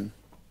situation.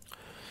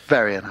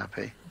 Very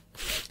unhappy.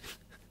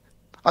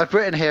 I've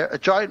written here, a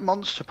giant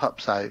monster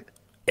pops out,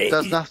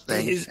 does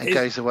nothing, and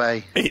goes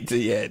away.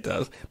 It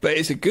does. But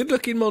it's a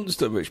good-looking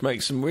monster, which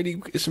makes some really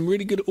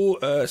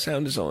good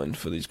sound design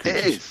for these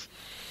creatures. It is.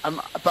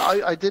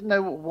 But I didn't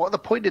know what the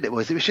point of it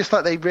was. It was just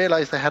like they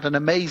realised they had an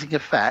amazing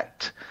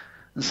effect,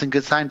 and some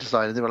good sound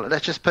design, and they were like,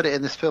 let's just put it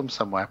in this film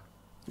somewhere.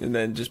 And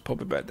then just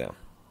pop it back down.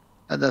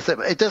 And that's it.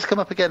 It does come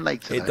up again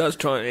later. It does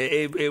try.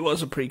 It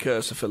was a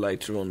precursor for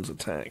later on's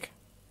attack.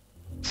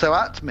 So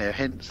Atmir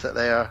hints that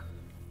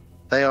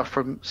they are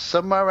from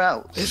somewhere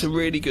else. It's a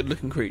really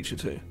good-looking creature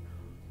too.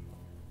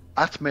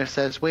 Atmir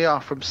says, we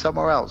are from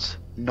somewhere else,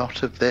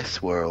 not of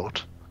this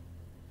world.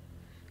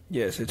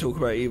 Yes, they talk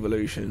about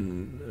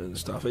evolution and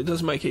stuff. It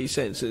doesn't make any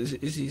sense. No,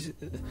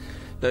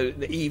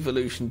 the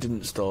evolution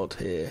didn't start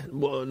here.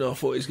 Well, no, I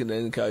thought he was going to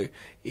then go,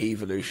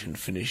 evolution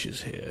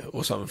finishes here,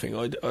 or something.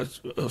 I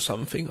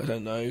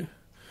don't know.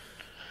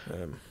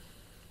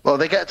 Well,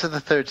 they get to the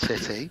third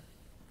city,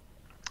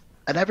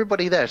 and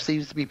everybody there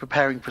seems to be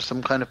preparing for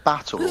some kind of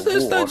battle.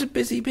 There's loads of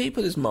busy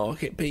people. There's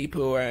market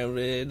people around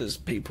here. There's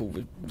people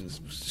with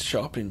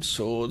sharpening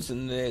swords,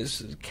 and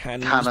there's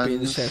cannons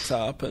being set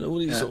up, and all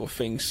these sort of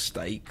things,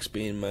 steaks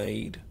being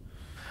made.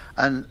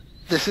 And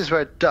this is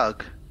where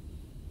Doug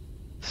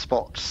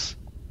spots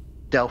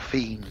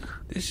Delphine.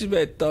 This is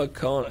where Doug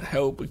can't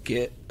help but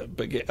get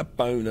a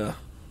boner.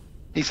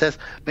 He says,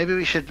 maybe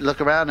we should look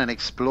around and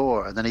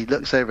explore. And then he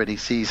looks over and he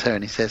sees her,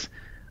 and he says,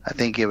 I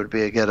think it would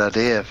be a good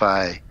idea if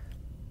I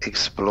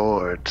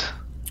explored.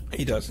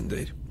 He does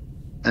indeed.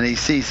 And he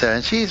sees her,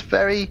 and she's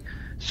very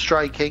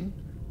striking.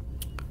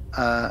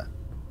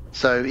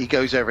 So he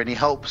goes over and he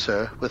helps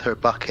her with her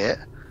bucket.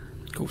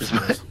 Of course,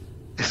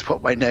 is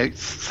what my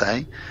notes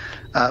say.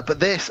 But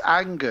this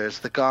angers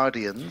the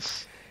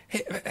Guardians.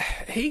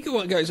 He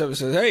goes over and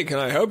says, hey, can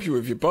I help you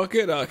with your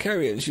bucket? I'll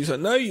carry it. And she's like,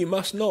 no, you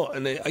must not.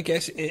 And I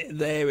guess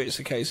it's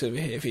a case of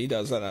if he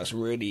does that, that's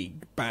really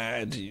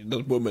bad. The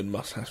woman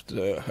must have to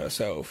do it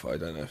herself. I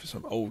don't know if it's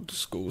some old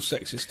school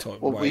sexist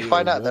type way. Well, we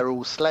find out they're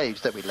all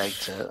slaves, don't we,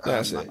 later?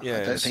 That's it,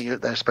 yeah. I don't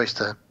think they're supposed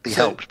to be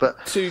helped.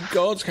 But 2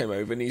 guards came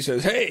over and he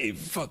says, hey,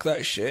 fuck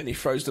that shit. And he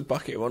throws the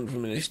bucket at one of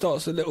them and he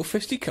starts a little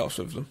fisticuffs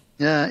with them.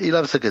 Yeah, he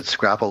loves a good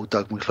scrap, old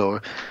Doug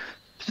McClure.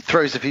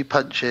 Throws a few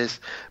punches,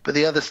 but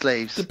the other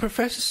slaves... The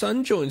Professor's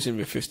son joins in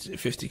with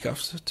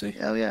fisticuffs too.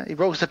 Oh, yeah. He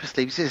rolls up his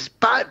sleeves. He says,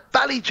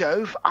 Bally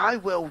Jove, I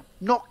will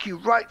knock you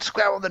right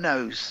square on the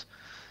nose.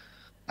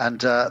 And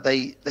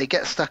they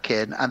get stuck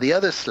in, and the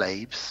other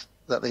slaves,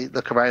 that they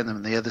look around them,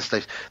 and the other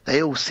slaves,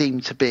 they all seem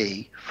to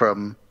be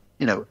from,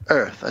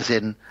 Earth, as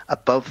in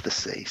above the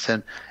sea.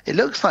 So it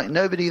looks like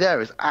nobody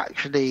there is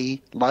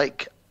actually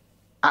like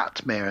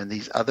Atmir and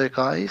these other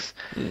guys,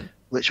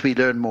 which we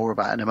learn more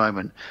about in a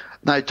moment.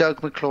 Now,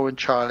 Doug McClure and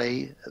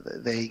Charlie,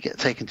 they get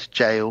taken to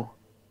jail,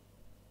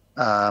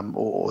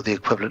 or the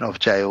equivalent of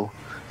jail,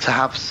 to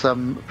have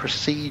some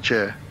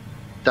procedure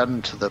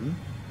done to them,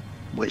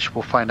 which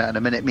we'll find out in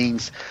a minute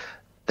means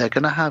they're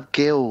going to have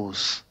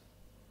gills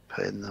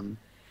put in them.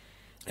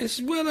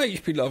 It's well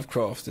H.P.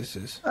 Lovecraft, this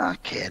is.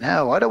 Fucking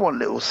hell, I don't want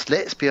little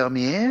slits behind my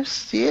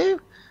ears, do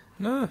you?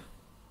 No.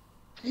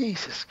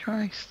 Jesus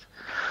Christ.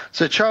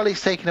 So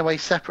Charlie's taken away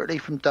separately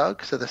from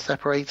Doug, so they're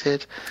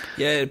separated.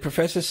 Yeah,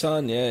 Professor's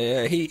son,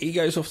 yeah. He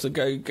goes off to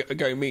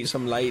go meet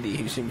some lady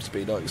who seems to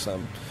be like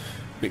some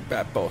big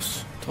bad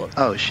boss type.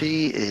 Oh,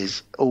 she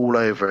is all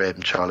over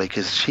him, Charlie,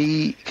 because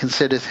she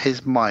considers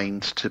his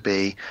mind to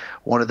be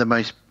one of the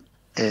most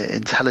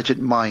intelligent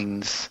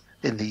minds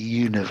in the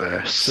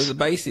universe. So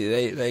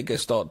basically they go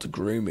start to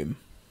groom him.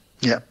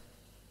 Yeah.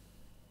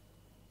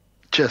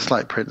 Just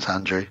like Prince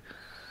Andrew.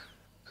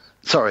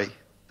 Sorry,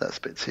 that's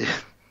a bit too...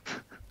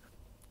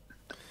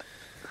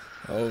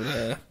 Oh,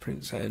 there,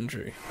 Prince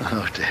Andrew.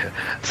 Oh, dear.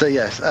 So,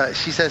 yes,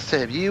 she says to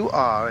him, you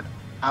are an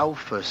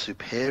alpha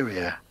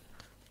superior.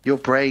 Your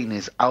brain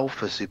is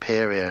alpha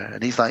superior.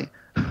 And he's like,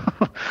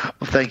 well,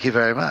 thank you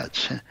very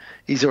much.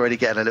 He's already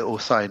getting a little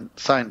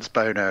science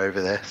boner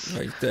over this.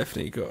 He's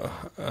definitely got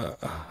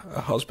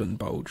a husband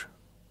bulge.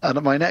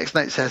 And my next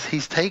note says,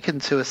 he's taken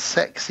to a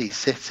sexy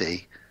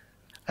city.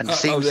 And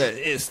it's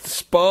the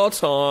spa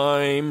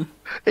time.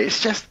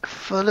 It's just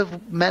full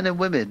of men and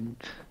women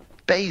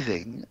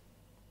bathing.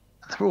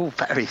 They're all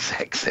very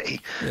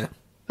sexy. Yeah.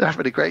 They're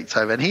having a great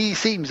time. And he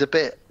seems a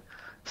bit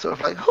sort of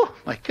like, oh,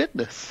 my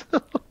goodness.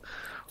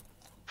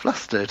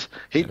 Flustered.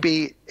 He'd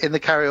be, in the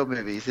Carry On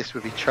movies, this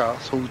would be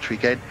Charles Hawtrey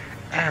going,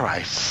 ere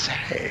I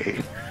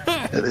say,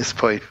 at this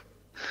point.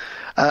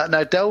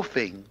 Now,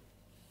 Delphine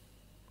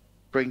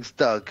brings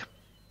Doug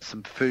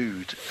some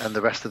food and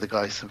the rest of the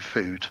guys some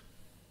food.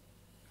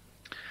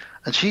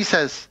 And she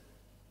says,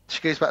 she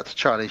goes back to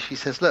Charlie, she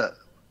says, look,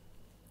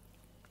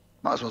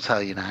 might as well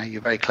tell you now, you're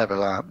a very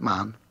clever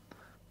man.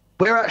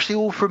 We're actually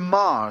all from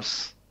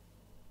Mars.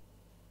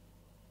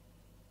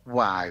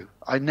 Wow.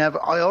 I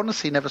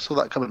honestly never saw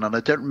that coming on.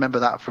 I don't remember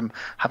that from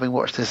having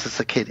watched this as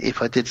a kid,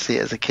 if I did see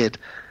it as a kid,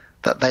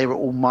 that they were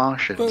all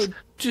Martians. Well,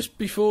 just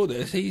before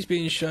this, he's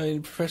been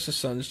shown, Professor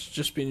Sun's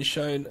just been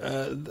shown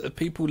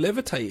people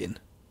levitating.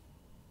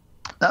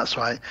 That's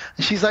right.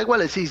 And she's like,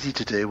 well, it's easy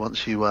to do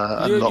once you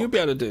unlock... You'll be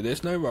able to do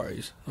this, no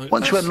worries.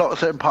 Once you unlock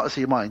certain parts of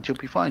your mind, you'll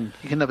be fine.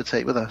 You can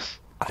levitate with us.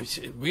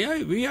 We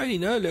only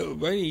know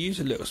we only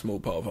use a little small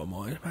part of our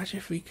mind. Imagine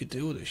if we could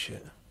do all this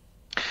shit.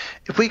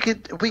 If we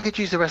could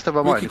use the rest of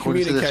our mind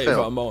according to this film, with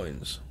our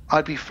minds.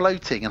 I'd be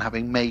floating and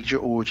having major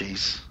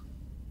orgies.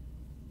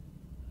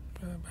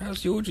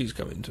 How's the orgies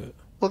come into it?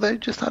 Well, they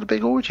just had a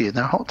big orgy in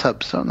their hot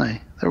tubs, aren't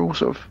they? They're all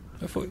sort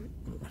of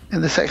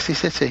in the sexy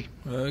city.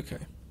 Okay.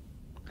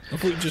 I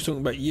thought you were just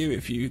talking about you,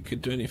 if you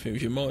could do anything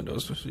with your mind. I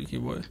was just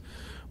thinking,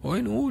 why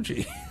an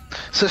orgy?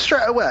 So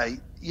straight away,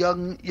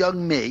 young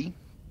me,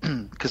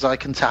 because I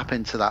can tap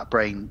into that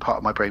brain, part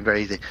of my brain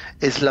very easy,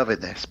 is loving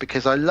this,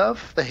 because I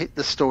love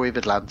the story of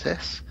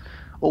Atlantis.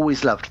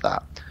 Always loved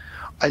that.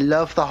 I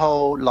love the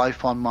whole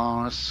life on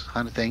Mars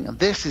kind of thing, and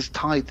this has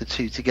tied the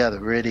two together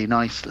really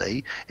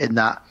nicely in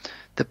that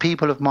the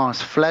people of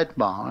Mars fled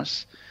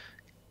Mars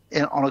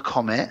on a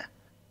comet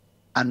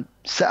and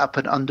set up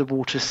an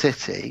underwater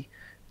city,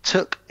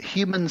 took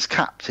humans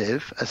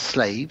captive as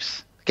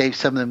slaves, gave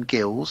some of them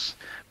gills,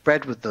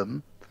 bred with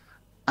them,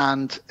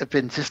 and have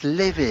been just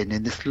living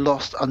in this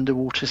lost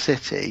underwater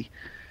city,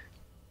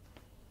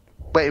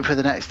 waiting for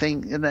the next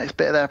thing, the next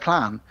bit of their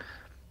plan,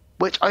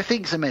 which I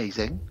think is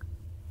amazing.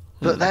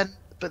 But then,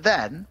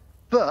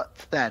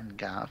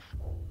 Gav,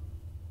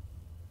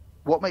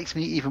 what makes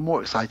me even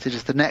more excited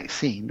is the next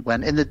scene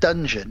when in the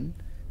dungeon,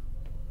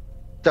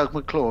 Doug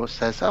McClure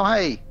says, "Oh,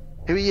 hey,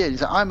 who are you?"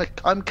 He's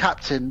like, I'm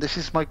captain. This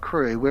is my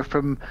crew. We're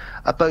from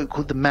a boat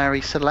called the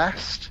Mary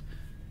Celeste.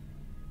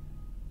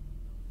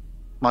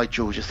 My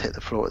jaw just hit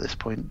the floor at this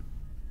point.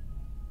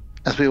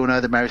 As we all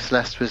know, the Mary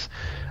Celeste was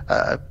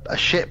a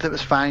ship that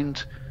was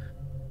found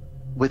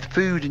with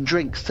food and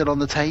drink still on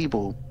the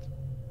table.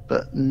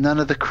 But none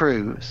of the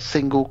crew,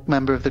 single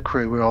member of the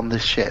crew, were on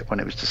this ship when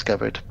it was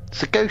discovered.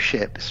 It's a ghost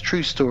ship. It's a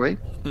true story.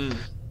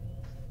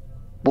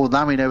 Well,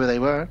 now we know where they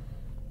were.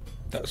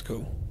 That's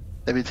cool.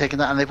 They've been taking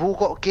that, and they've all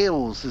got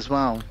gills as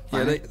well.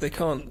 Yeah, they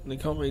can't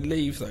really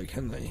leave though,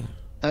 can they?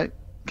 No,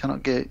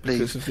 cannot leave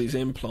because of these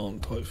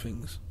implant type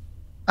things.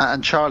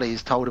 And Charlie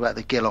is told about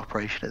the gill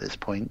operation at this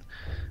point,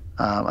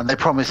 and they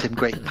promise him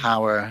great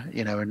power,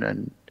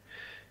 and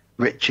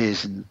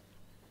riches and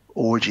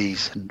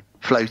orgies and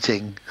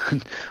floating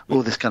and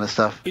all this kind of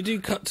stuff. We do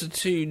cut to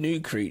two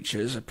new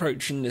creatures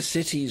approaching the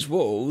city's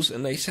walls,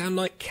 and they sound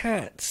like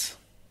cats.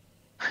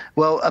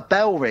 Well, a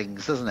bell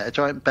rings, doesn't it? A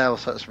giant bell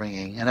starts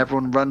ringing, and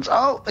everyone runs.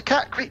 Oh, the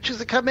cat creatures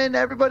are coming!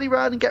 Everybody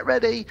run and get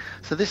ready.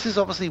 So this is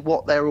obviously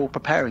what they're all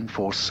preparing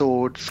for: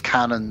 swords,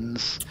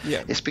 cannons.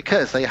 Yeah. It's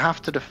because they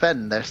have to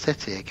defend their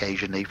city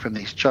occasionally from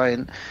these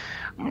giant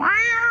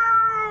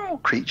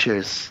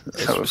creatures.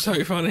 It's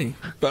so funny.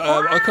 But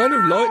I kind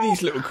of like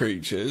these little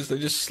creatures. They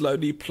just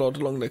slowly plod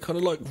along. They're kind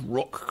of like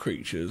rock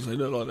creatures. They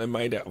look like they're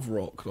made out of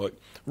rock, like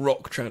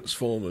rock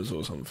transformers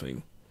or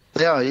something.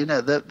 They are.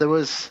 There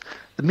was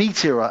the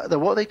meteorite.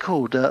 What are they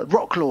called?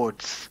 Rock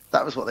Lords.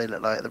 That was what they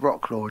looked like. The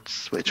Rock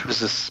Lords, which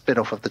was a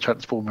spin-off of the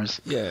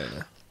Transformers. Yeah.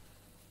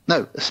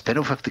 No, a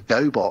spin-off of the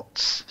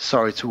GoBots.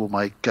 Sorry to all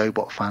my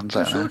GoBot fans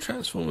out there.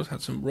 Transformers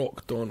had some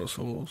rock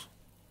dinosaurs.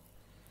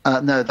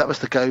 No, that was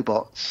the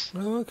GoBots.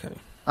 Oh, okay.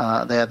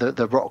 They had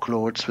the Rock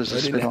Lords was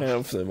a spin-off. I didn't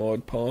have them.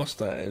 I'd passed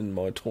that in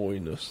my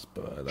toyness.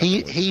 But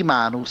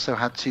He-Man also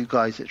had two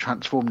guys that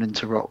transformed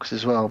into rocks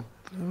as well.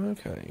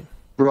 Okay.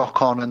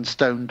 Rock-On and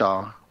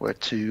Stone-Dar were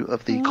two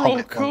of the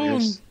comet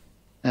warriors.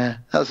 Yeah,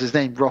 that was his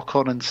name,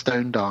 Rock-On and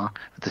Stone-Dar,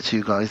 the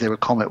two guys. They were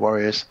comet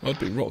warriors. I'd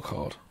be rock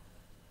hard.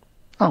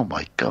 Oh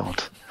my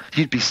god.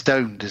 You'd be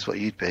stoned is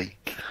what you'd be.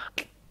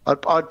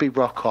 I'd be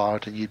rock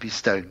hard and you'd be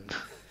stoned.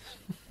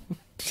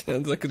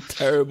 Sounds like a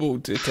terrible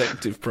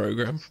detective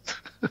program.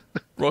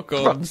 Rock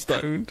on,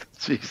 stoned.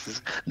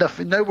 Jesus.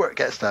 No work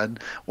gets done.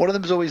 One of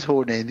them's always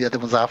horny and the other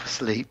one's half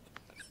asleep.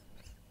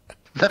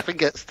 Nothing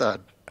gets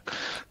done.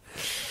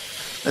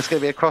 There's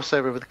going to be a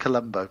crossover with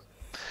Columbo.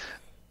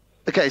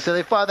 Okay, so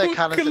they fire their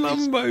cannons.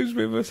 Columbo's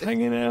with us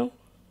hanging out.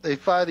 They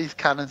fire these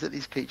cannons at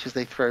these creatures.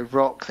 They throw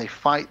rocks. They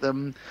fight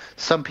them.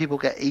 Some people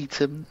get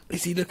eaten.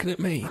 Is he looking at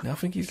me? No, I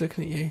think he's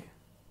looking at you.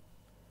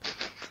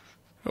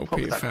 Oh,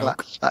 Peter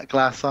Falk. That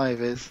glass eye of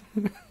his.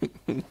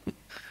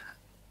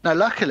 Now,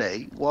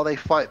 luckily, while they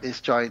fight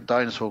this giant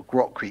dinosaur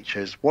rock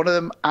creatures, one of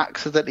them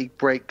accidentally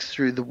breaks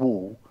through the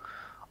wall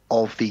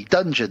of the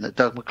dungeon that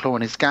Doug McClure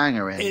and his gang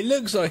are in. It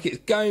looks like it's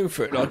going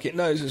for it, like it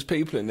knows there's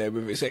people in there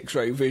with its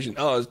X-ray vision.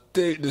 Oh,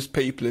 dude, there's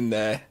people in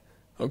there.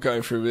 I'm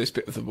going through this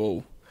bit of the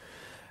wall.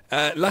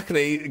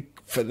 Luckily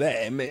for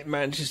them, it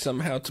manages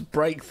somehow to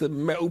break the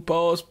metal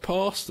bars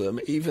past them,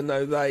 even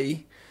though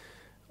they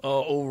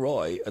are all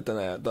right. I don't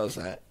know how it does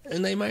that.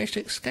 And they manage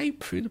to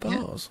escape through the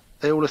bars. Yeah,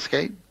 they all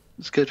escape.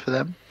 It's good for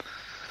them.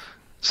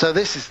 So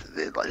this is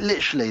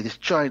literally this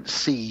giant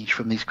siege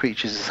from these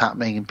creatures is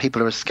happening, and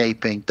people are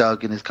escaping.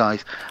 Doug and his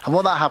guys, and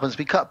when that happens,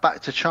 we cut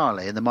back to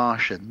Charlie and the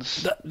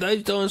Martians.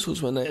 Those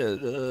dinosaurs, when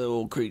they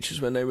or creatures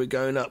when they were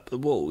going up the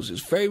walls,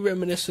 it's very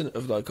reminiscent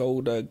of like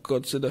old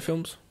Godzilla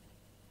films.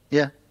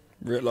 Yeah,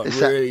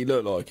 really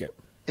look like it.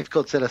 If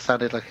Godzilla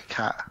sounded like a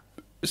cat,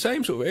 the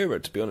same sort of era,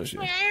 to be honest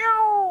with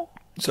you.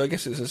 So I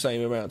guess it's the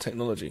same amount of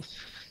technology.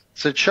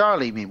 So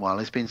Charlie, meanwhile,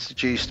 has been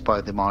seduced by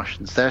the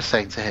Martians. They're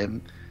saying to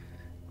him,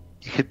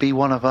 "You could be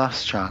one of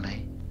us,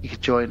 Charlie. You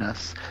could join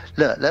us.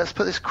 Look, let's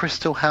put this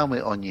crystal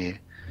helmet on you.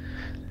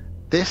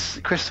 This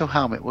crystal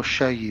helmet will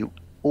show you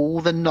all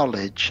the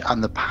knowledge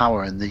and the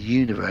power in the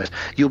universe.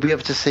 You'll be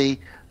able to see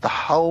the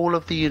whole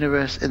of the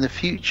universe in the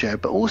future,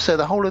 but also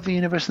the whole of the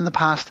universe in the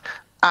past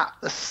at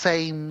the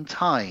same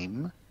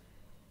time.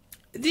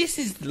 This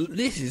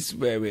is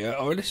where we are.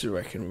 Oh, this is, I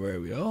reckon, where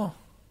we are.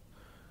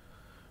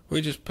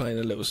 We're just playing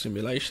a little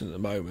simulation at the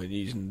moment,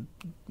 using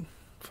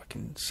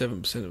fucking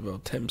 7% of our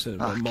 10%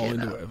 of our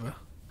mind or whatever.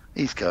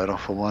 He's going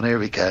off on one. Here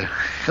we go.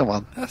 Come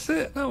on. That's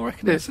it. No, I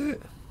reckon that's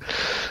it.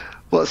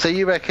 Well, so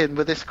you reckon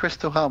with this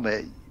crystal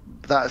helmet,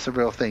 that's a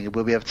real thing?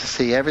 We'll be able to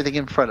see everything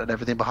in front and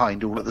everything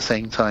behind all at the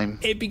same time?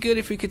 It'd be good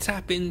if we could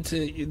tap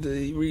into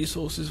the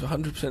resources of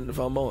 100%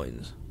 of our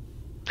minds.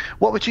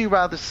 What would you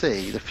rather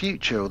see, the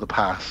future or the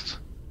past?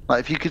 Like,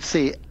 if you could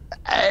see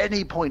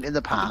any point in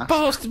the past...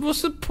 Past?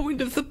 What's the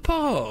point of the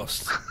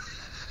past?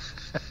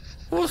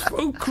 What's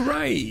so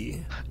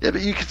great? Yeah,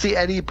 but you could see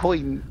any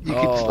point. You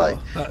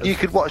could you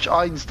could watch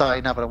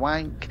Einstein having a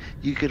wank.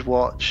 You could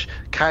watch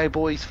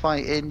cowboys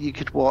fighting. You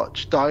could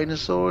watch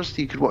dinosaurs.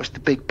 You could watch the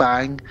Big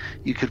Bang.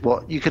 You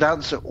could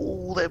answer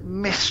all the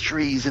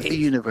mysteries of the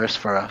universe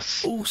for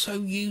us.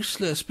 Also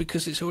useless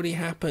because it's already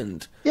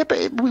happened. Yeah,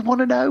 but we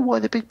want to know why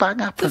the Big Bang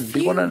happened.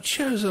 The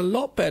future's a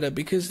lot better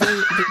because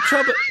the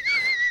trouble.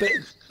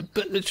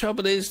 But the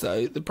trouble is,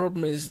 though, the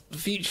problem is the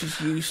future's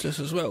useless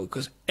as well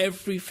because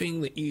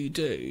everything that you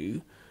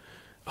do,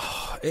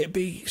 I'd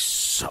be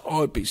so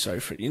I've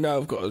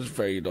got a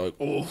very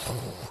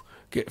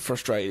get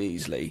frustrated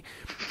easily.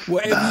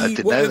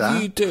 Whatever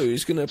you do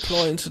is going to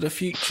apply into the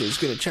future. Is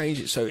going to change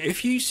it. So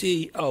if you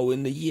see,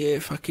 in the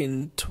year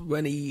fucking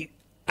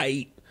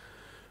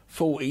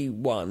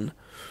 2841.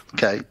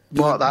 Okay,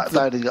 mark that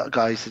down,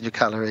 guys, in your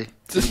calories.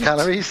 Your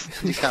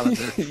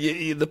calendar.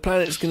 The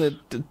planet's going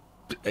to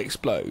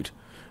explode,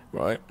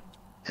 right?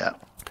 Yeah.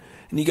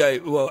 And you go,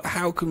 well,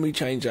 how can we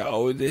change that?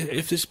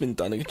 If this has been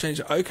done, I can change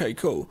it. Okay,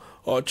 cool.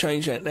 I'll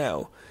change that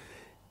now.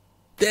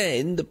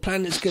 Then the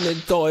planet's going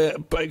to die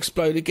but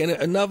explode again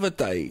at another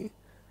date.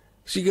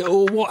 So you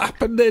go, what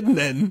happened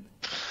then?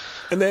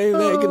 And then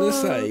they're going to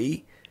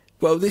say,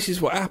 well, this is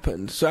what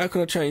happened. So how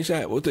can I change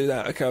that? We'll do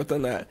that. Okay, I've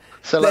done that.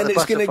 So then like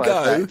it's going to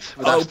go,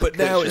 but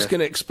now Kutcher. it's going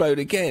to explode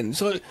again.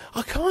 So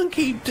I can't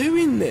keep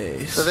doing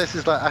this. So this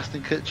is like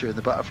Ashton Kutcher in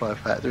the Butterfly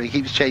Effect, where he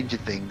keeps changing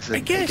things and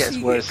it gets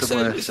worse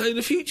and worse. So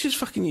the future's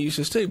fucking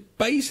useless too.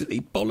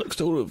 Basically, bollocks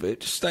to all of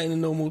it. Just stay in the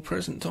normal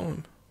present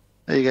time.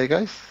 There you go,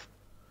 guys.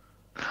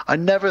 I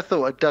never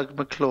thought a Doug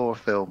McClure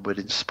film would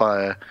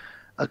inspire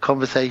a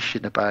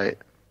conversation about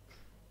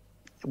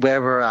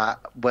where we're at,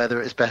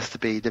 whether it's best to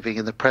be living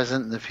in the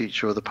present, the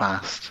future, or the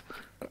past.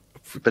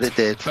 But it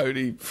did.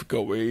 Totally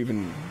forgot we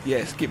even...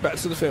 Yes, get back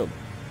to the film.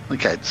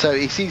 Okay, so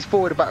he sees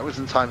forward and backwards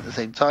in time at the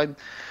same time.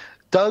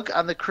 Doug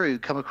and the crew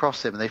come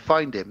across him and they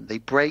find him. They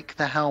break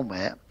the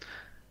helmet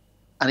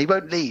and he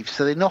won't leave,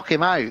 so they knock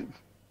him out.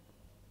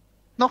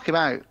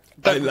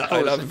 I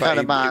love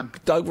that.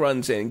 Doug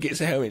runs in, gets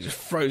the helmet, just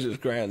throws it to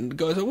the ground. The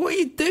guy's like, what are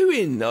you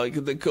doing? Like,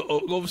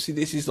 obviously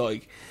this is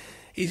like...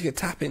 He's going to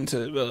tap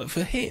into... Well,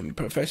 for him,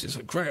 Professor's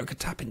like, great, I could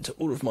tap into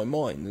all of my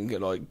mind and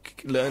get,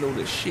 learn all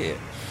this shit.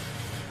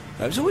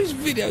 There's always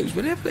videos,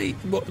 whenever they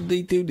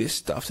do this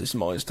stuff, this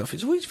mind stuff,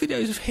 it's always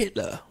videos of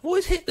Hitler. Why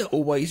is Hitler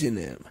always in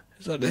them?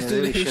 It's like, let's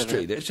do the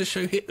history. Let's just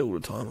show Hitler all the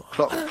time.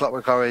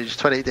 Clockwork Orange,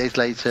 28 Days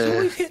Later. It's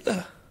always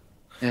Hitler.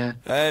 Yeah.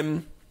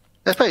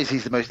 I suppose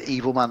he's the most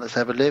evil man that's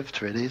ever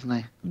lived, really, isn't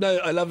he? No,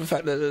 I love the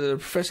fact that the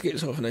Professor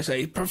gets off and they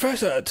say,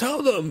 Professor,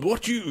 tell them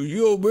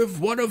you're with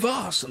one of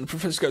us. And the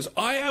Professor goes,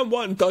 I am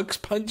one. Doug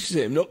punches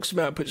him, knocks him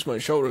out, puts him on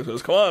his shoulder and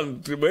goes, come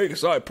on, we're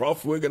excited,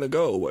 Prof, we're going to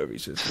go, or whatever he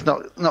says.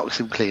 Just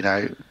knocks him clean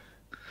out.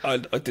 I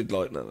did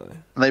like that, though.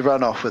 And they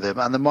run off with him.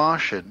 And the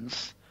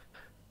Martians,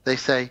 they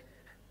say,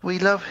 we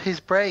love his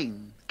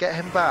brain. Get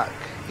him back.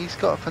 He's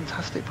got a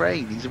fantastic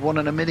brain. He's a 1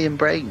 in a million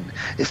brain.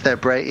 It's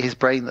his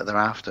brain that they're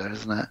after,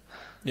 isn't it?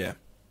 Yeah.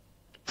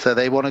 So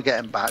they want to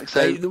get him back.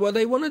 So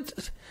they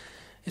wanted.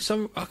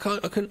 I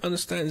couldn't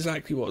understand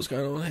exactly what's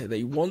going on here.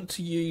 They want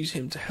to use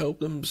him to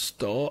help them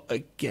start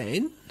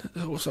again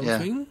or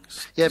something.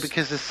 Yeah,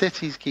 because the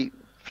cities keep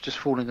just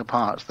falling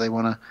apart. So they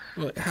want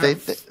to.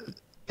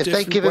 If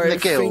they give him the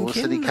gills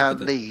and he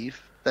can't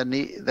leave, then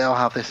they'll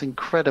have this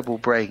incredible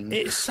brain.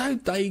 It's so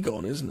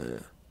Dagon, isn't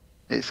it?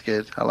 It's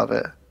good. I love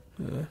it.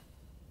 Yeah.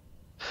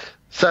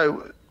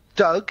 So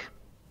Doug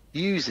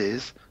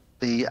uses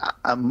the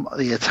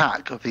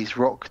attack of these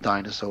rock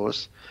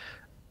dinosaurs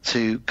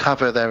to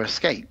cover their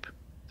escape.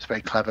 It's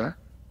very clever.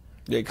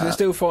 Yeah, because they're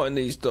still fighting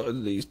these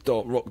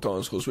rock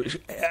dinosaurs, which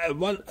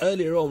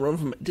earlier on, one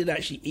of them did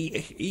actually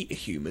eat a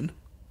human.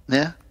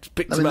 Yeah, just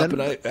picked him up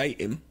and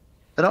ate him.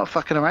 They're not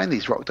fucking around,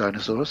 these rock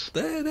dinosaurs.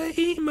 They're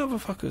eating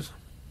motherfuckers.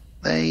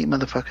 They eat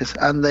motherfuckers,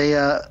 and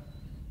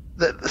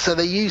so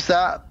they use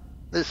that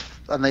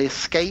and they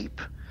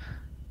escape.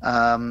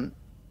 And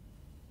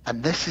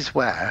this is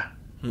where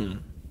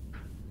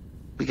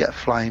we get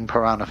flying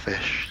piranha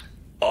fish.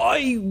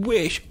 I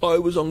wish I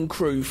was on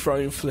crew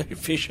throwing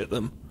fish at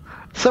them.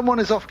 Someone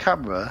is off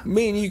camera.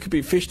 Me and you could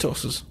be fish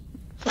tossers.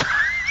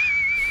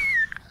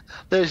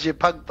 There's your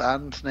punk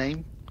band's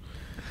name.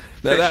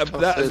 No,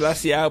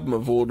 that's the album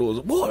of Warlords.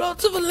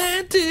 Warlords of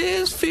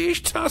Atlantis,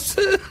 fish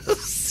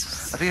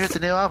tossers. Have you heard the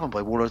new album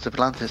by Warlords of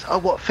Atlantis? Oh,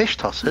 what, fish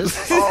tossers?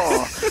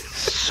 Oh,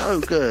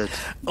 so good.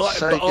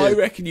 I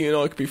reckon you and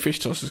I could be fish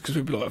tossers because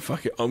we'd be like,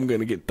 fuck it, I'm going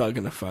to get Doug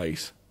in the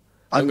face.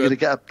 I'm going to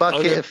get a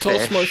bucket of fish.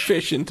 Toss my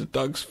fish into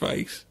Doug's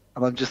face.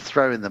 And I'm just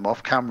throwing them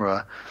off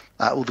camera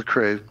at all the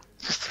crew.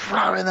 Just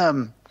throwing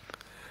them.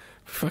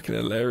 Fucking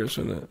hilarious,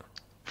 isn't it?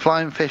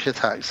 Flying fish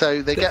attack.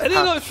 So they get. And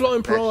they're like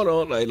Flying Piranha,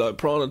 aren't they? Like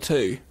Piranha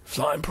 2.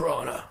 Flying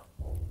Piranha.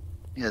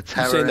 Yeah,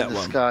 Terror in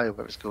the Sky, or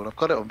whatever it's called. I've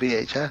got it on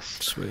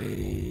VHS.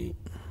 Sweet.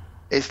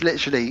 It's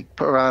literally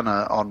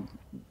Piranha on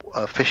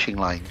fishing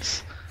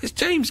lines. It's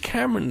James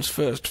Cameron's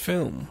first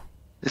film.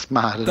 It's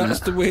mad, isn't That's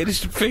the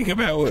weirdest thing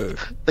about it.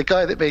 The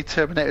guy that made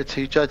Terminator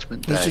 2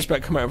 Judgment Day. It's just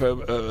about to come out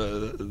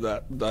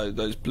of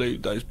those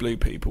blue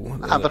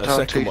people.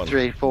 Avatar 2,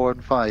 3, 4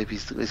 and 5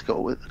 he's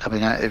got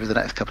coming out over the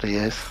next couple of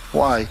years.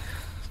 Why?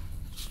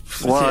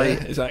 Why?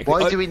 Yeah, exactly.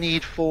 Why do we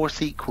need 4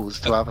 sequels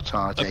to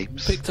Avatar,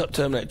 James? I picked up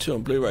Terminator 2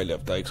 on Blu-ray the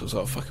other day because I was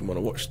like, I fucking want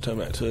to watch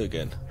Terminator 2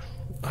 again.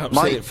 I haven't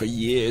seen it for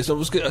years.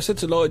 I said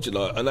to Elijah,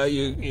 like, I know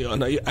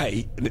you're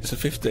 8 and it's a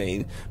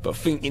 15, but I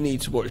think you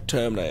need to watch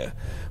Terminator.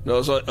 And I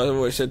was like, I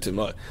always said to him,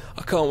 like,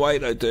 I can't wait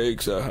though, dude,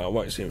 because I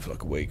won't see him for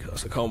like a week. I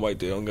said, I can't wait,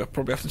 dude. I'm gonna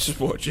probably have to just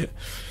watch it.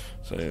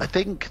 So yeah. I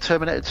think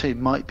Terminator 2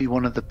 might be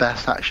one of the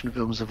best action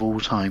films of all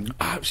time.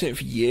 I haven't seen it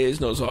for years,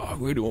 and I was like, I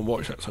really want to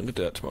watch that, so I'm gonna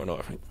do that tomorrow night,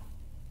 I think.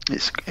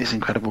 It's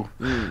incredible.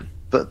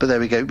 But there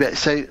we go.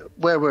 So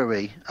where were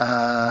we?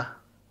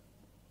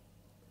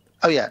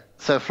 Oh yeah,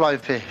 so flying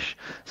fish.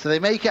 So they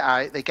make it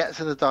out, they get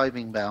to the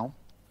diving bell,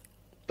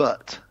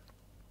 but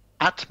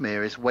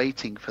Atmir is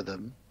waiting for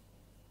them.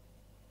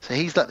 So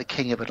he's like the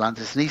king of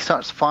Atlantis, and he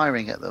starts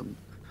firing at them.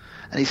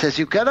 And he says,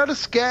 "You cannot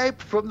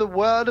escape from the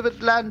world of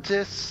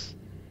Atlantis.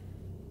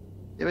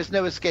 There is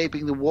no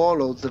escaping the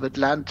warlords of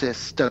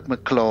Atlantis, Doug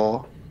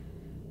McClure."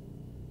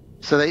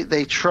 So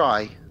they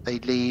try, they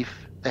leave,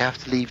 they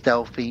have to leave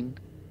Delphine.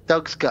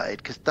 Doug's gutted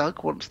because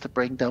Doug wants to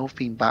bring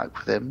Delphine back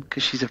with him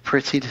because she's a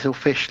pretty little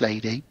fish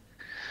lady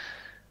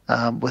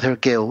with her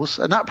gills.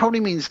 And that probably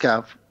means,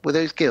 Gav, with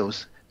those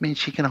gills, means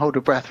she can hold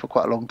her breath for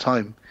quite a long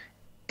time,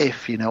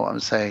 if you know what I'm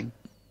saying.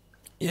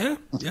 Yeah.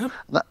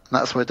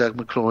 That's where Doug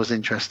McClure is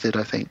interested,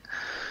 I think.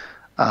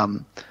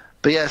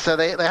 But yeah, so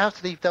they have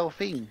to leave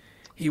Delphine.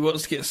 He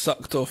wants to get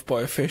sucked off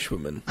by a fish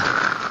woman.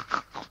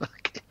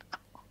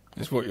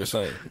 Is what you're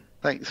saying.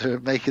 Thanks for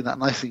making that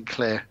nice and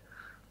clear.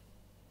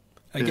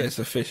 I guess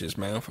a fish's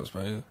mouth, I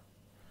suppose.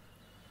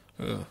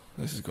 Oh,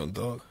 this has gone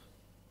dark.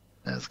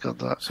 Yeah, it's gone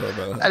dark. Sorry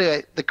about that.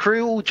 Anyway, the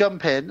crew all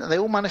jump in, and they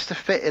all manage to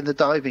fit in the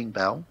diving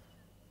bell.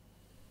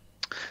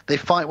 They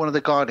fight one of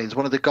the Guardians.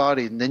 One of the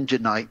Guardian Ninja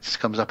Knights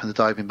comes up in the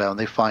diving bell, and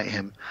they fight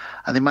him.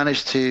 And they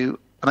manage to...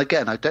 And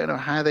again, I don't know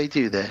how they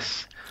do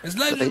this. There's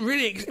loads of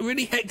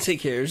really hectic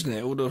here, isn't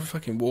it? All the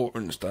fucking water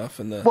and stuff,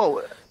 and the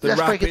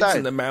let's break it rapids down.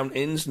 and the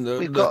mountains and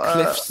the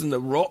cliffs and the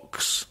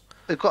rocks.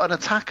 They've got an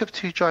attack of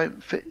 2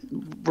 giant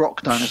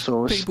rock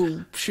dinosaurs.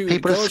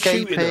 People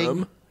escaping.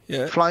 Them.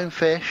 Yeah. Flying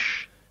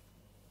fish.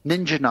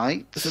 Ninja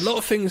Knights. There's a lot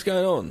of things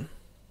going on.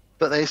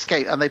 But they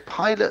escape, and they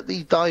pilot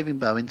the diving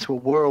bell into a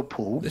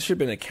whirlpool. This should have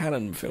been a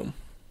Cannon film.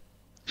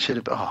 Should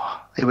have been.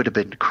 Oh, it would have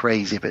been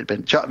crazy if it had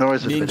been. Chuck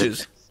Norris would have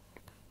Ninjas.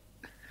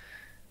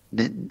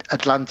 Been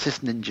Atlantis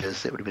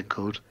Ninjas, it would have been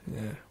called.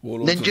 Yeah.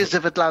 Ninjas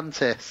of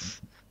Atlantis.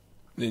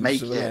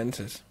 Ninjas of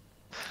Atlantis.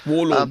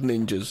 Warlord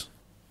Ninjas.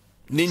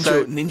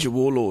 Ninja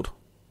Warlord.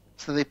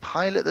 So they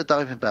pilot the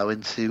diving bell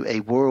into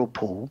a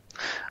whirlpool,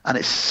 and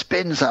it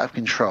spins out of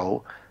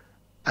control,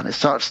 and it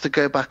starts to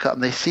go back up,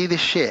 and they see this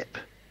ship,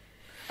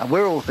 and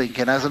we're all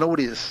thinking, as an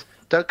audience,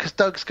 because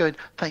Doug's going,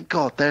 thank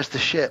God, there's the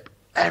ship.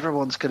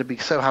 Everyone's going to be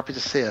so happy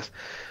to see us.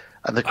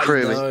 And the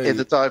crew is in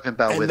the diving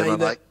bell with them.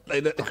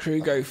 They let the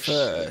crew go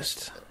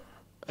first,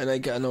 and they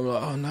go, and I'm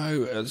like, oh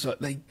no, it's like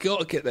they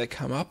got to get their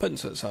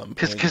comeuppance at some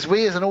point. Because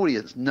we as an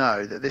audience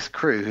know that this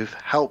crew who've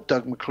helped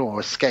Doug McClure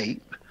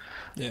escape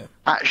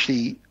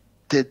actually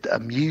did a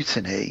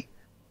mutiny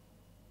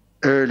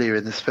earlier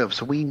in this film,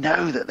 so we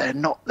know that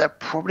they're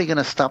probably going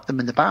to stab them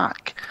in the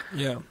back.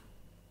 Yeah.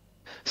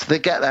 So they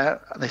get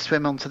there and they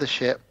swim onto the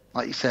ship,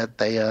 like you said.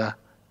 The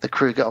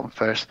crew get on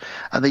first,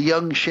 and the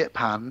young ship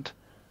hand,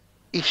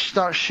 he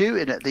starts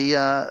shooting at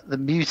the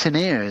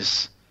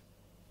mutineers.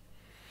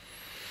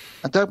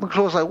 And Doug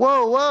McClure's like,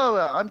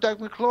 whoa, I'm Doug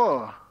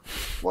McClure.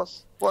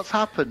 What's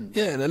happened?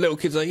 Yeah, and the little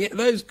kid's like, yeah,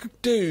 those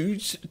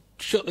dudes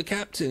shot the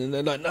captain, and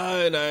they're like,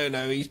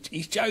 no,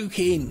 he's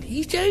joking.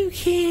 He's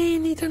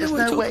joking. He don't know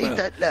what he's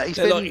talking about. He's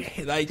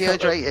been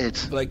dehydrated.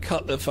 They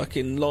cut the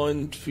fucking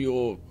line for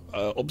your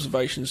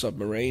observation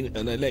submarine,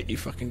 and they let you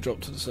fucking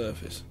drop to the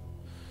surface.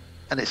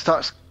 And it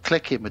starts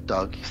clicking with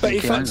Doug. But he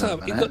fucks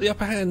up. He's got the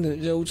upper hand,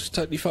 and it all just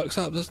totally fucks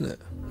up, doesn't it?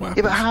 Yeah,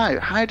 but how?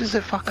 How does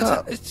it fuck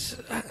up?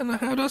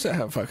 How does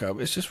it fuck up?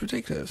 It's just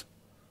ridiculous.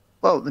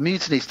 Well, the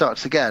mutiny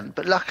starts again,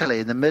 but luckily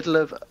in the middle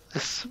of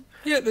this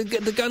Yeah,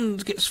 the gun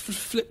gets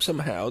flipped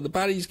somehow. The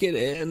baddies get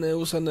it, and then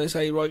all of a sudden they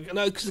say, right,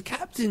 no, because the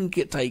captain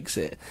takes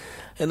it.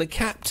 And the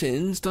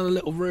captain's done a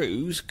little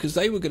ruse, because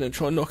they were going to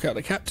try and knock out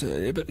the captain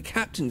earlier, but the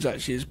captain's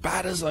actually as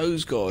bad as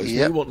those guys.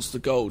 Yep. He wants the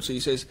gold. So he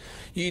says,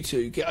 you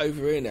two, get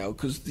over here now,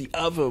 because the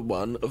other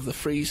one of the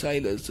 3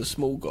 sailors, the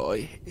small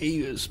guy,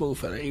 small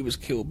fella, he was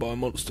killed by a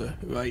monster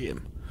who ate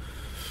him.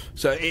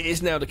 So it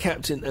is now the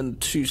captain and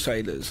 2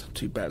 sailors,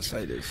 2 bad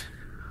sailors.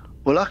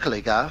 Well,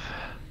 luckily, Gav,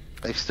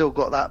 they've still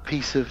got that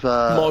piece of...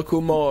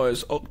 Michael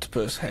Myers'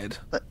 octopus head.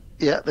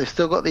 Yeah, they've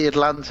still got the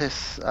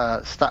Atlantis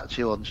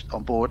statue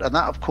on board, and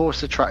that, of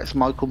course, attracts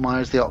Michael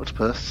Myers the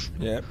octopus.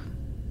 Yeah.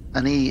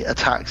 And he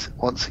attacks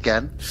once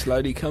again.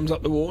 Slowly comes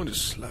up the wall and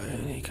just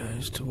slowly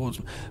goes towards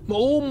him.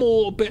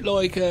 More a bit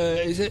like,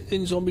 is it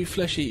in Zombie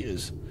Flesh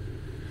Eaters?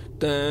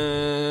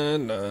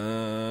 Dun,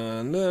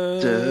 dun,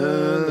 dun,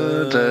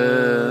 dun,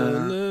 dun,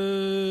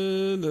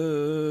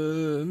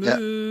 dun,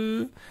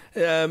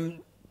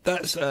 dun.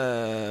 That's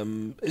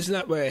isn't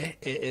that where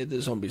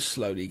the zombies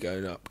slowly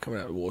going up, coming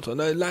out of the water? I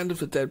know Land of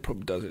the Dead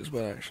probably does it as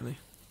well, actually.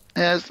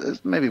 Yeah,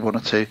 it's maybe 1 or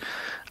 2.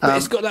 But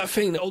it's got that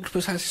thing that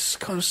Octopus has, this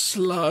kind of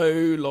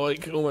slow,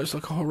 like almost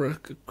like a horror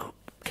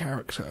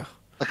character,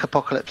 like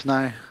Apocalypse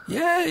Now.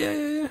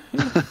 Yeah.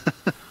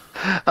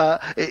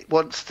 It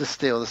wants to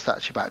steal the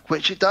statue back,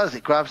 which it does.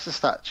 It grabs the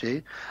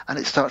statue and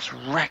it starts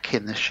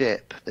wrecking the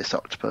ship. This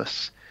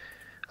octopus.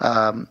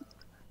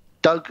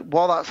 Doug,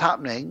 while that's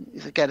happening,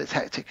 it's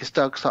hectic because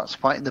Doug starts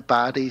fighting the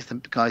baddies,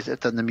 the guys that have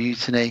done the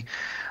mutiny.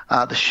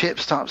 The ship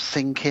starts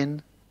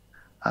sinking.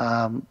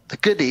 The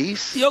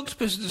goodies... The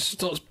octopus just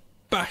starts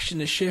bashing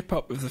the ship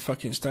up with the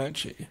fucking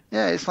statue.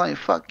 Yeah, it's like,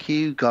 fuck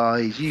you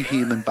guys, you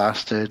human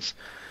bastards.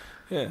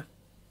 Yeah.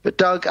 But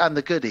Doug and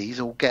the goodies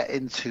all get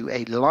into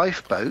a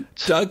lifeboat.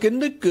 Doug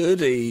and the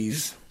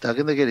goodies.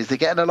 They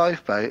get in a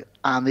lifeboat,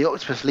 and the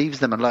octopus leaves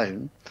them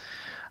alone,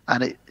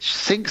 and it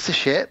sinks the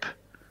ship...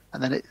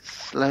 And then it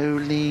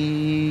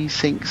slowly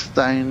sinks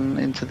down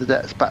into the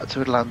depths back to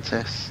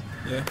Atlantis.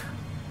 Yeah.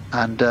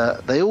 And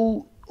they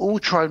all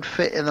try and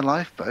fit in the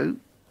lifeboat.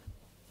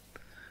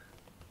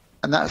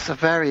 And that's a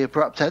very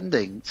abrupt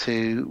ending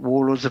to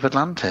Warlords of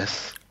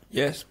Atlantis.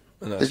 Yes.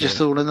 They're just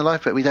all in the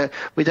lifeboat. We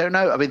don't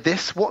know. I mean,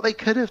 what they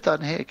could have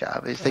done here,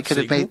 Gav, is they could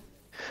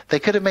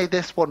have made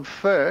this one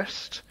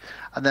first,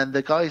 and then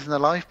the guys in the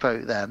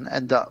lifeboat then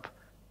end up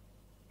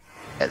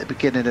at the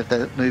beginning of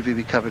the movie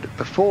we covered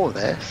before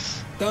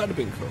this. That would have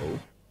been cool.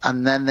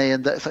 And then they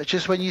end up... It's like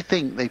just when you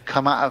think they've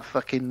come out of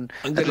fucking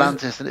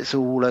Atlantis and it's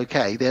all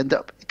okay, they end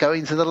up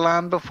going to the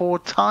land before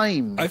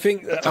time. I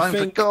think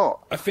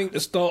forgot. I think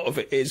the start of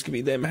it is going to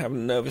be them having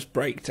a nervous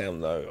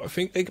breakdown, though. I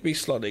think they could be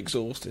slightly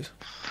exhausted.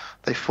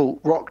 They fought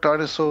rock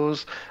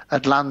dinosaurs,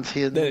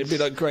 Atlanteans... Then it'd be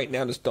like, great,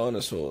 now there's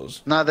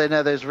dinosaurs. Now they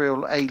know there's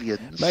real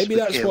aliens. Maybe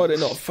that's why they're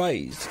not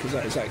phased, because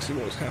that is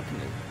actually what's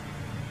happening.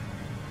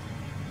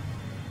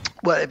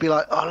 Well, it'd be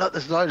like, oh, look,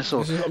 there's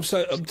dinosaurs. I'm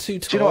too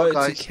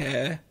tired to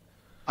care.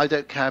 I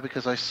don't care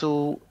because I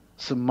saw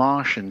some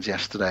Martians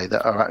yesterday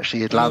that are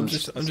actually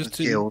Atlantis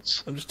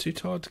guilds. I'm just too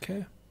tired to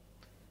care.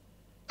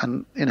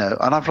 And, and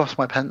I've lost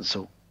my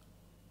pencil.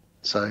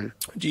 So...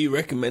 Do you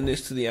recommend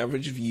this to the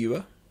average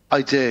viewer?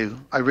 I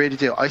do. I really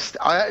do. I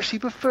actually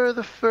prefer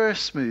the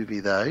first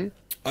movie, though.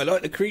 I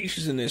like the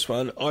creatures in this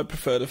one. I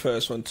prefer the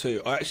first one,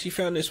 too. I actually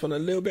found this one a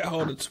little bit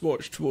harder to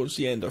watch towards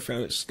the end. I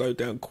found it slowed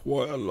down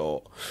quite a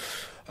lot.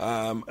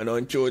 And I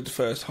enjoyed the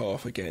first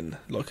half again,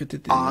 like I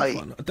did the other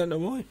one. I don't know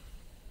why.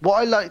 What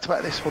I liked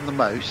about this one the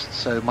most,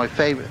 so my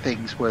favourite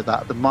things were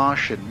that the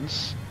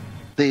Martians,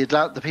 the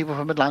people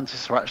from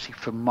Atlantis are actually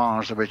from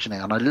Mars originally,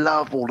 and I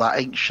love all that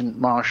ancient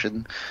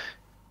Martian,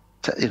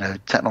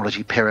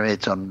 technology,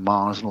 pyramids on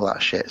Mars and all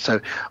that shit.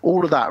 So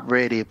all of that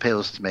really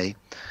appeals to me.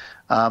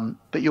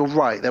 But you're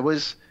right,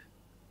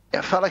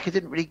 it felt like it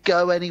didn't really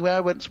go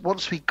anywhere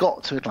once we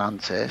got to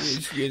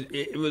Atlantis.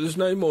 There's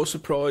no more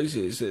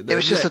surprises. It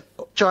was just a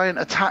giant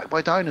attack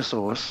by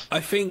dinosaurs.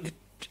 I think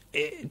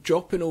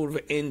dropping all of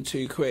it in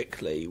too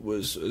quickly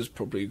was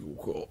probably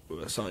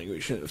something we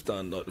shouldn't have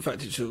done. Like the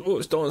fact it's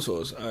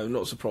dinosaurs. I'm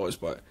not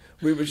surprised by it.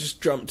 We were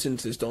just jumped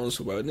into this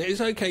dinosaur world, and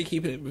it's okay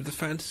keeping it with the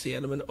fantasy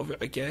element of it,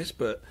 I guess.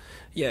 But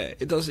yeah,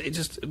 it does. It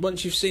just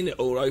once you've seen it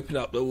all open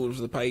up all of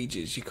the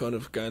pages, you kind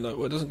of go like,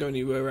 well, it doesn't go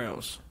anywhere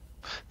else.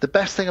 The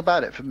best thing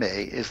about it for me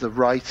is the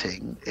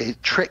writing.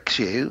 It tricks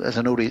you as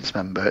an audience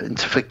member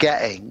into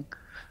forgetting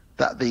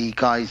that the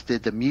guys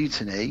did the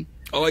mutiny.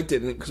 I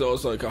didn't, because I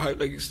was like, I hope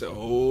they get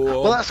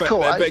well, that's cool.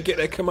 They better get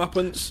their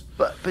comeuppance.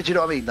 But you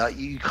know what I mean? Like,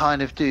 you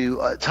kind of do,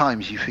 at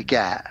times you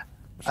forget,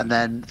 and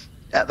then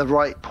at the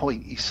right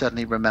point you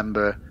suddenly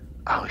remember,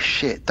 oh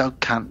shit, Doug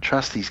can't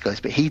trust these guys,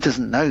 but he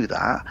doesn't know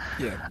that.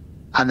 Yeah.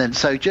 And then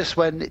so just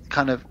when it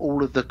kind of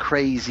all of the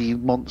crazy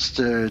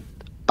monster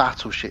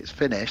battle shit's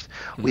finished,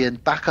 we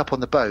end back up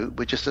on the boat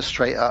with just a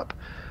straight up,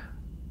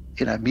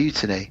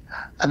 mutiny,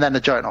 and then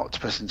the giant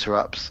octopus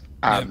interrupts,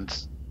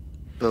 and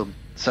boom.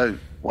 So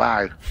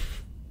wow,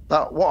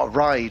 what a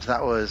ride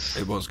that was.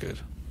 It was good.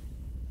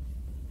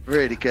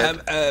 Really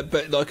good.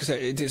 But like I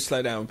said, it did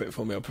slow down a bit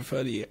for me. I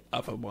prefer the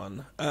other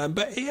one.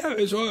 But yeah, it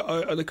was all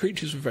right. The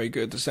creatures were very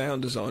good. The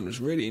sound design was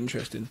really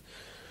interesting.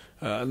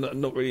 I'm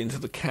not really into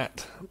the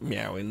cat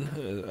meowing,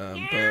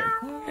 but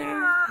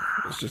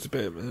it's just a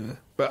bit.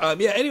 But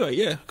yeah, anyway,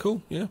 yeah,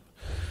 cool, yeah.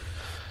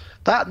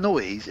 That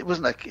noise, it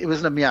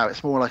wasn't a meow.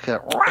 It's more like a.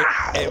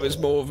 It was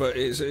more of a.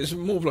 It's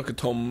more of like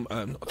a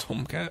not a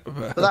tomcat.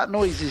 But that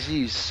noise is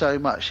used so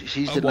much. It's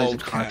used in loads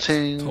of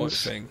cartoons. Type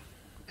thing.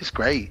 It's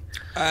great.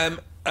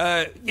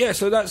 Yeah,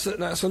 so that's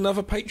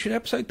another Patreon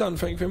episode done.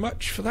 Thank you very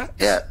much for that.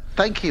 Yeah,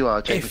 thank you,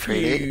 RJ. If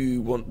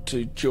you want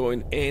to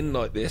join in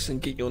like this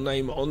and get your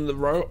name on the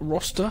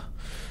roster,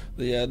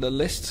 the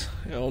list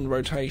on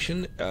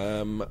rotation,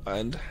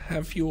 and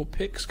have your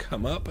picks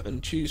come up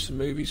and choose some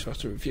movies for us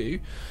to review,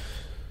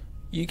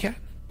 you can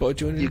by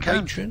joining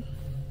Patreon.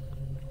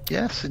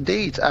 Yes,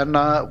 indeed.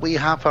 And we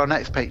have our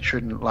next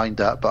Patreon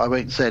lined up, but I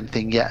won't say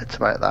anything yet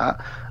about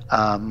that.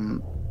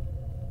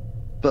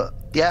 But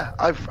yeah,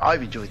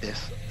 I've enjoyed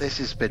this. This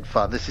has been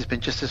fun. This has been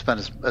just as fun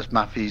as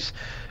Matthew's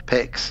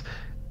picks.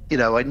 You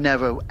know, I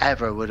never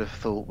ever would have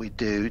thought we'd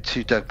do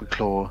 2 Doug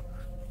McClure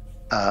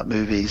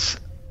movies.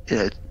 You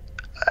know,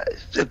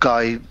 a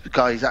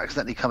guy's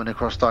accidentally coming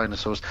across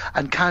dinosaurs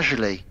and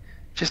casually,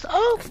 just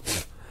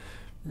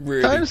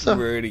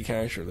really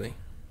casually.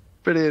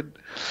 Brilliant.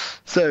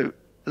 So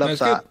love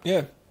that. Good.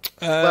 Yeah.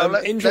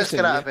 Let's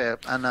get out of here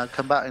and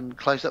come back and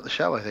close up the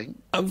show, I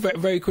think.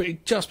 Very quickly,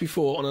 just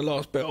before, on the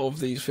last bit of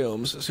these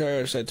films,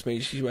 Sarah said to me,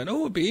 she went,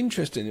 it'd be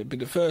interesting. It'd be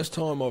the first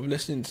time I've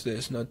listened to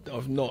this and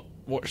I've not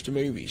watched the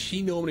movie.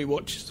 She normally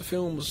watches the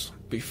films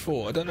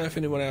before. I don't know if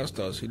anyone else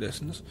does who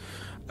listens.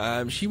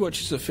 She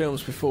watches the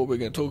films before we're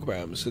going to talk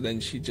about them, so then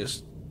she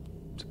just...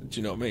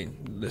 Do you know what I mean?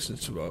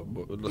 Listens to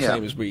the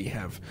same as we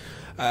have.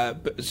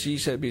 But she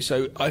said,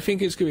 so I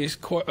think it's going to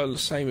be quite the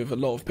same with a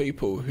lot of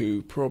people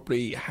who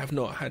probably have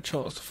not had a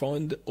chance to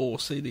find or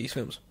see these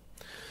films.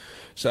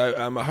 So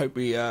I hope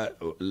we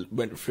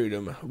went through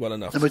them well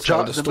enough to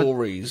tell the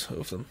stories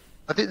of them.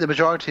 I think the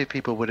majority of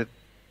people would have,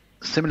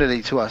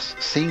 similarly to us,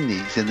 seen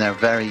these in their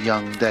very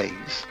young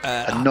days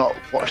and not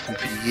watched them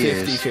for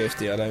years.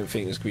 50-50, I don't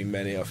think there's going to be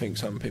many. I think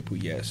some people,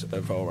 yes,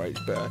 of our age,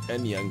 but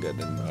any younger,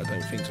 then I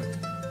don't think so.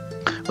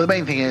 Well, the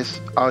main thing is,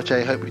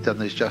 RJ, hope we've done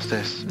this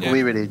justice. Yeah.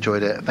 We really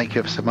enjoyed it. Thank you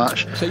ever so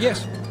much. So,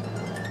 yes.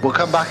 We'll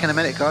come back in a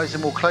minute, guys,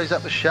 and we'll close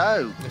up the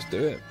show. Let's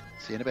do it.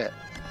 See you in a bit.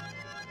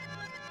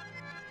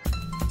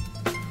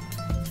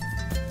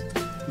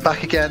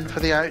 Back again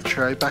for the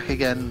outro. Back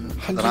again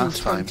for the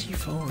last time.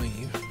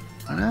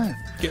 125. I know.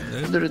 Getting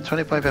there.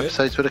 125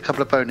 episodes with a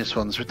couple of bonus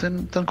ones. We've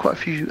done quite a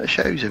few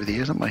shows over the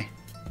years, haven't we?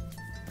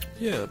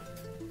 Yeah.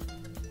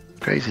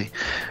 Crazy.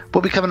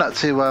 We'll be coming up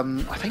to,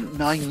 I think,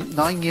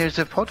 nine years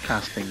of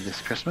podcasting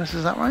this Christmas.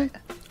 Is that right?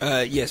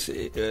 Yes. Yes,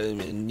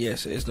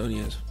 it is 9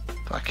 years.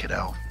 Fucking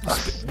hell.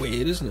 That's a bit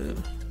weird, isn't it?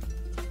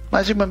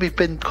 Imagine when we've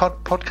been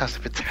podcasting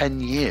for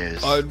 10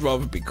 years. I'd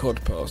rather be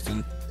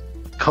codpasting.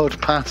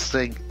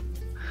 Codpasting.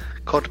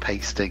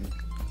 Codpasting.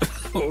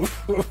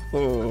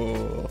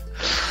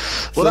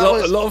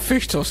 Well, a lot of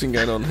fish tossing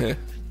going on here.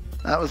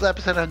 That was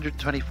episode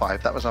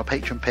 125. That was our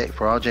patron pick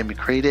for RJ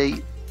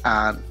McCready,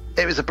 and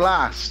it was a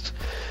blast.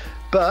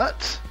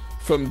 But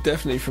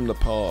definitely from the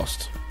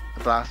past.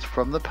 A blast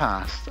from the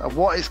past. And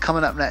what is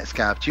coming up next,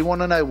 Gav? Do you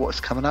want to know what's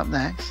coming up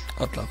next?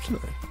 I'd love to know.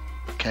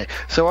 Okay,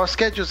 so our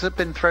schedules have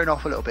been thrown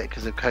off a little bit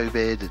because of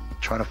COVID and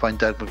trying to find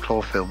Doug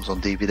McClure films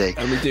on DVD.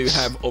 And we do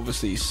have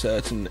obviously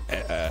certain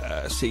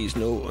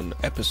seasonal and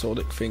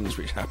episodic things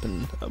which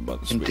happen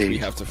which we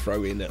have to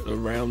throw in at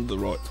around the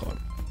right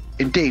time.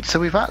 Indeed. So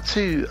we've had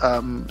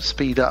to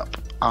speed up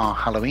our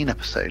Halloween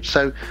episode.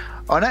 So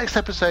our next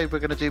episode we're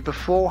going to do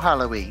before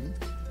Halloween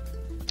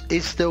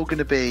is still going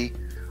to be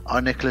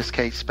our Nicolas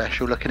Cage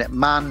special, looking at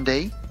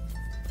Mandy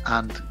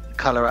and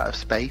Colour Out of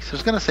Space. I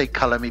was going to say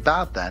Colour Me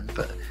Bad then,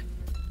 but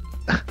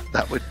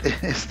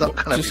it's not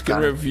Colour Me Bad. Just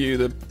going to review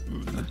the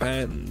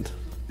band.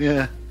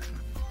 Yeah.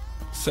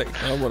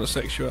 I want to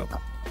sex you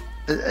up.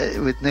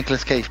 With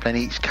Nicolas Cage playing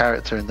each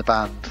character in the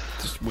band.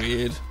 Just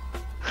weird.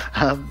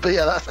 But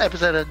yeah, that's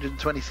episode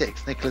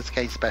 126, Nicolas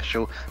Cage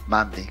special,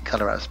 Mandy,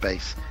 Colour Out of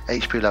Space,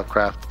 H.P.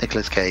 Lovecraft,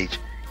 Nicolas Cage,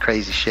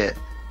 crazy shit.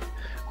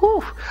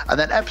 Woo. And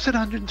then episode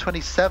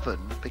 127,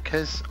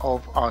 because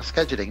of our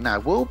scheduling now,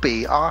 will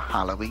be our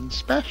Halloween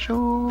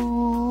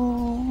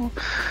special.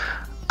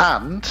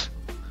 And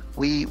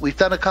we've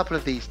done a couple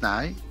of these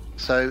now,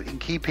 so in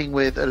keeping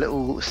with a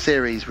little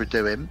series we're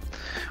doing,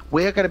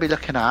 we're going to be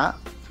looking at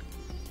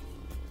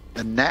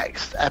the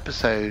next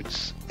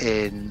episodes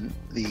in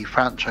the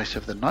franchise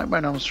of the Nightmare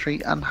on Elm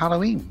Street and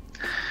Halloween.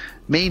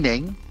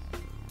 Meaning,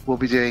 we'll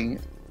be doing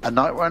a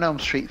Nightmare on Elm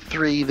Street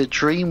 3, The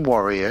Dream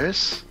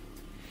Warriors.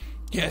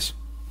 Yes.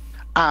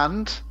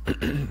 And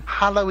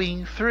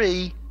Halloween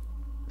 3,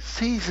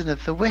 Season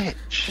of the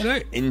Witch. You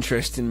know,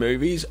 interesting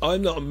movies.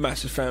 I'm not a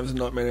massive fan of the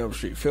Nightmare on Elm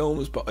Street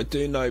films, but I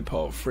do know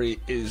Part 3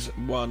 is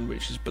one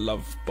which is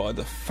beloved by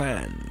the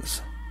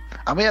fans.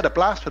 And we had a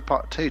blast with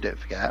Part 2, don't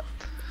forget.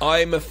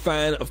 I'm a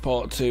fan of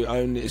Part 2,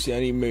 it's the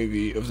only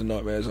movie of the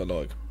Nightmares I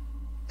like.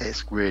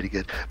 It's really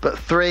good. But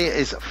 3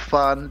 is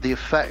fun. The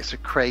effects are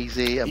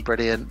crazy and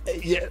brilliant.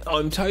 Yeah,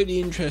 I'm totally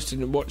interested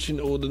in watching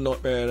all the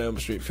Nightmare on Elm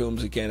Street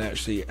films again,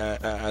 actually,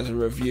 as a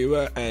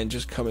reviewer, and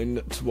just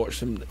coming to watch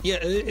them.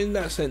 Yeah, in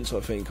that sense, I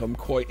think I'm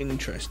quite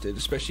interested,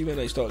 especially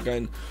when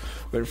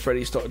when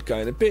Freddy started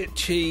going a bit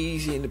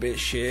cheesy and a bit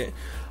shit.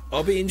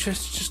 I'll be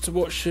interested just to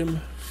watch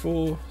them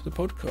for the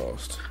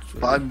podcast.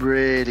 But I'm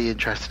really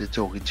interested in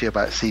talking to you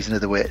about Season of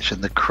the Witch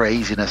and the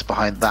craziness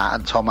behind that,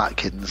 and Tom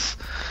Atkins.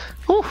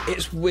 Oof.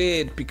 It's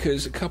weird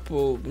because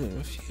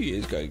a few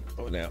years ago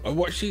now, I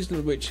watched Season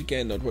of the Witch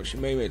again. I'd watched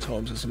it many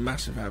times as a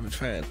massive avid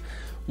fan.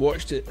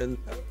 Watched it and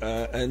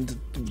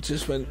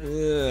just went,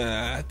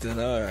 I don't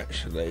know,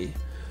 actually.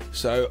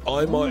 So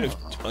I might have,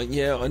 I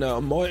know, I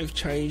might have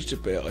changed a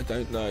bit. I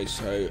don't know.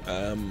 So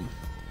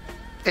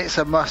it's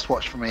a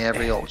must-watch for me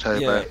every October.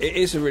 Yeah, it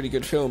is a really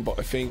good film, but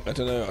I think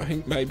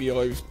maybe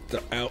I've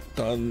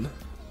outdone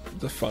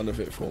the fun of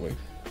it for me.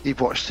 You've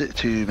watched it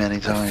too many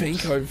times. I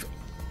think I've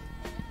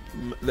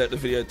let the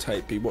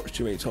videotape be watched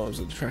too many times,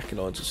 and the tracking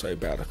lines are so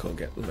bad I can't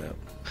get them out.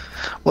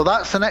 Well,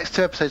 that's the next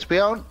 2 episodes. We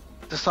aren't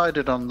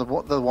decided on the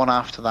one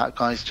after that,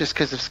 guys, just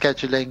because of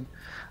scheduling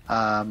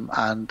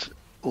and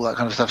all that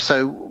kind of stuff.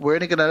 So we're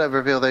only going to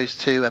reveal those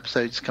 2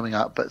 episodes coming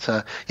up. But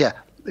yeah,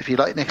 if you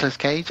like Nicolas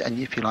Cage and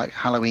if you like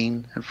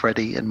Halloween and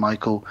Freddy and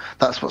Michael,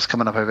 that's what's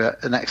coming up over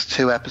the next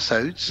 2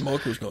 episodes.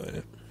 Michael's not in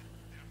it.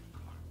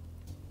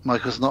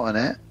 Michael's not in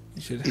it.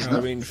 You said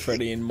Halloween,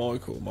 Freddy and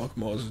Michael. Michael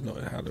Myers is not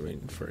in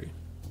Halloween 3.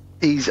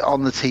 He's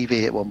on the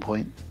TV at one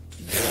point.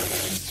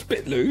 It's a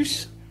bit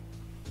loose.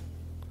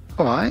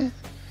 All right.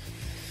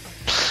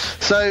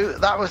 So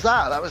that was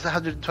that. That was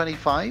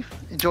 125.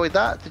 Enjoyed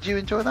that? Did you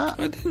enjoy that?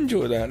 I did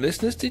enjoy that,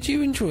 listeners. Did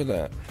you enjoy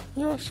that?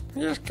 Yes,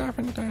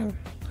 clapping down.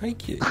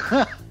 Thank you.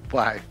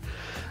 Wow.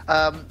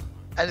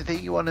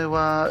 Anything you want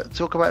to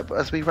talk about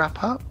as we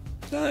wrap up?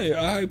 No,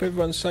 I hope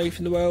everyone's safe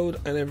in the world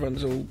and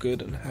everyone's all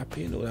good and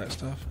happy and all that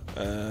stuff.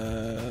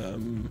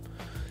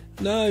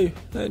 No,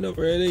 not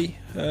really.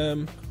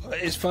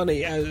 It's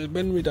funny,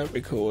 when we don't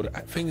record,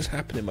 things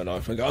happen in my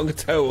life. I'm going to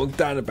tell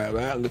Dan about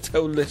that. I'm going to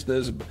tell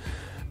listeners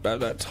about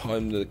that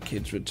time the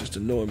kids were just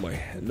annoying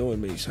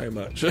me so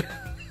much. And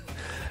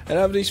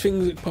have these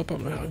things that pop up,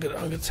 I'm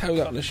going to tell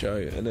that on the show,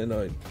 and then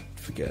I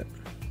forget.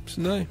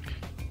 So no.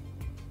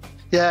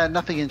 Yeah,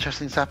 nothing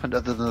interesting's happened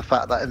other than the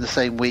fact that in the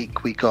same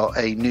week we got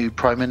a new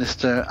Prime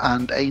Minister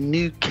and a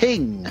new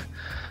King.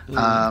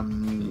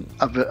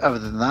 Other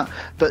than that,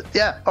 but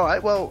yeah, all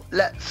right, well,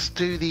 let's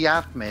do the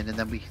admin and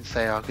then we can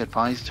say our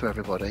goodbyes to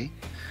everybody.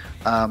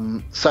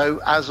 So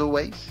as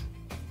always,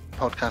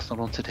 Podcast on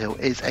Haunted Hill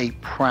is a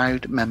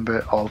proud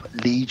member of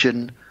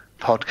Legion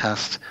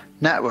Podcast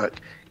Network.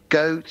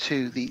 Go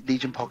to the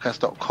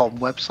legionpodcast.com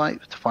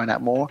website to find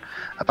out more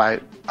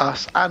about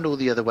us and all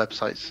the other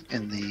websites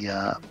in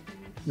the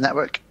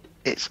network.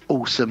 It's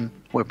awesome.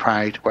 We're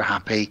proud, we're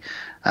happy,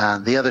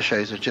 and the other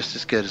shows are just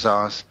as good as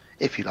ours.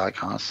 If you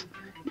like ours.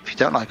 If you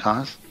don't like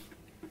ours,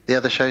 the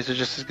other shows are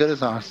just as good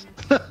as ours.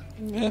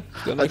 Yeah,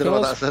 I don't know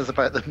what that says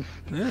about them.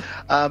 Yeah.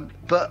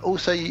 But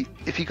also,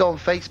 if you go on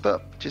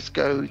Facebook, just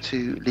go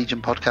to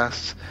Legion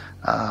Podcasts,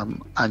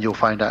 and you'll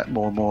find out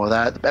more and more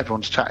there.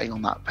 Everyone's chatting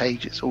on that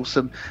page. It's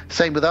awesome.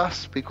 Same with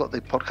us. We've got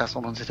the Podcast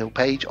on Haunted Hill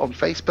page on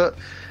Facebook.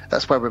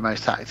 That's where we're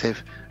most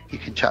active. You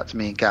can chat to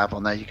me and Gav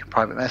on there. You can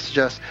private message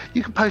us.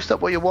 You can post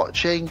up what you're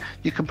watching.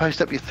 You can post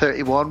up your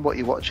 31, what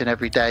you're watching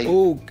every day.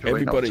 Oh,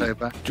 everybody,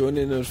 join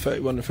in on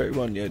 31 and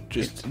 31. Yeah,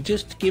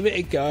 just give it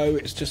a go.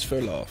 It's just for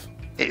a laugh.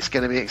 It's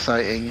going to be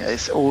exciting.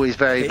 It's always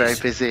very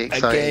busy,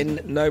 exciting.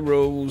 Again, no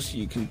rules.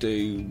 You can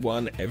do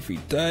one every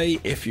day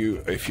if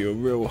you're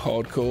real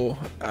hardcore,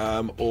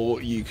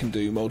 or you can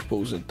do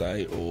multiples a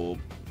day or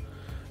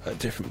at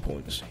different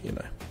points. You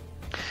know.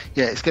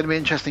 Yeah, it's going to be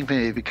interesting for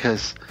me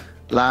because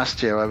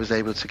last year I was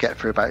able to get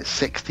through about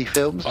 60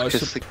 films. I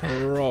was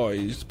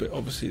surprised, but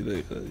obviously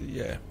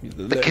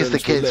because the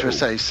kids were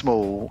so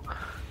small,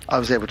 I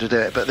was able to do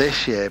it. But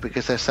this year,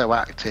 because they're so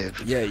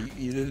active,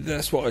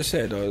 that's what I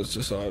said. I was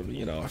just, I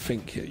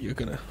think you're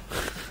gonna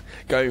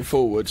going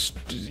forwards,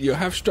 you'll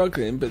have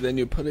struggling, but then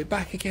you'll put it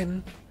back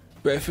again.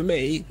 But for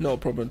me, not a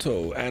problem at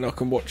all, and I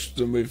can watch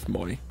them with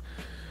my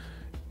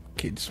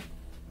kids.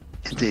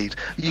 Indeed.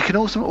 You can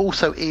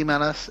also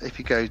email us if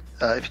you go,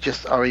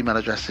 our email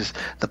address is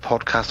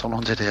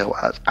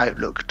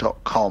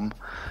thepodcastonhauntedhill@outlook.com.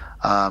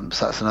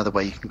 So that's another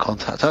way you can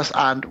contact us,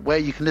 and where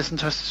you can listen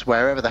to us is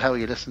wherever the hell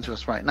you listen to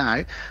us right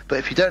now. But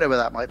if you don't know where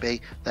that might be,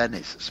 then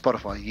it's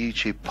Spotify,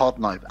 YouTube,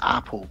 Podknife,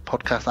 Apple,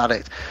 Podcast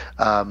Addict,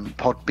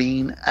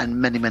 Podbean,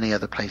 and many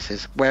other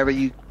places. Wherever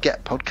you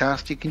get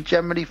podcasts, you can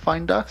generally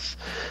find us.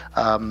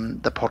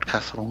 The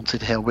Podcast on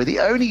Haunted Hill. We're the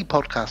only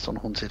podcast on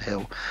Haunted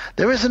Hill.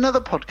 There is another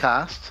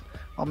podcast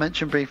I'll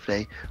mention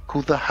briefly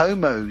called The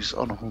Homos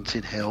on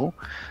Haunted Hill,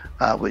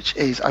 which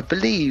is, I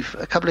believe,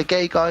 a couple of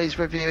gay guys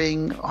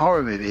reviewing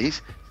horror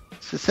movies.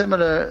 It's a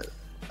similar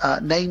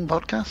name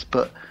podcast,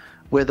 but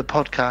we're the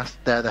podcast,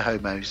 they're the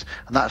homos,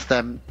 and that's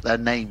them, their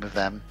name of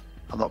them.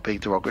 I'm not being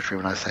derogatory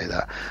when I say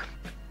that.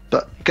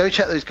 But go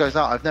check those guys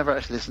out. I've never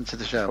actually listened to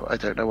the show. I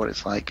don't know what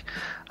it's like.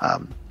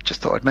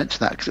 Just thought I'd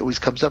mention that because it always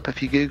comes up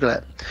if you Google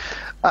it.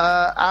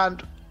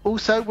 And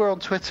also, we're on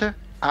Twitter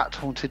at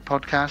Haunted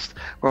Podcast.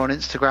 We're on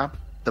Instagram,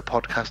 the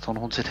Podcast on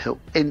Haunted Hill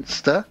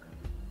Insta.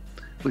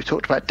 We've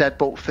talked about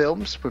Deadbolt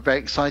Films. We're very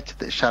excited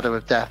that Shadow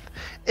of Death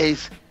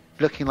is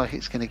looking like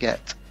it's going to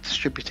get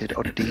distributed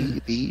on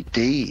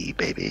DVD,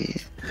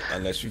 baby.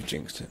 Unless you've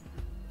jinxed it.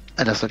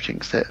 Unless I've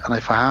jinxed it. And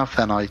if I have,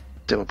 then I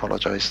do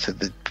apologise to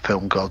the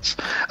film gods.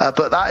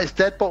 But that is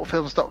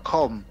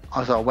deadboltfilms.com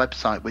as our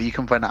website, where you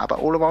can find out about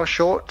all of our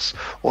shorts,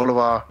 all of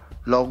our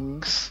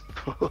longs,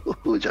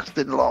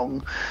 Justin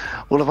Long,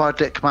 all of our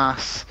Dick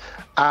Mass,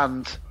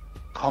 and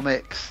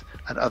comics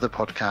and other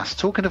podcasts.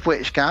 Talking of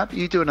which, Gab,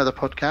 you do another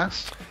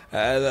podcast.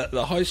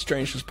 The High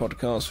Strangeness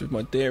podcast with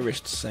my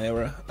dearest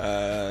Sarah,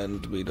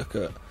 and we look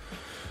at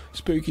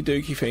spooky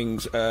dooky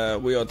things.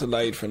 We are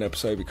delayed for an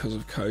episode because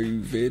of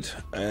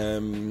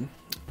COVID.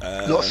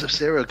 Lots of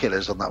serial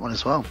killers on that one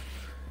as well.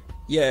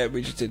 Yeah,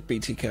 we just did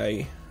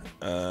BTK,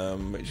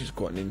 which is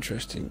quite an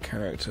interesting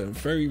character.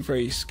 Very,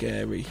 very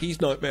scary.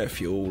 He's nightmare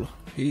fuel.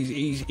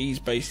 He's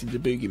basically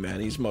the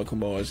boogeyman. He's Michael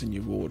Myers in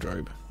your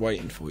wardrobe,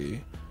 waiting for you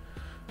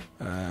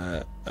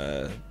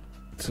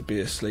to be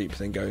asleep,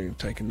 then go and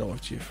take a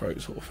knife to your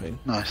throat, sort of thing.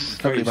 Nice,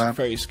 very,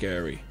 very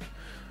scary.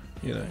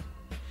 You know.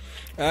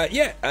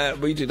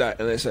 We do that,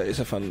 and it's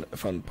a fun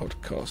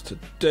podcast to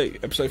do.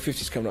 Episode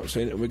 50 is coming up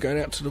soon, and we're going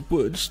out to the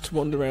woods to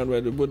wander around where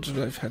the woods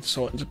have had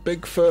sightings of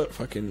Bigfoot,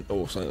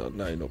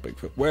 not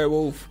Bigfoot,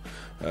 werewolf,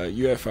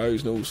 UFOs,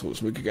 and all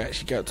sorts. And we could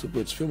actually go out to the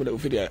woods, film a little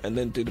video, and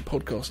then do the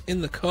podcast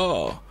in the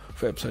car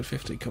for episode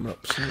 50 coming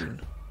up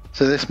soon.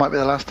 So this might be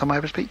the last time I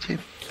ever speak to you.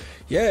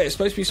 Yeah, it's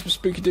supposed to be some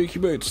spooky dooky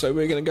woods, so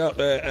we're going to go up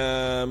there,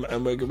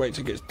 and we're going to wait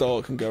till it gets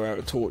dark and go out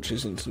with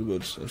torches into the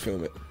woods and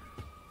film it.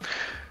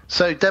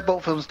 So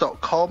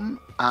deadboltfilms.com,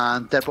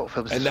 and Deadbolt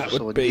Films is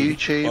also on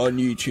YouTube. On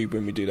YouTube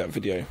when we do that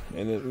video.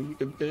 And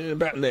in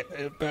about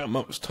a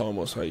month's time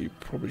or so, you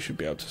probably should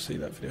be able to see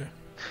that video.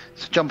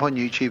 So jump on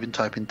YouTube and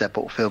type in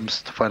Deadbolt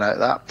Films to find out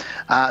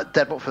that.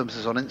 Deadbolt Films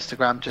is on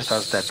Instagram, just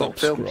as Deadbolt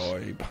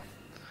Films.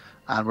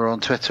 And we're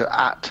on Twitter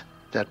at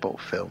Deadbolt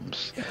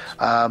Films.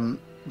 Yes.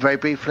 Very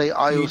briefly,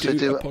 I also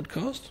do a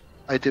podcast.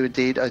 I do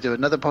indeed. I do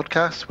another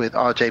podcast with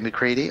RJ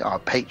McCready, our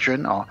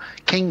patron, our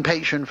king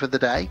patron for the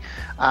day,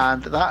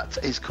 and that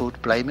is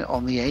called Blame It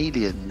on the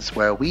Aliens,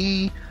 where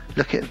we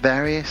look at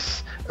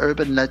various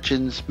urban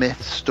legends,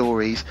 myths,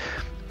 stories,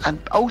 and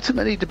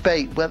ultimately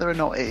debate whether or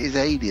not it is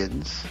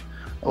aliens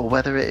or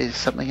whether it is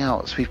something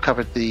else. We've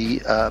covered the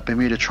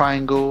Bermuda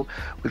Triangle.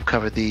 We've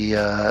covered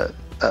the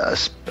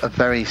a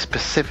very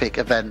specific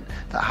event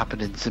that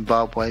happened in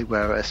Zimbabwe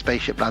where a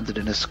spaceship landed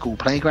in a school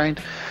playground.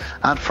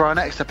 And for our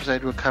next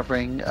episode, we're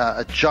covering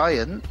a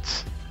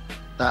giant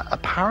that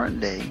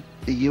apparently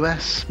the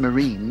US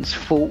Marines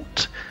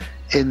fought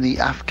in the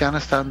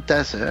Afghanistan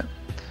desert.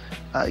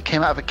 It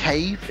came out of a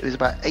cave. It was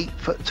about 8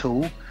 foot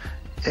tall.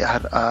 It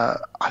had,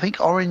 I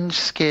think, orange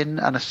skin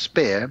and a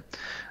spear.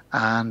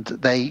 And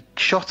they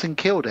shot and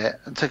killed it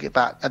and took it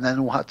back, and then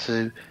all had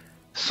to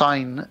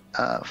sign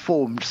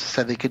forms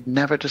so they could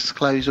never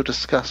disclose or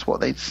discuss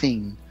what they'd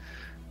seen.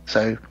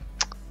 So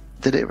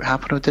did it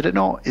happen or did it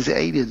not? Is it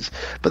aliens?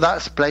 But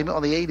that's Blame It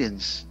on the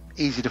Aliens.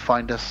 Easy to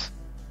find us.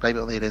 Blame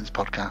It on the Aliens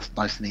podcast.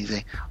 Nice and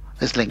easy.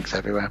 There's links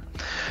everywhere.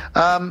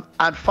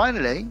 And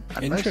finally,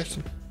 and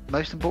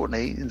most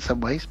importantly in some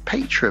ways,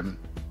 Patreon.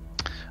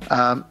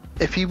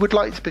 If you would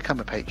like to become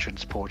a patron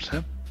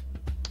supporter,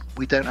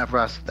 we don't ever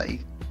ask that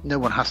no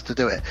one has to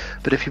do it,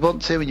 but if you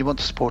want to and you want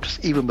to support us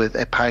even with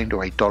 £1 or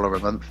 $1 a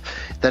month,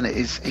 then it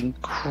is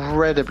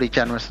incredibly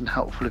generous and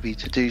helpful of you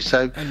to do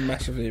so, and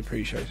massively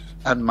appreciated.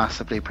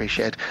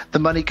 The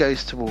money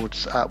goes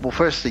towards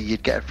firstly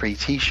you'd get a free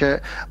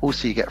t-shirt,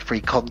 also you get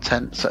free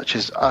content such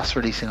as us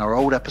releasing our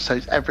old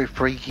episodes every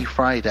Freaky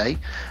Friday.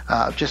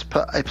 I've just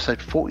put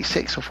episode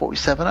 46 or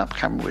 47 up, I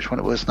can't remember which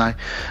one it was now,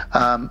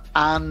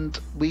 and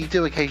we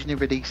do occasionally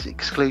release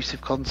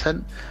exclusive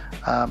content,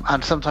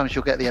 and sometimes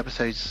you'll get the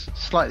episodes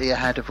slightly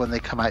ahead of when they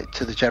come out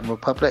to the general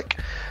public,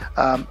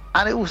 and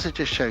it also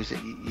just shows that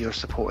you're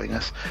supporting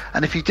us.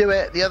 And if you do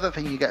it, the other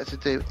thing you get to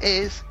do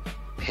is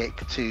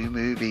pick 2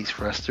 movies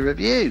for us to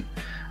review.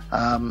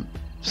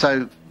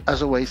 So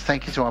as always,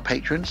 thank you to our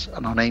patrons,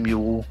 and I'll name you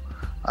all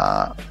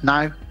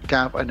now.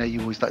 Gav, I know you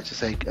always like to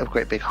say a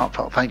great big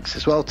heartfelt thanks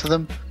as well to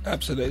them.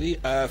 Absolutely.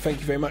 Thank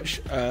you very much.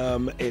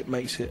 It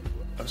makes it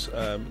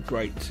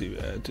great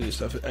to do this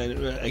stuff,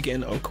 and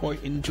again I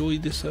quite enjoy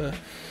this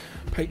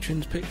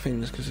patrons pick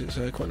things because it's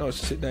quite nice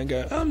to sit down and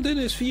go, I'm doing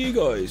this for you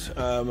guys.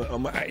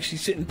 I'm actually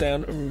sitting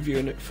down and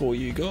reviewing it for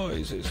you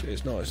guys.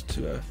 It's nice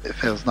to it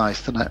feels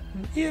nice, doesn't it?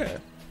 Yeah.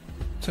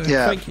 So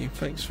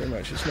thanks very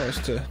much. It's nice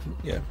to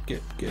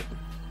get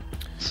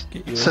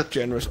your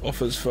generous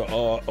offers for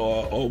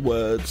our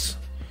words.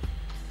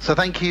 So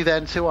thank you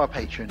then to our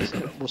patrons.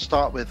 We'll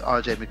start with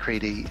RJ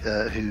McCready,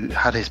 who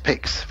had his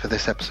picks for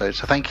this episode.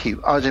 So thank you,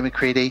 RJ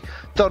McCready,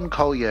 Don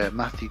Collier,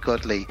 Matthew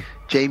Godley,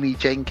 Jamie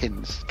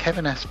Jenkins,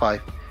 Kevin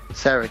S5,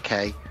 Sarah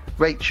Kay,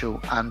 Rachel,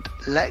 and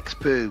Lex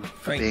Boo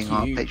for Thank being you.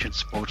 our patron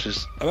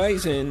supporters.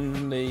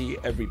 Amazingly,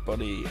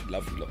 everybody.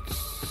 Love you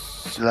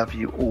lots. Love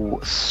you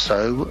all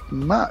so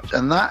much.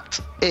 And that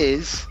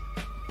is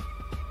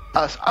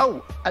us.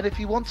 Oh, and if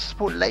you want to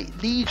support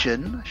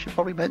Legion, I should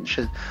probably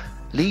mention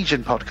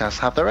Legion podcasts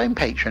have their own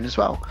Patreon as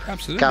well.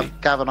 Absolutely.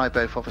 Gav and I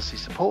both obviously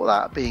support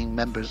that, being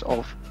members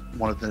of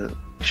one of the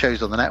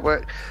shows on the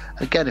network.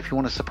 Again, if you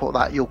want to support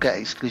that, you'll get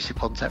exclusive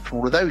content from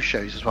all of those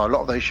shows as well. A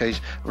lot of those shows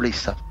release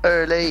stuff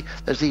early.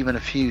 There's even a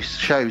few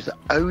shows that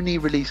only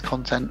release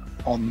content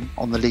on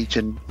the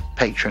Legion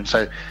Patreon.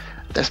 So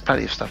there's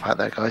plenty of stuff out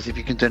there, guys. If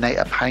you can donate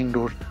 £1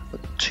 or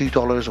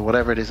 $2 or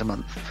whatever it is a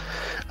month.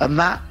 And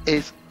that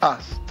is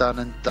us done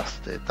and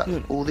dusted. That's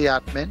all the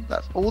admin.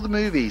 That's all the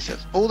movies.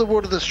 That's all the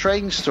World of the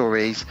Strange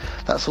stories.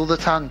 That's all the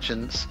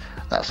tangents.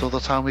 That's all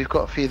the time we've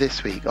got for you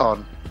this week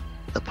on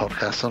the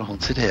podcast on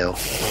Haunted Hill.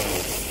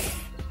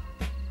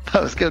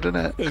 That was good,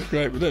 wasn't it? It's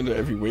great. We don't do it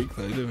every week,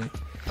 though, do we?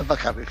 I'm not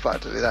having fun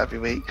to do that every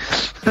week.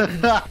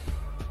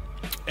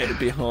 It'd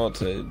be hard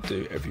to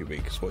do every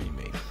week, is what you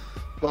mean.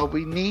 Well,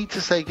 we need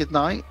to say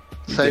goodnight.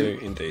 We So do,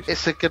 indeed.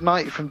 it's a good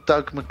night from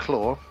Doug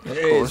McClure, of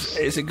course.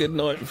 It's a good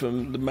night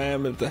from the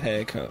man with the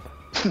haircut.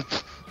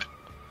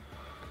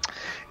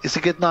 It's a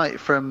good night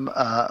from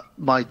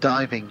my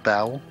diving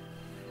bell.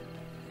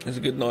 It's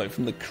a good night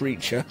from the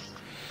creature.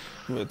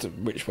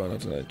 Which one? I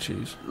don't know.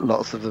 Choose.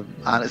 Lots of them.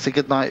 And it's a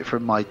good night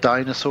from my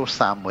dinosaur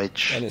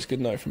sandwich. And it's a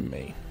good night from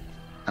me.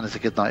 And it's a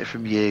good night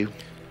from you.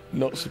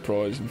 Not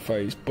surprised and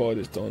fazed by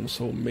this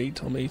dinosaur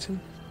meat I'm eating.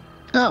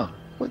 Oh,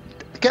 well,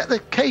 get the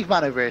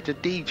caveman over here to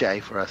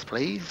DJ for us,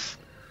 please.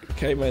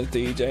 Caveman's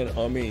DJing,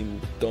 I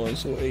mean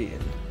dinosaur eating.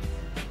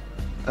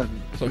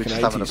 It's like we're an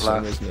just having a 80s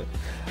song, blast. isn't it?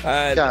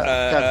 And,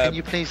 Gav, can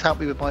you please help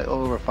me with my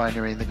oil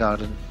refinery in the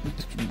garden?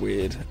 It's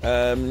weird.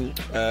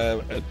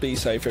 Be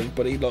safe,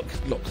 everybody. Lock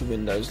the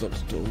windows, lock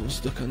the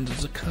doors, look under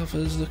the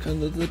covers, look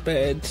under the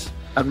beds.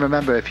 And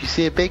remember, if you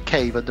see a big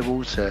cave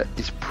underwater,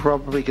 it's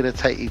probably going to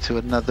take you to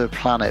another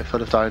planet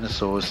full of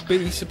dinosaurs.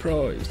 Be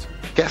surprised.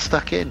 Get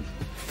stuck in.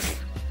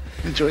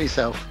 Enjoy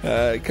yourself.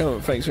 Come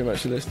on, thanks very much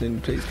for listening.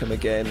 Please come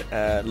again.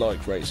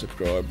 Like, rate,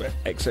 subscribe,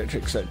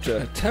 etc.,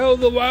 etc. Tell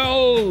the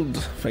world.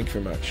 Thank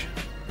you very much.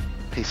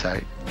 Peace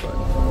out.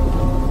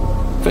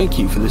 Bye. Thank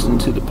you for listening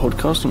to the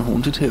podcast on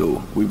Haunted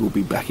Hill. We will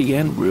be back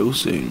again real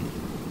soon.